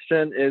my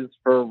question is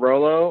for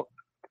Rollo.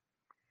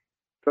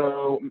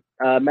 So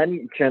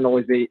men should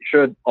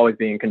always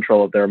be in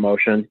control of their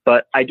emotions.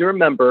 But I do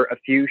remember a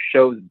few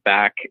shows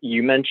back,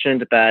 you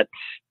mentioned that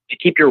to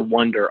keep your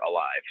wonder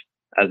alive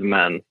as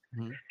men.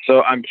 Mm-hmm.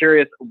 So I'm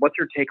curious, what's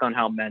your take on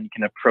how men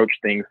can approach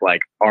things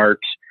like art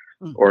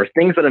or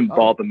things that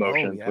involve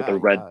emotions with a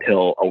red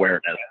pill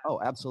awareness?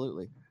 Oh,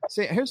 absolutely.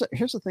 See, here's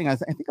the thing. I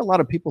think a lot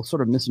of people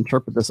sort of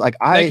misinterpret this. Like,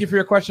 thank you for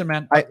your question,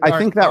 man. I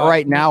think that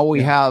right now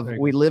we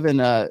live in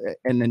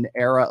an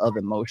era of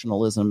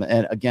emotionalism,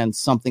 and again,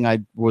 something I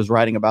was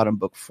writing about in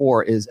book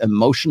 4 is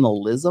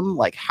emotionalism,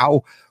 like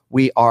how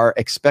we are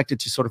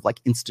expected to sort of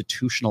like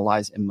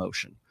institutionalize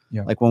emotion.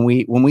 Yeah. Like when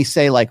we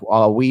say like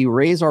we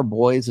raise our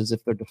boys as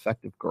if they're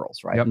defective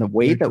girls, right? Yep. And the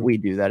way that we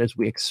do that is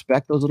we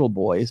expect those little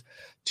boys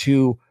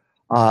to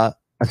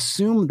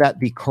assume that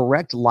the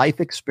correct life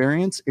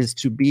experience is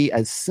to be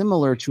as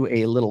similar to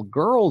a little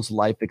girl's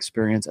life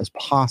experience as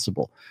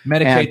possible.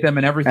 Medicate them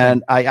and everything.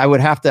 And I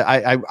would have to,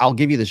 I'll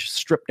give you the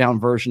stripped down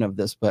version of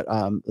this, but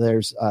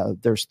there's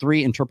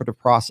 3 interpretive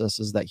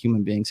processes that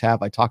human beings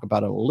have. I talk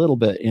about it a little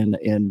bit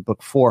in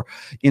book 4,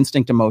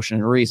 instinct, emotion,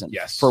 and reason.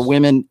 Yes. For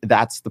women,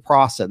 that's the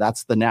process.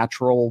 That's the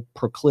natural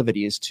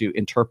proclivity, is to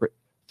interpret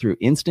through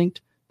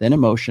instinct, then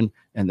emotion,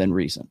 and then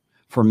reason.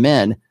 For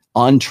men,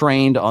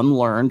 untrained,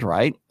 unlearned,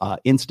 right?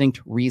 Instinct,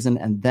 reason,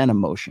 and then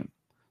emotion.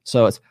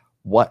 So it's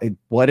what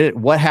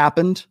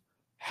happened,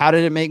 how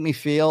did it make me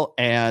feel,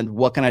 and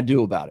what can I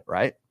do about it,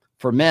 right?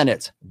 For men,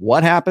 it's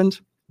what happened.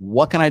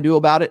 What can I do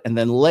about it? And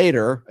then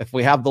later, if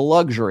we have the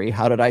luxury,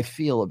 how did I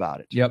feel about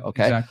it? Yep.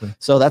 Okay. Exactly.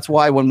 So that's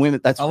why when women,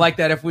 I like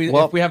that. If we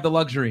have the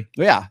luxury.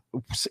 Yeah.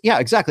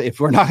 Exactly. If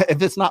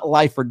it's not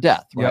life or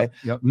death, right?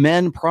 Yep.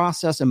 Men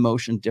process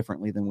emotion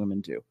differently than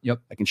women do.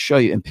 Yep. I can show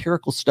you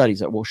empirical studies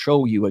that will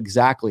show you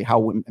exactly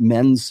how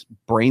men's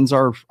brains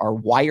are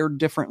wired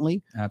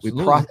differently.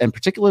 Absolutely. And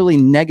particularly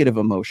negative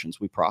emotions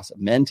we process.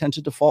 Men tend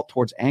to default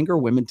towards anger.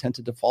 Women tend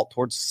to default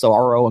towards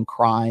sorrow and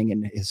crying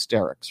and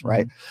hysterics,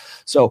 right?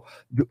 So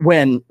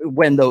when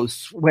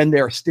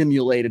they're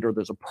stimulated or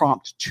there's a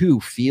prompt to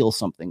feel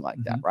something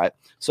like that, right?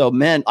 So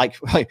men, like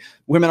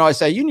women always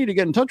say, you need to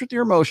get in touch with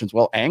your emotions.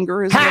 Well,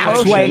 anger is an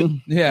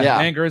emotion. Yeah,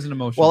 anger is an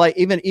emotion. Well, like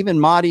even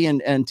Madi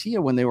and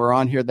Tia, when they were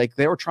on here,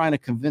 they were trying to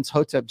convince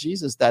Hotep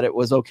Jesus that it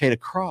was okay to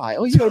cry.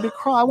 Oh, you got to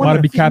cry. I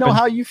want to know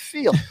how you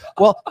feel.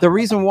 Well, the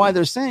reason why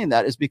they're saying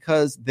that is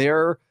because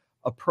they're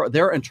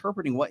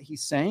interpreting what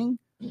he's saying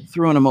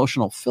through an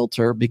emotional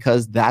filter,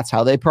 because that's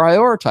how they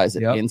prioritize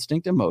it.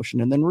 Instinct,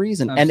 emotion, and then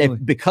reason. Absolutely.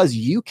 And because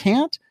you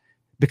can't,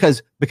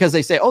 because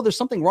they say, oh, there's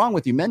something wrong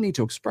with you. Men need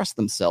to express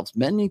themselves.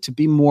 Men need to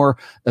be more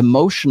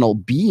emotional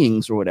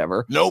beings or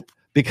whatever. Nope.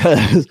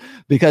 Because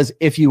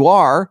if you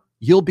are,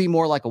 you'll be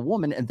more like a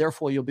woman, and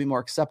therefore you'll be more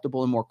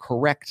acceptable and more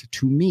correct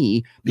to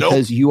me,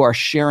 because you are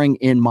sharing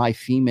in my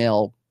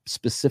female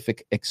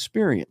specific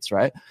experience,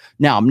 right?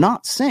 Now, I'm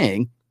not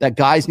saying that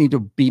guys need to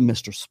be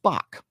Mr.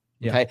 Spock.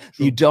 Okay,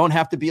 you don't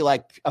have to be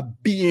like a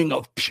being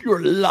of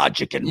pure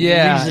logic and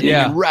reasoning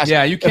and rest.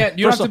 Yeah, you can't.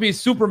 You don't have to be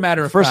super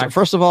matter of fact.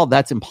 First of all,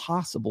 that's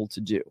impossible to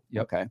do.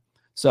 Okay,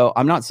 so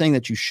I'm not saying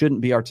that you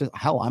shouldn't be artistic.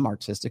 Hell, I'm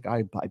artistic.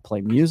 I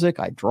play music.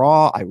 I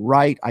draw. I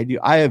write. I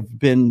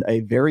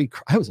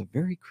was a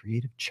very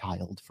creative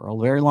child for a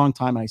very long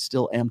time, and I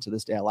still am to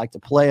this day. I like to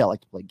play. I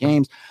like to play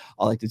games.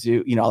 I like to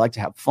do. I like to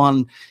have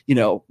fun.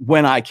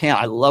 When I can.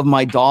 I love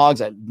my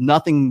dogs.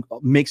 Nothing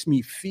makes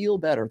me feel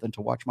better than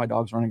to watch my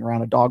dogs running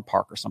around a dog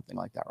park or something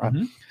like that, right?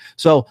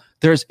 So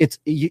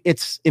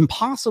it's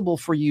impossible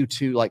for you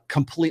to like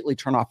completely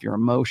turn off your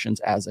emotions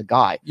as a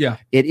guy. Yeah,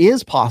 it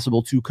is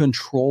possible to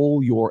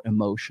control your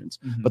emotions,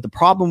 but the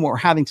problem we're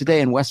having today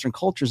in Western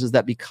cultures is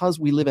that because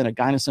we live in a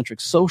gynocentric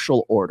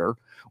social order,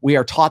 we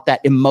are taught that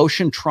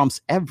emotion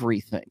trumps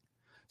everything.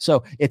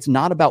 So it's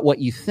not about what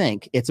you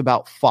think; it's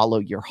about follow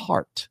your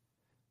heart.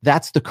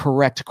 That's the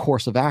correct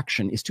course of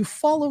action, is to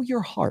follow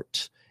your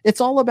heart. It's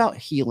all about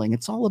healing.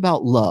 It's all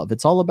about love.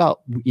 It's all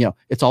about,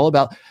 it's all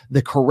about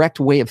the correct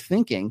way of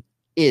thinking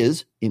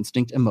is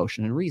instinct,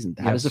 emotion, and reason.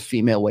 That is a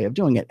female way of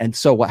doing it. And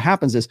so what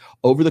happens is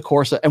over the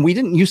course of, and we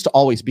didn't used to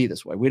always be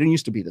this way. We didn't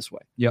used to be this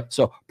way. Yep.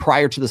 So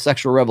prior to the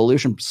sexual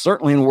revolution,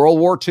 certainly in World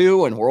War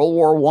II and World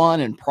War I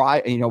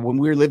and when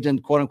we lived in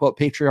quote unquote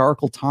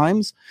patriarchal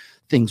times,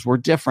 things were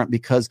different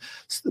because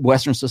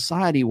Western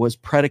society was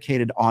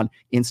predicated on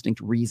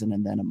instinct, reason,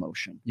 and then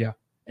emotion. Yeah.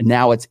 And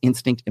now it's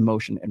instinct,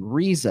 emotion, and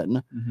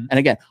reason. And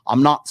again,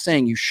 I'm not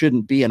saying you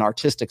shouldn't be an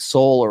artistic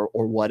soul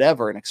or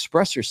whatever and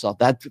express yourself.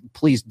 That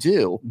please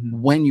do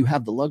when you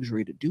have the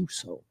luxury to do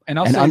so. And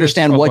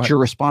understand what your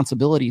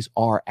responsibilities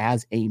are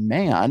as a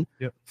man.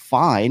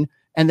 Fine.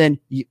 And then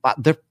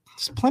there's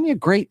plenty of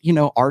great,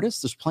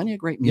 artists. There's plenty of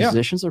great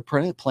musicians. There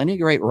are plenty of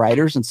great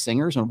writers and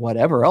singers and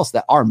whatever else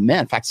that are men.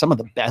 In fact, some of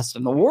the best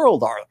in the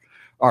world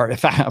are in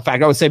fact,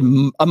 I would say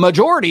a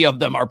majority of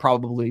them are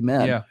probably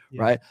men,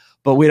 right?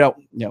 But we don't,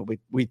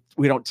 we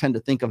don't tend to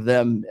think of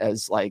them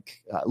as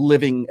like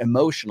living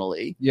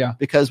emotionally,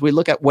 because we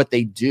look at what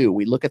they do.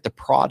 We look at the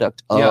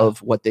product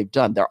of what they've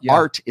done. Their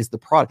art is the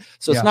product.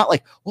 So it's not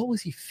like, what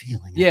was he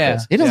feeling?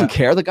 He doesn't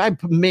care. The guy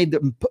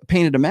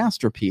painted a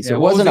masterpiece. It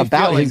wasn't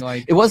about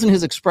it wasn't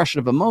his expression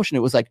of emotion.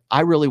 It was like, I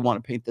really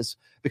want to paint this,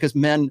 because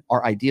men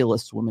are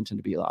idealists. Women tend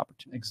to be the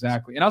opportunists.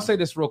 Exactly. And I'll say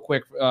this real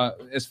quick,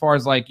 as far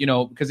as like,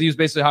 because he was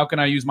basically, how can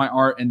I use my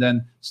art and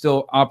then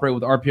still operate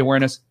with RP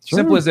awareness?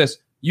 Simple as this.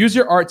 Use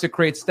your art to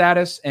create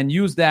status, and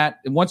use that.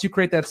 And once you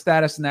create that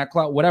status and that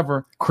clout,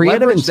 whatever,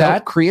 creative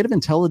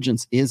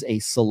intelligence is a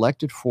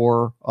selected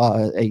for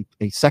a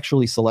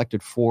sexually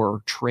selected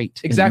for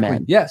trait. Exactly. In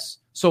men. Yes.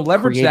 So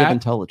leverage creative that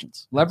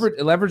intelligence.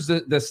 Leverage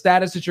the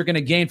status that you're going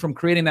to gain from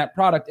creating that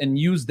product, and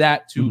use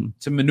that to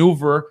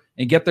maneuver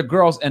and get the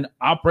girls and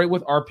operate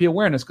with RP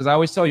awareness. Because I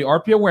always tell you,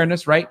 RP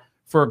awareness, right?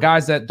 For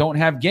guys that don't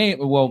have game,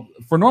 well,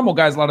 for normal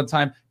guys, a lot of the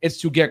time it's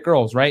to get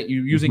girls, right?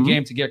 You're using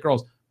game to get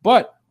girls,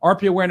 but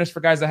RP awareness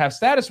for guys that have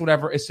status,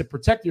 whatever, is to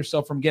protect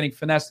yourself from getting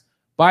finessed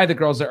by the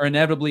girls that are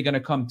inevitably going to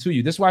come to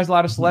you. This is why a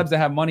lot of celebs that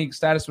have money,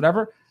 status,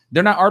 whatever,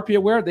 they're not RP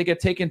aware. They get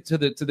taken to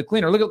the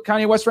cleaner. Look at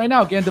Kanye West right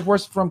now getting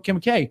divorced from Kim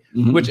K,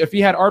 which if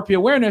he had RP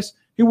awareness,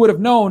 he would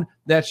have known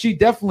that she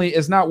definitely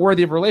is not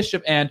worthy of a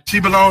relationship and she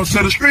belongs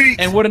to the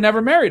street and would have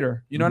never married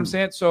her. You know what I'm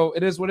saying? So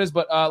it is what it is.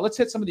 But let's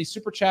hit some of these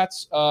super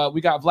chats.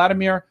 We got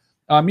Vladimir.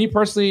 Me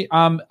personally,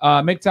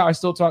 MGTOW, I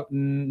still talk.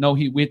 No,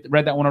 we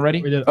read that one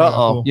already. We did.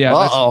 Cool. Yeah,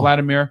 that's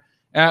Vladimir.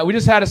 We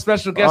just had a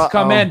special guest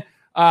come in.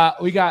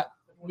 We got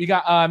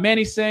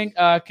Manny saying,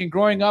 can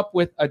growing up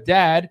with a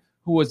dad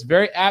who was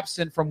very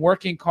absent from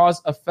working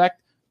cause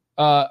effect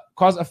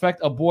affect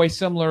a boy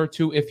similar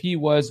to if he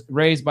was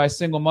raised by a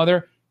single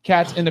mother?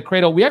 Cats in the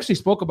cradle. We actually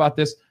spoke about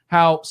this,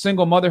 how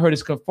single motherhood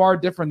is far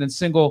different than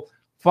single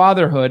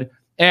fatherhood.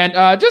 And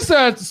just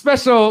a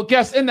special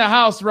guest in the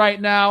house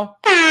right now.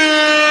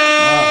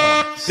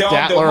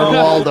 Statler and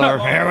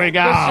Waldorf. Here we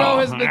go. The show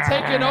has been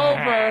taken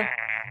over.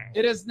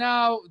 It is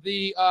now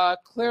the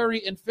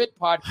Clary and Fit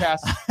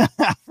podcast.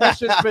 Fresh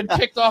has been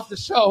kicked off the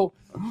show.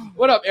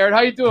 What up, Aaron?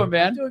 How you doing,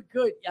 man? I'm doing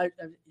good.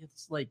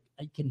 It's like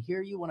I can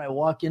hear you when I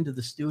walk into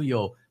the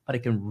studio, but I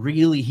can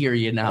really hear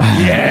you now.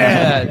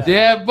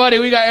 Yeah, buddy.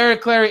 We got Aaron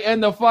Clary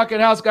in the fucking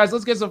house, guys.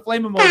 Let's get some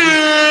flame emojis.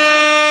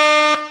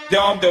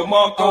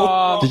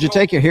 Did you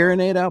take your hearing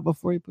aid out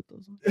before you put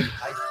those on?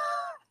 I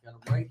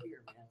got them right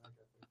here,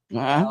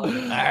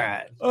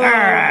 man. All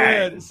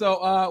right. Man.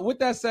 So with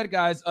that said,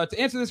 guys, to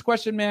answer this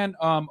question, man.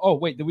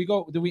 Wait, did we?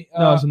 No,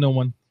 it's a no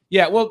one.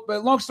 Yeah, well,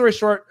 but long story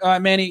short,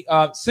 Manny,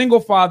 single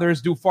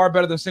fathers do far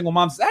better than single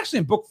moms. It's actually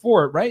in book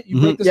 4, right?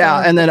 You break this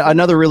down? And then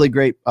another really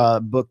great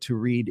book to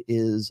read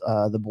is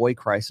The Boy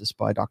Crisis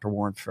by Dr.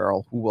 Warren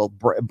Farrell, who will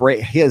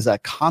he is a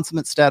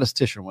consummate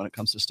statistician when it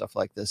comes to stuff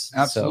like this.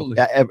 Absolutely.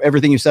 So,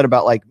 everything you said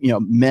about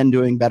men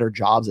doing better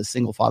jobs as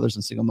single fathers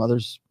and single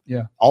mothers,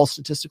 all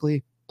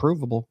statistically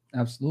provable.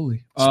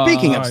 Absolutely.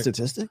 Speaking of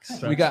statistics,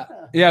 we got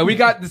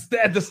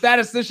the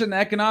statistician,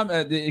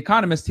 the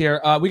economist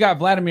here. We got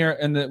Vladimir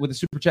with the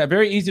super chat.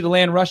 Very easy to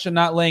land Russia,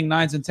 not laying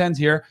 9s and 10s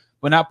here,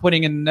 but not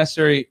putting in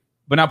necessary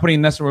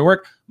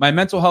work. My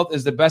mental health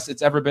is the best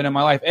it's ever been in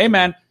my life. Hey,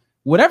 man,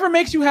 whatever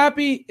makes you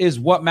happy is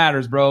what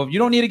matters, bro. You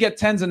don't need to get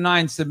 10s and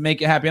 9s to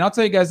make it happy. And I'll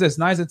tell you guys this: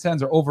 9s and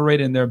 10s are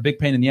overrated and they're a big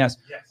pain in the ass.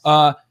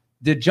 Yes.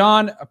 Did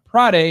John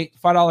Prade,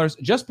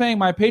 $5, just paying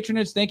my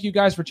patronage. Thank you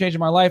guys for changing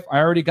my life. I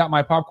already got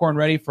my popcorn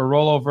ready for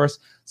Rollo versus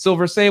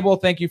Silver Sable.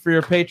 Thank you for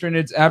your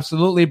patronage.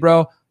 Absolutely,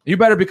 bro. You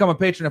better become a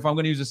patron if I'm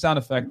going to use a sound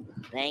effect.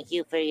 Thank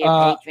you for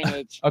your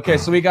patronage. Okay,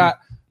 so we got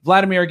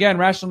Vladimir again,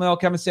 Rational Mel,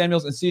 Kevin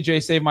Samuels, and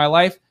CJ saved my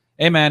life.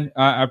 Hey, man,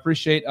 I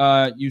appreciate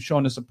you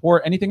showing the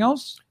support. Anything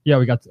else? Yeah,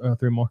 we got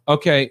 3 more.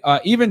 Okay,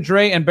 even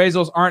Dre and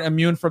Bezos aren't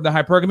immune from the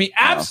hypergamy.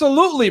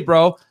 Absolutely,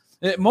 bro.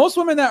 Most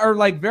women that are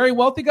like very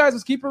wealthy guys,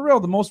 let's keep it real.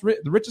 The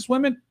richest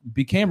women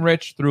became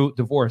rich through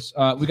divorce.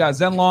 We got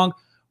Zen Long.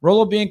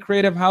 Rollo being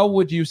creative. How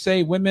would you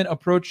say women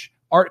approach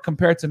art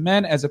compared to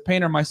men? As a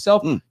painter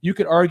myself, you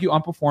could argue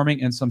I'm performing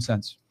in some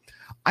sense.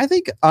 I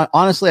think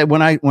honestly,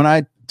 when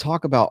I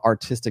talk about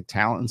artistic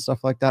talent and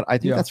stuff like that, I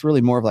think that's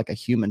really more of like a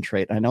human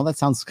trait. I know that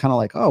sounds kind of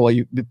like, oh, well,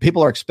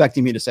 people are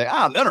expecting me to say,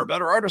 men are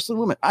better artists than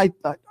women. I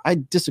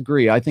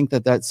disagree. I think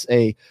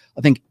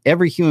I think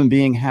every human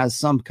being has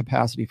some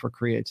capacity for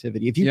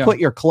creativity. If you put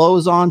your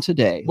clothes on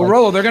today, well,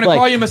 Rollo, they're going to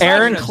call you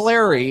misogynist. Aaron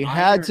Clary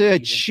had to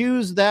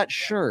choose that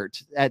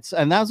shirt.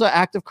 And that was an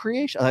act of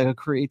creation, like a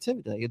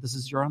creativity. This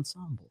is your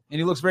ensemble. And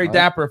he looks very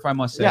dapper, if I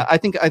must say. Yeah, I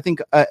think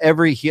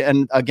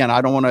and again,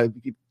 I don't want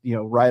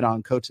to write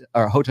on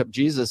Hotep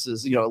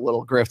Jesus's a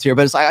little grift here,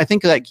 but I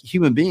think like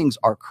human beings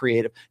are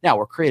creative. Now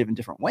we're creative in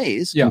different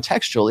ways,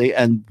 contextually,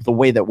 and the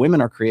way that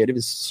women are creative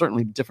is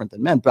certainly different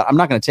than men. But I'm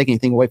not going to take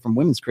anything away from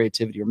women's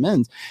creativity or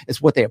men's.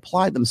 It's what they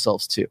apply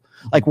themselves to.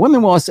 Like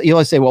women will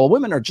always say, well,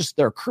 women are just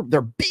they're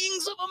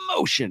beings of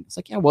emotion. It's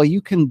like, yeah, well,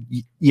 you can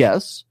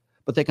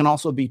but they can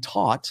also be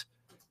taught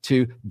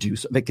to do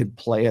so. They could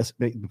play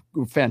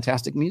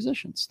fantastic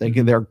musicians.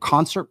 They're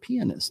concert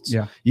pianists.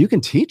 Yeah, you can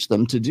teach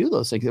them to do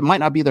those things. It might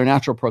not be their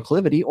natural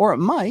proclivity, or it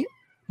might.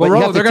 But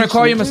Rollo, they're going to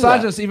call you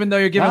misogynist, even though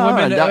you're giving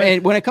women.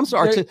 And when it comes to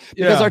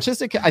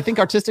artistic, I think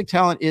artistic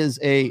talent is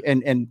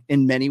and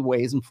in many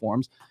ways and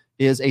forms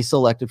is a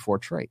selected for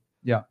trait.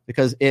 Yeah,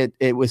 because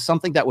it was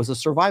something that was a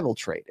survival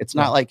trait. It's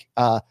not like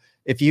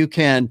if you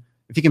can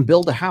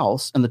build a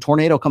house and the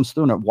tornado comes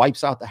through and it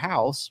wipes out the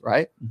house,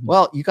 right? Mm-hmm.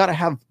 Well, you got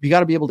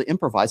to be able to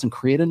improvise and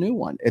create a new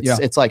one.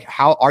 It's like,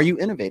 how are you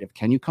innovative?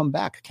 Can you come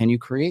back? Can you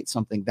create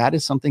something? That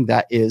is something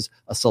that is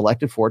a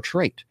selected for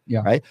trait.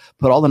 Yeah. Right.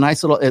 Put all the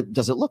nice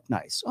does it look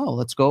nice? Oh,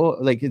 let's go.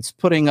 Like it's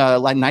putting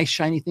like nice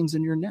shiny things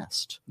in your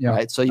nest. Yeah.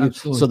 Right. So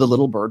so the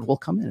little bird will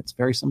come in. It's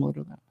very similar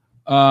to that.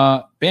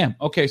 Bam.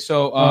 Okay.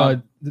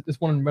 So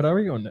this one, but are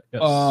we on that?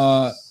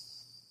 Yes.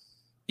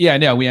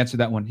 Yeah, we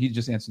answered that one. He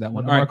just answered that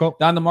one. All right,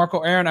 Don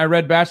DeMarco. Aaron, I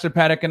read Bachelor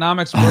Pad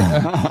Economics,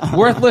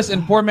 Worthless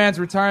and Poor Man's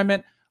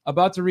Retirement.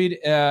 About to read,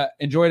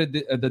 enjoyed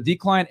the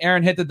decline.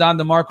 Aaron, hit the Don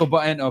DeMarco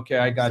button. Okay,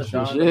 I got you.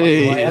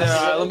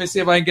 Let me see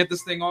if I can get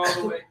this thing all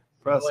the way.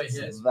 Press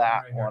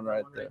that one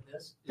right there.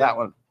 That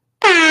one.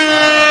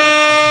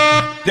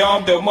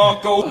 Don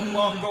DeMarco.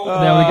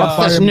 Now we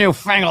got this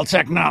newfangled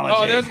technology.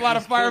 Oh, there's a lot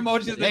of fire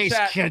emojis in the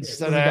chat. Kids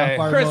today.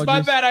 Chris,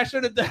 my bad. I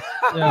should have done.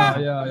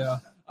 Yeah.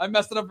 I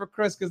messed it up for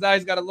Chris because now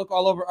he's got to look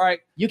all over. All right,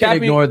 you can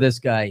ignore this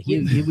guy.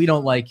 We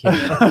don't like him.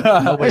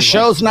 This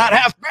show's not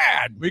half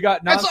bad. We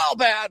got it's all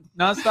bad.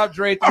 Nonstop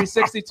Dre,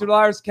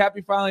 $362.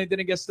 Cappy finally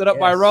didn't get stood up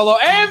by Rollo.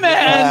 Hey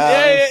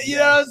man, you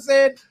know what I'm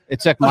saying?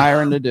 It took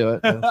Myron to do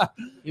it.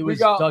 He was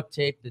duct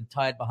taped and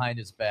tied behind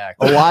his back.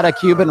 A lot of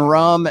Cuban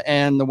rum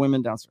and the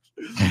women downstairs.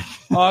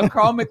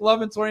 Carl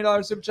McLovin,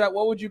 $20 super chat.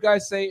 What would you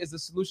guys say is the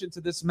solution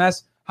to this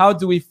mess? How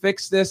do we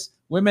fix this?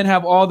 Women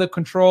have all the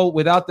control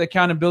without the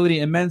accountability,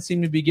 and men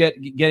seem to be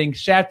getting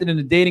shafted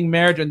into dating,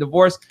 marriage, and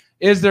divorce.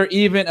 Is there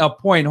even a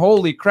point?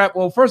 Holy crap.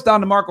 Well, first down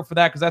to Marco for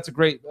that, because that's a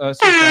great and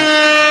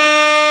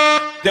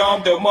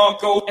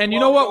you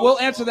know what? We'll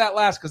answer that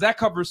last because that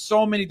covers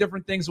so many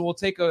different things. We'll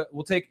take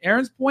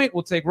Aaron's point.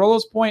 We'll take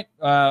Rollo's point.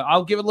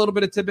 I'll give a little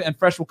bit of tidbit, and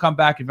Fresh will come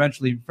back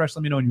eventually. Fresh,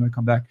 let me know when you want to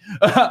come back.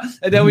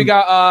 And then we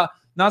got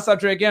Nonstop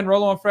Dre again.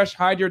 Rollo and Fresh,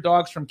 hide your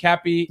dogs from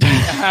Cappy.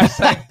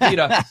 Hashtag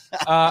PETA.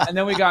 And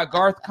then we got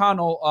Garth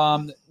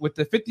Connell with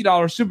the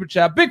 $50 super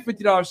chat. Big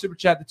 $50 super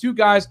chat. The two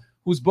guys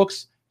whose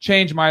books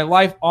changed my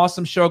life.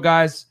 Awesome show,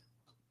 guys.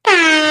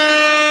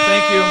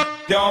 Thank you.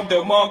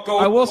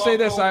 I will say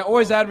this. I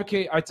always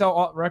advocate.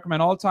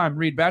 Recommend all the time.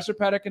 Read Bachelor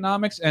Pad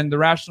Economics and The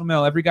Rational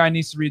Male. Every guy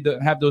needs to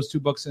have those two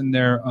books in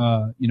their,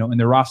 in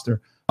their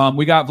roster.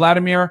 We got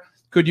Vladimir.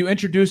 Could you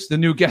introduce the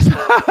new guest? And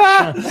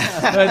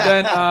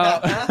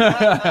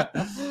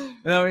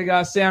then we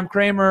got Sam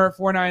Kramer,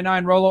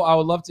 499. Rollo, I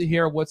would love to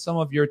hear what some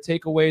of your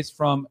takeaways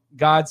from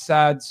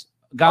Godsad's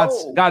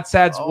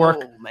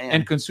work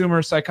and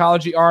consumer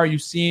psychology are. You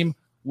seem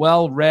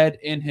well read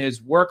in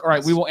his work. All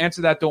right, we will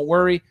answer that. Don't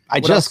worry. I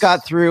just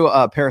got through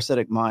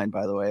Parasitic Mind,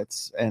 by the way.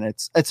 It's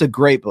a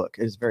great book.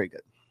 It is very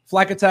good.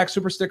 Flak Attack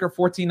Super Sticker,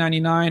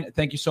 $14.99.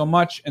 Thank you so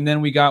much. And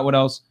then we got what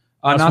else?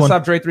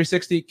 Nonstop Dre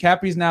 360.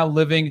 Cappy's now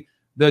living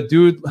the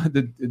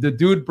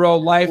dude bro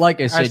life.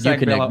 Like I said, you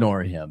can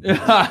ignore him.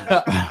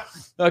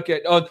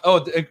 Okay. One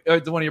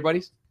of your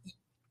buddies?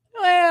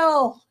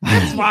 Well,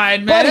 it's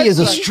fine, man. Buddy is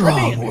a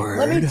strong word.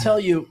 Let me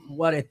tell you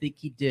what I think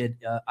he did.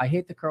 I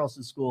hate the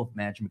Carlson School of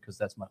Management because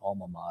that's my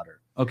alma mater.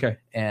 Okay.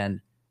 And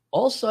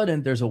all of a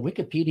sudden, there's a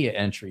Wikipedia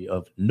entry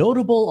of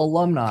notable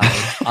alumni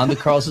on the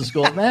Carlson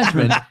School of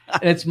Management.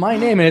 And it's my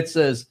name. And it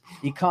says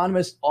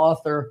economist,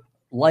 author,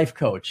 life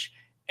coach.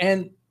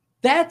 And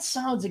that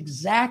sounds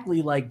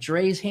exactly like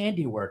Dre's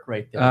handiwork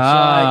right there.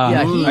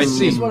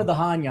 He's one of the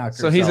Hanyakers.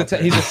 So he's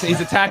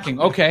attacking.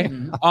 Okay.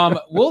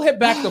 We'll hit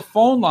back the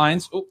phone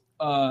lines.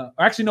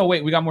 Actually, no,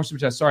 wait. We got more super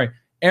chats. Sorry.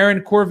 Aaron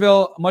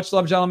Corville, much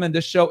love, gentlemen.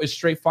 This show is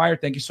straight fire.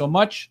 Thank you so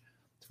much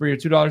for your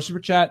 $2 super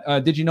chat.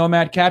 Did you know,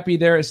 Mad Cappy?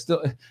 There's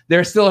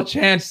still a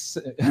chance.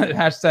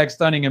 Hashtag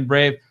stunning and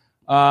brave.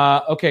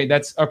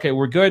 Okay,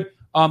 we're good.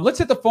 Let's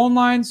hit the phone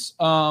lines.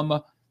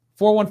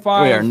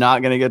 415. We are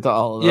not going to get to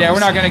all of them. Yeah, we're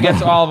not going to get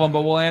to all of them,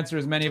 but we'll answer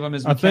as many of them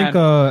as we can.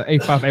 I think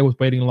 858 was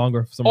waiting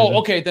longer for some reason.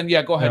 Okay. Then,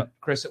 go ahead,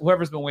 Chris.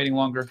 Whoever's been waiting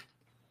longer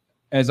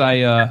as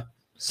I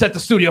set the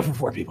studio for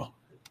 4 people.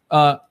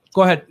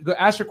 Go ahead.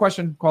 Ask your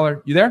question,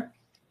 caller. You there?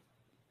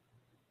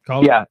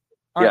 Caller? Yeah.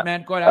 All right,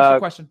 man. Go ahead. Ask your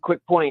question.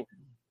 Quick point.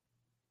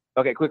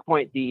 Okay, quick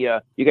point. You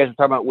guys are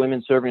talking about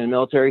women serving in the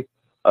military.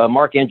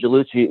 Mark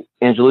Angelucci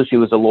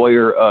was a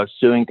lawyer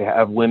suing to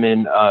have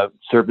women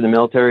serve in the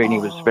military, and he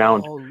was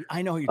found.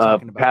 I know who you're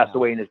talking about. Passed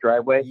away in his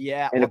driveway.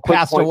 Yeah, and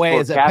passed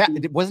away.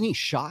 Wasn't he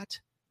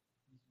shot?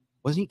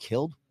 Wasn't he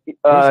killed?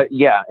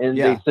 Yeah, and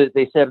they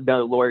said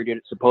another lawyer did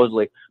it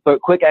supposedly. But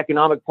quick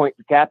economic point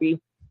for Cappy.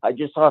 I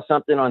just saw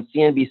something on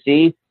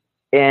CNBC,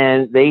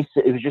 and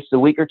it was just a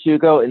week or two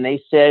ago, and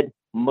they said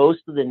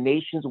most of the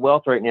nation's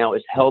wealth right now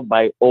is held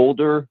by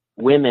older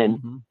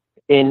women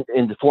in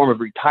the form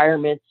of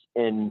retirements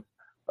and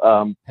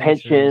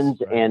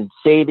pensions and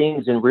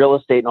savings and real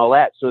estate and all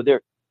that. So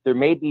there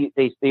may be,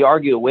 they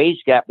argue a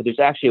wage gap, but there's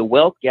actually a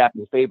wealth gap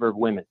in favor of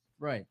women.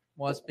 Right.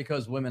 Well, it's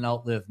because women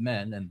outlive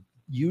men, and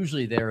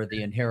usually they're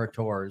the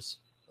inheritors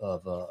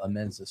of a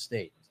men's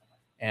estate.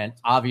 And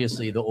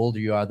obviously, the older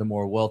you are, the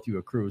more wealth you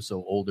accrue.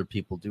 So older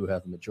people do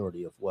have the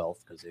majority of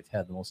wealth because they've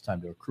had the most time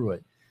to accrue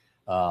it.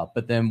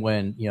 But then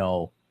when,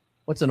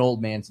 what's an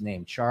old man's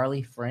name?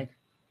 Charlie? Frank?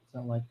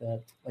 Something like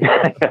that.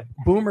 Like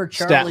Boomer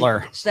Charlie.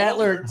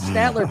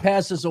 Statler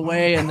passes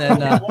away, and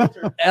then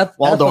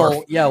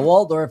Waldorf.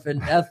 Waldorf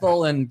and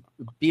Ethel and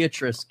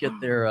Beatrice get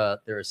their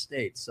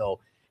estates.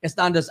 So it's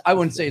not just, I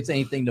wouldn't say it's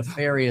anything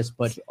nefarious,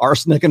 but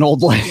arsenic and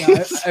old lady.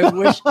 Yeah, I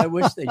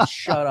wish they'd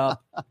shut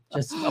up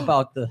just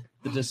about the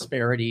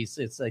disparities.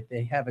 It's like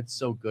they have it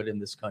so good in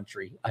this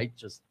country.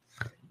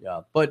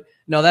 But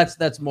no,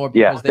 that's more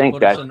because they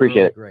put us in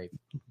the grave.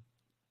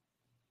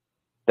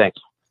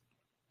 Thanks.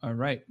 All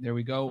right, there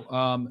we go.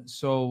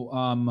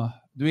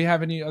 Do we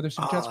have any other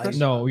super chats, Chris?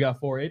 No, we got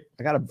 408.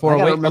 I got to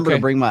remember to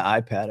bring my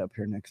iPad up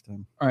here next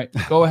time. All right,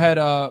 go ahead.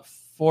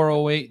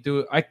 408.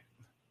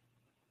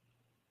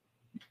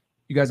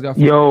 You guys got.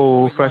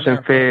 Yo, Fresh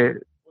and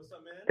Fit.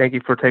 Thank you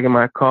for taking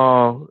my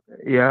call.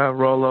 Yeah,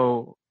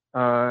 Rollo.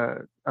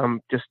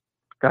 Just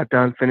got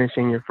done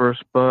finishing your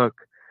first book,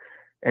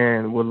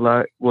 and would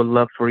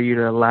love for you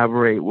to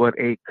elaborate what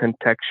a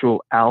contextual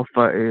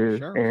alpha is,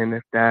 sure, and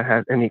if that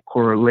has any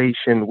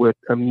correlation with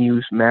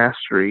amuse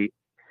mastery.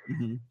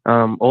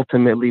 Mm-hmm.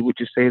 Ultimately, would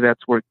you say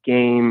that's where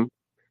game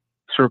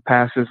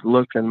surpasses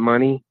looks and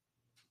money?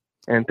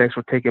 And thanks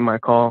for taking my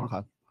call. Okay.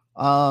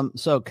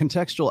 So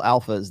contextual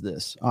alpha is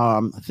this.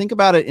 Think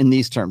about it in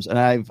these terms, and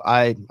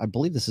I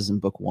believe this is in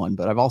book 1,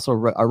 but I've also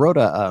wrote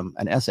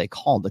an essay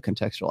called The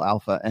Contextual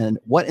Alpha, and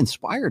what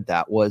inspired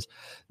that was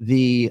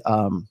the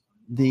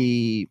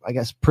I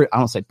guess I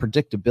don't say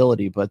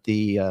predictability, but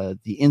the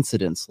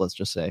incidence, let's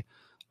just say,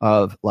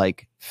 of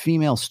like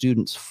female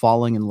students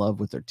falling in love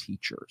with their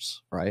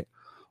teachers, right?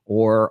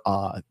 Or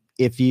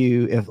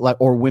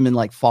or women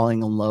like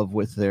falling in love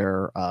with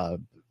their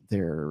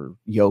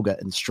yoga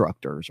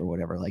instructors or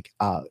whatever. Like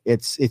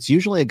it's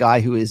usually a guy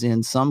who is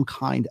in some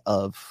kind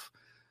of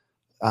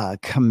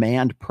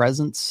command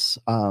presence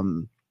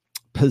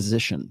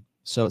position.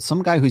 So it's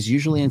some guy who's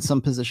usually in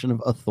some position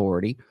of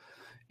authority.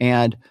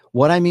 And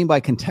what I mean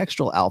by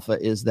contextual alpha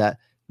is that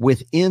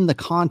within the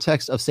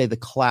context of, say, the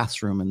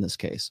classroom in this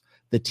case,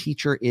 the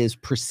teacher is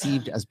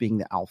perceived as being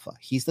the alpha.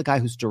 He's the guy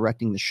who's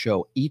directing the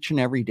show each and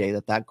every day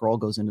that girl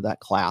goes into that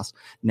class.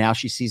 Now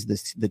she sees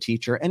the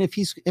teacher. And if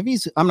he's,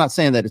 I'm not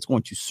saying that it's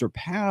going to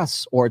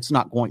surpass or it's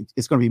going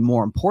to be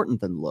more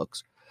important than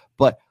looks,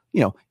 but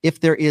if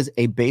there is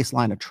a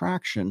baseline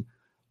attraction,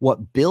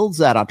 what builds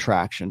that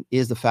attraction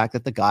is the fact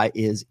that the guy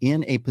is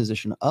in a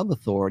position of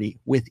authority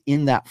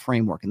within that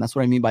framework. And that's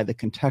what I mean by the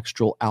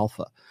contextual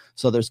alpha.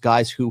 So there's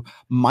guys who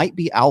might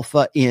be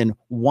alpha in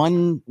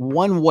one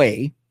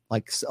way,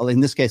 like in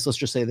this case, let's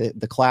just say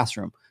the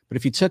classroom. But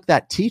if you took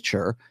that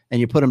teacher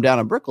and you put him down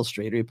on Brickell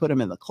Street, or you put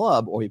him in the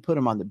club, or you put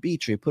him on the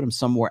beach, or you put him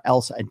somewhere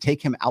else and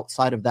take him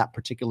outside of that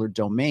particular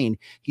domain,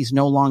 he's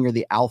no longer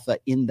the alpha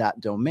in that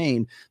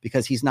domain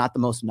because he's not the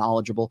most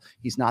knowledgeable.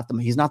 He's not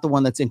the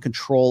one that's in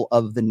control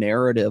of the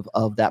narrative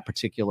of that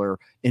particular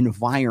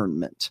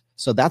environment.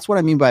 So that's what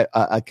I mean by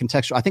a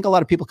contextual. I think a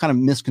lot of people kind of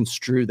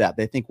misconstrue that.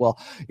 They think, well,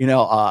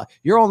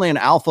 you're only an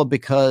alpha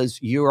because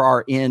you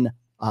are in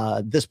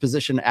this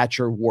position at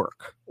your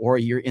work, or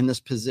you're in this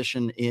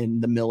position in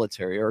the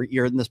military, or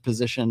you're in this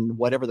position,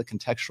 whatever the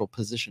contextual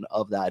position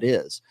of that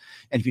is.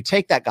 And if you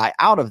take that guy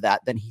out of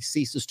that, then he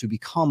ceases to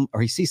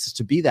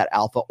be that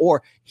alpha,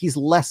 or he's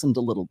lessened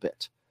a little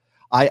bit.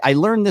 I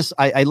learned this.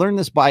 I learned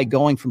this by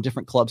going from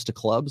different clubs to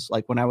clubs.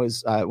 Like when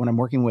I'm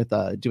working with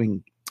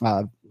doing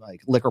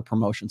like liquor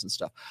promotions and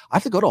stuff, I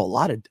have to go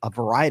to a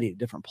variety of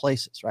different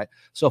places, right?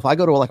 So if I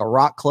go to like a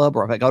rock club,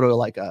 or if I go to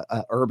like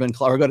a urban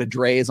club, or go to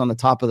Dre's on the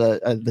top of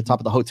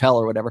the hotel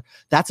or whatever,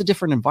 that's a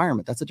different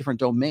environment. That's a different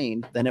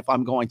domain than if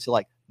I'm going to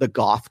like the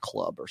goth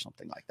club or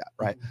something like that,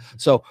 right?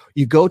 So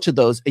you go to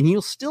those and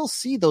you'll still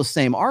see those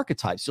same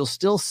archetypes. You'll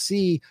still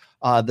see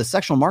the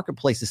sexual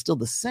marketplace is still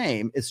the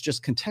same. It's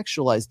just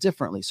contextualized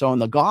differently. So in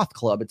the goth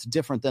club, it's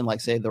different than like,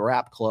 say, the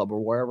rap club or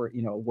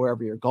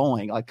wherever you're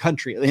going, like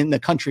in the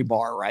country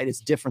bar, right?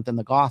 It's different than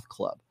the goth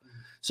club.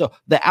 So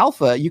the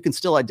alpha, you can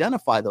still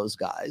identify those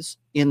guys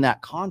in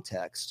that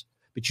context,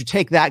 but you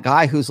take that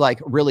guy who's like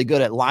really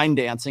good at line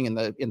dancing in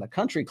the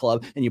country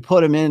club, and you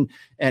put him in,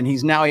 and he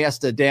has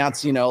to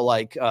dance,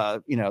 like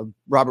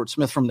Robert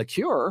Smith from The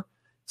Cure.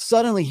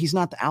 Suddenly he's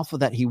not the alpha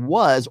that he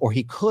was, or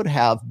he could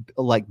have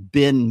like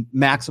been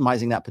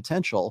maximizing that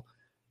potential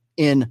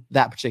in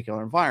that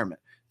particular environment.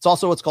 It's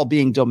also what's called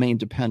being domain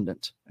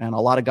dependent. And a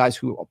lot of guys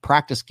who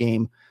practice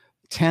game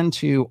tend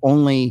to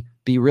only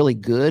be really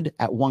good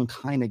at one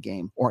kind of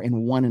game or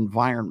in one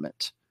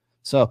environment.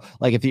 So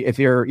like if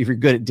you're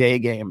good at day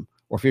game,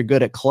 or if you're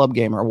good at club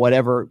game, or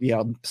whatever,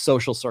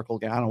 social circle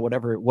game, or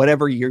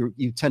whatever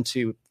you tend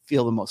to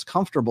feel the most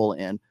comfortable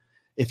in,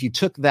 if you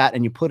took that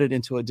and you put it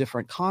into a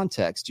different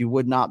context, you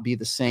would not be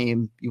the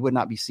same. You would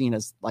not be seen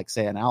as, like,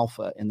 say, an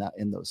alpha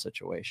in those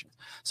situations.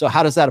 So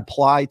how does that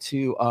apply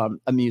to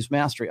Amuse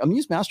Mastery?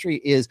 Amuse Mastery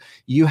is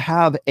you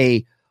have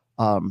a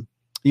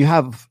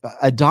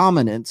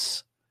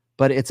dominance,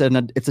 but it's a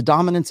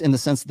dominance in the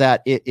sense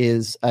that it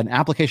is an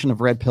application of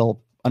red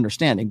pill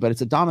understanding, but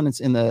it's a dominance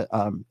in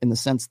the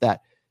sense that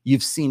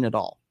you've seen it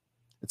all.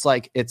 It's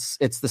like it's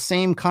the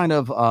same kind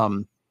of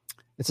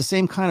it's the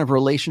same kind of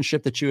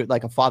relationship that you,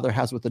 like, a father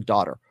has with a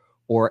daughter,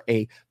 or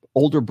a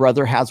older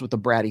brother has with a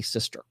bratty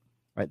sister,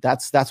 right?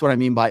 That's what I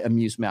mean by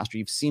Amuse Mastery.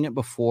 You've seen it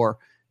before,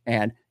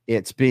 and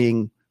it's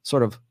being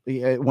sort of,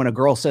 when a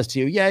girl says to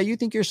you, "Yeah, you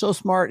think you're so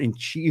smart," and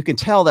you can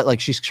tell that, like,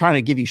 she's trying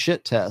to give you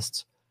shit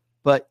tests,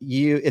 but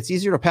it's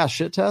easier to pass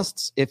shit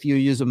tests if you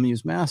use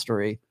Amuse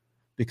Mastery,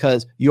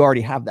 because you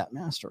already have that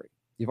mastery.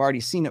 You've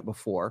already seen it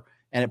before,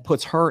 and it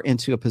puts her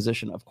into a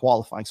position of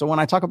qualifying. So when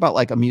I talk about,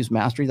 like, Amuse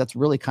Mastery, that's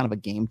really kind of a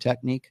game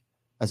technique,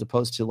 as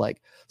opposed to,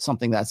 like,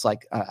 something that's,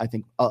 like, I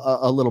think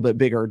a little bit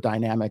bigger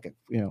dynamic,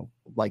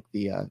 like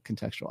the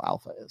contextual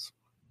alpha is.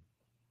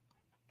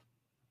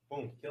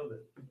 Boom, killed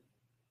it.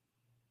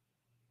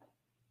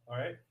 All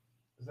right.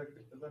 Is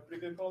that pretty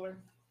good, caller?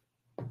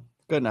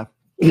 Good enough.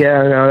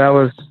 Yeah, no,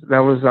 that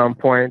was on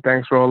point.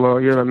 Thanks, Rollo.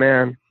 You're the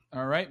man.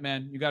 All right,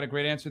 man. You got a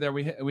great answer there.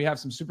 We have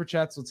some super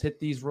chats. Let's hit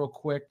these real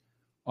quick.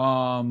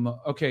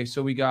 Okay,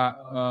 so we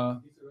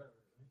got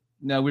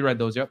no, we read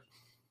those. Yep.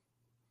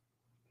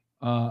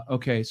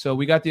 Okay, so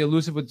we got the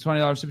elusive with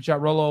 $20 super chat.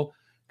 Rollo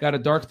got a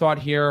dark thought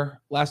here.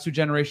 Last two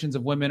generations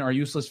of women are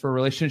useless for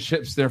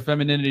relationships. Their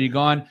femininity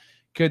gone.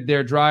 Could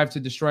their drive to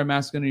destroy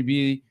masculinity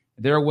be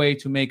their way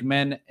to make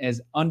men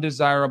as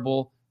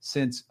undesirable?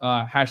 Since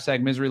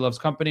hashtag misery loves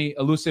company.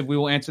 Elusive, we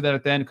will answer that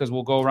at the end, because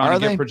we'll go around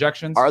and get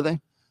projections. Are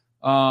they?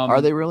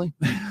 Are they really?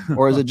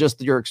 Or is it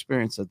just your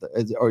experience of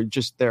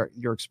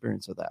your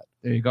experience of that?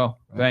 There you go.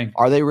 Bang.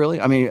 Are they really?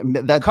 I mean,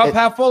 that cup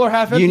half full or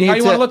half empty? How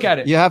you want to look at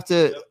it? You have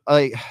to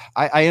like.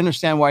 I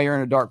understand why you're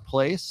in a dark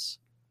place,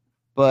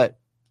 but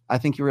I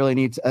think you really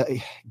need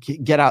to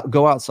get out,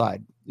 go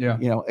outside. Yeah.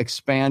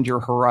 Expand your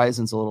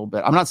horizons a little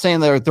bit. I'm not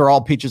saying they're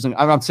all peaches, and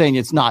I'm not saying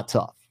it's not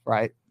tough,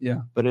 right?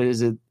 Yeah. But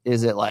is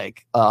it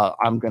like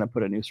I'm gonna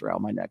put a noose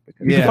around my neck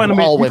because you can find a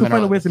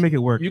way to make it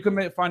work. You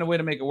can find a way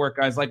to make it work,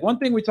 guys. Like one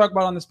thing we talk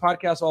about on this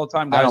podcast all the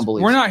time, guys. I don't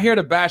believe we're not here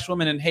to bash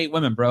women and hate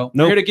women, bro.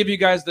 We're here to give you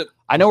guys the.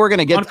 I know we're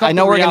gonna get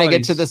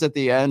to this at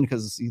the end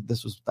because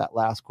this was that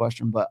last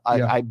question, but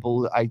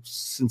I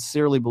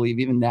sincerely believe,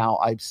 even now,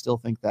 I still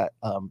think that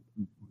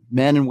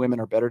men and women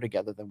are better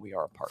together than we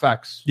are apart.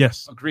 Facts.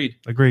 Yes. Agreed.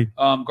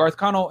 Garth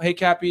Connell, hey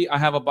Cappy, I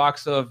have a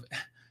box of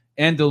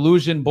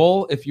Andalusian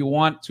Bull. If you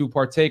want to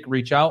partake,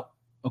 reach out.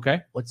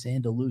 Okay. What's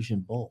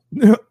Andalusian Bull?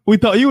 We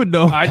thought you would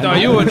know. I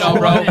thought you would know,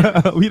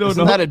 bro. We don't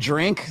Isn't know. that a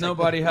drink?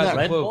 Nobody has a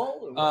Red clue.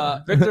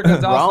 Bull? Victor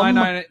Gonzalez,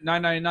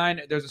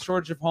 999. There's a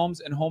shortage of homes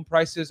and home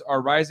prices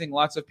are rising.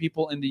 Lots of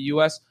people in the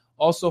U.S.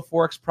 Also,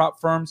 Forex prop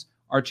firms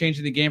are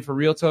changing the game for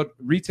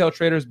retail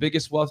traders.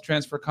 Biggest wealth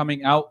transfer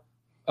coming,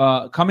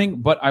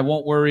 but I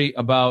won't worry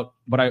about.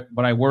 But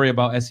I worry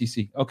about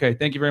SEC. Okay,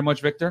 thank you very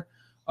much, Victor.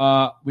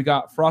 We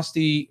got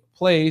Frosty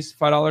Plays,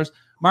 $5.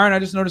 Myron, I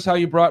just noticed how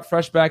you brought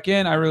Fresh back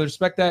in. I really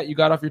respect that. You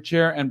got off your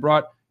chair and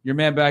brought your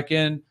man back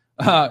in.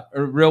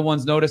 Real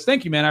ones notice.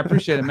 Thank you, man. I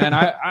appreciate it, man.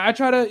 I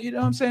try to,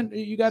 what I'm saying,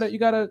 you gotta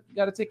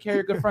take care of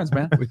your good friends,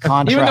 man.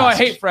 Contrast. Even though I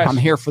hate Fresh, I'm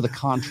here for the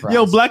contrast.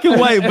 Yo, black and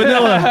white,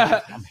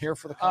 vanilla. I'm here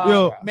for the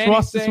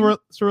contrast. Yo,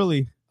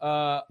 Swirly.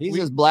 He's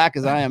as black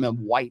as I am and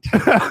white.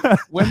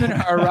 Women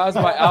are aroused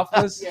by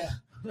alphas.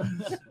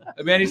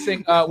 Manny's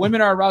saying women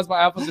are aroused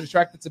by alphas and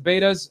attracted to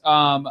betas.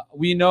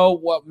 We know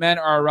what men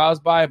are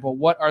aroused by, but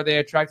what are they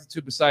attracted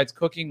to besides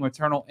cooking,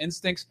 maternal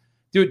instincts?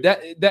 Dude,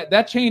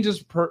 that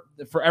changes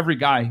for every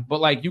guy.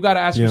 But like, you got to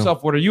ask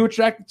yourself, what are you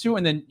attracted to?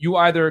 And then you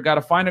either got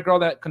to find a girl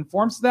that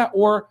conforms to that,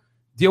 or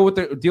deal with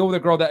a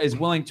girl that is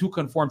willing to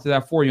conform to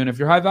that for you. And if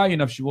you're high value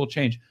enough, she will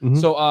change. Mm-hmm.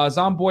 So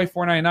Zomboy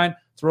 499,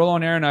 it's Rollo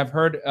and Aaron. I've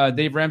heard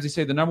Dave Ramsey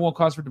say the number one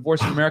cause for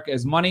divorce in America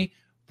is money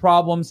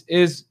problems.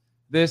 Is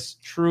this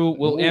true?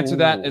 We'll answer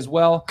that as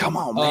well. Come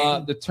on,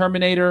 man. The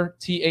Terminator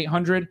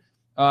T800,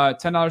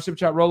 $10 super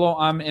chat. Rollo,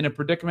 I'm in a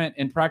predicament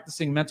in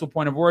practicing mental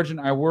point of origin.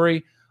 I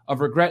worry of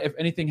regret if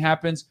anything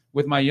happens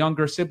with my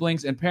younger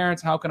siblings and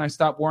parents. How can I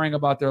stop worrying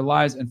about their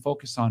lives and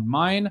focus on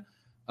mine?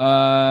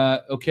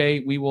 Okay,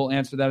 we will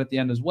answer that at the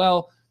end as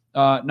well.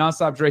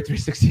 Nonstop Dre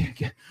 360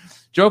 again.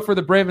 Joke for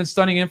the brave and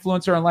stunning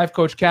influencer and life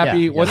coach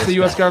Cappy. What's the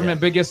U.S. government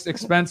biggest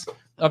expense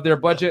of their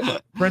budget?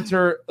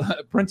 Printer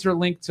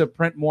link to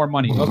print more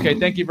money. Okay,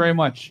 thank you very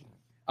much.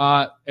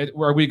 Are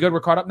we good? We're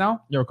caught up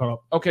now? Yeah, we're caught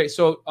up. Okay,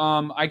 so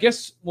I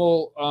guess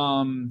we'll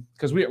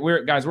because we're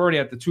already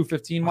at the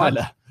 2:15 mark.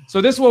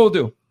 So this is what we'll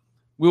do.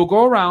 We will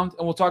go around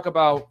and we'll talk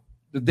about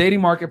the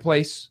dating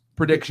marketplace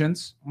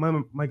predictions.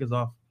 My mic is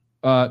off.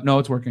 No,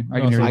 it's working.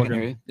 I can hear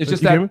you. It's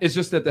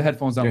just that the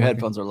headphones aren't Your working.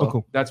 headphones are low. Oh,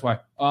 cool. That's why.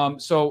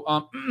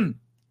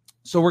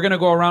 So we're gonna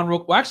go around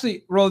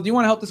actually, Rollo, do you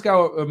want to help this guy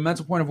with a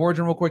mental point of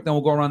origin real quick? Then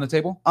we'll go around the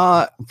table.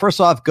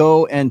 First off,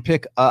 go and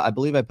pick. I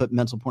believe I put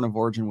mental point of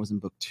origin was in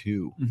book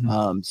 2.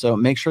 Mm-hmm. So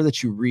make sure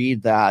that you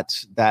read that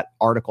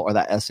article or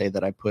that essay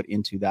that I put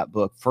into that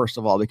book first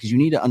of all, because you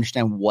need to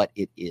understand what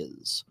it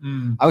is.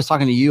 I was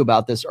talking to you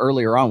about this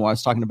earlier on when I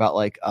was talking about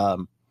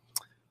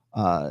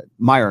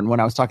Myron, when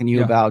I was talking to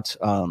you about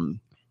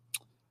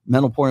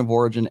mental point of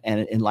origin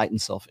and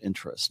enlightened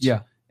self-interest.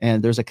 Yeah.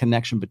 And there's a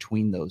connection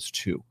between those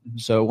two. Mm-hmm.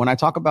 So when I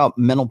talk about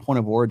mental point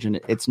of origin,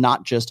 it's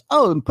not just,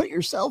 and put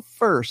yourself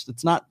first.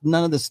 It's not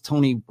none of this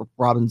Tony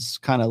Robbins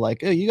kind of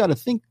like, you got to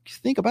think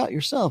about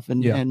yourself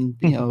and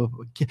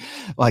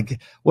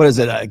like, what is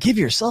it? Give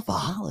yourself a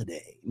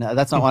holiday. No,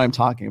 that's not what I'm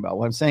talking about.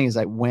 What I'm saying is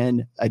that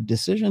when a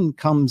decision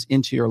comes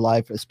into your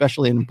life,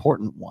 especially an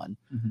important one,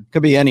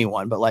 could be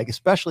anyone, but like,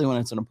 especially when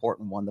it's an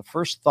important one, the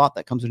first thought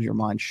that comes into your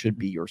mind should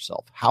be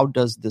yourself. How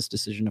does this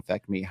decision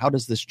affect me? How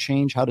does this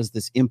change? How does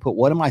this input?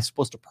 What am I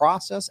supposed to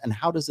process? And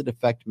how does it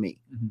affect me?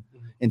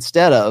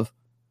 Instead of,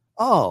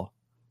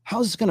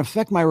 how's this going to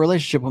affect my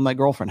relationship with my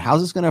girlfriend? How's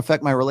this going to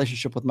affect my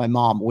relationship with my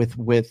mom, or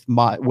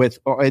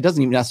it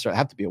doesn't even necessarily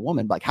have to be a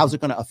woman. Like, how's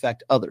it going to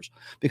affect others?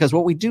 Because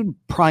what we do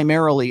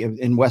primarily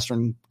in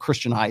Western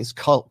Christianized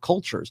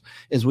cultures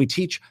is we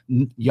teach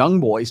young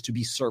boys to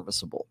be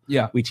serviceable.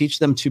 Yeah. We teach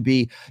them to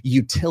be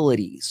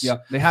utilities. Yeah.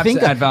 They have to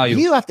add value.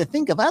 You have to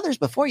think of others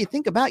before you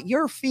think about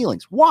your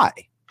feelings. Why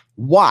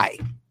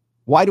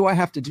do I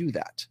have to do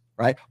that?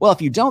 Right. Well,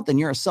 if you don't, then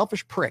you're a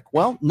selfish prick.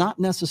 Well, not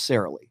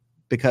necessarily.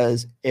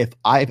 Because if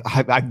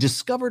I've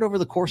discovered over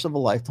the course of a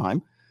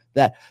lifetime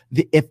that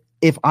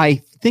if I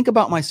think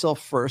about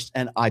myself first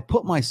and I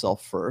put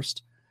myself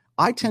first,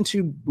 I tend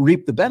to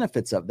reap the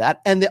benefits of that.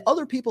 And the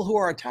other people who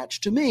are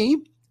attached to me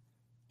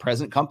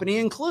present company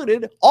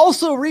included,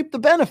 also reap the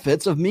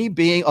benefits of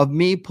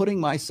me putting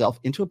myself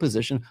into a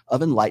position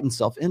of enlightened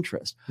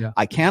self-interest. Yeah.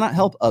 I cannot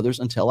help others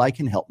until I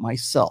can help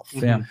myself.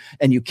 Damn.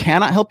 And you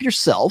cannot help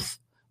yourself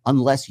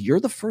unless you're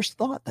the first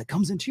thought that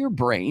comes into your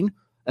brain.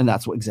 And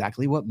that's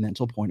exactly what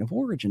mental point of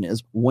origin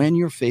is when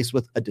you're faced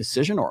with a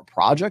decision or a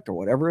project or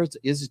whatever it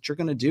is that you're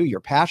going to do,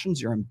 your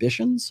passions, your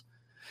ambitions.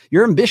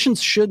 Your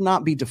ambitions should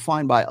not be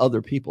defined by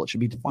other people. It should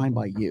be defined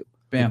by you.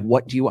 Bam.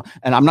 What do you want?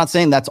 And I'm not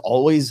saying that's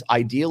always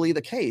ideally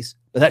the case,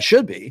 but that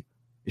should be.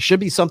 It should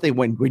be something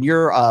when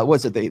you're,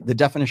 the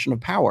definition of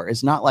power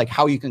is not like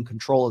how you can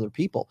control other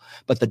people,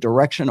 but the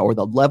direction or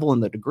the level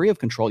and the degree of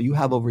control you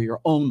have over your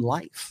own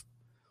life.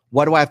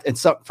 What do I have to, and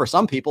so for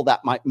some people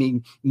that might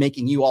mean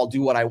making you all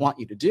do what I want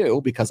you to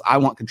do because I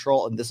want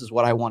control and this is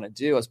what I want to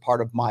do as part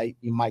of my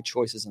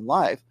choices in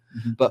life.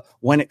 Mm-hmm. But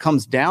when it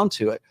comes down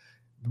to it,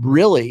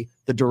 really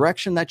the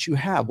direction that you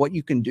have, what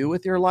you can do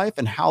with your life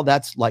and how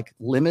that's like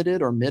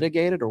limited or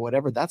mitigated or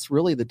whatever, that's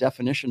really the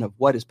definition of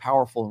what is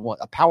powerful and what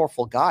a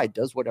powerful guy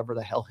does whatever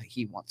the hell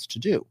he wants to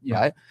do. Yeah.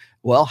 Right.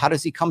 Well, how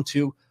does he come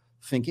to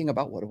thinking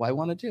about what do I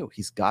want to do?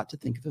 He's got to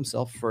think of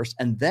himself first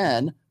and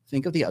then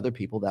think of the other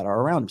people that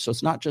are around him. So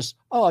it's not just,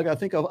 oh, I got to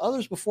think of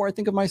others before I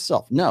think of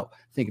myself. No,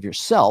 think of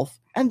yourself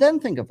and then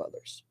think of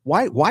others.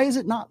 Why is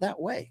it not that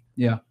way?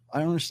 Yeah. I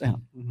don't understand.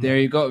 There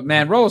you go,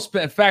 man. Rollo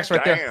spitting facts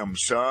right there. Damn,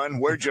 son,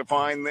 where'd you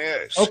find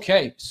this?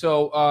 Okay,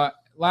 so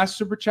last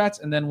super chats,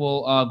 and then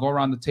we'll go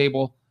around the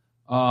table.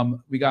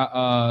 We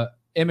got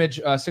Image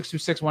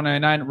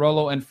 626199.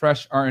 Rollo and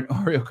Fresh are in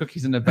Oreo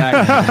cookies in the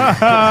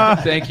bag.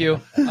 Thank you,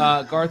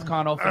 Garth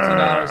Connell,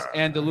 $15,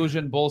 and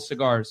Delusion Bull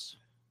cigars.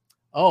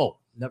 Oh,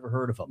 never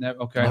heard of them.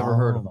 Never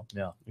heard of them.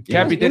 Yeah.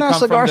 Cappy did come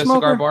from the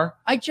cigar bar.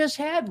 I just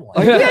had one.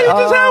 Yeah, you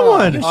just had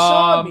one. You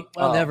saw me.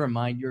 Well, never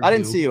mind. I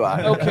didn't see you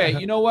out. Okay,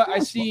 you know what? I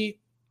see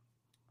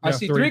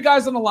three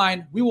guys on the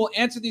line. We will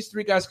answer these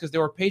three guys because they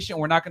were patient.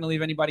 We're not going to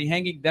leave anybody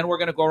hanging. Then we're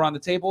going to go around the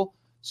table.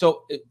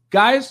 So,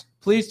 guys,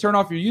 please turn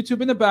off your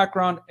YouTube in the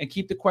background and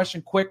keep the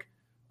question quick.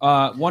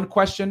 One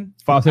question.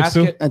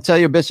 562. And tell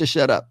your bitch to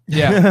shut up.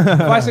 Yeah.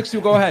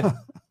 562, go ahead.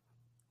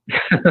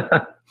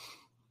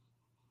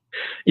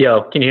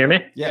 Yo, can you hear me?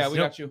 Yes. Yeah, we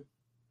got you.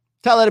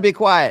 Tell her to be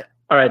quiet.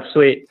 All right,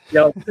 sweet.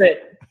 Yo,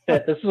 Fit,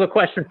 this is a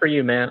question for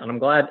you, man, and I'm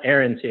glad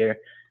Aaron's here.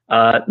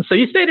 So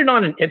you stated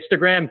on an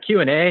Instagram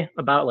Q&A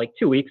about like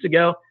 2 weeks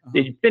ago,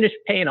 did you finish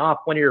paying off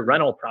one of your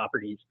rental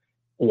properties?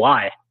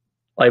 Why?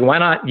 Like, why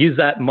not use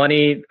that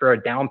money for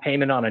a down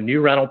payment on a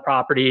new rental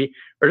property,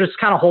 or just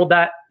kind of hold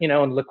that, in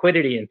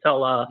liquidity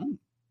until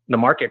the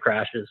market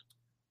crashes?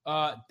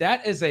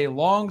 That is a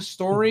long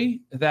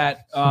story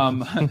that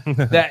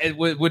that it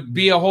would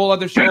be a whole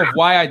other show of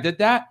why I did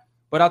that.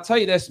 But I'll tell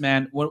you this,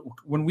 man.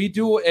 When we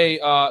do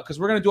because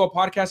we're gonna do a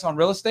podcast on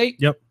real estate.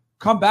 Yep.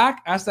 Come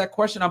back, ask that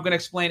question. I'm gonna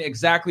explain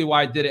exactly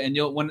why I did it, and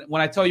you'll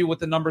when I tell you what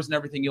the numbers and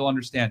everything, you'll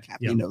understand.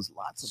 He knows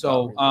lots.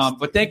 So,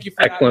 but thank you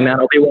for excellent, man.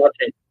 I'll be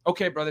watching.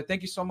 Okay, brother.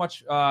 Thank you so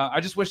much. I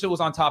just wish it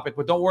was on topic,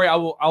 but don't worry. I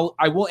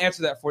will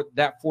answer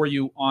that for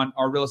you on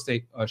our real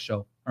estate show.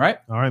 All right.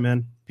 All right,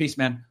 man. Peace,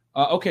 man.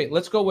 Okay,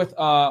 let's go with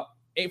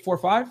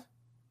 845.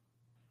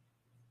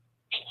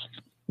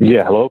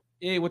 Yeah, hello.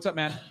 Hey, what's up,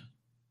 man? What's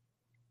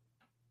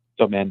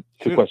up, man?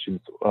 Two questions.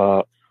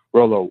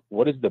 Rollo,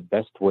 what is the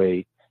best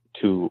way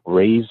to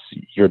raise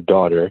your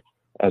daughter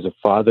as a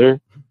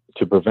father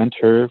to prevent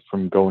her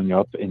from growing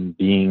up and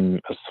being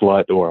a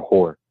slut or a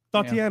whore?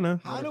 Tatiana.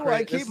 How do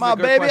I keep my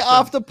baby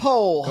off the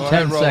pole?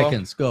 10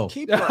 seconds. Go.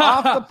 Keep her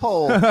off the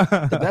pole.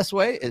 The best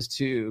way is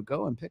to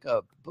go and pick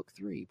up book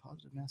 3,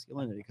 Positive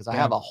Masculinity, because I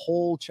have a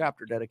whole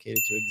chapter dedicated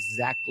to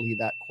exactly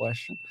that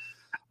question.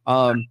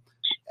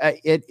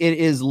 It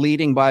is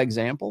leading by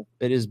example.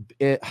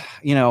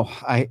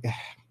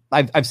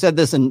 I've said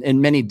this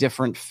in many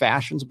different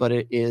fashions, but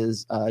it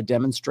is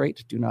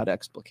demonstrate, do not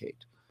explicate.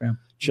 Yeah.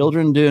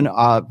 Children do.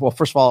 Well,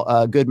 first of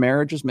all, good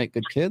marriages make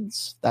good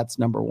kids. That's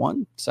number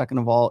one. Second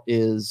of all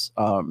is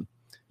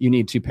you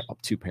need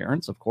two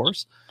parents, of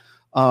course.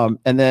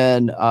 And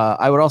then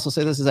I would also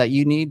say this is that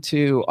you need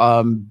to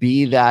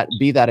be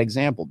that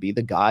example, be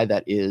the guy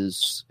that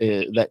is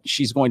that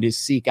she's going to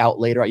seek out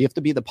later. You have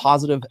to be the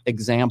positive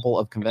example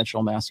of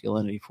conventional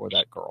masculinity for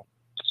that girl.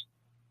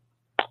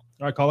 All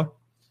right, caller.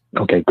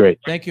 Okay, great.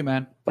 Thank you,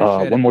 man.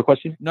 One more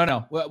question?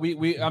 No. Well,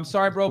 we I'm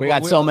sorry, bro. We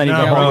got so many. We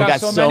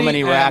got so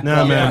many racked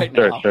up right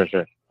now.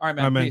 Sure. All right,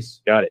 man.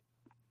 Peace. Got it.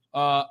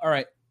 All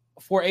right.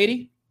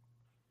 480.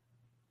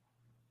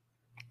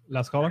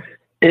 Last caller.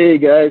 Hey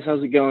guys,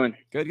 how's it going?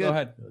 Good. Go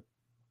ahead.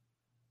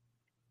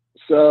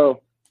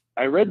 So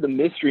I read The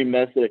Mystery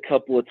Method a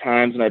couple of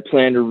times, and I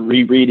plan to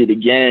reread it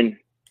again.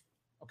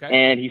 Okay.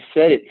 And he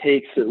said it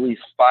takes at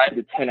least 5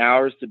 to 10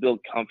 hours to build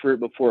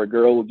comfort before a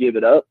girl will give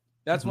it up.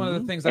 That's one of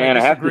the things that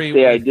I disagree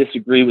with. I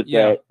disagree with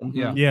that.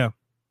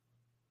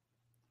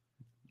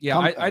 Yeah,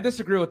 I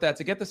disagree with that.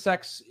 To get the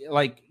sex,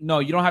 no,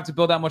 you don't have to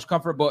build that much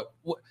comfort. But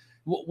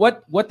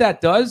what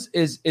that does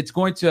is it's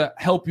going to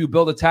help you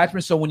build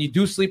attachment. So when you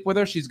do sleep with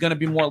her, she's going to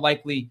be more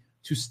likely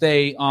to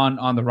stay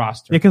on the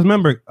roster. Yeah, because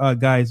remember,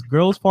 guys,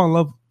 girls fall in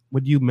love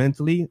with you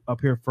mentally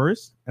up here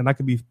first, and that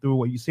could be through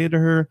what you say to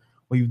her,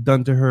 what you've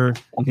done to her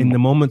in the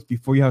moments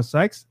before you have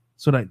sex,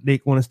 so that they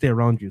want to stay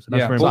around you. So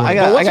that's very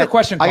important. What's your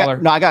question, caller?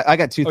 I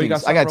got two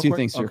things. I got two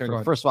things here.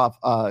 Okay, First off,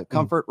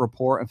 comfort,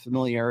 rapport, and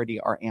familiarity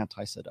are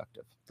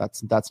anti-seductive.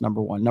 That's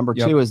number one. Number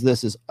two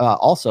is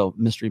also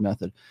mystery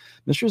method.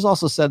 Mystery has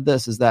also said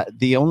this is that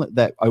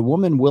that a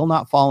woman will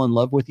not fall in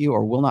love with you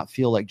or will not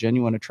feel like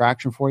genuine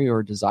attraction for you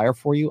or desire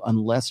for you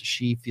unless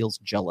she feels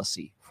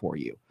jealousy for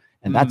you.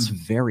 And that's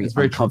very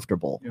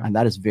uncomfortable, and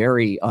that is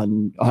very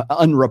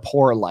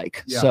unrapport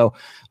like. Yeah. So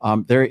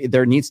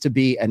there needs to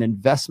be an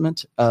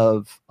investment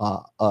of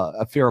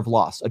a fear of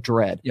loss, a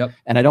dread. Yep.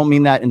 And I don't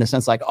mean that in the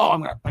sense like, oh,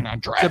 I'm gonna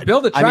dread. To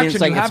build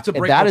attraction, you have to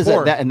break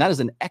rapport. And that is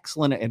an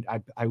excellent. And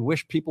I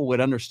wish people would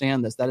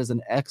understand this. That is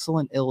an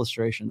excellent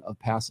illustration of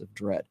passive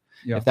dread.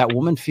 Yep. If that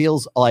woman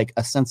feels like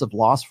a sense of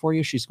loss for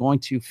you, she's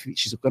going to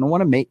want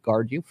to mate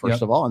guard you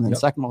first of all, and then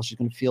second of all, she's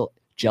going to feel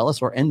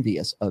jealous or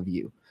envious of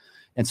you.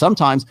 And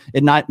sometimes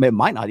it might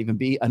not even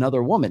be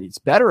another woman. It's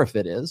better if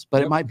it is,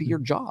 but it might be your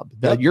job.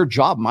 Your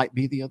job might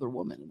be the other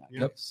woman in that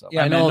case. So.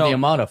 Yeah, I know the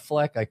amount of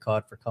flack I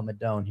caught for coming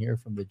down here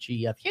from the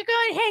GF. You're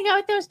going to hang out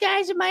with those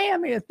guys in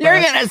Miami.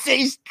 They're going to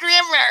say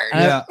streamers.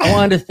 I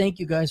wanted to thank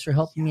you guys for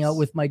helping me out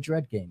with my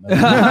dread game. And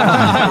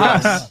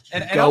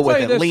I'll tell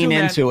you this lean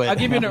into it. I'll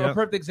give you a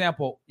perfect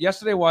example.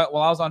 Yesterday, while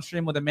I was on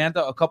stream with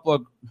Amanda,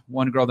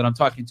 one girl that I'm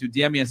talking to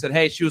DM'd me and said,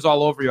 "Hey, she was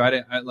all over you.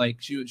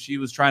 She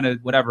was trying to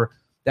whatever."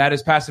 That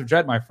is passive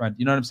dread, my friend.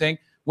 You know what I'm saying?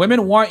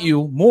 Women want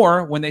you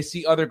more when they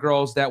see other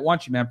girls that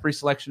want you, man.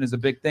 Pre-selection is a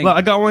big thing. Well,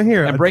 I got one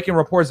here. And breaking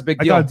rapport is a big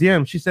deal. I got a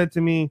DM. She said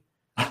to me,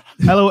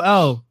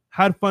 LOL,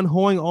 had fun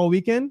hoeing all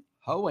weekend?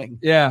 Hoeing.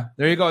 Yeah,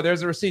 there you go.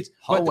 There's the receipts.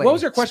 What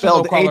was your question?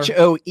 Spelled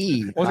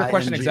H-O-E. What was your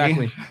question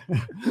exactly?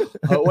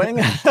 Hoeing?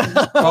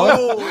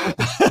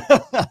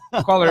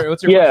 Caller,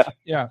 what's your question?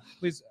 Yeah,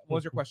 please. What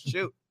was your question?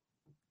 Shoot.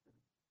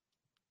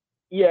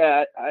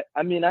 Yeah,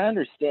 I mean, I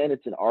understand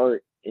it's an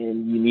art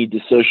and you need to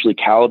socially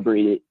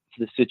calibrate it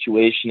to the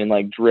situation, and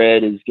like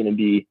dread is going to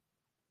be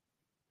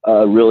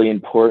really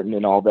important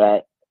and all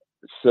that.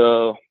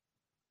 So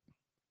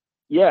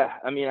yeah,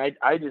 I mean,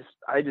 I just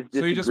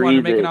so you just want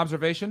to make an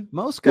observation?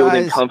 Most guys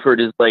building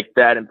comfort is like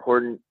that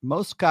important.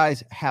 Most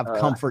guys have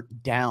comfort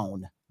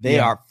down. They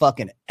are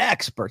fucking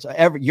experts.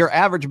 Your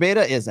average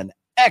beta is an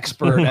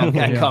expert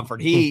at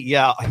comfort.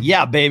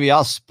 Yeah, baby,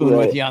 I'll spoon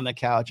with you on the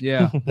couch.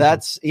 Yeah,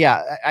 that's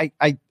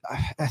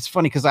that's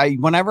funny because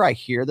whenever I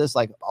hear this,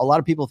 like a lot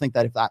of people think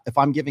that if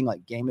I'm giving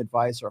like game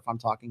advice or if I'm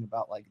talking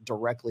about like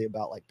directly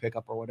about like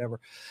pickup or whatever,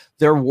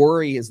 their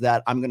worry is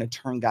that I'm going to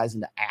turn guys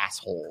into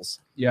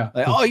assholes. Yeah,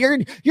 like, oh,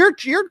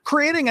 you're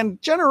creating a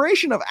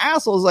generation of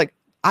assholes. Like,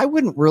 I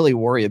wouldn't really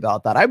worry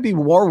about that. I'd be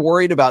more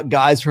worried about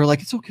guys who are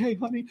like, it's okay,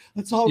 honey.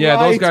 It's all right. Yeah,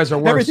 those guys are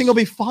worse. Everything will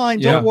be fine.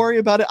 Don't worry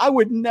about it. I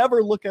would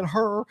never look at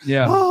her.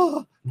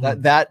 Yeah.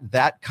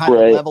 That kind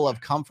of level of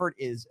comfort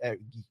is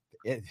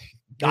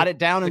got it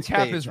down. The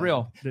cap is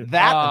real.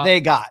 That they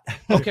got.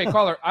 Okay,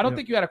 caller. I don't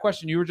think you had a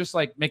question. You were just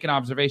like making an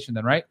observation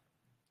then, right?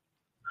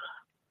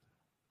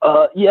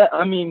 Yeah,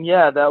 I mean,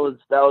 that was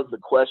the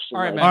question.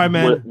 All right, man. All right,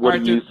 man.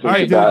 What do you think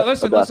dude. about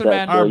Listen, that?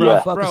 man. All right, bro.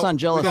 Yeah. Focus on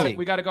jealousy.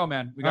 We got to go,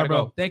 man. We got to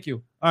go. Thank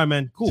you. All right,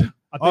 man. Cool.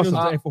 I think it was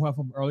the info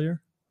from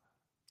earlier.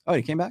 Oh,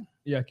 he came back?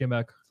 Yeah, came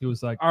back. He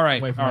was like, all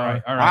right.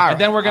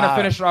 And then we're going to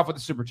finish it off with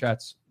the super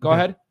chats. Go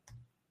ahead.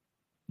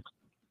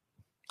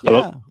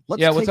 Hello?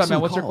 What's up, man?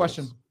 What's your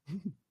question?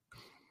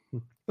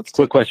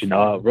 Quick question.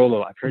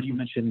 Rollo, I've heard you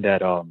mention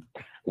that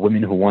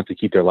women who want to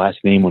keep their last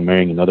name when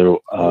marrying another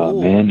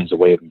man is a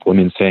way of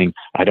women saying,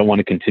 I don't want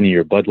to continue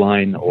your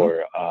bloodline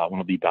or I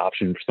want to be the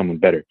option for someone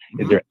better.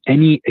 Is there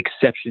any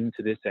exception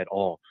to this at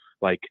all?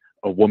 Like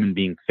a woman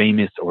being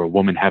famous or a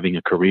woman having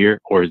a career,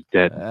 or is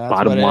that's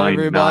bottom line?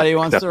 Everybody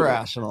wants to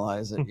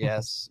rationalize it.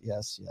 Yes.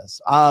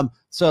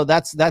 So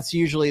that's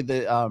usually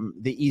the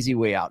easy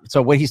way out.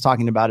 So what he's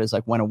talking about is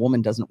like when a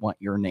woman doesn't want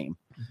your name.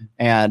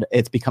 And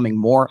it's becoming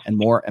more and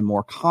more and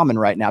more common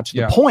right now to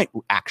the point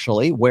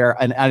actually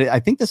where, and I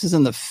think this is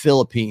in the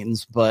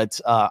Philippines, but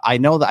I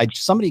know that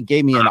somebody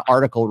gave me an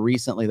article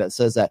recently that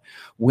says that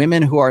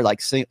women who are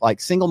like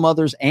single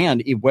mothers,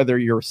 and whether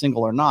you're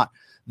single or not,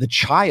 the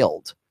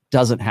child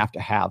doesn't have to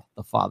have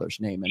the father's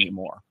name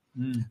anymore.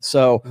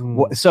 So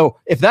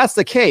if that's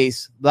the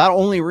case, that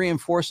only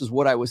reinforces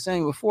what I was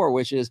saying before,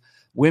 which is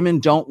women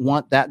don't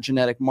want that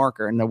genetic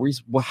marker. And the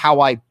reason how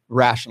I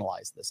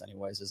rationalize this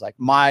anyways is like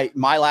my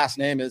last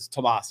name is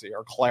Tomassi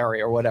or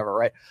Clary or whatever,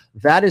 right?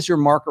 That is your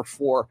marker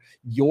for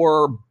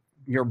your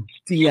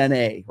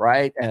DNA,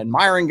 right? And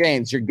Myron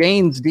Gaines, your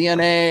Gaines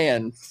DNA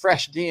and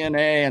Fresh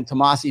DNA and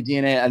Tomassi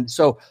DNA. And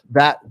so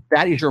that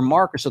is your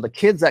marker. So the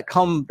kids that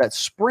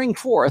spring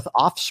forth,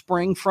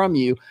 offspring from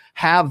you,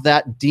 have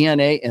that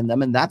DNA in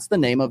them. And that's the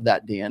name of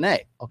that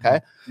DNA.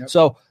 Okay. Yep.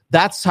 So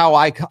that's how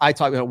I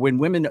talk about when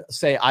women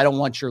say, I don't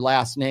want your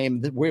last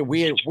name.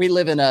 We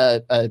live in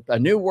a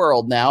new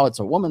world now. It's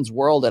a woman's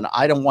world, and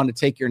I don't want to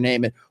take your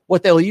name. And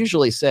what they'll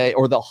usually say,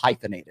 or they'll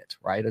hyphenate it,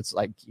 right? It's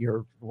like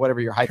whatever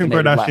your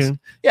hyphenated last.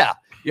 Yeah.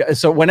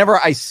 So whenever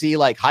I see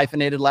like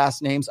hyphenated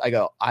last names, I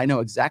go, I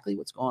know exactly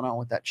what's going on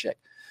with that chick.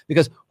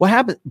 Because what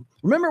happened,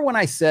 remember when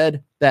I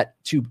said that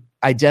to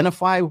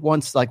identify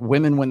once, like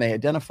women, when they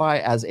identify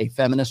as a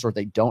feminist or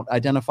they don't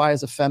identify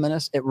as a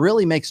feminist, it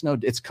really makes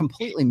it's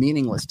completely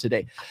meaningless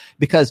today.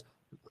 Because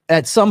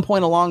at some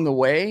point along the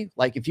way,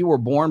 like if you were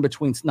born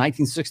between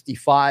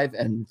 1965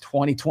 and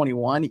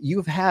 2021,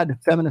 you've had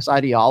feminist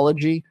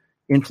ideology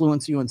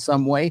influence you in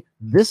some way.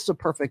 This is a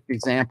perfect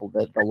example,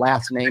 that the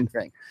last name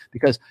thing,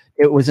 because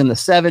it was in the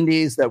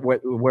 70s that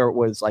where it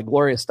was like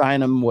Gloria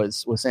Steinem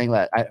was saying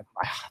that, I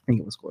think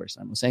it was Gloria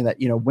Steinem was saying that,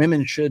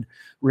 women should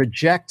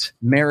reject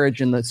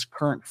marriage in this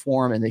current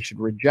form, and they should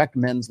reject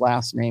men's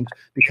last names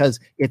because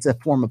it's a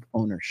form of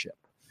ownership.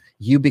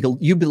 You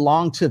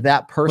belong to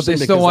that person. But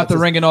they still want the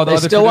ring and all the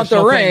other. They still want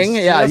the ring.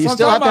 Things. Yeah, you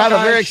still have to have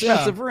a very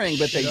expensive ring,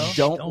 but they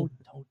don't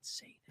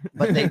say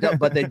that.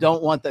 But they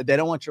don't want that. They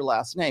don't want your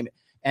last name.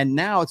 And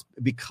now it's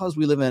because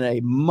we live in a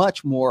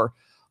much more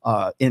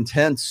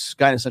intense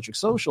gynocentric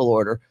social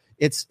order.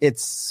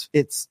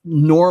 It's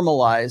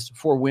normalized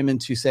for women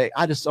to say,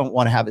 I just don't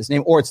want to have his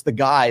name, or it's the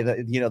guy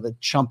that the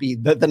chumpy,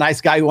 the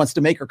nice guy who wants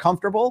to make her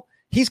comfortable.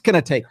 He's going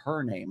to take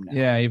her name now.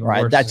 Yeah, even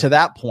right. Worse. That to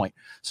that point.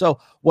 So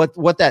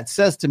what that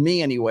says to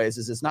me, anyways,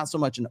 is it's not so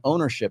much an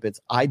ownership. It's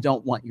I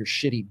don't want your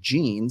shitty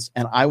genes,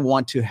 and I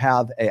want to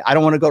have I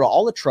don't want to go to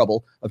all the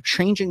trouble of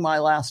changing my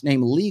last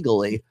name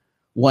legally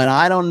when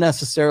I don't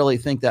necessarily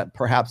think that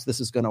perhaps this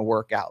is going to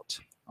work out.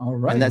 All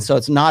right. And then so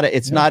it's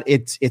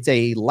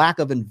a lack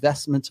of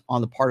investment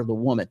on the part of the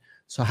woman.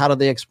 So how do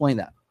they explain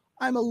that?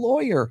 I'm a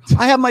lawyer.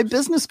 I have my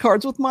business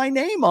cards with my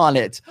name on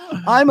it.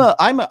 I'm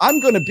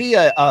going to be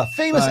a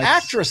famous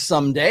actress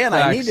someday, and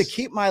I need to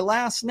keep my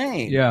last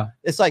name. Yeah.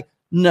 It's like,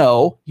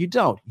 no, you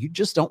don't. You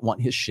just don't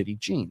want his shitty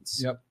genes.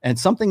 Yep. And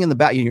something in the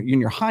back, in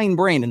your hind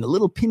brain, and the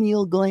little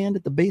pineal gland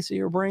at the base of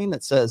your brain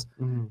that says,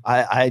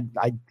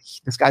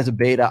 this guy's a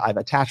beta. I've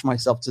attached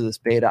myself to this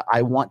beta.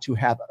 I want to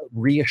have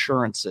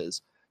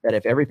reassurances that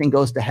if everything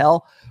goes to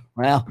hell,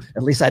 well,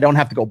 at least I don't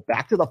have to go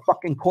back to the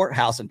fucking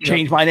courthouse and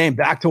change my name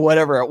back to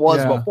whatever it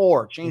was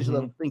before, change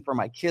the thing for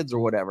my kids or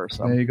whatever.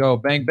 So there you go.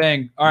 Bang,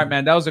 bang. All right,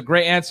 man. That was a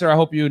great answer. I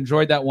hope you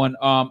enjoyed that one.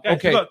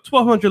 Okay. We got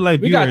 1,200 live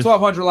viewers. We got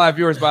 1,200 live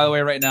viewers, by the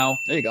way, right now.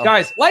 There you go.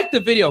 Guys, like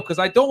the video, because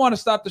I don't want to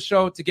stop the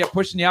show to get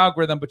pushed in the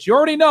algorithm, but you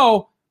already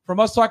know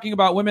from us talking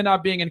about women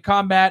not being in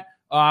combat,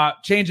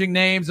 changing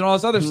names and all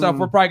this other stuff,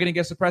 we're probably going to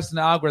get suppressed in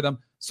the algorithm.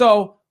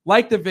 So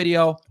like the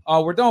video.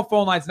 We're done with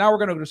phone lines. Now we're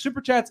going to go to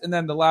super chats and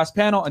then the last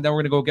panel, and then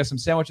we're going to go get some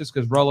sandwiches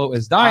because Rollo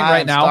is dying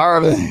right now.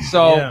 Starving.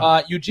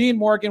 So Eugene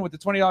Morgan with the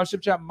 $20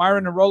 super chat.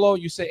 Myron and Rollo,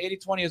 you say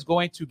 80-20 is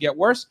going to get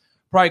worse.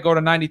 Probably go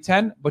to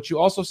 90-10, but you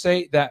also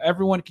say that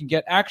everyone can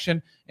get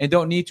action and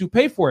don't need to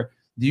pay for it.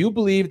 Do you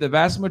believe the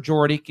vast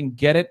majority can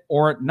get it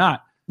or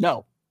not?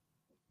 No.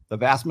 The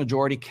vast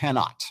majority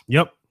cannot.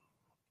 Yep.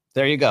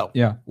 There you go.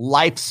 Yeah.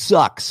 Life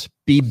sucks.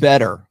 Be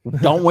better.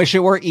 Don't wish it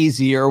were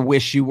easier.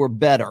 Wish you were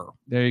better.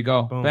 There you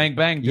go. Boom. Bang,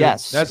 bang. Dude.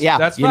 Yes. That's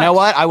you know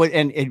what? I would,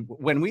 and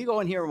when we go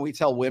in here and we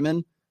tell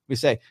women, we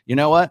say, you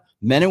know what?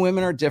 Men and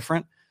women are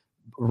different.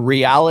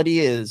 Reality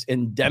is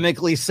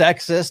endemically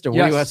sexist. Or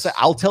what do you say?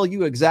 I'll tell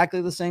you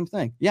exactly the same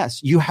thing.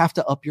 Yes, you have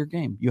to up your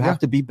game. You have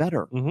to be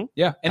better. Mm-hmm.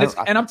 Yeah, and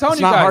I'm telling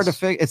you guys, guys, hard to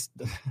figure.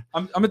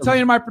 I'm gonna tell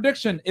you my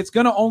prediction. It's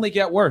gonna only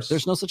get worse.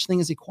 There's no such thing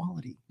as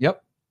equality.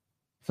 Yep,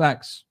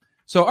 facts.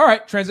 So, all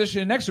right, transition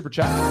to next super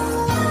chat.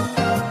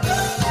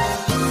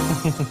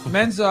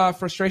 Men's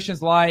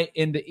frustrations lie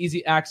in the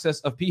easy access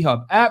of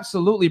P-Hub.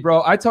 Absolutely,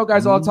 bro. I tell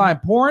guys all the time,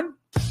 porn,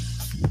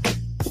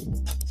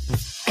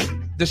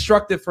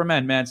 destructive for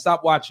men, man.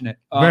 Stop watching it.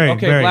 Very.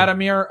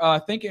 Vladimir,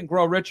 Think and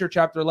Grow Richer,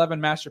 Chapter 11,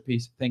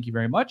 masterpiece. Thank you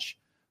very much.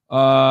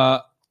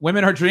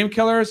 Women Are Dream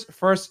Killers,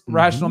 First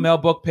Rational Male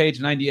Book, page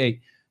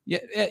 98.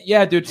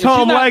 Yeah, dude.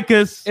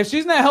 If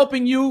she's not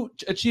helping you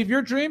achieve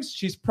your dreams,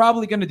 she's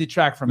probably going to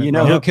detract from it. You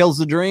know who kills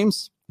the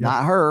dreams?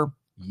 Not her.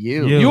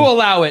 You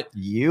allow it.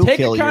 You take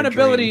kill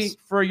accountability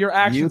for your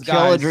actions. You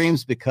kill the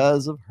dreams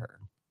because of her.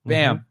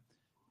 Bam.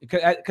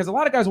 Because a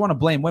lot of guys want to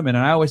blame women,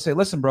 and I always say,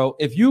 listen, bro,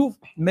 if you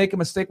make a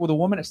mistake with a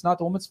woman, it's not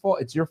the woman's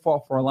fault. It's your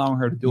fault for allowing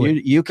her to do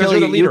it. You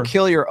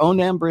kill your own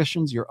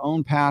ambitions, your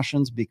own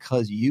passions,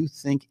 because you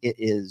think it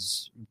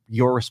is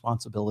your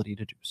responsibility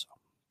to do so.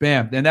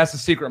 Bam. And that's the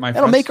secret, my friend.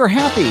 That'll make her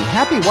happy.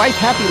 Happy wife,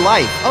 happy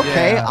life.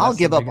 Okay, I'll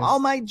give up all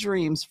my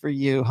dreams for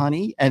you,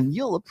 honey, and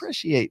you'll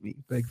appreciate me.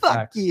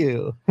 Fuck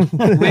you.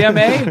 Liam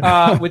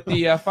A, with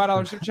the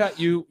 $5 super chat,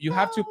 you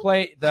have to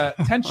play the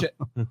tension.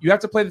 You have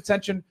to play the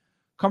tension.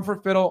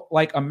 Comfort fiddle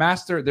like a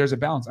master. There's a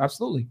balance.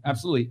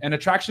 Absolutely. And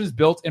attraction is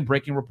built in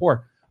breaking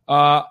rapport.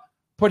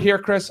 Put here,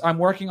 Chris, I'm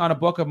working on a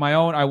book of my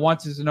own. I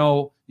wanted to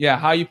know,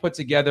 how you put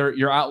together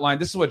your outline.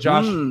 This is what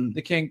Josh,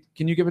 the King,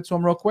 can you give it to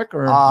him real quick?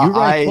 Or you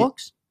write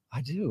books? I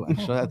do,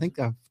 actually. I think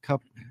I've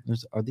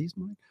are these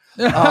mine?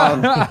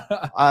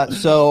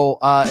 So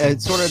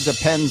it sort of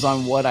depends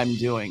on what I'm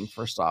doing.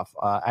 First off,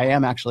 I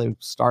am actually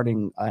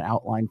starting an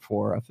outline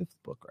for a 5th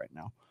book right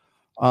now.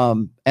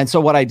 And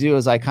so what I do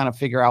is I kind of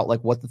figure out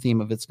like what the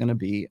theme of it's going to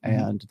be,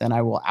 and then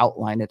I will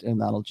outline it, and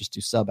that'll just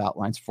do sub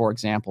outlines. For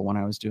example, when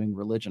I was doing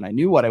religion, I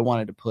knew what I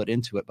wanted to put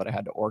into it, but I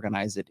had to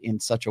organize it in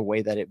such a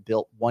way that it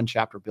built one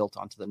chapter built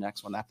onto the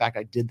next one. In fact,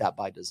 I did that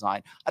by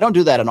design. I don't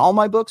do that in all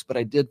my books, but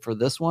I did for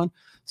this one.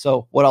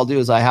 So what I'll do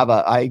is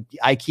I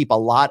keep a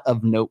lot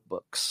of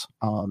notebooks,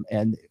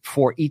 and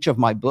for each of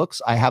my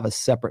books, I have a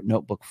separate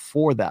notebook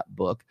for that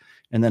book.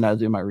 And then I'll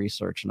do my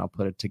research and I'll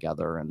put it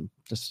together. And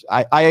just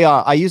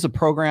I use a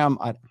program.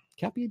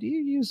 Cappy, do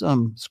you use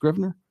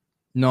Scrivener?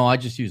 No, I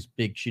just use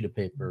big sheet of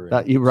paper.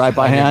 That you write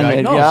by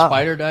hand?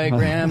 Spider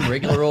diagram,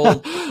 regular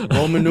old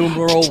Roman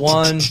numeral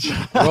 1,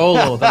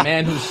 Rollo, the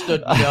man who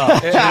stood me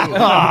up.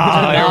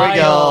 There we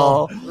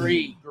go.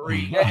 3,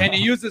 green. And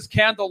he uses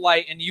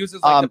candlelight and he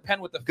uses like the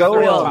pen with the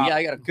feather on top. Yeah,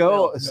 I gotta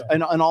go.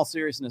 In all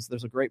seriousness,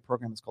 there's a great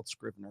program. It's called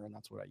Scrivener, and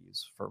that's what I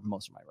use for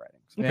most of my writing.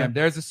 So. Okay.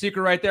 There's a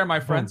secret right there, my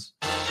friends.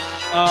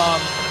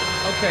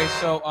 Okay,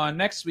 so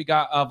next we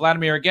got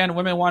Vladimir again.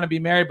 Women want to be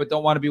married but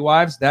don't want to be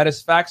wives. That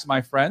is facts,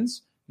 my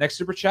friends. Next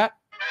super chat.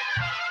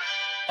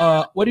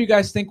 What do you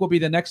guys think will be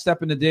the next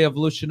step in the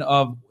evolution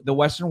of the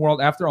Western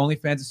world after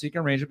OnlyFans and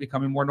Secret Arrangement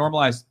becoming more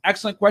normalized?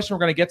 Excellent question. We're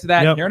going to get to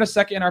that here in a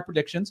second in our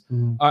predictions.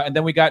 And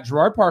then we got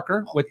Gerard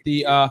Parker with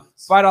the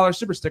 $5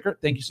 super sticker.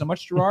 Thank you so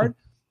much, Gerard.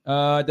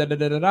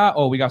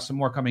 Oh, we got some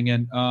more coming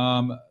in.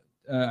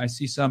 I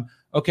see some.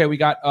 Okay, we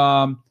got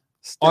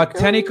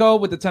Autentico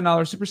with the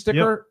 $10 super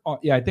sticker. Oh,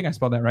 yeah, I think I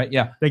spelled that right.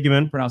 Yeah. Thank you,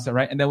 man. Pronounced that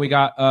right. And then we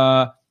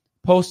got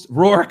Post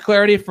Roar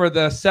Clarity for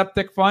the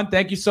Septic Fund.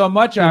 Thank you so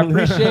much. I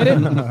appreciate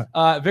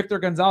it. Victor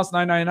Gonzalez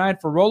 999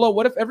 for Rollo.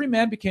 What if every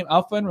man became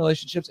alpha in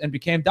relationships and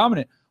became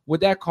dominant?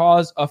 Would that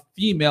cause a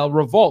female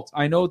revolt?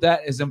 I know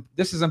that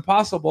this is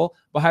impossible,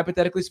 but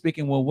hypothetically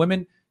speaking, will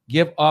women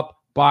give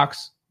up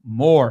box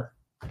more?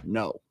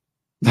 No.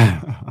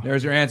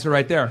 There's your answer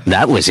right there.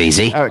 That was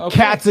easy. Okay.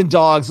 Cats and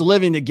dogs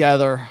living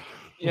together.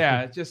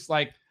 Yeah, just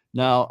like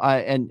no,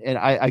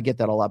 I get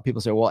that a lot. People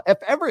say, well, if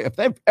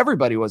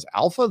everybody was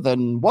alpha,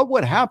 then what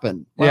would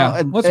happen? Well,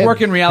 yeah, let's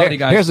work in reality,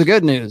 guys. Here's the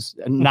good news: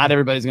 not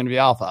everybody's going to be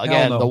alpha.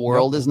 Again, the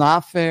world is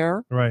not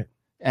fair, right?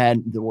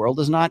 And the world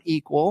is not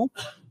equal.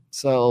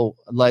 So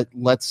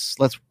let's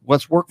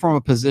work from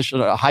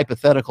a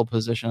hypothetical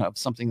position of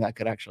something that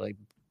could actually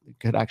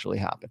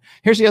happen.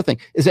 Here's the other thing: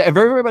 is that if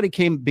everybody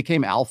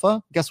became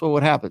alpha, guess what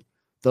would happen?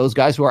 Those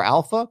guys who are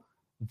alpha,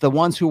 the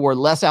ones who were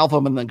less alpha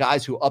than the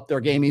guys who up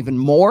their game even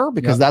more,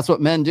 because that's what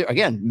men do.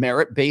 Again,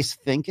 merit-based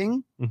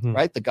thinking,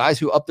 right? The guys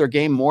who up their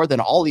game more than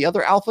all the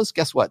other alphas,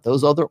 guess what?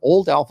 Those other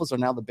old alphas are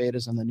now the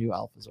betas, and the new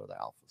alphas are the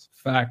alphas.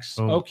 Facts.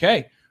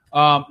 Okay.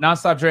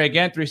 Nonstop Dre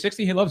again,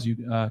 360. He loves you.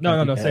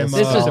 No. Same.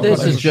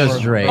 This is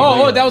just Dre.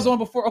 Oh, that was the one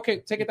before. Okay,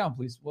 take it down,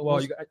 please. Well,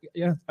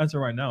 answer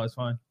right now. It's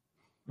fine.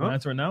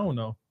 Answer it now or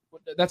no?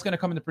 That's going to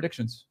come in the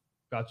predictions.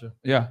 Gotcha.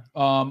 Yeah.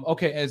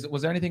 Okay.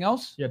 Was there anything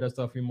else? Yeah, there's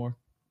a few more.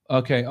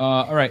 Okay.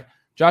 All right.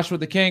 Joshua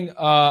the King.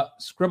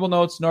 Scribble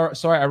notes. No,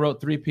 sorry, I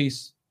wrote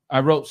 3-piece. I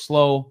wrote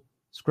slow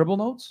scribble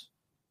notes.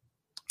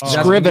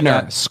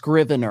 Scrivener.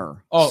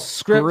 Oh,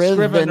 Scrivener.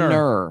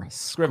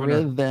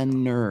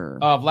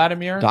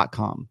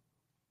 Vladimir.com.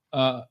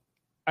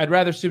 I'd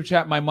rather super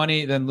chat my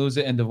money than lose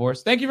it in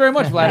divorce. Thank you very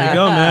much, Vladimir.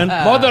 There you go, man.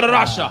 Mother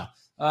Russia.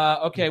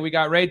 Okay, we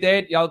got Ray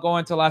Dade. Y'all go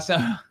into last.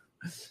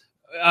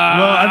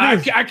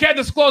 I can't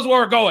disclose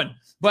where we're going,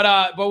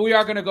 but we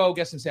are gonna go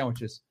get some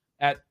sandwiches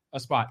at a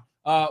spot.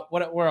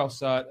 Where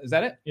else? Is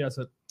that it? Yeah, that's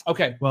it.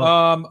 Okay. Well,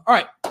 all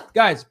right,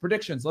 guys.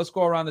 Predictions. Let's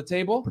go around the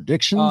table.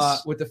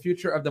 Predictions with the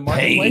future of the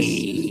marketplace.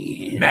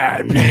 Pain.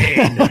 Mad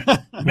pain.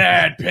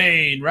 Mad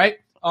pain. Right.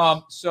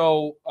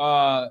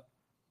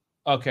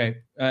 Okay.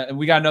 And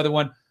we got another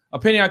one.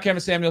 Opinion on Kevin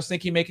Samuels.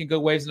 Think he making good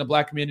waves in the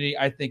black community?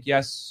 I think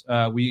yes.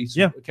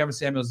 Kevin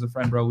Samuels is a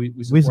friend, bro. We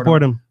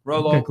support him.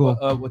 Rollo, okay, cool.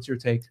 What's your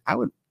take? I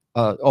would.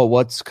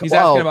 He's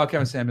asking about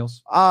Kevin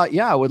Samuels.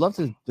 Yeah, I would love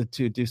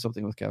to do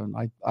something with Kevin.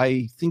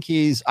 I think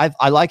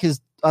I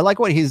like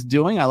what he's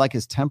doing. I like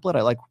his template.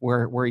 I like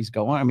where he's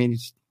going. I mean,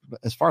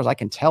 as far as I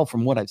can tell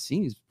from what I've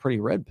seen, he's pretty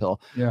red pill.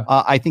 Yeah.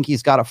 I think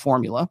he's got a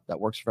formula that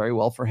works very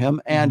well for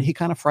him, and he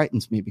kind of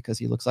frightens me because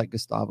he looks like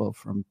Gustavo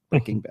from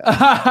Breaking Bad.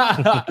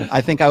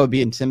 I think I would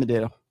be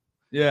intimidated.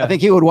 Yeah, I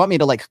think he would want me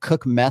to like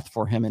cook meth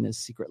for him in his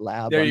secret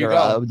lab under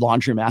a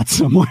laundromat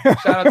somewhere.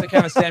 Shout out to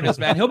Kevin Samuels,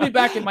 man. He'll be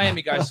back in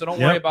Miami, guys, so don't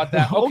worry about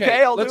that.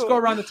 Okay, let's go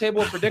around the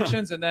table with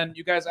predictions, and then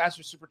you guys ask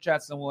your super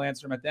chats, and we'll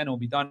answer them at the end, and we'll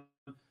be done.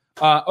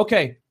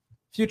 Okay,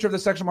 future of the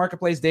sexual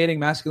marketplace, dating,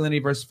 masculinity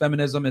versus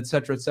feminism,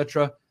 etc.,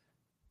 etc.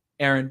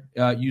 Aaron,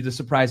 you the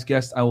surprise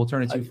guest. I will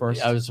turn it to you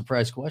first. I have a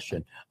surprise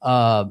question.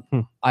 I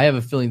have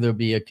a feeling there'll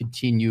be a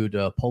continued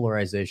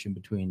polarization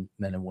between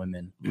men and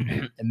women,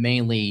 and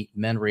mainly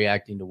men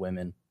reacting to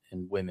women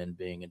and women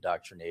being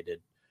indoctrinated,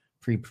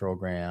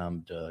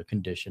 pre-programmed,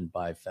 conditioned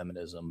by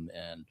feminism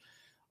and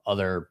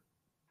other,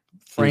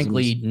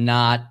 frankly,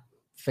 not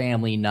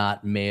family,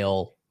 not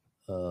male.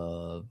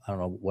 I don't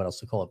know what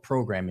else to call it.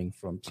 Programming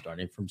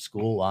starting from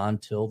school on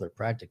till they're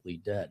practically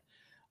dead,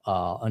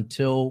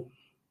 until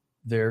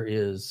there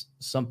is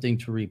something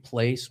to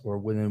replace, or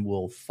women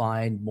will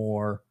find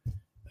more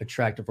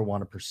attractive or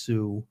want to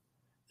pursue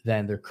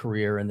than their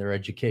career and their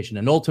education,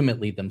 and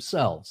ultimately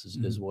themselves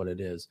is what it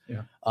is.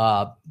 Yeah.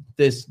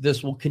 This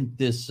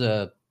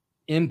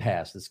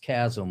impasse, this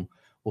chasm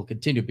will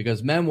continue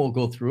because men will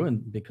go through,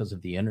 and because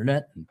of the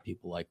internet and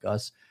people like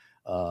us,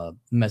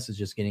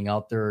 messages getting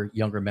out there,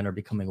 younger men are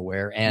becoming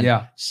aware.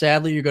 And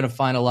sadly, you're going to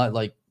find a lot,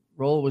 like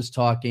Rollo was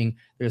talking,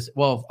 I'm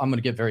going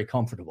to get very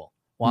comfortable.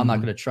 Well, I'm not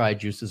going to try.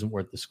 Juice isn't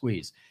worth the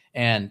squeeze.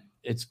 And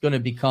it's going to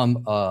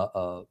become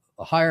a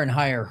higher and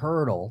higher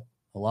hurdle,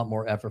 a lot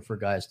more effort for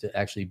guys to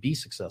actually be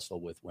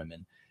successful with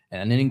women.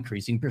 And an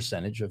increasing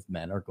percentage of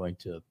men are going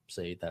to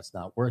say that's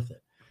not worth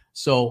it.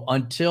 So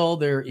until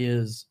there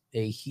is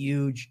a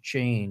huge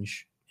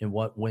change in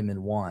what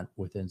women want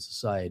within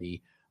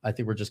society, I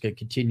think we're just going to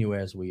continue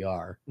as we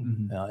are.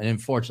 And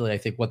unfortunately, I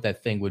think what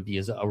that thing would be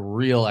is a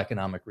real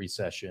economic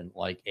recession,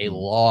 like a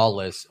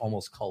lawless,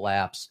 almost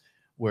collapse,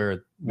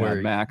 where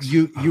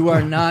you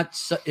are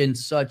not in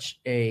such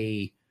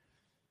a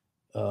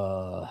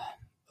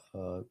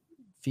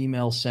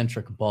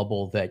female-centric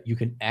bubble that you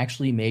can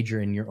actually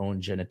major in your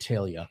own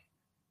genitalia.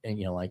 And,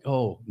 like,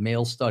 oh,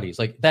 male studies,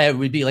 like that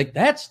would be like,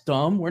 that's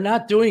dumb. We're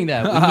not doing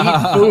that. We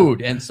need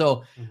food. And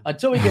so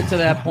until we get to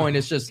that point,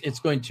 it's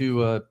going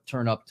to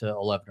turn up to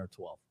 11 or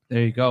 12.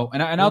 There you go.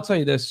 And I'll tell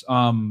you this.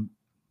 So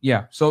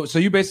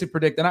you basically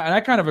predict, and I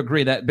kind of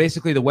agree that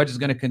basically the wedge is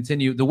going to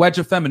continue. The wedge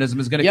of feminism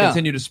is going to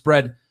continue to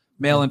spread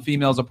male and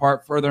females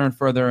apart further and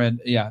further.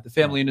 And the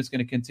family unit is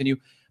going to continue.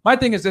 My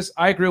thing is this.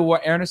 I agree with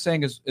what Aaron is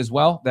saying as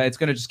well, that it's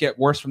going to just get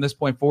worse from this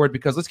point forward,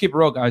 because let's keep it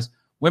real, guys.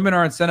 Women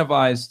are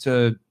incentivized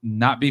to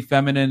not be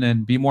feminine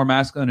and be more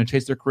masculine and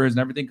chase their careers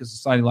and everything because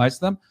society lies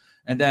to them.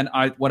 And then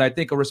what I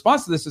think a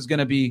response to this is going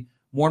to be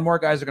more and more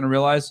guys are going to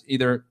realize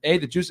either A,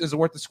 the juice isn't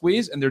worth the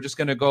squeeze and they're just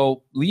going to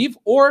go leave,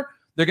 or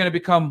they're going to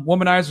become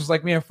womanizers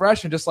like me and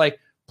Fresh and just like,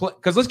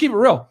 because let's keep it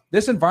real.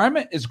 This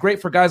environment is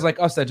great for guys like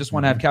us that just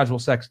want to have casual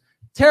sex.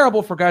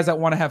 Terrible for guys that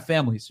want to have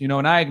families,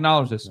 and I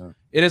acknowledge this. Yeah.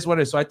 It is what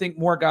it is. So I think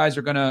more guys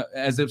are going to,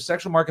 as the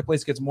sexual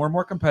marketplace gets more and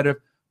more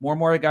competitive, more and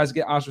more guys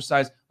get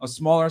ostracized, a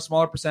smaller and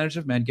smaller percentage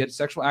of men get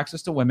sexual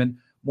access to women.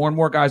 More and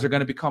more guys are going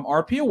to become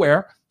RP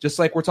aware, just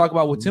like we're talking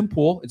about with Tim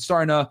Pool. It's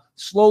starting to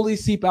slowly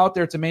seep out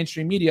there to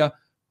mainstream media.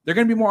 They're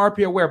going to be more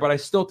RP aware, but I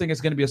still think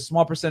it's going to be a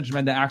small percentage of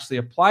men that actually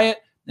apply it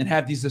and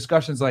have these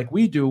discussions like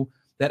we do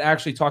that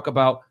actually talk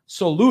about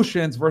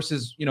solutions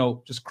versus,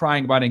 just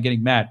crying about it and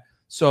getting mad.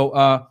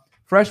 So,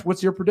 Fresh,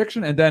 what's your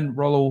prediction? And then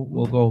Rollo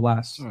will go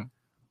last.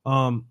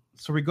 So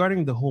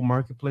regarding the whole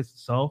marketplace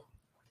itself,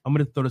 I'm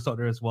going to throw this out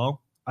there as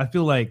well. I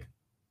feel like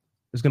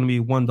there's going to be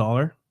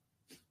 $1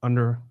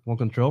 under one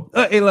control.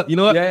 Hey, look, you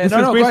know what? Yeah,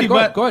 no, go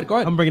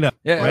ahead. I'm bringing it up.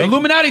 Yeah, right?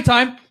 Illuminati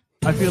time.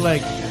 I feel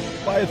like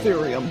buy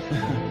Ethereum.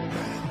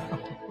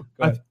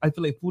 I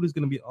feel like food is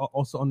going to be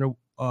also under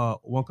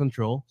one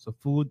control. So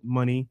food,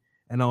 money,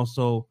 and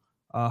also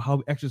how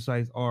we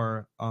exercise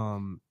our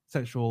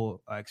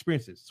sexual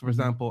experiences. So, for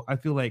example, I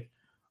feel like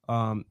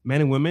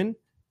men and women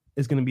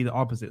is going to be the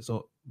opposite.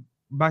 So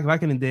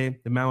back in the day,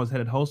 the man was head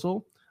of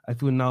household. I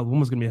feel now the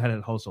woman's going to be head of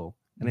the household.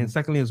 And then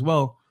secondly as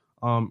well,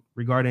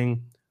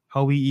 regarding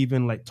how we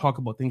even like talk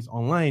about things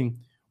online,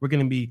 we're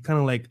going to be kind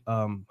of like,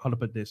 how to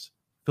put this,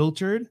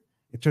 filtered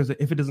in terms of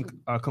if it doesn't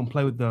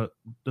comply with the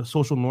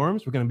social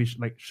norms, we're going to be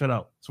like shut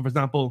out. So for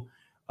example,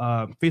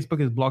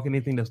 Facebook is blocking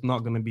anything that's not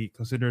going to be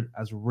considered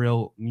as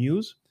real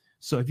news.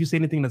 So if you say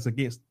anything that's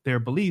against their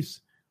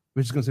beliefs,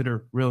 which is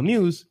considered real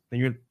news, then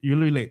you're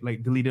literally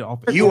like deleted off.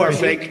 You are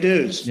fake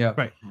news. Yeah.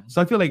 Right.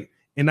 So I feel like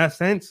in that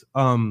sense,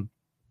 the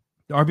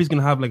RP is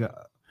going to have like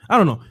I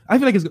don't know. I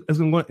feel like it's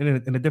going to go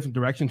in a different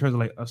direction in terms of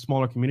like a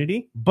smaller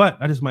community, but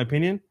that's just my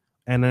opinion.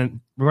 And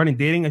then regarding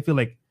dating, I feel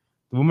like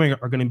the women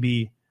are going to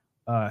be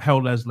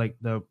held as like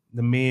the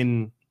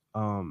main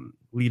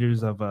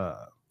leaders of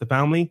the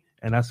family.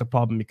 And that's the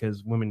problem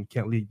because women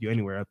can't lead you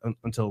anywhere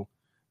until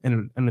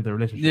end of the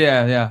relationship.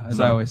 Yeah. As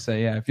I always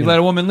say, if you let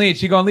a woman lead,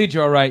 she's going to lead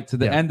you all right to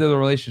the end of the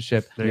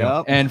relationship. There you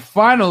go. And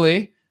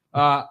finally,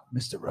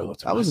 Mr. Rollo.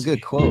 That was a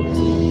good quote.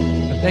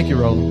 Thank you,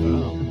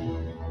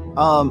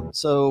 Rollo.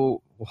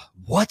 So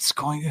what's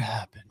going to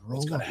happen?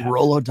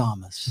 Rollo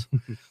Damas.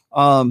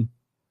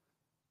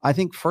 I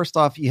think first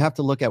off, you have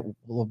to look at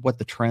what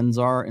the trends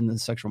are in the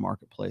sexual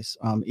marketplace.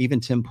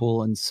 Even Tim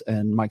Pool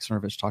and Mike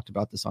Cernovich talked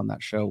about this on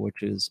that show,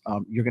 which is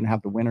you're going to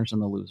have the winners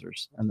and the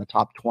losers, and the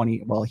top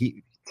 20. Well,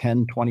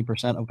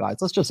 20% of guys.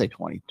 Let's just say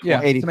 20.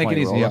 80, to make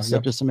 20 it easy.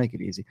 Just to make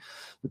it easy.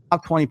 The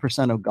top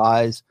 20% of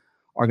guys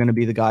are going to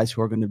be the guys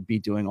who are going to be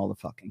doing all the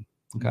fucking.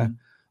 Okay.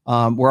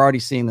 Mm-hmm. We're already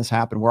seeing this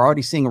happen. We're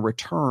already seeing a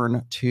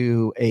return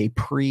to a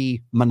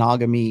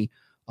pre-monogamy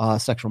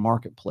sexual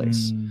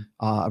marketplace.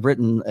 I've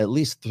written at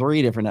least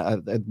 3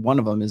 different. One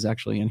of them is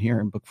actually in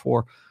here in book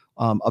 4.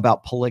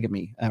 about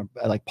polygamy,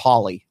 like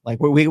poly. Like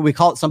we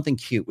call it something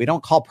cute. We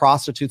don't call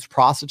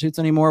prostitutes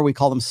anymore. We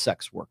call them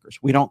sex workers.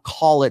 We don't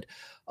call it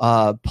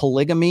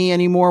polygamy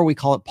anymore. We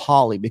call it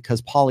poly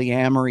because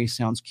polyamory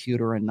sounds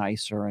cuter and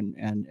nicer, and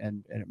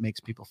it makes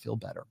people feel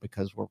better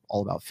because we're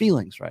all about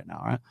feelings right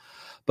now, right?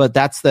 But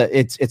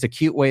it's a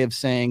cute way of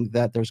saying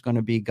that there's going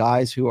to be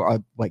guys who are,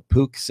 like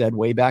Pook said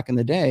way back in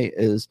the day,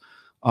 is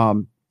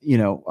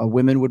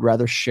women would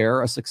rather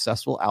share a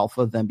successful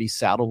alpha than be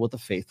saddled with a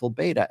faithful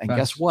beta. And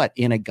guess what?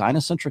 In a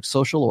gynocentric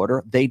social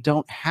order, they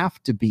don't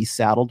have to be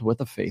saddled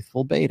with a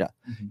faithful beta.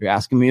 Mm-hmm. You're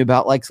asking me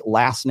about like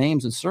last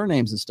names and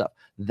surnames and stuff.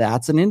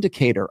 That's an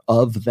indicator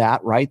of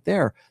that right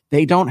there.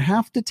 They don't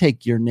have to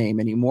take your name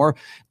anymore.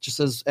 Just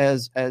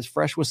as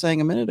Fresh was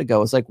saying a minute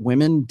ago, it's like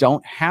women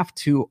don't have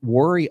to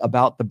worry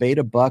about the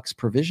beta bucks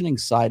provisioning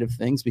side of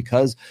things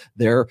because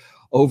they're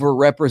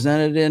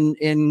overrepresented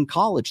in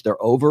college. They're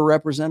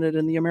overrepresented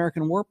in the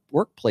American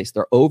workplace.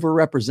 They're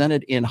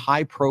overrepresented in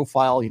high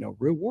profile,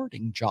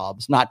 rewarding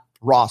jobs, not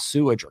raw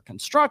sewage or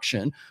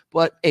construction,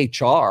 but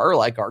HR,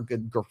 like our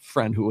good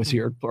friend who was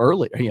here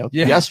earlier,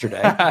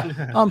 yesterday.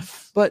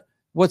 But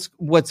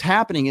what's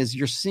happening is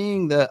you're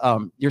seeing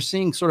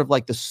sort of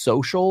like the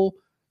social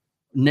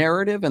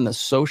narrative and the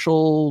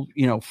social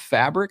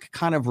fabric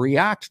kind of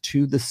react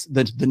to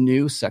the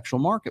new sexual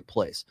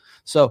marketplace.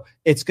 So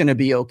it's going to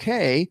be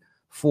okay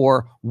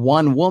for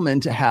one woman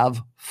to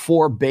have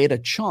 4 beta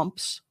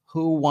chumps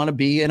who want to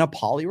be in a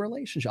poly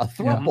relationship, a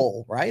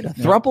throuple, right? A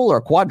throuple or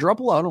a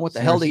quadruple. I don't know what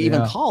the hell they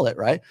even call it,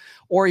 right?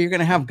 Or you're going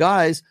to have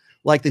guys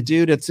like the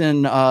dude that's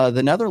in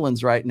the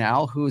Netherlands right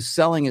now who's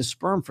selling his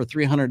sperm for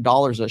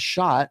 $300 a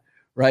shot,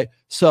 right?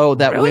 So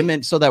that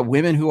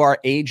women who are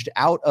aged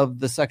out of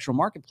the sexual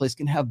marketplace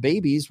can have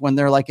babies when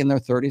they're like in their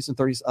 30s and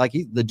 30s. Like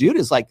the dude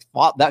is like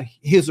fought that.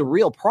 He's a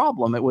real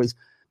problem. It was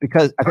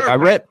because I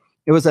read.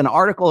 It was an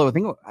article. I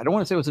don't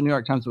want to say it was the New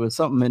York Times. It was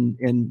something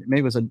in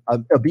maybe it was a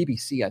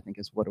BBC. I think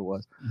is what it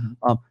was.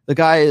 Mm-hmm. The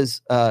guy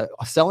is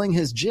selling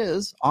his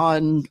jizz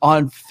on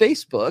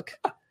Facebook,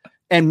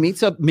 and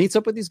meets up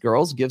with these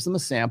girls, gives them a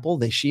sample.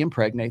 She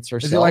impregnates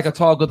herself. Is he like a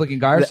tall, good-looking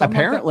guy or something?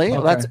 Apparently,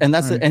 like that?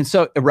 Right. And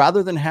so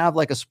rather than have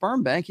like a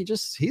sperm bank, he's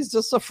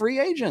just a free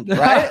agent,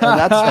 right?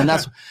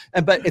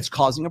 But it's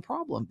causing a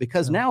problem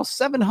because now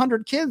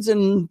 700 kids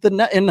in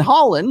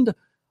Holland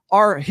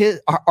are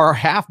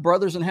half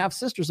brothers and half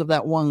sisters of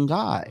that one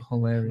guy.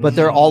 Hilarious. But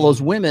they're all those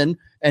women.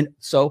 And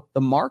so the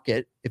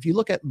market, if you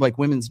look at like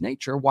women's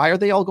nature, why are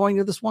they all going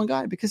to this one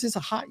guy? Because he's a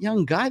hot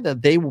young guy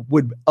that they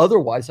would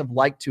otherwise have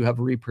liked to have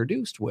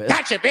reproduced with.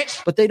 Gotcha,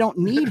 bitch. But they don't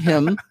need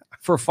him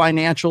for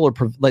financial or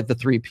like the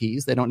 3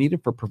 Ps. They don't need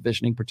him for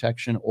provisioning,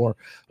 protection, or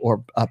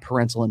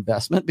parental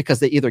investment because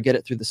they either get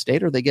it through the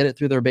state or they get it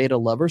through their beta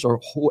lovers or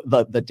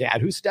the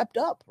dad who stepped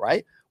up,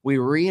 right? We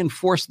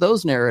reinforce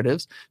those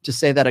narratives to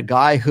say that a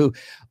guy who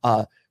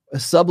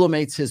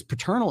sublimates his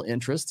paternal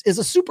interests is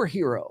a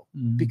superhero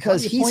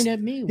because point at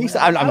me.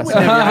 I'm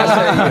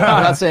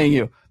not saying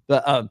you,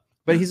 but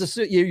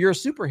you're a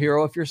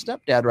superhero if you're a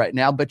stepdad right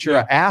now, but you're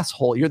an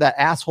asshole. You're that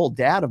asshole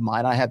dad of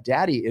mine. I have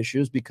daddy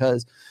issues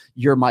because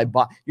you're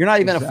you're not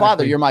even a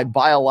father. You're my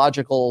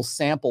biological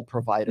sample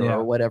provider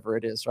or whatever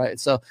it is. Right.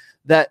 So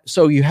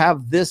you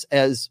have this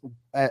as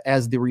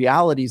the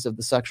realities of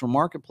the sexual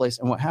marketplace.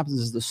 And what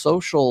happens is the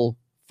social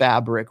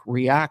fabric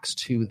reacts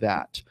to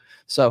that.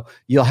 So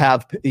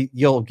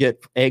you'll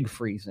get egg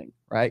freezing,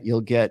 right?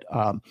 You'll get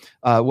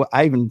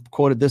I even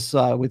quoted this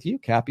with you,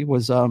 Cappy,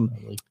 was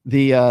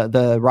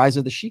the rise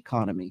of the she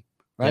economy,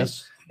 right?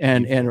 Yes.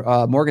 And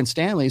Morgan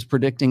Stanley is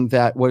predicting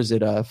that, what is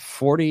it,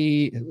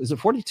 42% or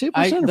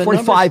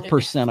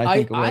 45%? I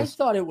think it was. I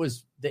thought it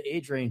was the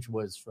age range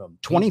was from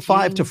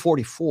 25 to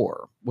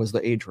 44 was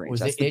the age range.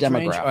 That's the demographic.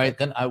 Range? All right,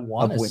 then I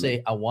want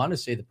to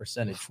say the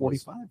percentage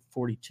 45,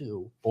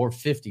 42, or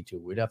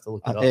 52. We'd have to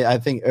look it up. I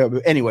think,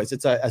 anyways,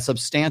 it's a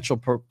substantial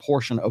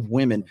proportion of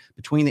women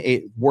between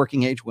the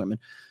working age women,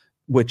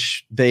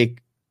 which they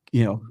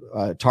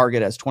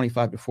target as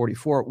 25 to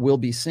 44, will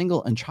be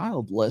single and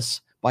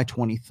childless by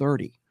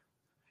 2030.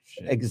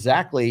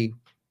 Exactly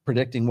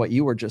predicting what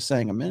you were just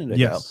saying a minute ago.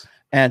 Yes.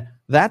 And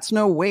that's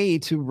no way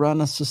to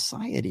run a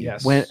society.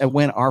 Yes.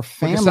 When our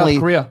family,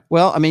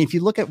 well, I mean, if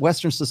you look at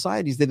Western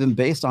societies, they've been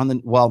based on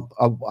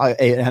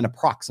an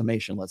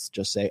approximation, let's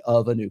just say,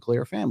 of a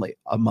nuclear family: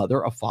 a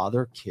mother, a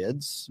father,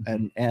 kids,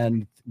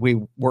 and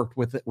we worked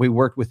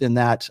within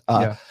that.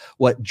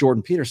 What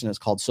Jordan Peterson has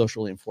called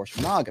socially enforced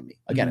monogamy.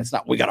 Again, it's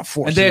not we got to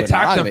force. And they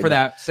attacked them for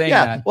that, saying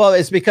that. Well,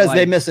 it's because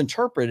they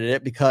misinterpreted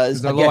it.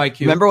 Because again, low IQ.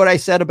 Remember what I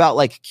said about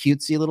like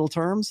cutesy little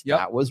terms? Yep.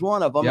 That was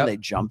one of them. Yep. And they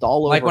jumped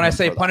all over. Like when I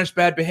say punish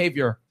bad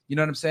behavior. You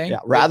know what I'm saying? Yeah.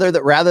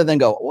 Rather than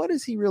go, what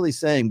is he really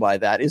saying by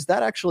that? Is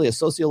that actually a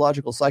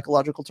psychological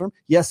term?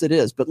 Yes, it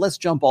is. But let's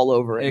jump all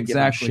over it and give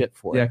him shit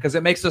for it. Yeah, because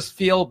it makes us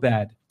feel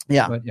bad.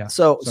 Yeah. But yeah.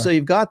 So Sorry.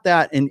 you've got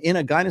that in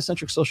a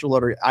gynocentric social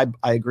order. I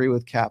agree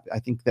with Cap. I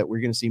think that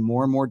we're going to see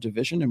more and more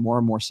division and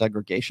more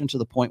segregation to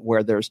the point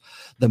where there's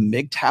the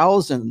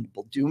MGTOWs and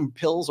doom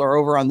pills are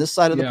over on this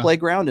side of the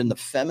playground, and the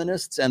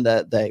feminists and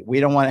we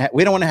don't want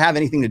to have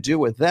anything to do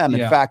with them.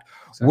 In fact,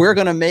 we're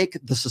going to make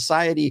the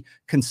society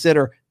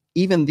consider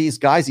even these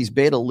guys, these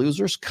beta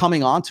losers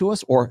coming onto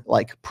us or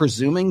like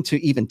presuming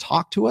to even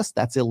talk to us.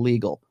 That's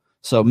illegal.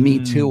 So me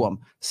too them,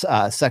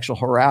 sexual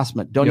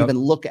harassment. Don't even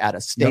look at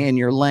us. Stay in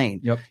your lane.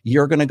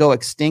 You're going to go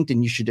extinct,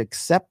 and you should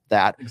accept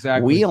that.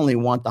 Exactly. We only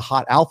want the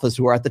hot alphas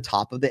who are at the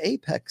top of the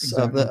apex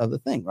of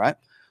the thing, right?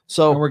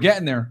 So and we're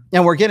getting there.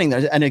 And we're getting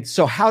there. And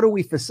so how do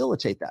we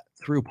facilitate that?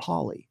 Through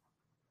poly.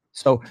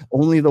 So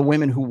only the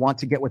women who want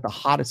to get with the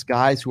hottest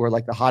guys who are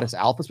like the hottest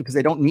alphas, because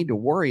they don't need to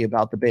worry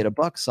about the beta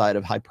buck side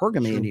of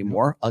hypergamy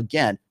anymore.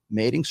 Again,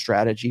 mating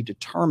strategy,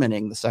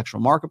 determining the sexual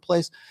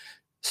marketplace,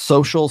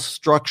 social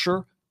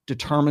structure,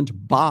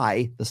 determined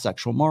by the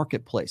sexual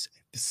marketplace.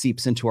 It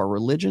seeps into our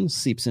religion,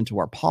 seeps into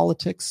our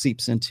politics,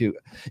 seeps into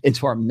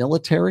our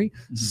military,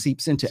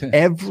 seeps into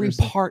every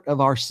part of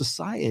our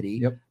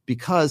society,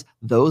 because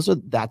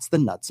that's the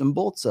nuts and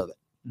bolts of it.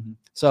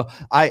 So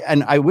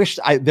I wish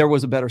there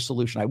was a better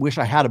solution. I wish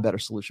I had a better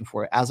solution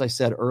for it. As I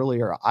said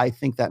earlier, I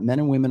think that men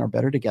and women are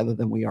better together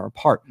than we are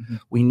apart.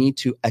 We need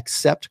to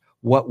accept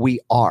what we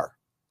are,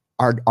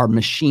 our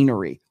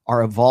machinery,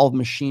 our evolved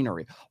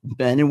machinery.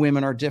 Men and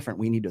women are different.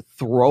 We need to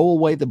throw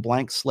away the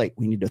blank slate.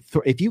 We need to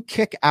if you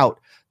kick out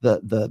the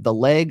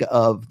legs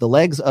of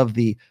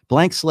the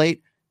blank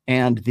slate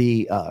and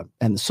the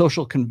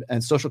social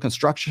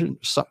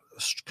constructivism,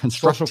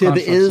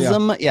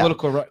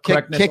 political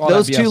correctness, kick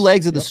those two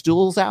legs of the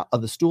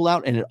stool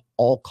out, and it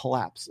all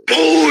collapses.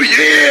 Oh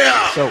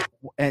yeah.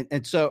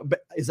 So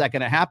but is that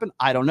going to happen?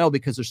 I don't know,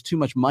 because there's too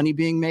much money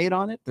being made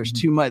on it. There's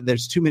too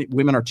many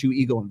women are too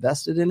ego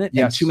invested in it,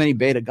 and too many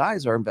beta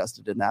guys are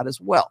invested in that as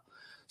well.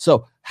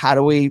 So how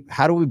do we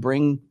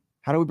bring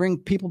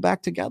people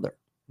back together?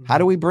 How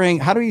do you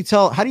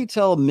tell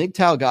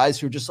MGTOW guys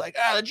who are just like,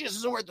 the juice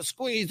isn't worth the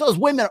squeeze? Those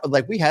women,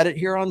 like we had it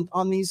here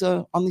on these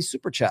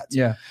super chats.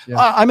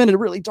 I'm in a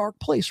really dark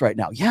place right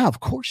now. Yeah, of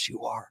course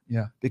you are.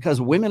 Yeah, because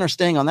women are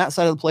staying on that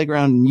side of the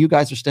playground, and you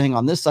guys are staying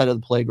on this side of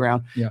the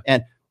playground. Yeah,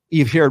 and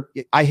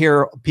I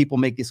hear people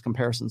make these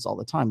comparisons all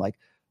the time, like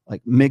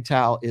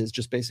MGTOW is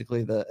just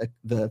basically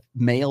the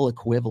male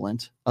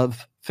equivalent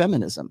of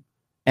feminism,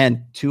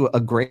 and to a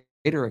greater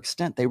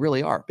extent they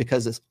really are,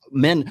 because it's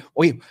men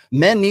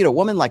need a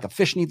woman like a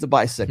fish needs a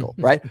bicycle,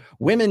 right?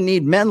 Women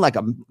need men like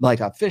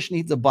a fish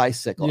needs a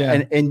bicycle.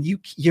 And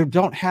you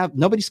don't have,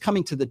 nobody's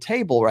coming to the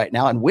table right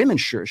now, and women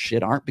sure as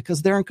shit aren't,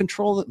 because they're in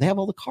control. They have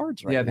all the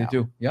cards right now. They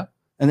do.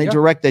 And they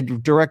direct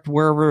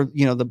wherever,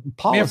 the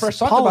policy. Man, first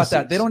talk about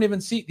that. They don't even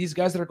see these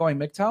guys that are going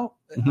MGTOW.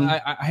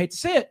 I hate to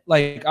say it.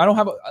 Like, I don't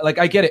have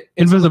I get it.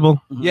 It's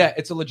invisible.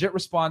 It's a legit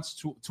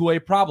response to a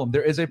problem.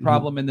 There is a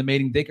problem in the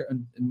mating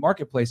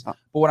marketplace. But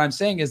what I'm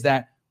saying is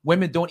that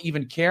women don't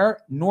even care,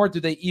 nor do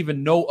they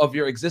even know of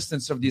your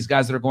existence of these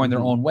guys that are going their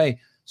own way.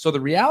 So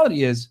the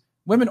reality is,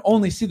 women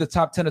only see the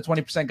top 10 to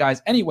 20%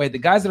 guys anyway. The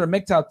guys that are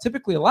MGTOW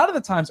typically, a lot of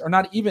the times, are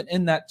not even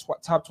in that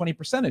top 20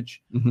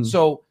 percentage.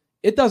 So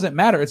it doesn't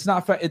matter. It's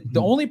not fair.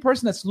 The only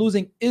person that's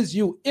losing is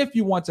you if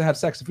you want to have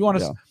sex. If you want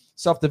to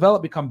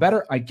self-develop, become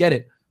better, I get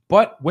it.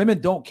 But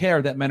women don't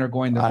care that men are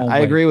going their own way. I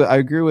agree with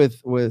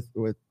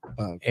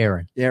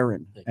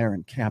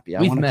Aaron Cappy.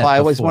 I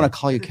always want to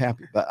call you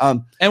Cappy, but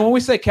and when we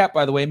say cap,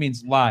 by the way, it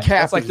means lie.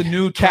 That's like the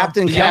new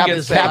Captain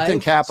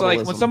Capitalism. So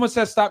like when someone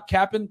says stop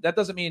capping, that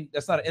doesn't mean,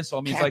 that's not an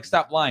insult. It means like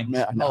stop lying.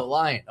 Oh,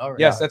 lying. All right.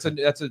 Yes, that's a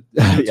new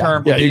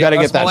term. Yeah, you got to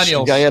get that.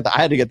 Millennials.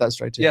 I had to get that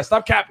straight too. Yeah,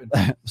 stop capping.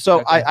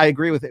 So I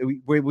agree with it.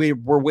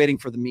 We're waiting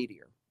for the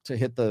meteor to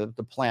hit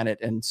the planet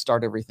and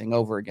start everything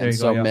over again,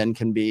 so men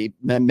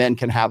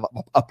can have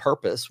a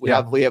purpose. We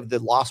have the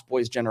Lost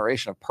Boys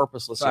generation of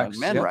purposeless young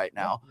men right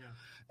now.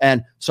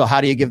 And so how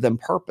do you give them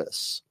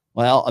purpose?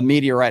 Well, a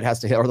meteorite has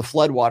to hit, or the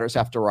floodwaters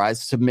have to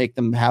rise to make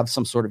them have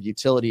some sort of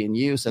utility and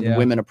use, and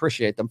women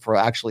appreciate them for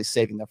actually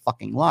saving their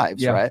fucking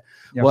lives, right?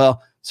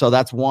 Well, so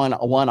that's one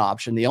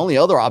option. The only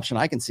other option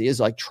I can see is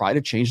like try to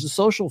change the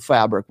social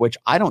fabric, which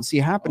I don't see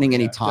happening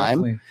anytime.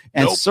 Definitely.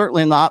 And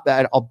certainly not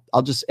that.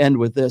 I'll just end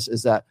with this,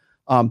 is that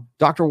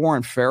Dr.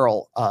 Warren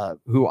Farrell,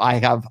 who I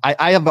have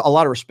a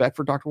lot of respect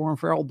for Dr. Warren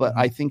Farrell, but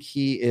I think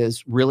he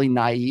is really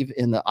naive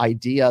in the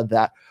idea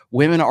that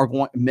men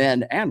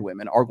and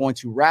women are going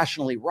to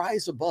rationally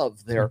rise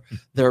above their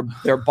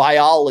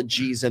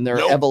biologies and their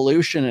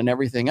evolution and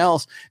everything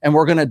else, and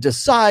we're going to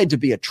decide to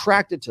be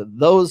attracted to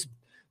those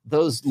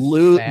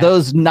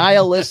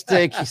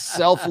nihilistic,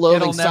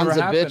 self-loathing sons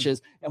of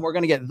bitches, and we're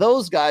going to get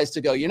those guys to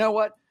go, you know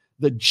what?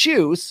 The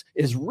juice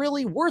is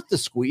really worth the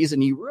squeeze.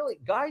 And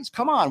guys,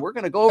 come on, we're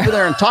going to go over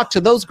there and talk to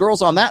those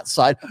girls on that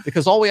side,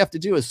 because all we have to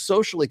do is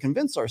socially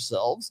convince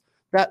ourselves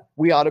that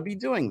we ought to be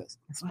doing this.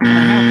 It's not going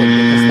to happen,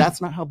 because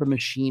that's not how the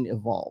machine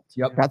evolved.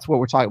 That's what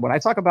we're talking. When I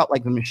talk about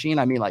like the machine,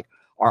 I mean like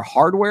our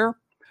hardware,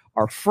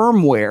 our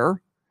firmware,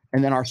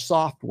 and then our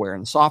software.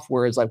 And the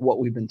software is like what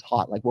we've been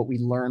taught, like what we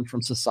learned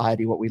from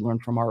society, what we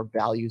learned from our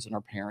values and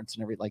our parents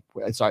and everything. Like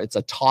it's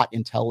a taught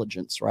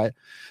intelligence, right?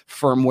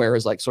 Firmware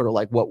is like sort of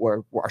like what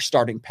we're our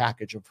starting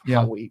package of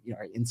how we,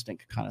 our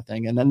instinct kind of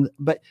thing. And then,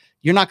 but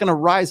you're not going to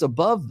rise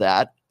above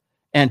that.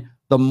 And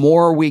the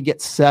more we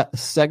get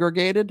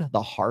segregated,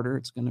 the harder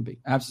it's going to be.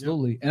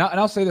 Absolutely. And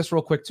I'll say this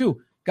real quick too.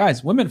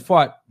 Guys, women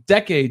fought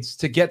decades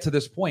to get to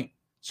this point.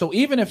 So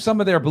even if some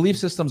of their belief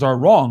systems are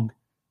wrong,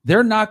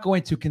 they're not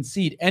going to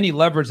concede any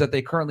leverage that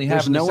they currently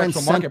have in the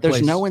sexual marketplace.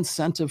 There's no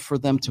incentive for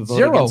them to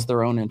vote against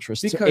their own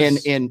interests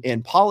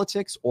in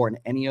politics or in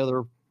any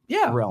other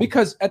realm.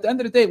 Because at the end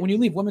of the day, when you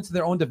leave women to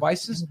their own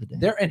devices,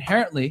 they're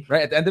inherently,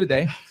 right, at the end of the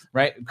day,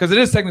 right, because it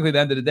is technically the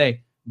end of the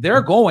day,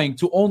 they're going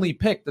to only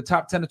pick the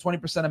top 10 to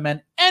 20% of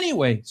men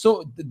anyway.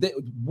 So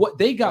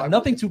they got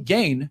nothing to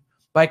gain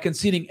by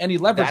conceding any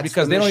leverage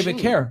because they don't even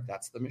care.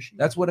 That's the machine.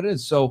 That's what it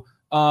is. So,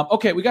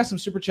 okay, we got some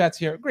super chats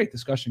here. Great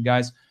discussion,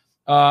 guys.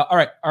 All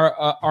right,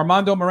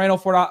 Armando Moreno,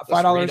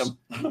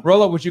 $5.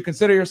 Rollo, would you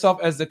consider yourself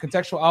as the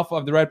contextual alpha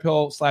of the red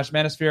pill /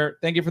 manosphere?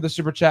 Thank you for the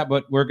super chat,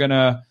 but we're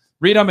gonna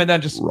read them and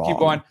then just keep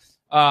going.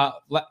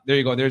 There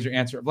you go. There's your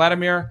answer.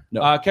 Vladimir,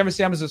 Kevin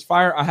Samuels is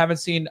fire. I haven't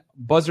seen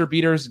buzzer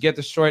beaters get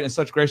destroyed in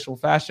such graceful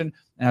fashion.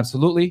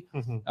 Absolutely.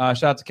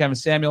 Shout out to Kevin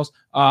Samuels.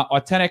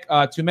 Authentic.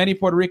 Too many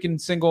Puerto Rican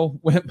single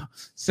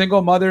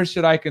mothers.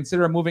 Should I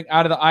consider moving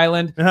out of the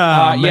island?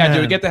 Yeah,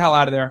 dude, get the hell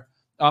out of there.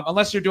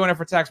 Unless you're doing it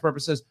for tax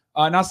purposes.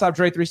 Nonstop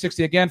Dre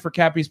 360 again for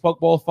Cappy's Poke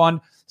Bowl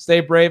fun.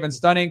 Stay brave and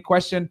stunning.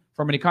 Question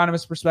from an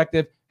economist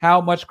perspective: how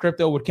much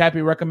crypto would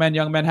Cappy recommend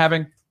young men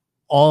having?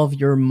 All of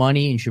your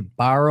money, and you should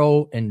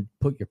borrow and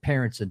put your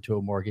parents into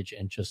a mortgage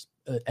and just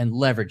and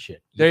leverage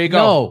it. There you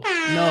go.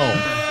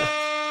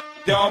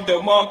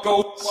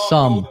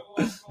 Some.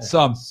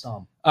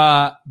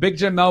 Big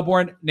Jim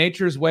Melbourne,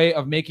 nature's way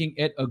of making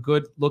it a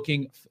good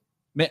looking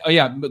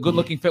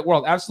fit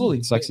world.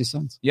 Absolutely. Sexy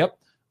sense. Yep.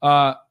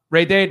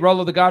 Ray Dade,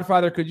 Rollo the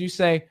Godfather, could you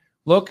say,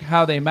 look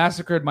how they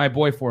massacred my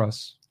boy for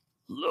us?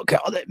 Look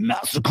how they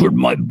massacred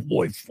my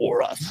boy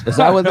for us. Is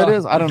that what that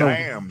is? I don't know.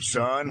 Damn,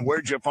 son.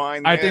 Where'd you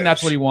find this? I think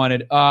that's what he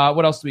wanted.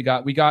 What else do we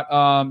got? We got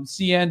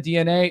CN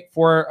DNA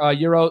for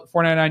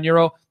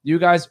 €4.99. You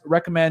guys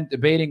recommend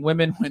debating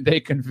women when they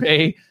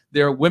convey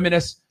their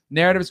womenist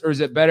narratives, or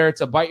is it better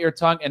to bite your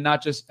tongue and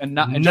just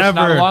not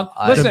along?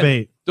 Listen,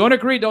 debate. Don't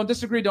agree, don't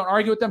disagree, don't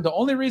argue with them. The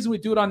only reason we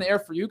do it on the air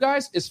for you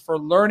guys is for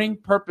learning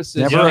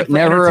purposes.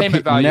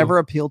 Never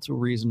appeal to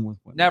reason with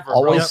women. Never.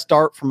 Always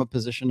start from a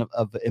position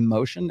of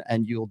emotion,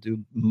 and you'll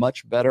do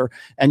much better.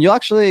 And you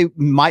actually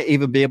might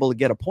even be able to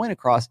get a point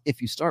across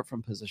if you start from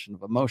a position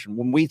of emotion.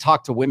 When we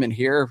talk to women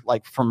here,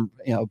 like from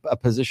a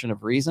position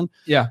of reason,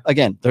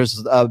 again,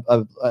 there's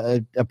a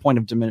point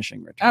of diminishing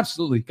return.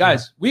 Absolutely,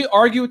 guys. We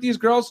argue with these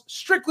girls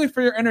strictly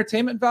for your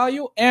entertainment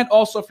value and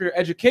also for your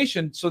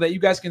education, so that you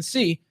guys can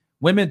see.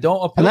 Women don't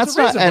appeal and that's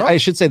to not, reason, bro. I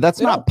should say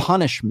that's not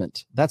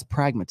punishment. That's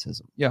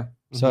pragmatism. Yeah.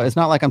 So it's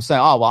not like I'm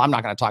saying, oh, well, I'm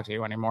not going to talk to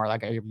you anymore.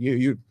 Like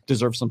you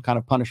deserve some kind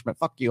of punishment.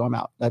 Fuck you. I'm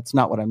out. That's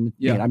not what I mean.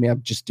 I mean, I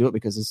just do it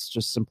because it's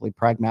just simply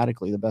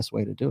pragmatically the best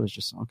way to do it is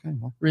just, okay,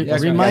 well.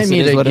 Remind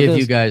me to give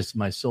you guys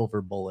my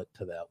silver bullet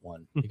to that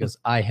one because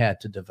I had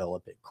to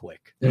develop it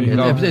quick.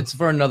 It's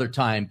for another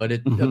time,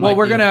 but well,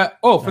 we're going to,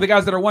 for the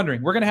guys that are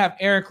wondering, we're going to have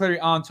Aaron Cleary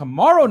on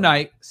tomorrow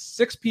night,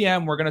 6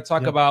 p.m. We're going to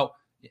talk about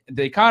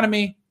the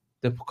economy,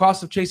 the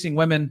cost of chasing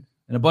women,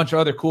 and a bunch of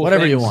other cool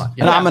whatever things. you want.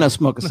 And I'm going to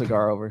smoke a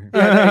cigar over here.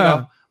 There you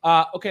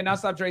go. Okay,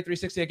 Nonstop Dre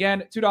 360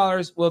 again.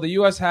 $2. Will the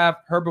U.S. have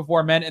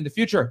herbivore men in the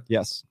future?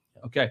 Yes.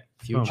 Okay.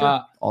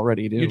 Future.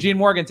 Already do. Eugene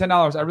Morgan,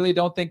 $10. I really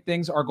don't think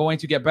things are going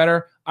to get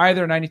better.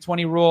 Either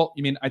 90-20 rule.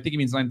 I think he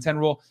means 90-10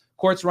 rule.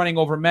 Courts running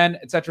over men,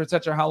 et cetera, et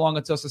cetera. How long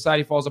until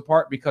society falls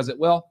apart? Because it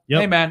will.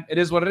 Hey, man, it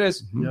is what it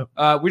is.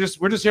 We're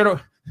just here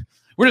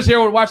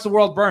to watch the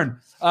world burn.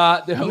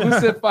 The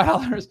elusive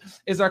 $5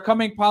 is our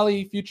coming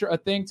poly future a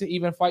thing to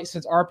even fight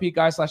since RP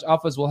guys /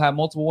 alphas will have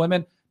multiple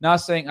women. Not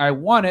saying I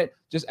want it,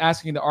 just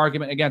asking the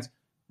argument against.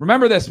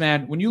 Remember this,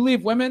 man. When you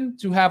leave women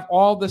to have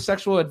all the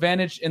sexual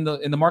advantage in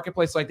the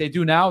marketplace like they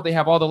do now, they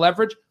have all the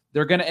leverage.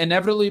 They're going to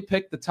inevitably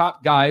pick the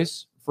top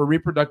guys for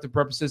reproductive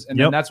purposes, and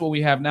then that's what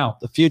we have now.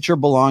 The future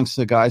belongs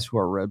to guys who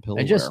are red pill.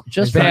 And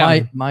just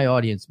for my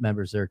audience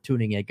members that are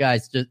tuning in,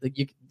 guys, just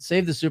you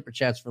save the super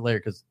chats for later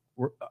because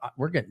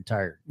we're getting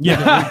tired.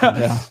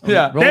 Yeah.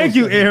 Thank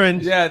you, Aaron.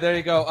 Yeah, there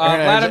you go.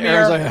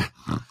 Vladimir,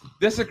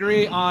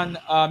 disagree on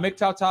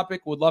MGTOW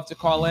topic. Would love to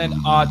call in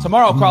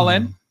tomorrow. Call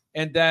in,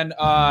 and then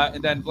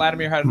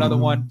Vladimir had another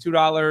one.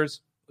 $2.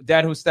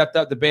 Dad who stepped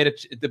up. The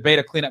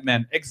beta cleanup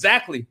men.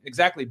 Exactly.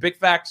 Big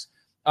facts.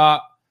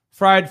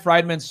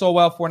 Friedman so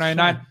well.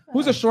 $4.99.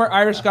 Who's a short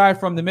Irish guy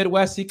from the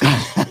Midwest?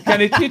 Can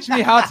he teach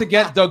me how to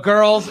get the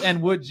girls? And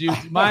would you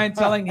mind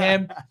telling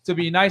him to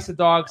be nice to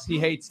dogs? He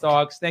hates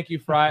dogs. Thank you,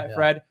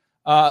 Fred.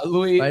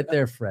 Louis, right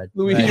there, Fred.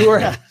 Louis,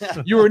 right.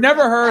 you were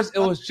never hers. It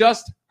was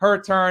just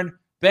her turn.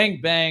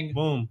 Bang bang.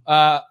 Boom.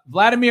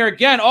 Vladimir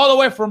again, all the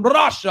way from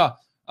Russia.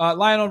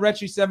 Lionel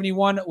Richie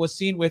 71 was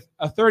seen with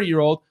a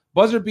 30-year-old.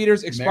 Buzzer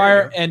beaters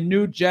expire and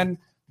new gen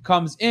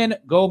comes in.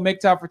 Go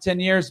MGTOW for 10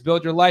 years.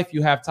 Build your life.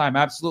 You have time.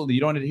 Absolutely.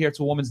 You don't adhere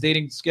to a woman's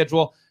dating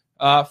schedule.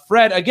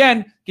 Fred,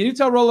 again, can you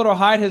tell Rollo to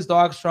hide his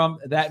dogs from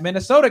that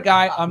Minnesota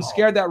guy? I'm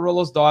scared that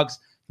Rollo's dogs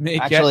may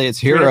Actually, it's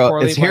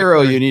Hero. It's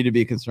Hero you need to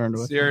be concerned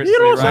with. Seriously,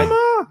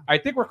 right? I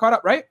think we're caught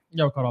up, right?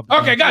 Yeah, we're caught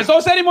up. Okay, guys,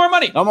 don't send any more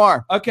money. No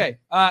more. Okay.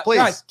 Please,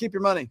 guys, keep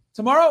your money.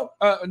 Tomorrow,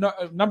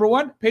 number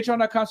one,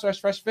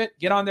 patreon.com/freshfit.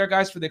 Get on there,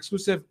 guys, for the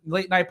exclusive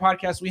late night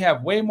podcast. We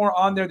have way more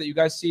on there that you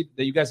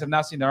guys have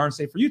not seen that aren't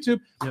safe for YouTube.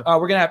 Yep.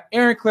 We're going to have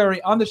Aaron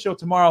Clary on the show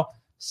tomorrow,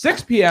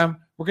 6 p.m.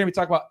 We're going to be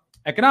talking about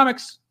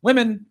economics,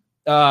 women,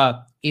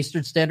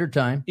 Eastern Standard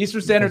Time.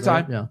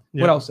 Yeah.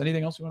 What else?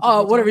 Anything else you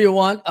want? Whatever you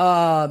want.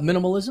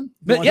 Minimalism.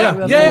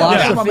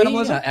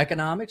 Minimalism,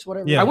 economics,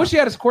 whatever. Yeah. I wish he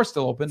had his course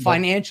still open.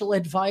 Financial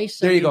advice.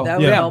 There you go. That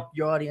would help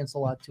your audience a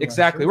lot too.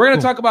 Exactly. We're going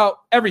to talk about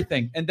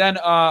everything, and then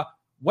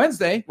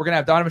Wednesday we're going to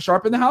have Donovan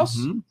Sharp in the house,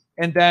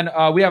 and then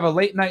we have a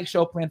late night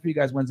show planned for you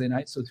guys Wednesday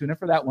night. So tune in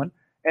for that one.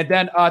 And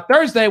then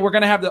Thursday, we're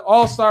going to have the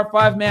All-Star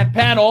 5-man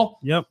panel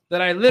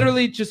that I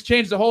literally just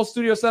changed the whole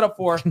studio setup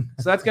for. So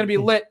that's going to be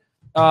lit.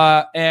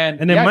 And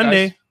then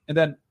Monday. Guys, and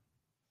then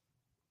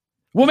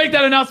we'll make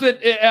that announcement.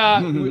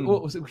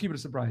 We'll keep it a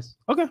surprise.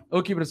 Okay.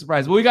 We'll keep it a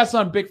surprise. Well, we got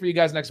something big for you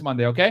guys next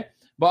Monday, okay?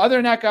 But other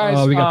than that,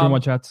 guys. We got 3 more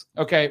chats.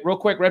 Okay, real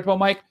quick. Red Pill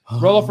Mike.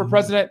 Rollo for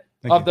president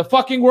of the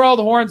fucking world.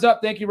 Horns up.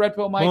 Thank you, Red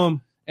Pill Mike.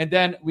 Boom. And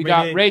then we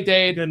got Ray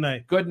Dade. Good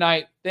night. Good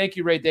night. Thank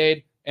you, Ray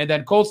Dade. And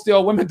then Cold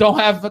Steel. Women don't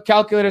have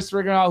calculators to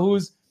figure out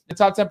who's the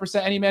top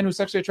 10%. Any man who's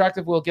sexually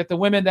attractive will get the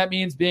women. That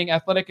means being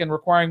athletic and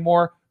requiring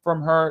more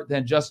from her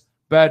than just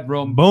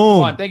bedroom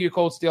fun. Thank you,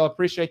 Cold Steel.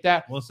 Appreciate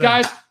that.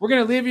 Guys, we're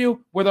going to leave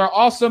you with our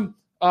awesome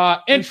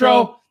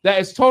intro that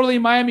is totally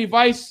Miami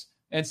Vice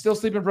and Still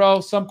Sleeping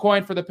Bro. Some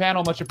coin for the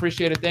panel. Much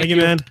appreciated. Thank you,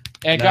 man.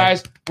 And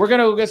guys, we're going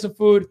to go get some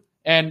food.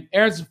 And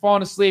Aaron's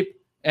falling asleep.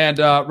 And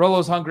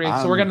Rollo's hungry.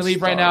 So we're going to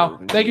leave right now.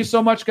 Thank you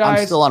so much, guys.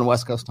 I'm still on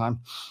West Coast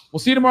time. We'll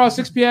see you tomorrow at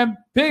 6 p.m.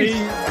 Peace.